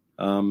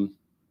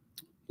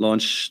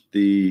launch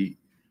the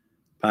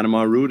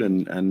Panama route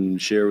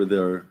and share with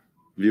our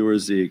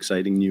viewers the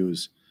exciting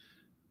news.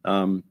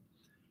 The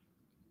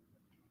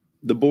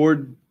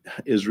board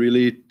is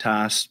really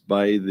tasked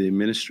by the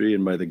ministry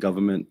and by the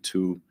government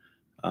to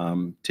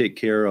take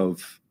care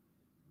of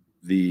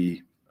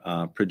the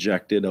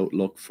projected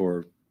outlook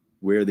for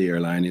where the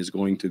airline is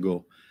going to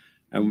go.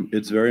 And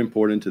it's very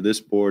important to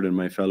this board and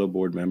my fellow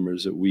board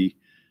members that we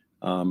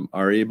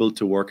are able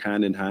to work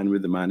hand in hand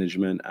with the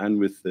management and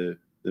with the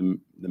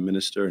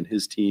minister and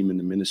his team in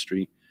the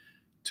ministry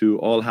to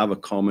all have a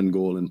common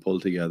goal and pull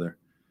together.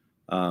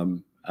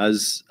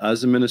 As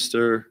the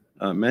minister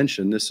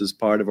mentioned, this is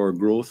part of our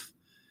growth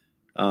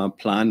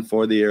plan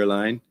for the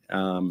airline.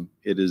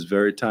 It is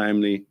very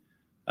timely,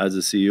 as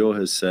the CEO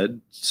has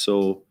said,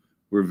 so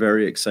we're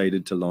very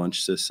excited to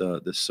launch this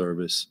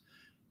service.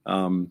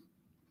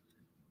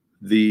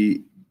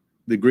 The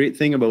great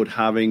thing about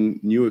having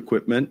new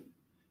equipment,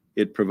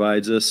 it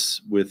provides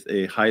us with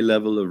a high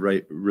level of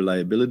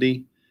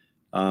reliability,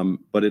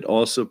 but it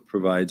also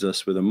provides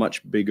us with a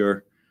much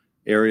bigger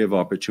area of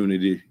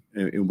opportunity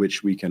in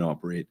which we can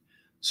operate.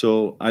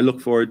 So I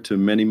look forward to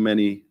many,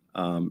 many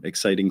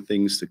exciting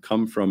things to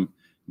come from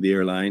the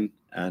airline,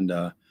 and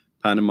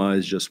Panama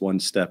is just one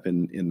step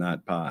in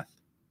that path.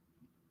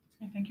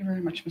 Thank you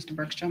very much, Mr.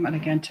 Bergstrom. And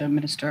again to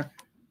Minister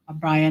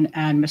Bryan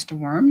and Mr.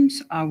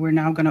 Worms. We're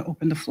now going to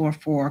open the floor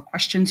for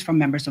questions from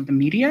members of the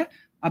media,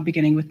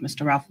 beginning with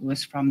Mr. Ralph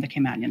Lewis from the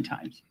Caymanian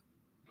Times.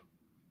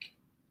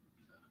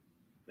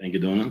 Thank you,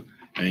 Donna.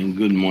 And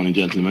good morning,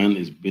 gentlemen.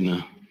 It's been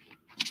a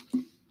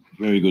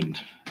very good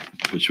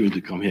opportunity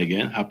to come here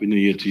again. Happy New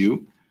Year to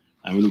you.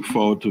 And we look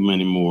forward to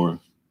many more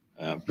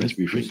press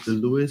briefings.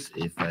 Mr. Lewis,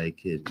 if I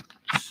could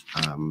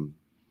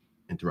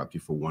interrupt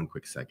you for one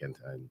quick second.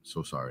 I'm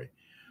so sorry.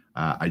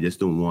 I just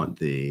don't want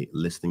the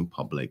listening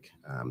public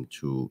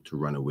to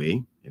run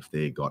away if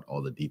they got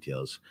all the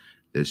details.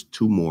 There's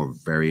 2 more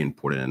very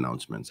important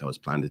announcements. I was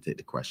planning to take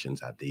the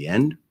questions at the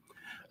end.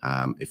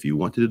 If you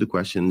want to do the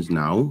questions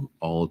now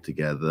all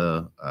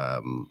together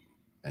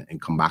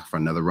and come back for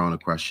another round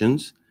of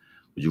questions,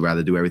 would you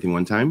rather do everything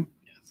one time?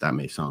 Yes. That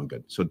may sound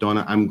good. So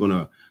Donna, I'm going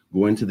to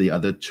go into the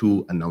other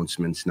 2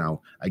 announcements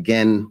now.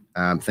 Again,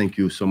 thank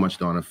you so much,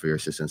 Donna, for your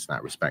assistance in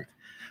that respect.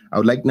 I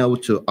would like now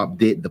to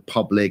update the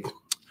public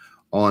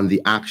on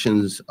the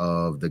actions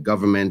of the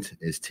government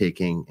is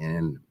taking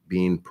and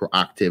being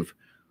proactive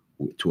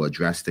to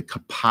address the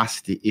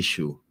capacity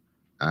issue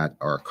at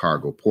our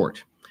cargo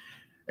port.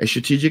 A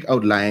strategic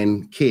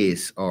outline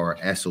case, or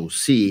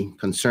SOC,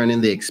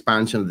 concerning the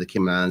expansion of the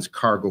Cayman Islands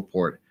cargo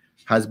port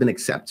has been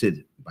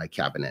accepted by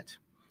Cabinet,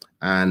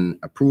 and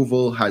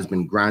approval has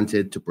been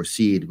granted to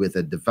proceed with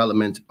the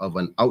development of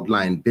an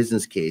outline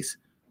business case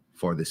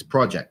for this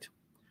project.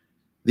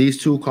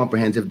 These 2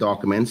 comprehensive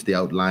documents, the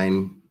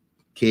outline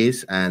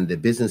case and the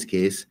business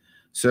case,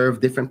 serve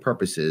different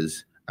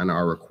purposes and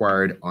are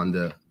required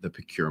under the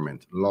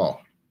procurement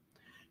law.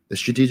 The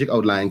strategic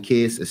outline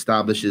case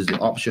establishes the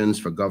options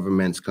for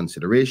government's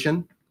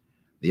consideration.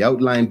 The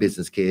outline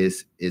business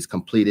case is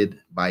completed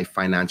by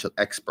financial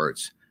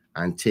experts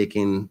and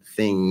taking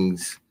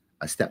things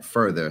a step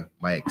further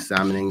by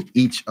examining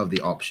each of the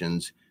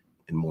options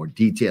in more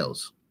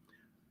details,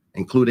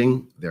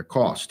 including their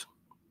cost.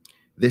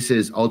 This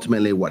is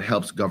ultimately what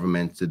helps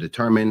government to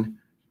determine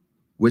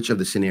which of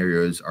the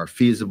scenarios are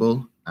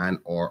feasible and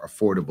or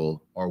affordable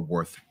or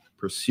worth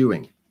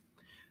pursuing.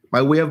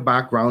 By way of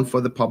background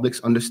for the public's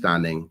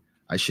understanding,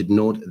 I should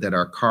note that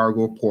our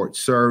cargo port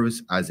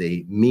serves as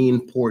a main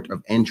port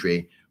of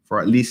entry for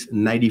at least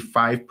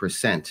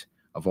 95%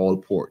 of all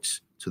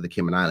ports to the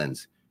Cayman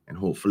Islands. And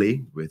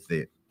hopefully with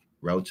the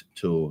route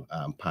to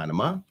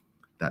Panama,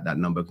 that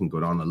number can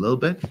go down a little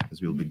bit,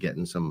 as we'll be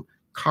getting some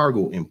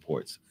cargo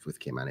imports with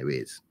Cayman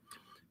Airways.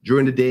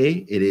 During the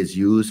day, it is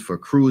used for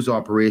cruise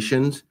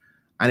operations,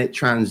 and it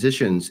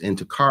transitions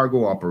into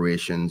cargo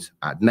operations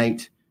at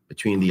night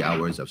between the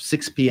hours of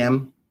 6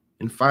 p.m.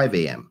 and 5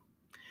 a.m.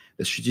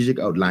 The strategic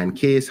outline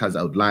case has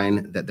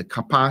outlined that the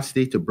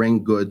capacity to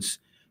bring goods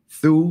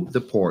through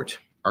the port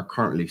are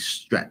currently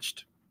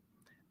stretched.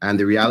 And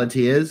the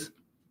reality is,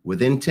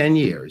 within 10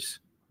 years,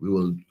 we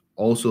will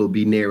also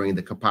be nearing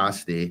the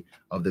capacity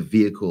of the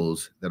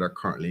vehicles that are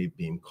currently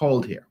being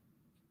called here.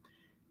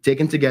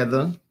 Taken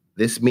together,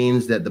 this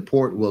means that the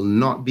port will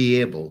not be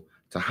able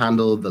to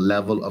handle the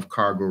level of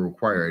cargo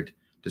required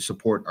to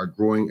support our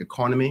growing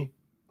economy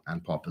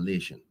and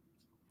population.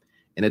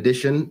 In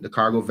addition, the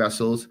cargo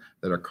vessels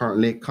that are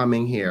currently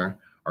coming here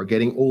are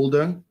getting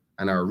older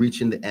and are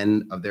reaching the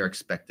end of their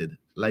expected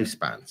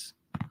lifespans.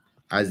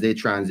 As they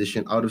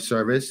transition out of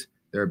service,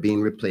 they're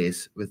being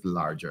replaced with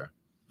larger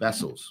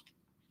vessels.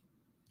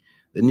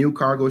 The new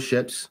cargo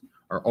ships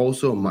are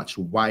also much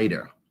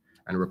wider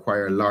and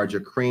require larger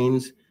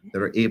cranes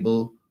that are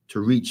able to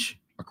reach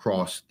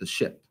across the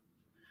ship.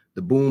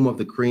 The boom of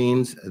the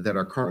cranes that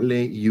are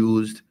currently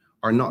used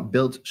are not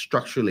built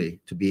structurally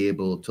to be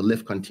able to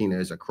lift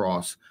containers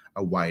across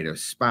a wider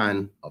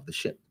span of the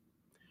ship.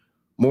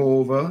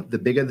 Moreover, the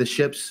bigger the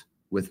ships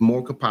with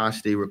more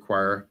capacity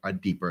require a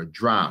deeper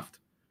draft.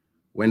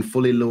 When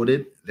fully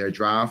loaded, their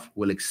draft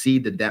will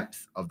exceed the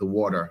depth of the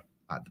water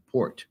at the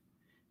port,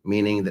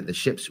 meaning that the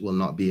ships will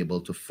not be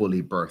able to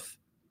fully berth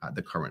at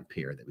the current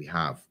pier that we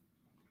have.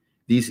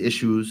 These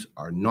issues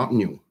are not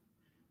new.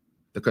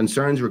 The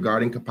concerns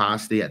regarding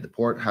capacity at the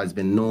port has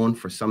been known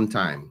for some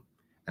time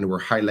and were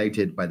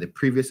highlighted by the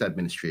previous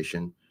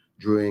administration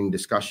during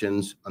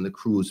discussions on the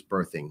cruise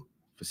berthing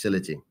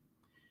facility.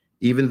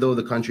 Even though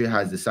the country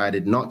has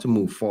decided not to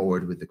move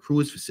forward with the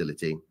cruise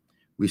facility,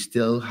 we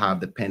still have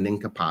the pending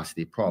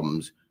capacity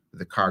problems with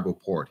the cargo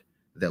port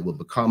that will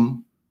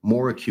become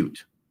more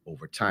acute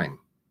over time.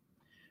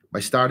 By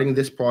starting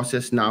this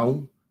process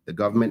now, the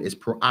government is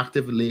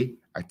proactively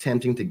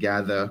attempting to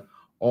gather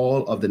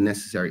all of the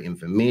necessary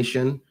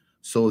information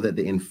so that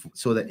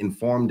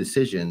informed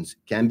decisions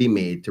can be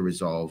made to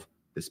resolve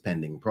this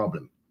pending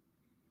problem.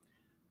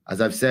 As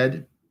I've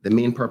said, the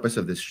main purpose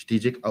of the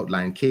strategic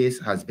outline case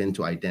has been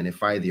to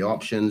identify the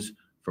options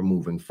for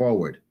moving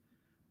forward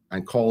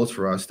and calls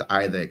for us to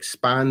either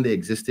expand the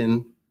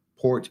existing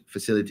port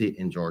facility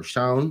in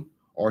Georgetown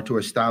or to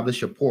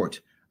establish a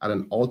port at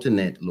an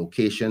alternate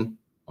location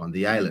on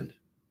the island.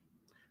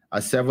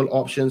 As several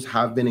options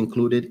have been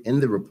included in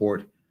the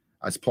report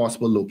as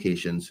possible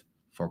locations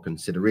for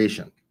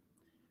consideration.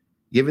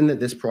 Given that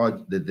this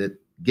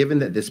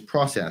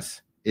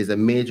process is a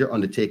major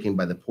undertaking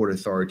by the Port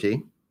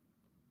Authority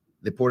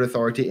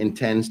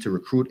intends to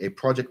recruit a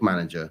project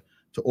manager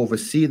to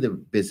oversee the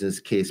business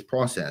case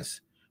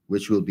process,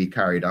 which will be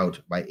carried out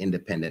by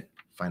independent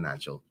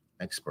financial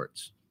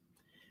experts.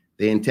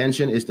 The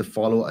intention is to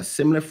follow a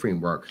similar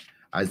framework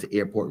as the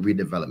airport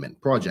redevelopment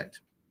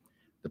project.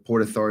 The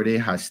Port Authority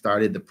has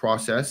started the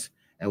process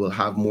and will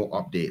have more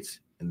updates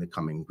in the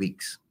coming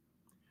weeks.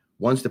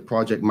 Once the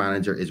project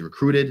manager is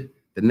recruited,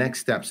 the next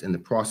steps in the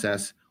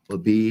process will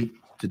be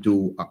to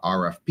do a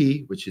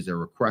RFP, which is a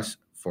request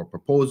for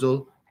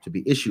proposal to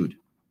be issued,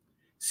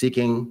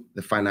 seeking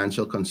the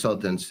financial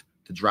consultants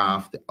to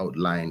draft the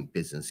outline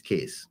business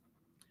case.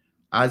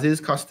 As is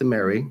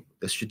customary,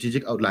 the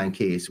strategic outline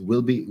case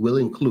will be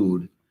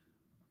included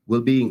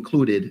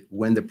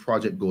when the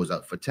project goes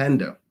out for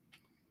tender.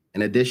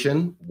 In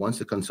addition, once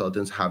the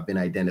consultants have been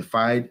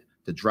identified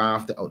to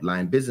draft the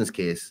outline business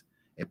case,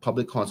 a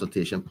public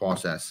consultation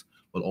process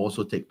will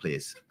also take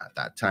place at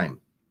that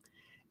time.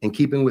 In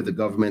keeping with the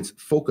government's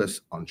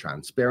focus on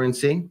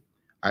transparency,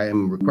 I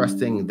am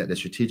requesting that the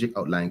strategic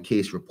outline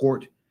case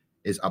report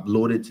is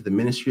uploaded to the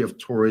Ministry of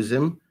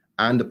Tourism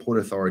and the Port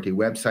Authority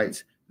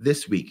websites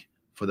this week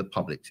for the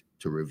public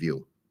to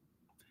review.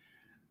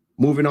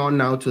 Moving on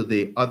now to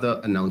the other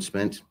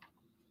announcement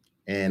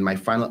and my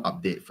final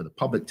update for the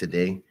public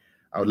today,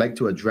 I would like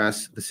to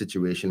address the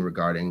situation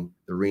regarding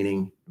the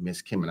reigning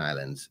Miss Cayman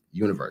Islands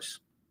universe.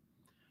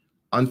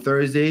 On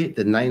Thursday,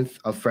 the 9th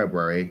of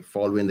February,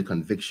 following the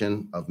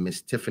conviction of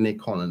Miss Tiffany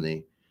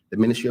Connolly, the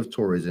Ministry of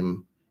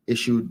Tourism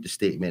issued the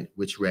statement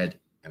which read,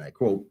 and I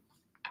quote,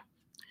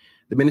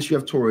 "The Ministry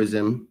of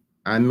Tourism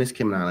and Miss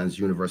Cayman Islands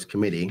Universe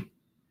Committee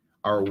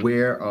are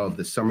aware of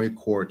the summary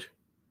court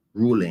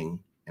ruling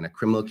in a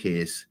criminal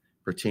case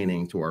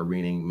pertaining to our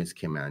reigning Miss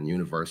Cayman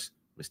Universe,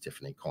 Miss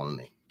Tiffany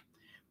Connolly.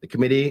 The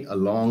committee,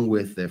 along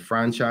with the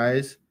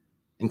franchise,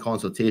 in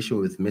consultation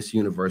with Miss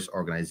Universe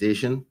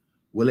organization,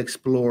 will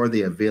explore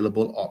the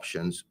available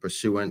options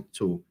pursuant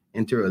to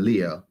inter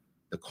alia,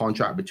 the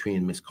contract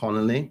between Miss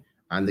Connolly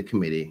and the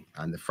committee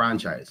and the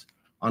franchise,"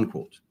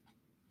 unquote.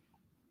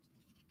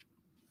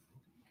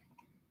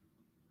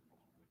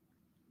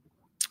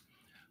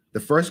 The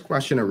first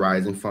question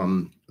arising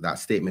from that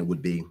statement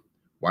would be,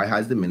 why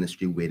has the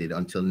ministry waited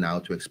until now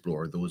to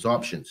explore those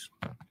options?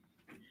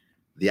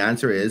 The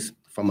answer is,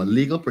 from a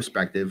legal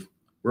perspective,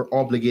 we're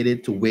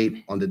obligated to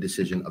wait on the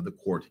decision of the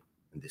court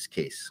in this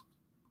case.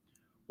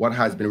 What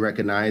has been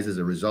recognized as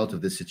a result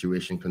of this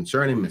situation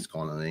concerning Ms.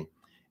 Connolly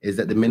is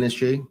that the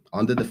ministry,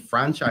 under the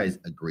franchise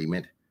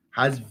agreement,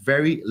 has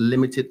very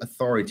limited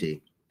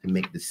authority to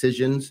make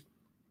decisions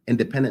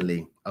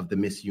independently of the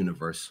Miss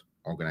Universe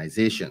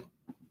organization.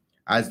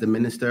 As the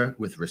minister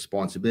with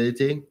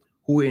responsibility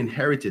who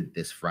inherited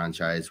this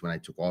franchise when I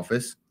took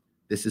office,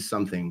 this is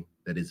something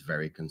that is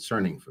very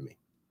concerning for me.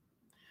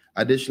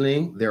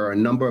 Additionally, there are a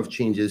number of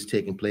changes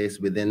taking place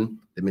within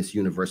the Miss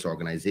Universe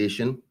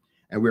organization,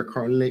 and we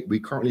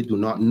currently do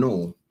not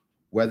know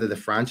whether the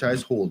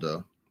franchise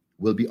holder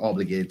will be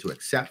obligated to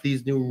accept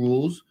these new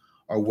rules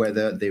or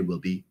whether they will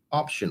be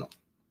optional.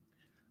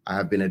 I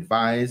have been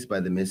advised by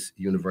the Miss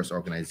Universe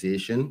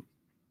organization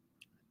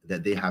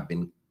that they have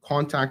been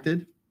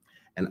contacted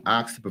and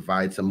asked to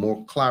provide some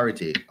more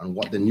clarity on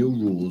what the new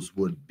rules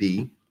would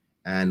be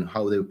and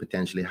how they would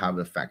potentially have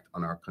an effect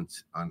on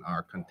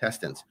our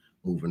contestants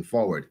moving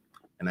forward,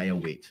 and I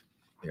await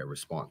their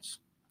response.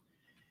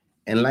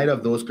 In light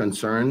of those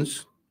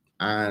concerns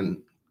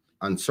and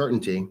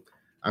uncertainty,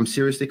 I'm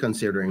seriously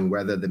considering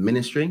whether the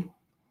ministry,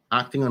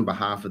 acting on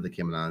behalf of the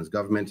Cayman Islands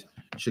government,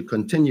 should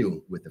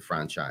continue with the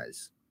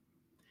franchise.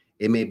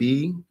 It may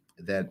be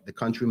that the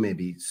country may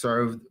be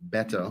served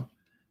better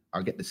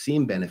or get the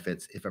same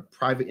benefits if a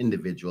private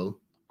individual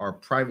or a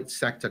private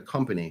sector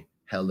company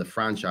held the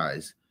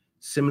franchise,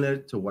 similar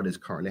to what is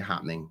currently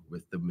happening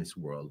with the Miss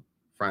World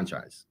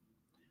franchise.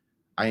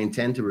 I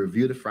intend to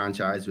review the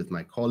franchise with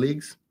my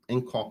colleagues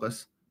in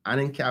caucus and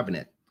in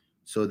cabinet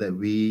so that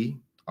we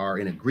are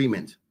in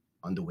agreement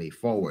on the way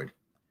forward.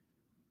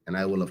 And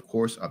I will, of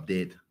course,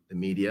 update the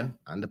media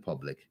and the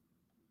public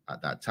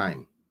at that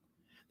time.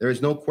 There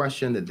is no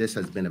question that this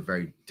has been a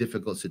very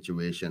difficult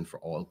situation for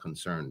all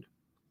concerned,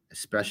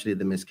 especially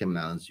the Miss Cayman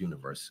Islands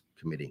Universe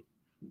Committee.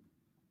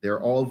 They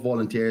are all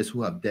volunteers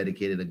who have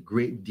dedicated a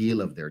great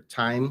deal of their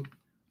time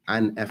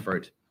and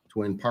effort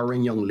to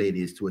empowering young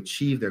ladies to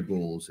achieve their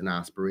goals and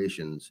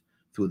aspirations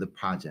through the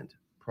pageant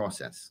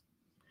process.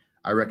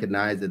 I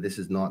recognize that this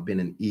has not been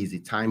an easy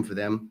time for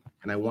them,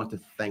 and I want to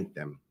thank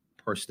them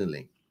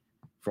personally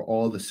for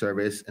all the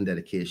service and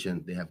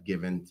dedication they have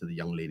given to the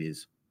young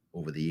ladies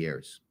over the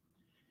years.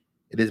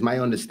 It is my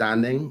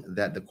understanding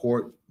that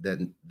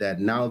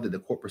now that the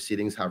court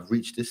proceedings have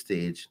reached this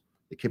stage,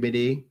 the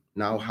committee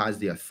now has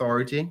the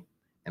authority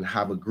and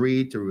have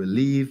agreed to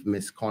relieve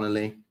Ms.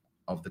 Connolly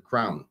of the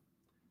crown.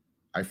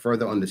 I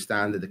further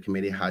understand that the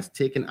committee has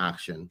taken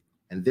action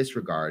in this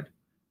regard,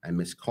 and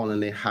Ms.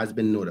 Connolly has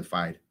been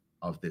notified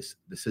of this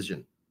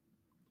decision.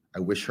 I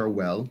wish her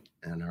well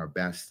and her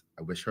best.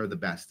 I wish her the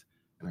best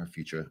in her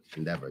future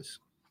endeavors.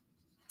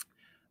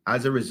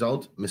 As a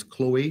result, Ms.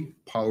 Chloe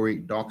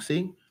Powery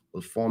Doxey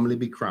will formally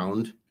be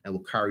crowned and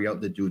will carry out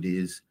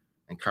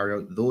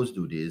those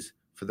duties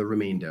for the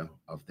remainder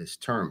of this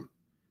term.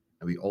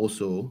 And we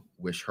also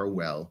wish her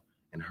well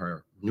in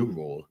her new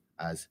role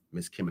as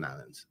Miss Cayman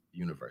Islands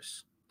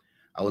Universe.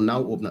 I will now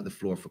open up the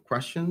floor for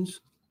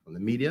questions from the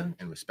media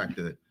in respect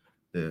to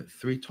the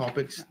three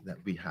topics that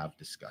we have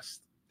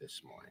discussed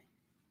this morning.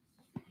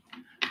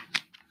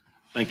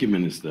 Thank you,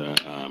 Minister.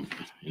 In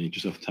the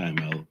interest of time,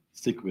 I'll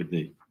stick with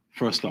the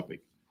first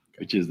topic,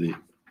 which is the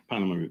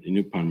Panama route, the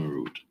new Panama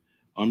route.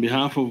 On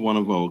behalf of one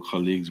of our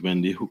colleagues,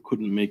 Wendy, who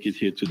couldn't make it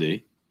here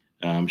today,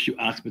 she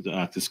asked me to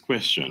ask this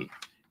question,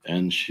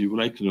 and she would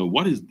like to know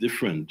what is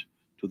different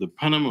to the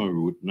Panama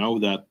route now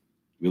that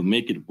we'll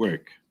make it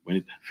work when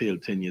it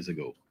failed 10 years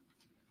ago.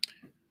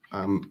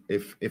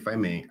 If I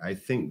may, I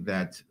think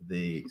that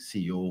the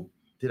CEO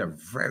did a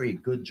very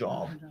good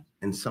job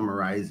in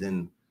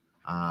summarizing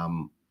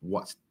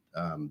what's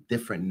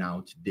different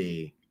now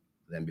today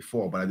than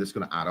before, but I'm just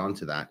going to add on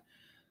to that.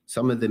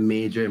 Some of the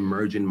major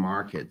emerging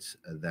markets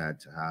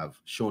that have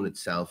shown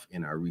itself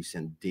in our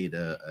recent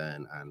data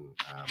and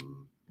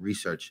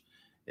research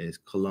is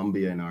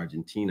Colombia and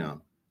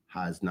Argentina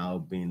has now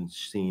been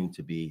seen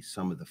to be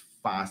some of the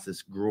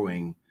fastest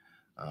growing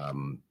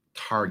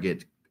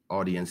target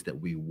audience that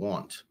we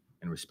want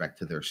in respect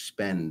to their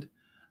spend.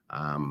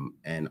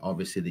 And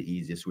obviously the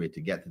easiest way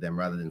to get to them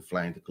rather than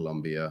flying to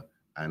Colombia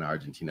and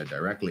Argentina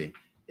directly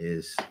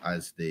is,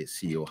 as the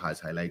CEO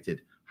has highlighted,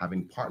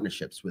 having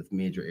partnerships with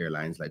major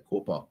airlines like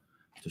Copa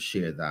to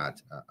share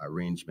that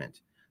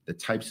arrangement. The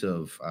types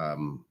of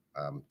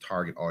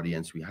target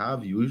audience we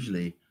have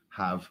usually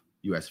have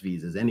US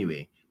visas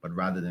anyway, but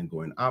rather than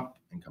going up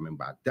and coming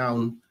back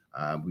down,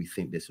 we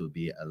think this will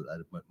be a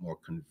little bit more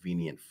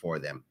convenient for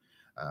them.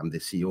 The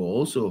CEO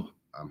also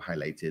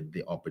highlighted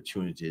the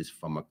opportunities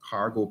from a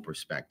cargo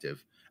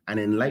perspective. And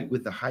in light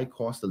with the high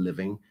cost of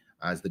living,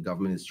 as the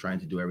government is trying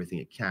to do everything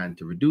it can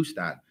to reduce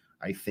that,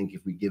 I think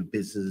if we give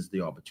businesses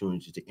the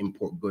opportunity to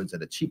import goods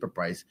at a cheaper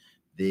price,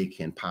 they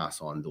can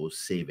pass on those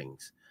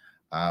savings.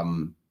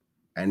 And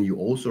And you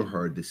also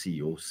heard the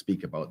CEO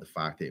speak about the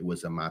fact that it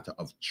was a matter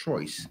of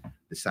choice,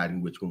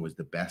 deciding which one was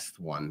the best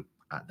one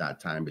at that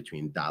time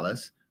between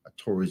Dallas, a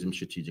tourism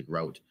strategic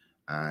route,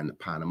 and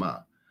Panama.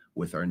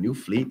 With our new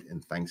fleet,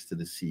 and thanks to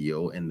the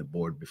CEO and the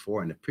board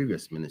before and the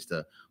previous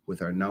minister,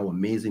 with our now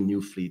amazing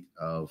new fleet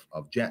of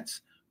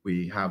jets,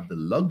 we have the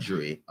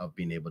luxury of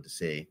being able to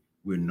say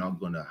we're not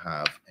going to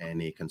have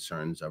any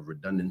concerns of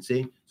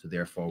redundancy. So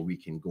therefore, we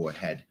can go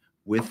ahead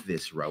with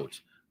this route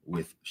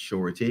with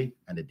surety,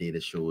 and the data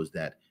shows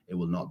that it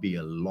will not be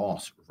a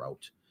loss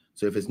route.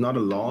 So if it's not a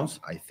loss,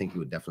 I think it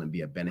would definitely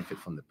be a benefit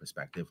from the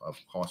perspective of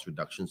cost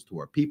reductions to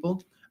our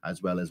people,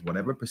 as well as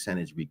whatever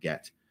percentage we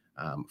get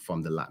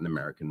from the Latin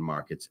American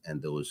markets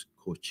and those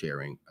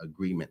co-sharing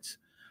agreements.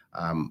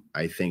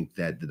 I think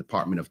that the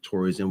Department of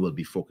Tourism will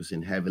be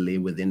focusing heavily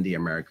within the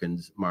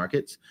American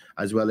markets,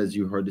 as well as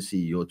you heard the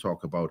CEO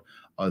talk about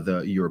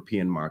other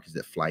European markets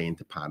that fly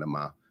into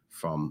Panama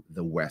from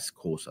the west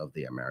coast of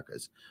the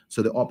Americas.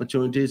 So the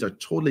opportunities are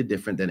totally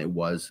different than it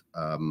was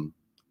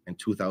in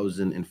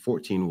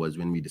 2014 was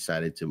when we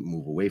decided to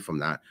move away from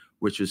that,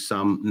 which was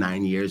some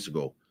 9 years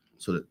ago.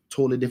 So the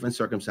totally different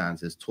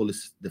circumstances, totally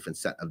different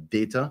set of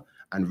data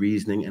and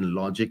reasoning and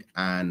logic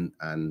and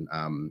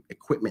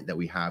equipment that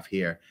we have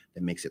here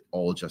that makes it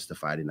all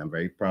justified. And I'm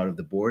very proud of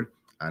the board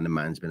and the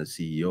management and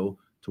CEO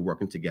to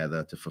working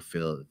together to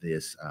fulfill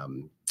this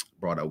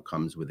broad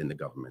outcomes within the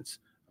government's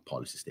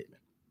policy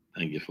statement.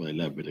 Thank you for an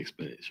elaborate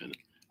explanation.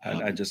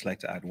 I'd just like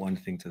to add one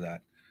thing to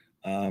that.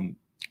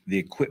 The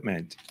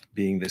equipment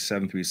being the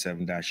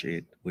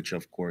 737-8, which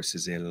of course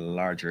is a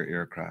larger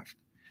aircraft,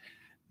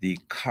 the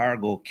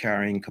cargo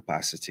carrying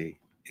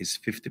capacity is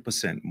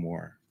 50%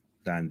 more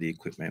than the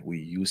equipment we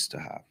used to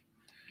have.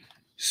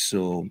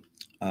 So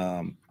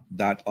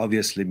that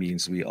obviously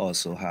means we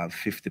also have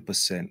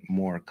 50%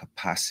 more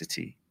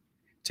capacity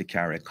to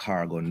carry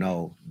cargo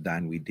now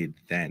than we did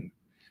then.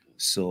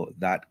 So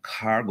that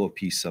cargo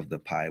piece of the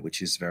pie,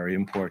 which is very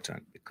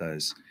important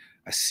because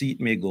a seat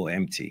may go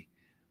empty,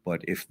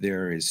 but if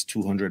there is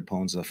 200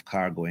 pounds of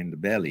cargo in the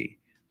belly,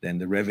 then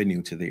the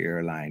revenue to the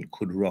airline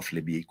could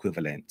roughly be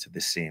equivalent to the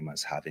same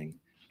as having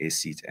a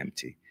seat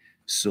empty.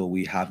 So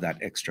we have that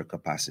extra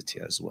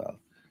capacity as well.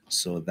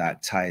 So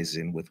that ties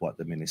in with what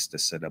the minister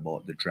said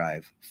about the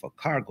drive for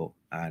cargo.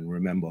 And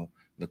remember,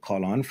 the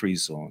call-on free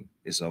zone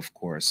is, of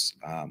course,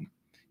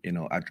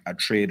 a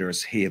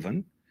trader's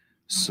haven.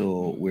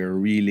 So we're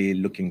really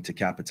looking to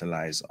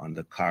capitalize on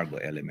the cargo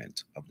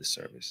element of the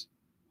service.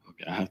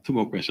 Okay, I have two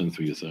more questions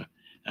for you, sir.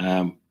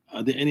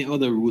 Are there any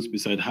other routes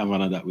besides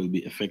Havana that will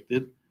be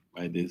affected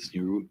by this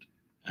new route?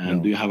 And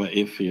No. do you have an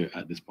airfare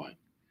at this point?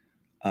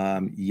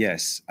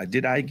 Yes.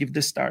 Did I give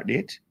the start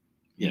date?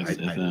 Yes,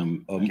 it's,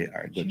 okay,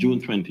 Archie. the June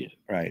 20th.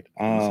 Right.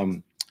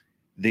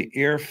 The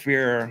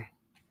airfare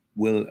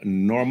will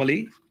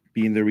normally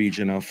be in the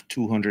region of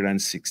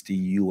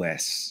 $260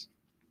 US.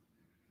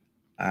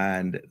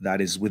 And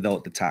that is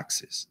without the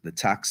taxes. The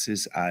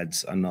taxes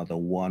adds another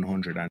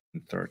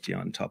 130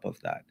 on top of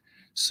that.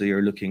 So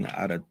you're looking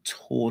at a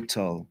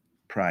total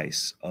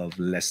price of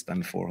less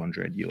than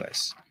 400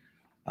 US.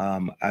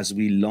 As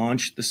we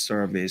launch the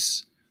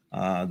service,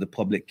 the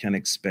public can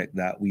expect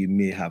that we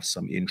may have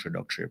some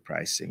introductory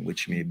pricing,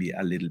 which may be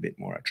a little bit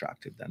more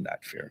attractive than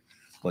that fare.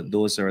 But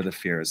those are the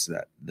fares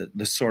that,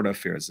 the sort of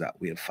fares that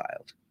we have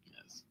filed.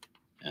 Yes.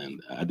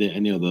 And are there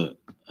any other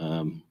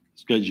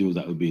schedules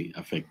that will be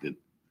affected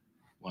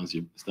once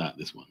you start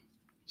this one?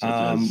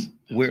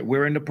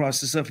 We're in the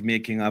process of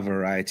making a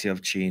variety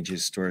of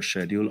changes to our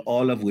schedule,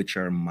 all of which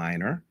are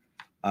minor.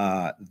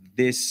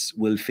 This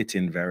will fit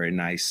in very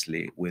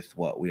nicely with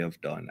what we have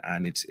done,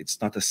 and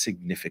it's not a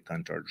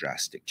significant or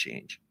drastic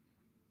change.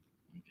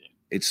 Okay.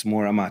 It's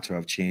more a matter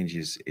of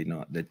changes,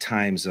 the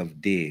times of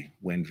day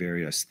when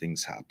various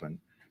things happen,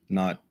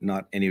 not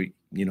any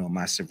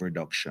massive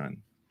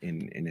reduction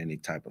in any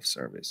type of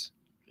service.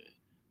 Okay.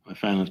 My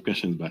final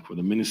question back for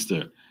the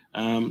minister.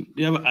 Do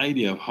you have an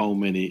idea of how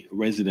many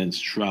residents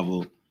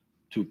travel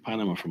to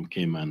Panama from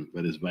Cayman,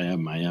 whether it's via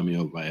Miami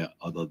or via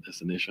other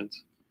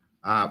destinations?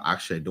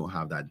 Actually, I don't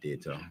have that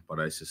data, but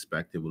I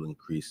suspect it will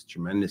increase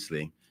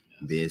tremendously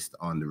based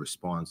on the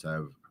response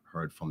I've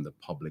heard from the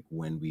public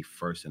when we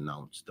first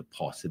announced the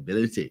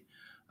possibility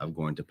of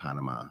going to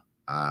Panama.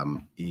 I've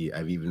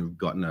even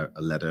gotten a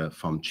letter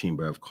from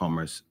Chamber of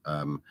Commerce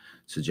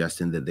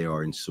suggesting that they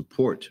are in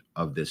support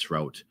of this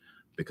route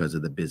because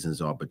of the business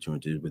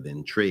opportunities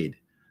within trade.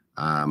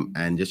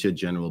 And just your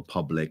general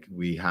public,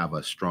 we have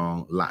a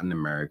strong Latin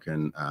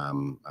American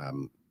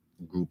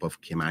group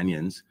of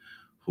Caymanians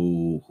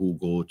who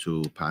go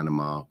to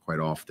Panama quite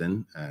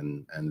often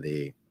and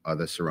the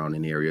other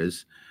surrounding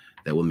areas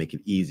that will make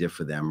it easier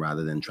for them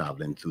rather than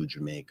traveling through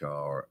Jamaica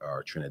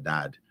or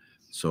Trinidad.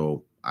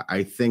 So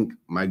I think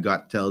my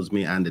gut tells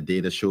me and the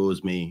data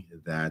shows me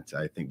that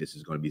I think this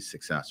is going to be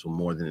successful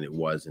more than it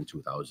was in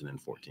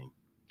 2014.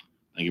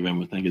 Thank you very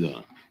much. Thank you,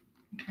 Donna.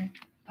 Okay.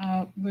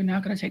 We're now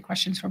going to take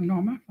questions from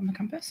Norma from the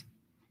Compass.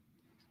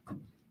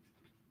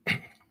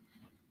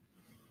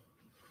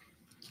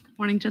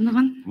 Morning,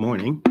 gentlemen.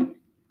 Morning.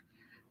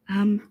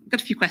 I've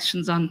got a few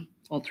questions on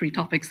all three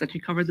topics that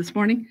you covered this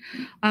morning.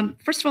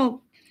 First of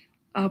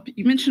all,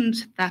 you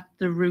mentioned that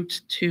the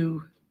route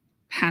to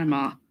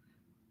Panama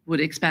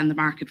would expand the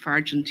market for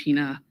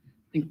Argentina,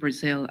 I think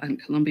Brazil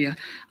and Colombia,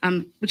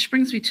 which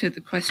brings me to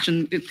the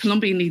question,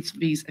 Colombia needs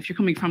visa. If you're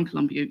coming from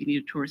Colombia, you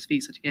need a tourist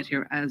visa to get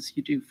here, as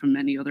you do from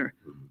many other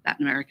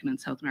Latin American and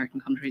South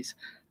American countries.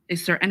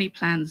 Is there any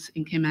plans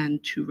in Cayman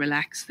to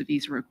relax the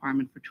visa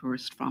requirement for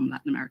tourists from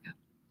Latin America?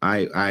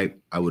 I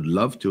would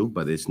love to,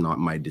 but it's not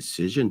my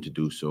decision to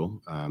do so.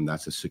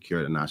 That's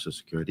a national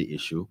security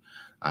issue.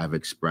 I've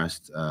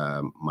expressed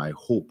my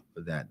hope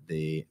that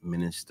the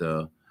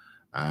minister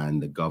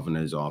and the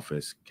governor's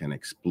office can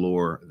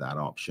explore that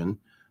option.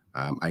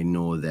 I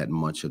know that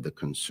much of the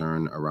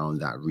concern around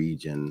that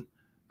region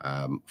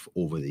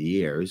over the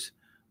years,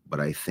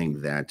 but I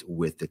think that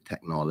with the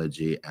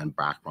technology and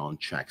background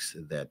checks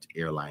that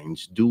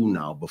airlines do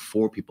now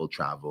before people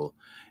travel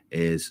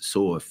is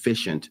so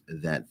efficient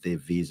that the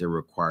visa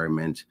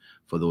requirement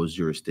for those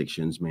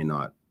jurisdictions may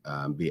not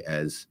be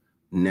as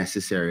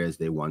necessary as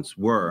they once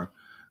were.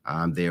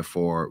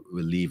 Therefore,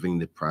 relieving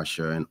the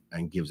pressure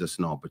and gives us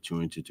an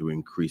opportunity to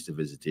increase the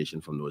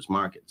visitation from those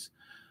markets.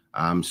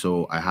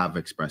 So I have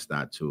expressed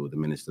that to the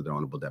Minister, the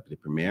Honorable Deputy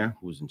Premier,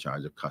 who's in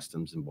charge of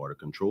Customs and Border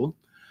Control.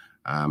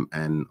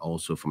 And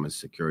also from a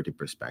security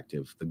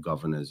perspective, the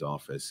governor's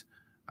office,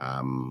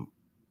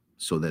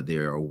 so that they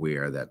are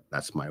aware that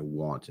that's my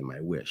want and my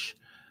wish.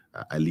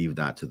 I leave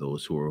that to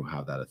those who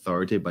have that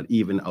authority. But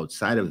even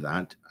outside of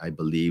that, I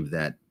believe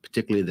that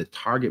particularly the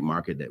target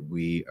market that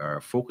we are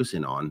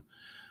focusing on,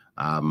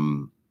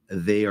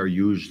 they are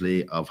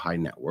usually of high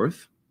net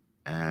worth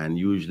and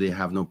usually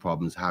have no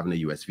problems having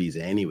a U.S.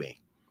 visa anyway.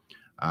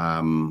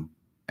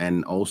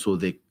 And also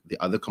the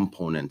other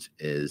component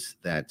is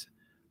that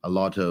a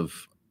lot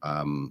of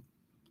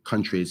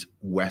countries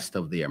west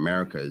of the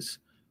Americas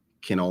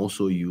can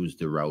also use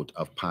the route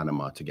of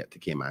Panama to get to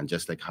Cayman,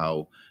 just like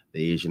how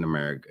the Asian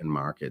American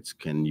markets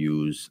can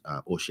use,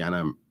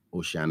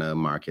 Oceania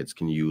markets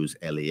can use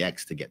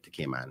LAX to get to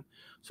Cayman.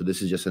 So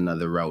this is just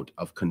another route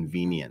of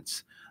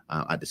convenience.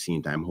 At the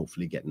same time,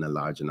 hopefully getting a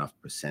large enough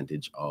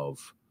percentage of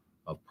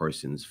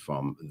persons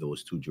from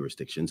those two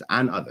jurisdictions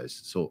and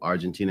others. So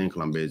Argentina and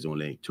Colombia is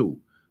only two,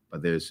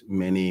 but there's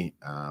many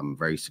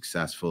very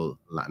successful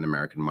Latin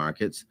American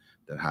markets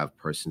that have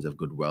persons of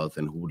good wealth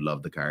and who would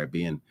love the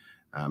Caribbean.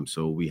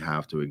 So we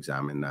have to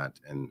examine that,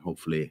 and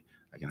hopefully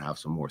I can have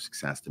some more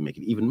success to make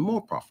it even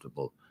more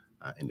profitable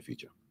in the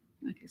future.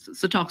 Okay,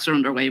 so talks are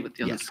underway with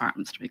the other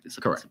departments to make this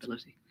a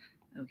possibility.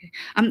 Okay.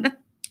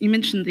 You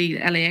mentioned the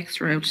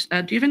LAX route.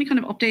 Do you have any kind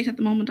of update at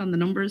the moment on the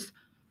numbers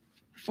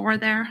for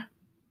there?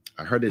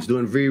 I heard it's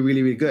doing really,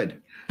 really, really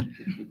good.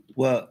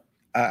 Well,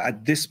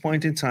 at this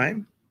point in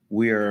time,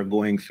 we are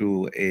going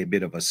through a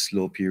bit of a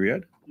slow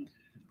period,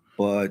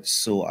 but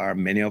so are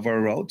many of our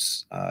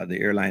routes. The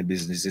airline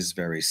business is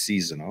very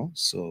seasonal,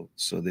 so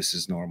this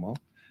is normal.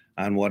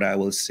 And what I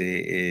will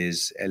say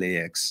is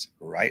LAX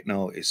right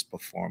now is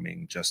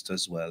performing just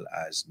as well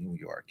as New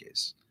York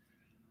is.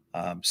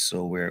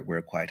 So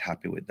we're quite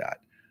happy with that.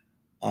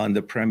 On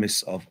the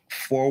premise of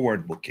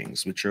forward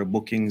bookings, which are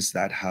bookings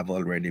that have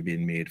already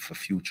been made for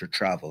future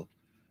travel,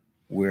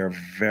 we're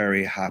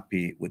very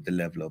happy with the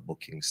level of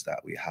bookings that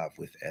we have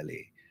with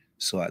LA.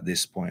 So at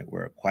this point,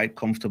 we're quite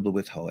comfortable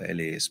with how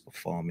LA is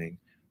performing.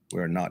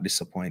 We're not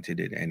disappointed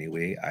in any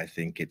way. I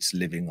think it's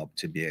living up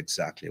to be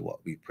exactly what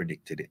we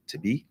predicted it to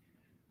be. Do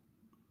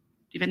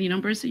you have any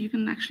numbers that you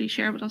can actually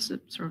share with us, a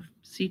sort of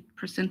seat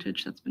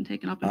percentage that's been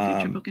taken up in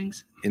future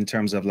bookings? In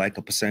terms of like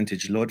a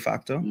percentage load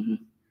factor?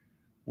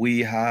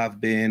 We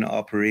have been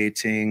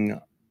operating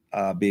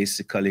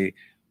basically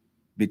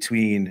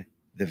between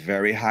the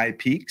very high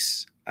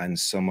peaks and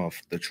some of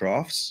the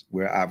troughs.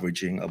 We're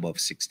averaging above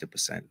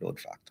 60% load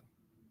factor.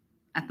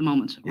 At the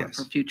moment, or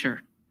for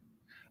future?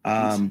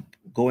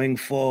 Going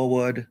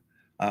forward,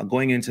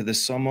 going into the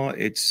summer,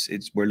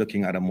 we're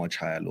looking at a much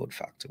higher load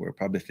factor. We're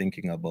probably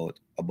thinking about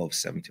above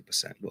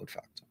 70% load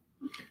factor.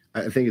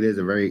 I think it is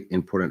a very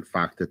important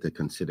factor to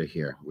consider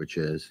here, which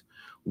is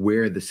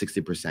where the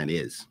 60%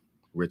 is,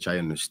 which I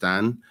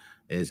understand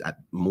is at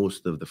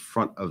most of the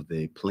front of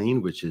the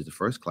plane, which is the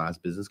first class,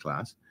 business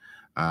class,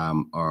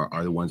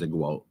 are the ones that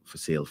go out for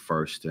sale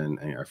first and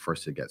are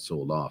first to get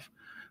sold off,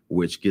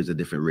 which gives a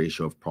different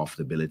ratio of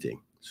profitability.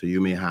 So you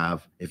may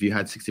have, if you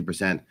had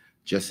 60%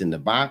 just in the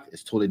back,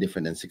 it's totally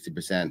different than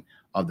 60%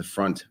 of the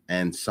front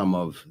and some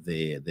of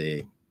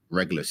the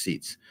regular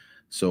seats.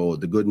 So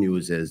the good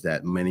news is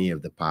that many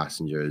of the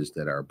passengers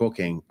that are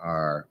booking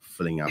are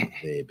filling up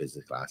the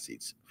business class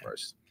seats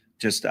first.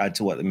 Just to add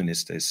to what the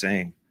minister is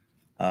saying,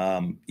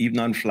 even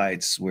on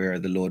flights where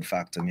the load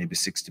factor may be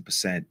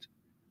 60%,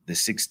 the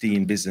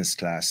 16 business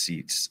class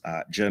seats,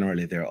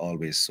 generally they're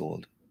always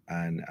sold.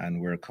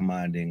 And we're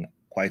commanding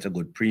quite a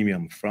good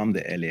premium from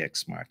the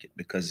LAX market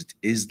because it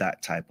is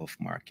that type of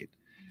market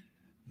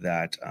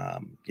that,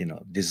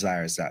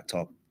 desires that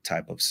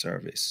type of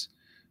service.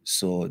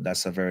 So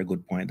that's a very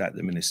good point that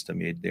the minister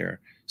made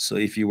there. So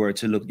if you were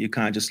to look, you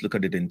can't just look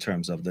at it in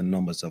terms of the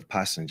numbers of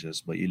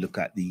passengers, but you look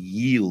at the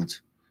yield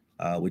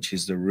which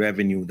is the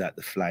revenue that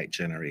the flight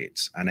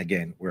generates. And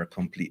again, we're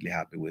completely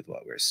happy with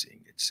what we're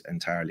seeing. It's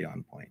entirely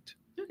on point.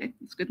 Okay,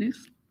 that's good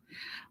news.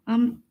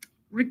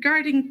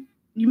 Regarding,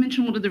 you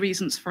mentioned one of the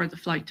reasons for the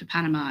flight to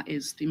Panama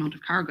is the amount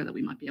of cargo that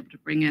we might be able to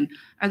bring in.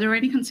 Are there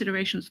any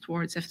considerations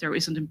towards, if there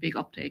isn't a big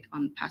uptake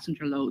on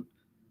passenger load,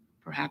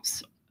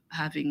 perhaps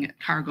having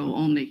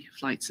cargo-only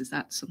flights? Is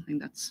that something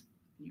that's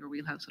in your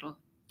wheelhouse at all?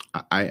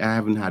 I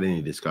haven't had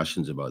any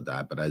discussions about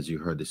that, but as you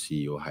heard the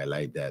CEO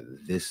highlight that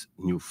this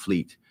new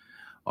fleet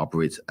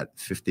operates at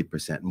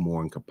 50%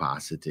 more in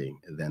capacity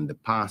than the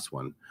past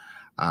one.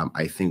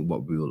 I think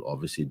what we will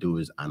obviously do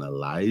is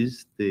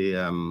analyze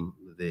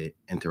the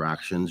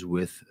interactions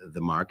with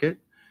the market.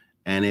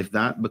 And if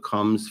that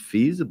becomes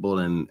feasible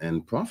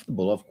and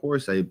profitable, of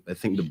course, I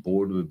think the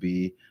board would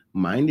be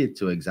minded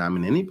to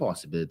examine any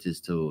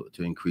possibilities to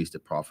increase the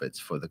profits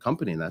for the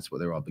company. And that's what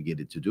they're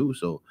obligated to do.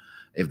 So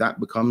if that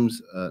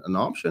becomes an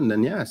option,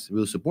 then yes,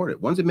 we'll support it.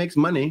 Once it makes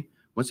money,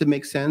 once it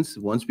makes sense,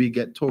 once we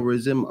get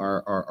tourism,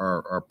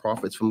 our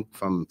profits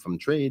from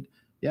trade,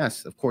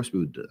 yes, of course we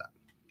would do that.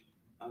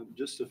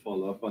 Just to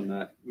follow up on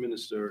that,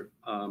 Minister,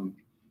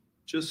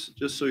 just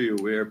so you're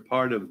aware,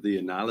 part of the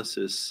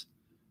analysis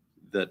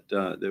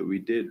that we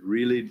did,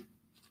 really,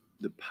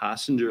 the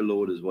passenger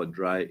load is what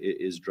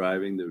is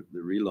driving the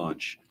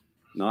relaunch,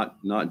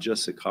 not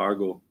just the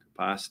cargo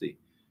capacity.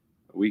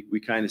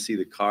 We kind of see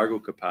the cargo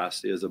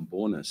capacity as a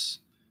bonus,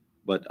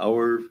 but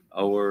our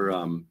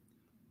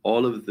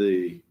all of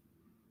the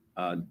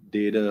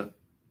data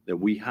that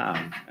we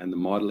have and the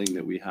modeling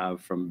that we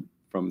have from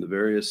the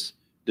various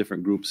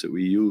different groups that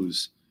we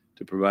use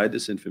to provide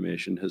this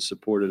information has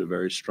supported a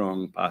very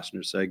strong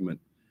passenger segment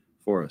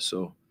for us.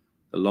 So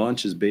the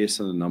launch is based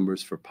on the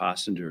numbers for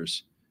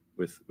passengers,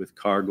 with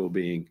cargo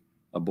being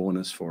a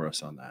bonus for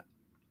us on that.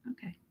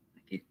 Okay,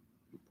 thank you.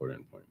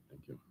 Important point.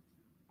 Thank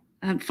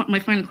you. My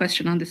final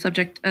question on this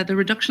subject, the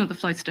reduction of the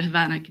flights to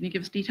Havana, can you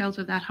give us details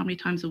of that? How many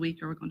times a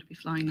week are we going to be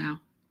flying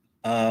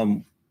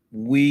now?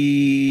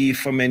 We,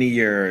 for many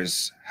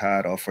years,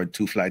 had offered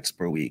 2 flights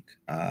per week.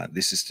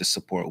 This is to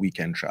support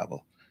weekend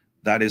travel.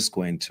 That is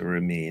going to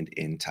remain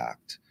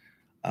intact.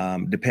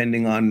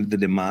 Depending on the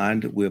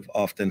demand, we've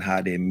often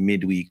had a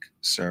midweek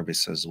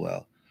service as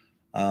well.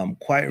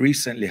 Quite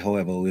recently,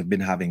 however, we've been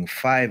having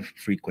 5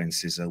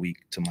 frequencies a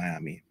week to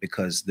Miami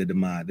because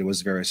there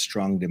was very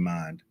strong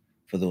demand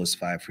for those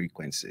 5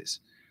 frequencies.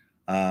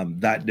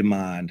 That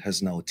demand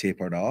has now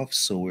tapered off,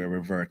 so we're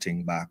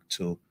reverting back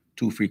to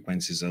 2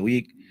 frequencies a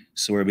week.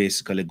 So we're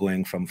basically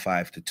going from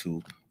 5 to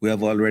 2. We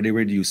have already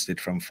reduced it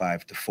from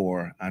 5 to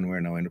 4, and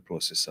we're now in the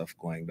process of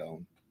going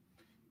down.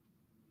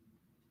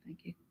 Thank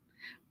you.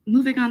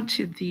 Moving on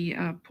to the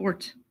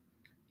port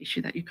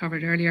issue that you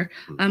covered earlier.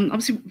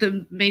 Obviously,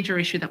 the major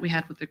issue that we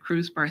had with the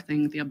cruise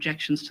berthing, the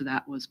objections to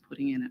that was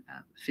putting in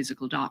a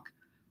physical dock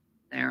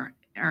there.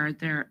 Are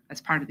there,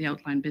 as part of the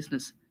outline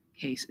business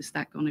case, is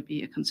that going to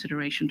be a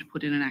consideration to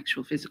put in an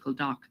actual physical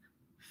dock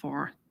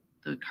for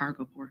the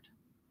cargo port?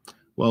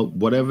 Well,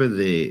 whatever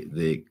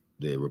the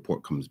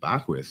report comes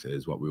back with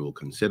is what we will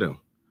consider.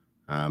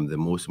 The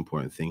most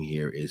important thing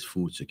here is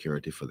food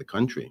security for the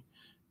country.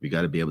 We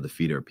got to be able to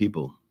feed our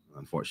people.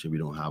 Unfortunately,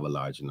 we don't have a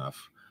large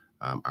enough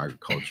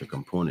agriculture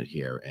component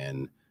here,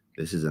 and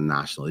this is a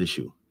national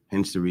issue.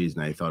 Hence the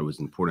reason I thought it was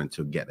important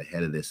to get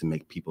ahead of this and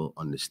make people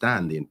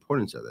understand the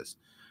importance of this.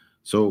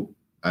 So,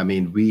 I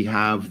mean, we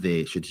have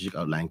the strategic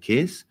outline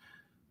case,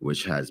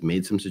 which has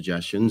made some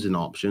suggestions and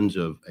options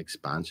of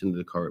expansion to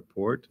the current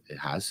port. It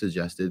has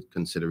suggested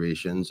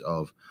considerations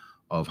of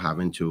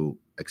having to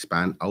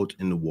expand out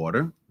in the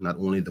water, not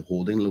only the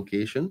holding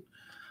location,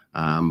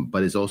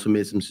 but it's also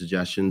made some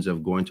suggestions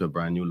of going to a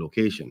brand new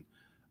location.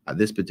 At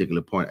this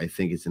particular point, I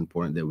think it's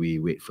important that we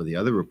wait for the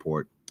other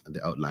report,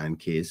 the outline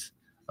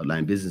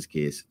business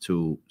case,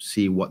 to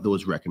see what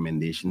those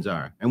recommendations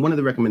are. And one of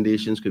the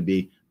recommendations could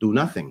be do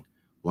nothing,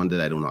 one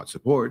that I do not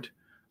support,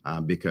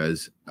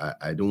 because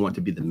I don't want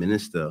to be the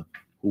minister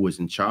who was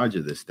in charge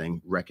of this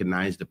thing,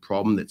 recognize the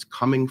problem that's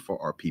coming for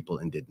our people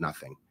and did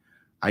nothing.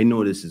 I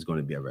know this is going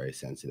to be a very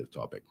sensitive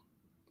topic,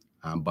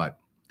 but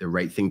the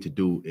right thing to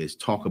do is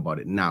talk about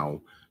it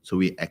now so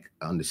we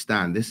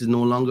understand this is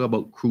no longer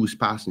about cruise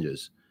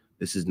passengers.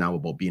 This is now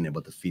about being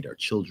able to feed our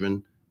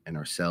children and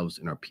ourselves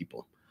and our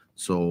people.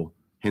 So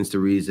hence the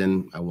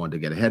reason I wanted to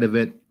get ahead of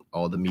it.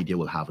 All the media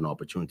will have an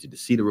opportunity to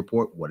see the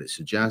report, what it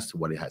suggests,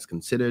 what it has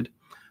considered.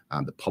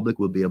 The public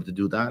will be able to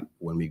do that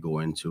when we go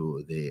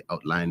into the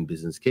outline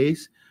business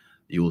case.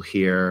 You will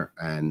hear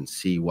and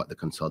see what the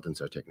consultants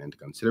are taking into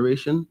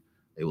consideration.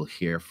 They will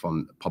hear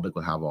from the public,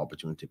 will have an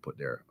opportunity to put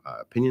their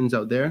opinions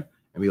out there,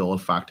 and we all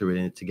factor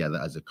in it together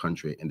as a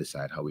country and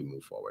decide how we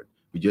move forward.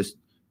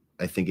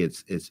 I think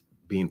it's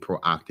being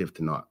proactive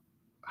to not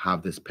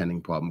have this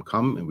pending problem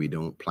come, and we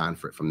don't plan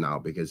for it from now,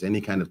 because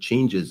any kind of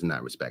changes in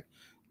that respect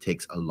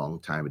takes a long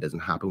time. It doesn't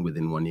happen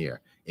within 1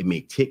 year. It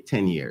may take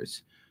 10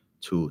 years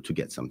to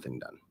get something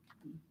done.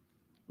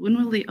 When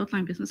will the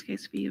outline business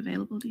case be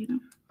available? Do you know?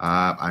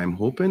 I'm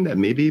hoping that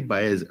maybe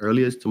by as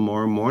early as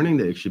tomorrow morning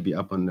that it should be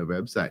up on the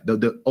website.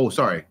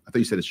 Sorry, I thought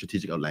you said a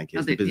strategic outline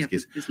case. The business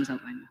case. Business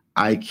outline.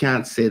 I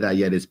can't say that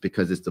yet. It's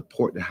because it's the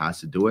port that has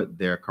to do it.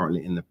 They're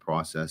currently in the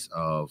process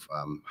of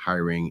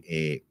hiring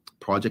a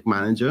project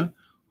manager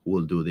who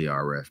will do the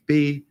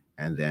RFP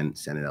and then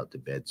send it out to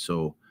bid.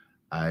 So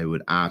I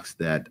would ask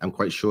that, I'm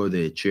quite sure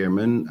the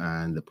chairman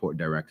and the port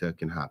director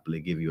can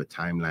happily give you a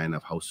timeline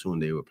of how soon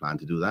they will plan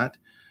to do that.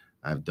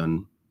 I've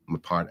done my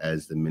part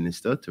as the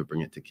minister to bring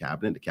it to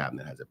cabinet. The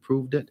cabinet has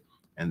approved it,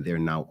 and they're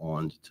now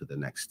on to the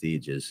next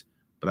stages.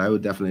 But I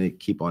would definitely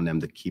keep on them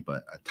to keep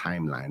a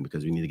timeline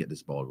because we need to get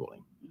this ball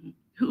rolling.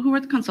 Who are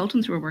the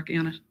consultants who are working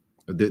on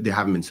it? They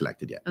haven't been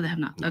selected yet. Oh, they have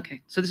not. No.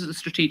 Okay, so this is a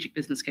strategic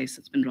business case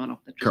that's been drawn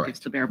up that just gives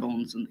the bare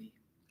bones and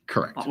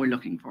what we're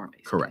looking for,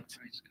 basically. Correct.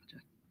 Right,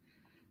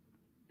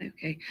 gotcha.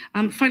 Okay.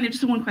 Finally,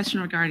 just one question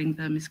regarding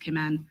the Miss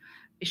Cayman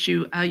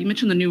issue. You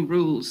mentioned the new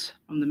rules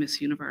from the Miss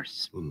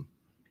Universe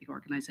big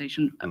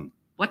organization.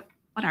 What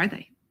are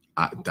they?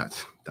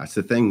 That's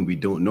the thing. We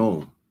don't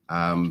know.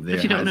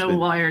 If you don't know,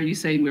 why are you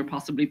saying we're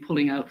possibly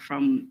pulling out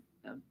from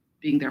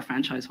being their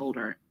franchise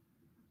holder?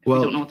 We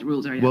don't know what the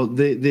rules are yet. Well,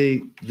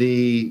 the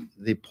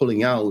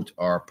pulling out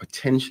or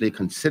potentially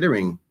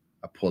considering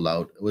a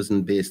pullout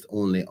wasn't based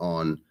only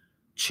on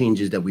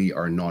changes that we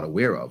are not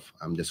aware of.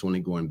 I'm just only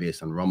going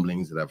based on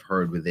rumblings that I've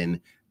heard within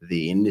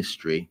the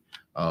industry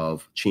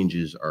of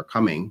changes are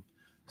coming.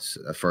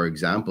 So, for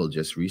example,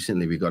 just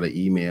recently we got an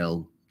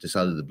email just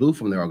out of the blue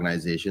from the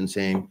organization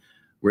saying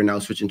we're now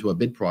switching to a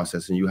bid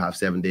process and you have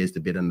 7 days to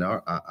bid on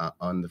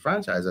the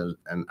franchise.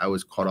 And I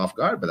was caught off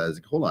guard, but I was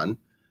like, hold on.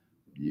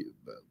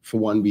 For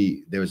one,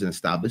 there was an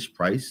established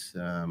price.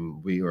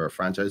 We were a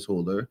franchise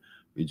holder.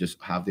 We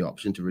just have the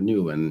option to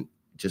renew. And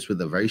just with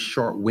a very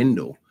short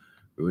window,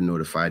 we were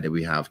notified that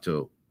we have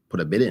to put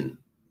a bid in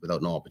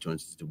without no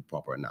opportunity to do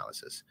proper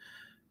analysis.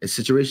 It's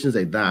situations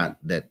like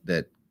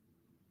that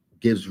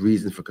gives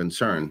reason for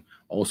concern.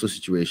 Also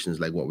situations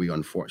like what we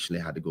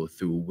unfortunately had to go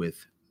through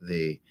with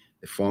the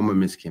former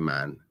Miss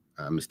Cayman,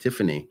 Miss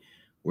Tiffany,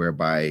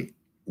 whereby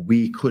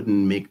we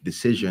couldn't make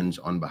decisions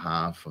on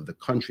behalf of the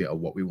country of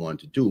what we want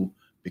to do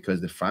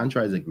because the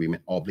franchise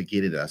agreement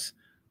obligated us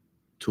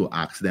to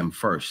ask them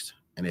first.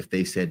 And if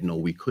they said no,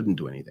 we couldn't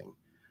do anything.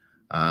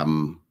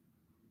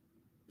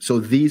 So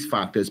these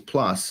factors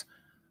plus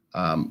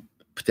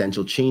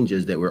potential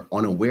changes that we're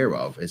unaware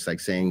of. It's like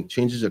saying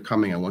changes are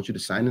coming. I want you to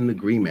sign an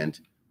agreement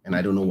and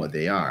I don't know what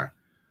they are.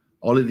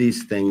 All of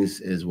these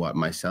things is what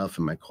myself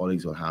and my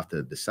colleagues will have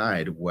to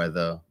decide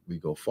whether we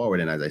go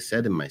forward. And as I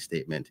said in my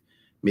statement,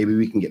 maybe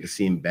we can get the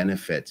same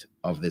benefit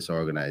of this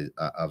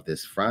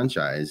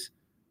franchise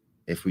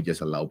if we just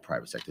allow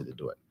private sector to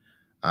do it.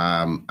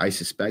 I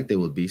suspect there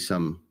will be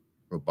some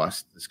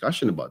robust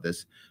discussion about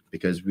this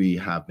because we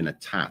have been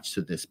attached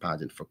to this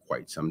pageant for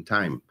quite some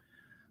time.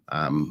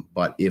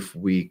 But if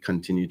we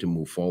continue to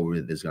move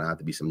forward, there's going to have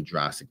to be some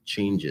drastic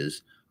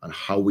changes on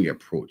how we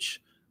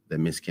approach the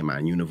Miss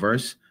Cayman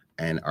universe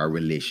and our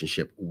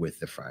relationship with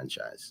the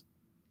franchise.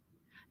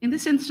 In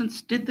this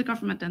instance, did the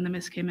government and the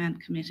Miss Cayman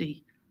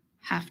committee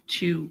have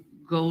to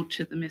go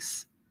to the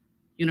Miss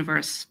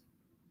Universe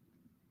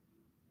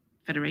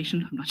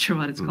Federation, I'm not sure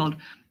what it's called,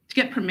 to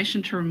get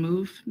permission to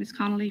remove Miss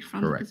Connolly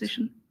from the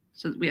position?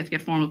 So we have to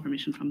get formal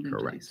permission from them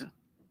to do so.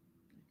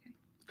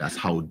 That's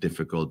how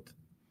difficult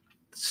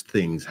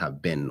things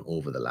have been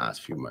over the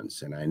last few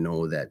months. And I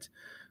know that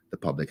the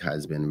public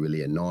has been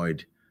really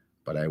annoyed,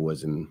 but I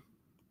wasn't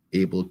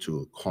able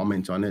to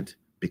comment on it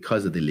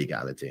because of the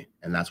legality.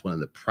 And that's one of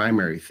the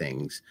primary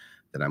things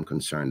that I'm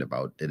concerned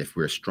about, that if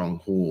we're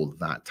stronghold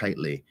that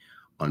tightly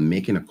on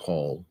making a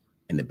call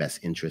in the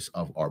best interest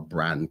of our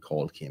brand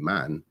called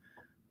Cayman,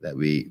 that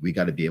we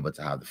got to be able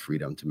to have the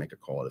freedom to make a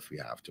call if we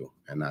have to.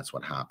 And that's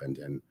what happened.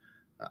 And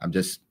I'm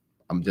just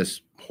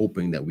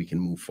hoping that we can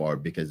move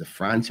forward because the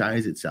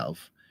franchise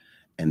itself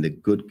and the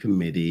good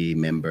committee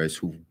members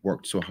who've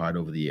worked so hard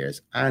over the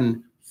years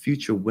and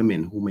future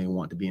women who may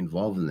want to be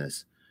involved in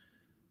this,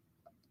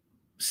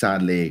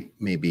 sadly,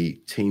 may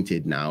be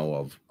tainted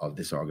now of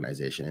this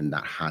organization, and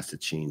that has to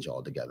change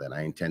altogether. And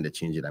I intend to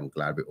change it. I'm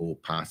glad we're all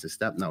past this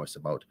step. Now it's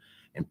about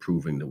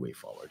improving the way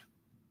forward.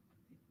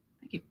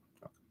 Thank you.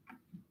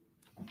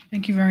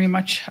 Thank you very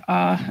much,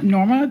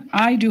 Norma.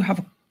 I do have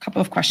a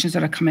couple of questions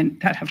that have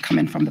come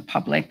in from the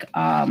public.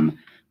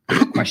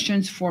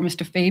 Questions for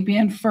Mr.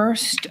 Fabian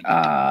first.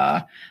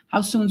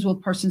 How soon will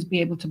persons be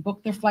able to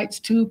book their flights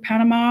to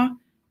Panama?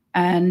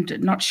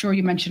 And not sure,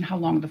 you mentioned how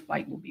long the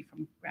flight will be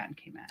from Grand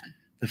Cayman.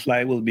 The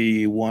flight will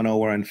be 1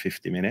 hour and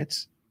 50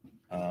 minutes,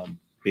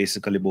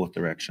 basically both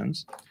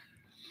directions.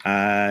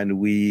 And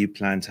we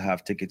plan to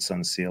have tickets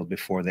on sale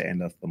before the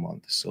end of the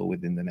month, so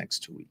within the next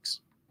 2 weeks.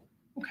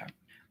 Okay.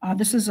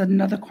 This is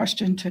another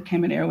question to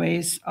Cayman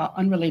Airways,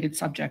 unrelated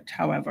subject,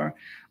 however.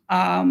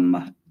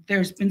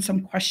 There's been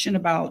some question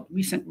about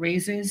recent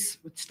raises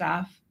with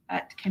staff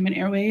at Cayman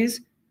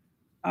Airways.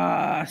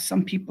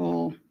 Some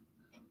people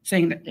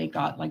saying that they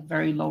got like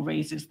very low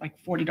raises, like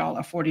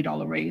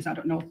 $40 raise. I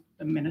don't know if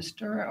the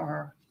minister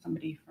or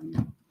somebody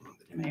from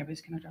Cayman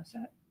Airways can address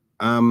that.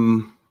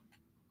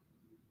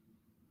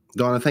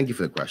 Donna, thank you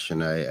for the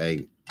question.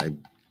 I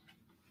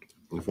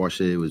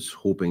unfortunately was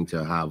hoping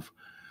to have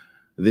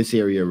this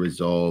area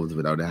resolved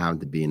without it having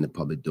to be in the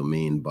public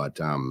domain, but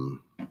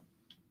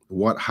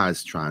what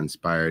has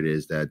transpired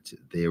is that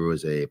there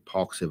was a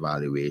POX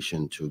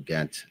evaluation to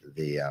get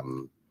the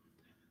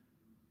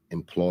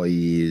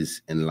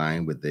employees in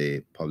line with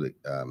the Public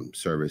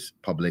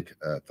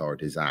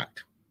Authorities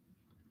Act.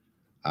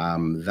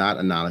 That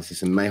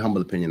analysis, in my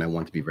humble opinion, I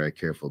want to be very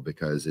careful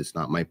because it's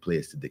not my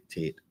place to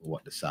dictate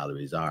what the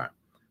salaries are,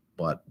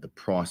 but the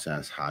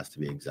process has to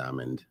be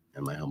examined,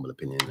 in my humble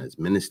opinion, as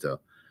minister,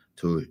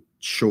 to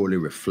surely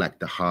reflect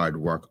the hard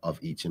work of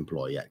each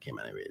employee at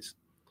Cayman Airways.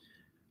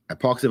 A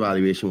POX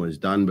evaluation was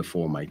done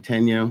before my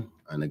tenure,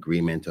 an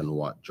agreement on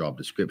what job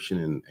description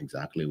and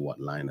exactly what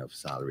line of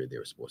salary they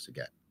were supposed to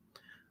get.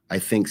 I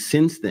think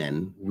since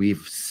then,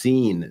 we've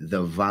seen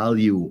the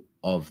value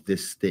of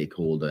this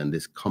stakeholder and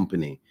this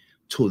company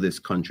to this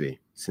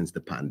country since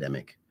the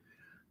pandemic.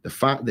 The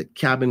fact that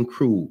cabin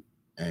crew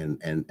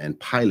and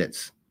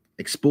pilots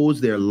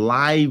expose their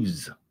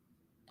lives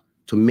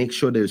to make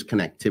sure there's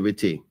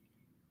connectivity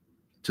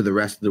to the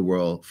rest of the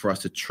world, for us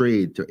to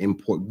trade, to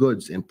import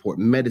goods, import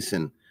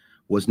medicine,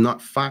 was not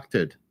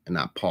factored in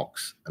that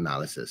POX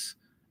analysis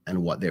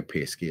and what their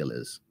pay scale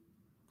is.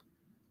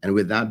 And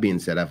with that being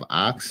said, I've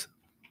asked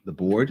the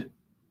board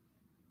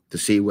to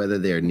see whether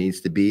there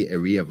needs to be a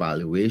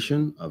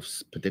reevaluation of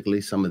particularly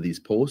some of these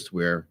posts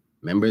where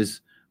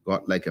members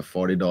got like a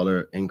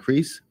 $40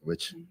 increase,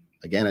 which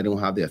again, I don't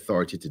have the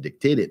authority to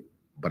dictate it,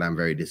 but I'm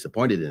very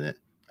disappointed in it.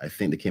 I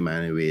think the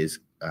Cayman Airways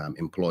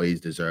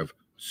employees deserve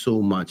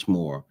so much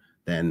more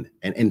than,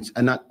 and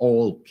not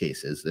all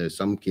cases. There's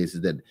some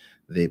cases that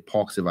the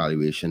POX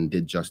evaluation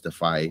did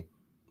justify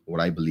what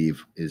I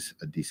believe is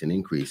a decent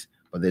increase,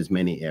 but there's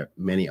many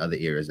other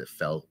areas that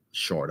fell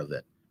short of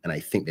it. And I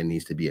think there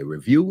needs to be a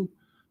review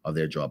of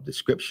their job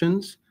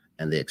descriptions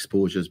and the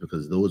exposures,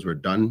 because those were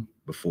done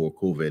before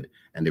COVID,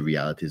 and the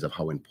realities of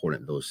how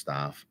important those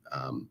staff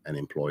and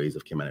employees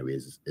of Cayman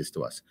Airways is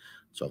to us.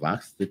 So I've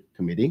asked the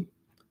committee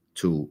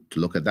to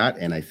look at that,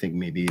 and I think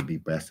maybe it'd be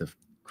best if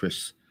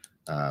Chris,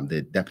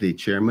 the deputy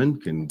chairman,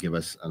 can give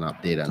us an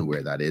update on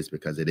where that is,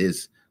 because it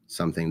is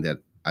something that,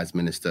 as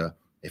minister,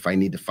 if I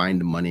need to find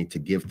the money to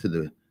give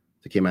to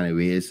Cayman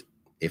Airways,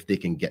 if they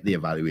can get the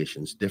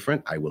evaluations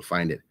different, I will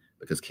find it,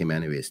 because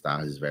Cayman Airways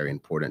staff is very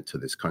important to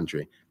this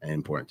country and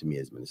important to me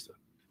as minister.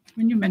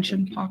 When you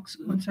mentioned POX,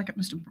 one second,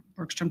 Mr.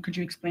 Bergstrom, could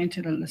you explain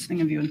to the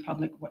listening viewing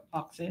public what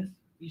POX is?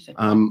 You said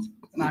POX,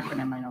 it's an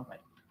acronym, I know,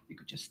 but you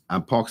could just...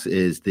 POX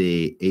is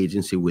the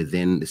agency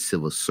within the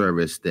civil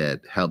service that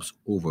helps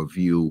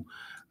overview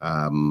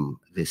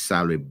the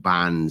salary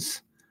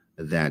bands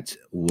that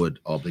would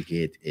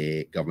obligate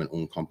a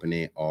government-owned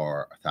company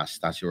or a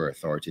statutory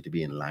authority to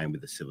be in line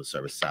with the civil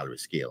service salary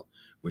scale,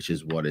 which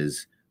is what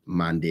is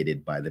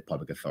mandated by the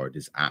Public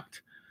Authorities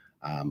Act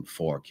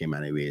for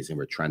Cayman Airways, and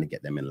we're trying to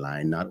get them in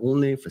line, not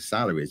only for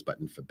salaries, but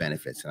for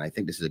benefits. And I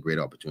think this is a great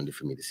opportunity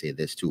for me to say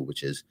this too,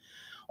 which is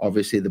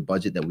obviously the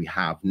budget that we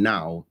have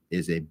now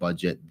is a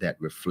budget that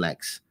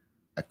reflects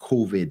a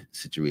COVID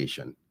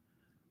situation.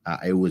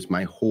 It was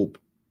my hope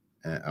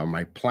or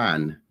my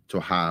plan to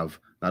have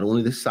not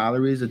only the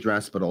salaries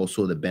addressed, but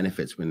also the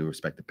benefits with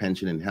respect to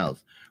pension and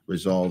health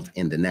resolved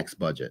in the next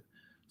budget.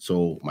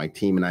 So my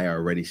team and I are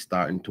already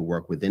starting to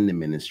work within the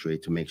ministry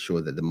to make sure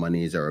that the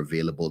monies are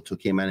available to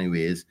Cayman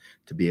Airways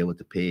to be able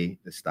to pay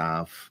the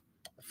staff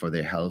for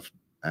their health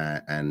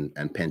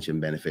and pension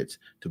benefits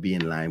to be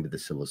in line with the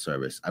civil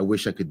service. I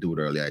wish I could do it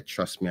earlier.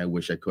 Trust me, I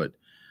wish I could.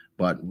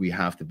 But we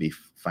have to be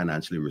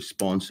financially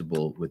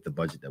responsible with the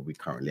budget that we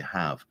currently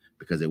have,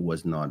 because it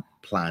was not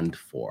planned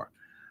for.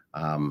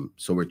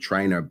 So we're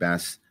trying our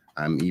best.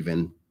 I'll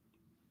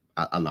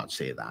not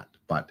say that,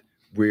 but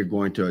we're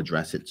going to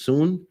address it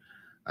soon.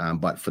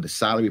 But for the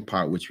salary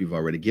part, which we've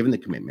already given the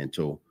commitment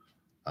to,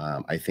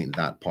 I think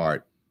that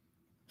part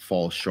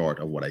falls short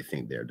of what I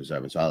think they're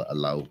deserving. So I'll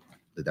allow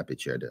the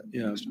deputy chair to.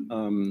 Yeah.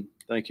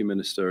 Thank you,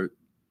 Minister.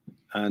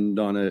 And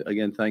Donna,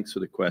 again, thanks for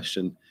the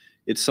question.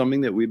 It's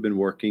something that we've been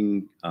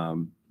working.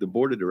 The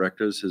board of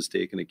directors has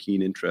taken a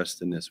keen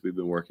interest in this. We've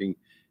been working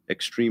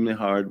extremely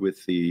hard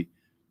with the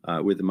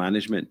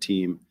management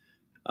team,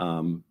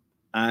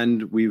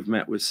 and we've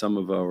met with some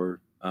of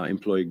our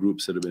employee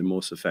groups that have been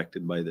most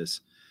affected by this.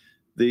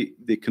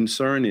 The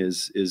concern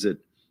is that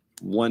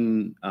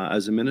one,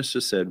 as the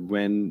minister said,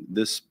 when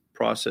this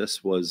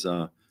process was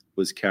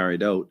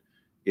carried out,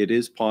 it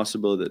is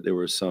possible that there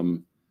were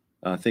some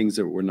things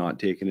that were not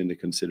taken into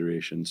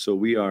consideration. So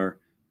we are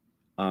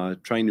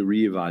trying to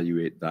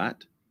reevaluate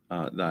that.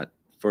 That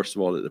first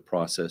of all, that the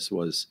process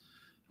was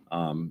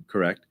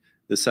correct.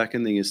 The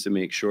second thing is to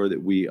make sure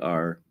that we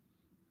are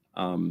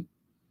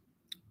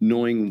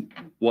knowing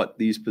what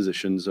these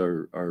positions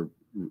are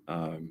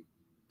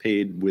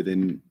paid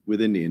within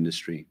the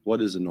industry.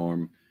 What is the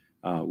norm?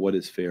 What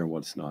is fair and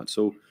what's not?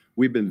 So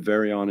we've been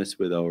very honest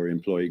with our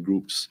employee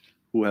groups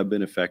who have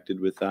been affected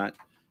with that,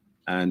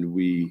 and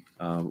we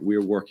are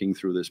working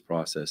through this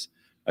process.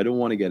 I don't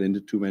want to get into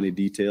too many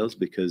details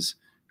because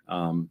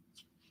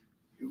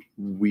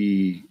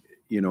we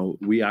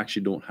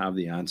actually don't have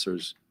the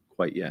answers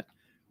quite yet.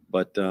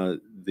 But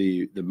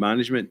the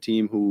management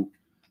team who,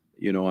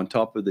 on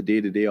top of the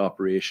day-to-day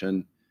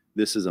operation,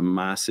 this is a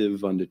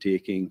massive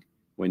undertaking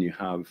when you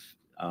have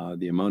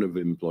the amount of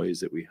employees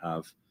that we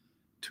have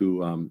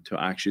to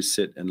actually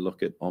sit and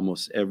look at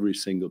almost every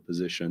single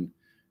position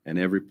and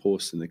every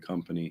post in the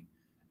company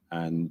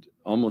and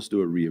almost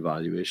do a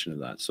reevaluation of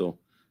that. So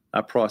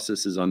that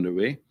process is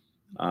underway.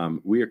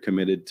 We are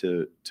committed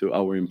to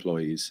our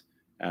employees,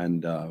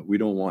 and we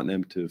don't want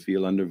them to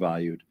feel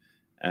undervalued.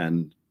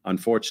 And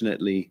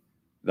unfortunately,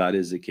 that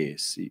is the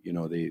case.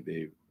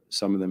 They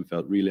some of them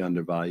felt really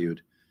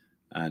undervalued,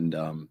 and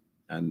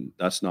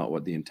that's not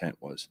what the intent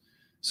was.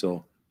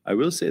 So I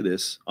will say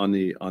this on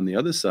the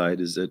other side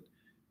is that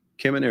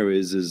Cayman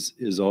Airways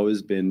has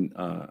always been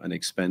an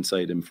expense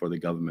item for the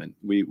government.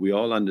 We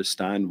all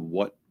understand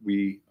what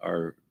we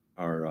are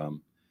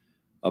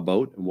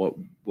about and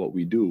what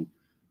we do.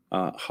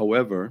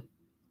 However,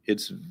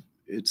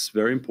 it's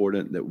very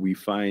important that we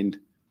find,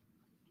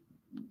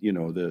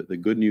 the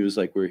good news,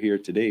 like we're here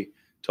today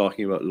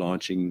talking about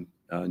launching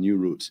new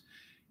routes.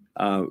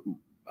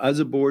 As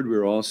a board,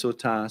 we're also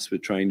tasked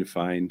with trying to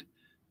find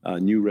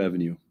new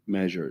revenue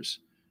measures.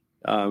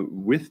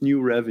 With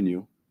new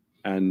revenue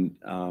and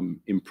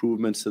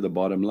improvements to the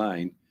bottom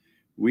line,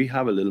 we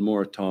have a little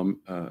more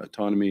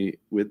autonomy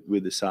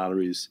with the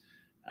salaries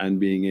and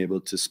being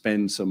able to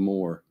spend some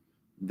more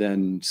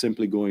than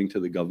simply going to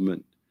the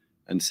government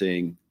and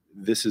saying,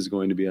 this is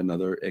going to be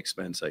another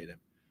expense item.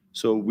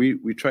 So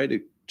we try to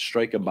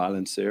strike a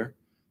balance there.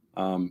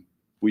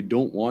 We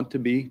don't want to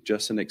be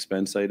just an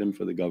expense item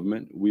for the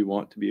government. We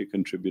want to be a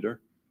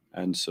contributor.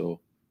 And so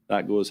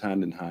that goes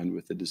hand in hand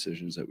with the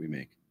decisions that we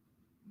make.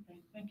 Okay,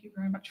 thank you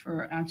very much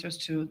for answers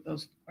to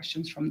those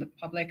questions from the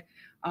public.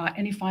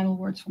 Any final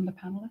words from the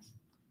panelists?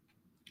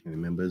 Any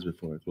members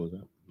before I close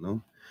out?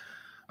 No?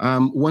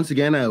 Once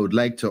again, I would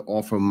like to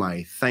offer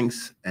my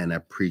thanks and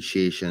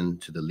appreciation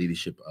to the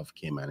leadership of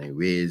Cayman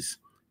Airways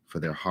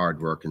for their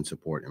hard work and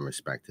support in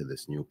respect to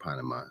this new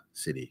Panama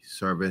City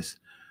service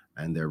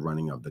and their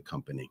running of the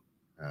company.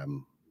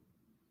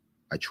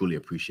 I truly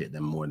appreciate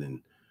them more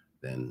than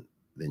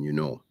you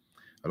know.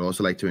 I'd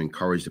also like to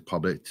encourage the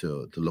public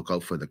to look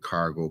out for the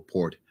cargo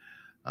port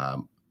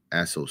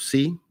SOC,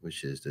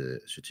 which is the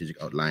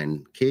Strategic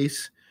Outline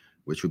Case,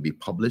 which will be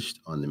published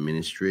on the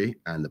Ministry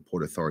and the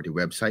Port Authority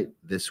website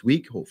this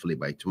week, hopefully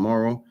by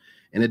tomorrow.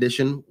 In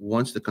addition,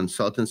 once the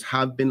consultants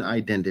have been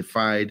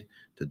identified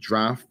to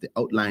draft the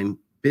outline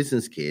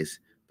business case,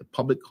 the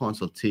public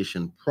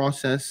consultation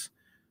process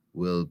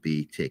will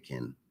be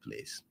taking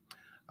place.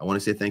 I want to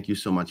say thank you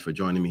so much for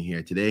joining me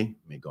here today.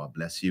 May God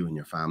bless you and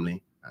your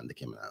family and the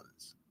Cayman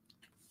Islands.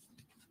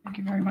 Thank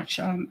you very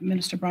much,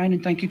 Minister Bryan,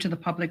 and thank you to the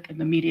public and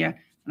the media,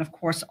 and of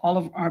course, all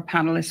of our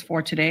panelists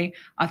for today.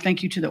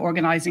 Thank you to the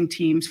organizing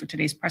teams for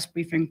today's press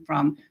briefing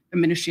from the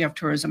Ministry of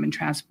Tourism and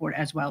Transport,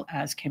 as well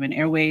as Cayman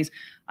Airways.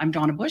 I'm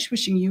Donna Bush,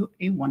 wishing you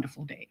a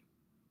wonderful day.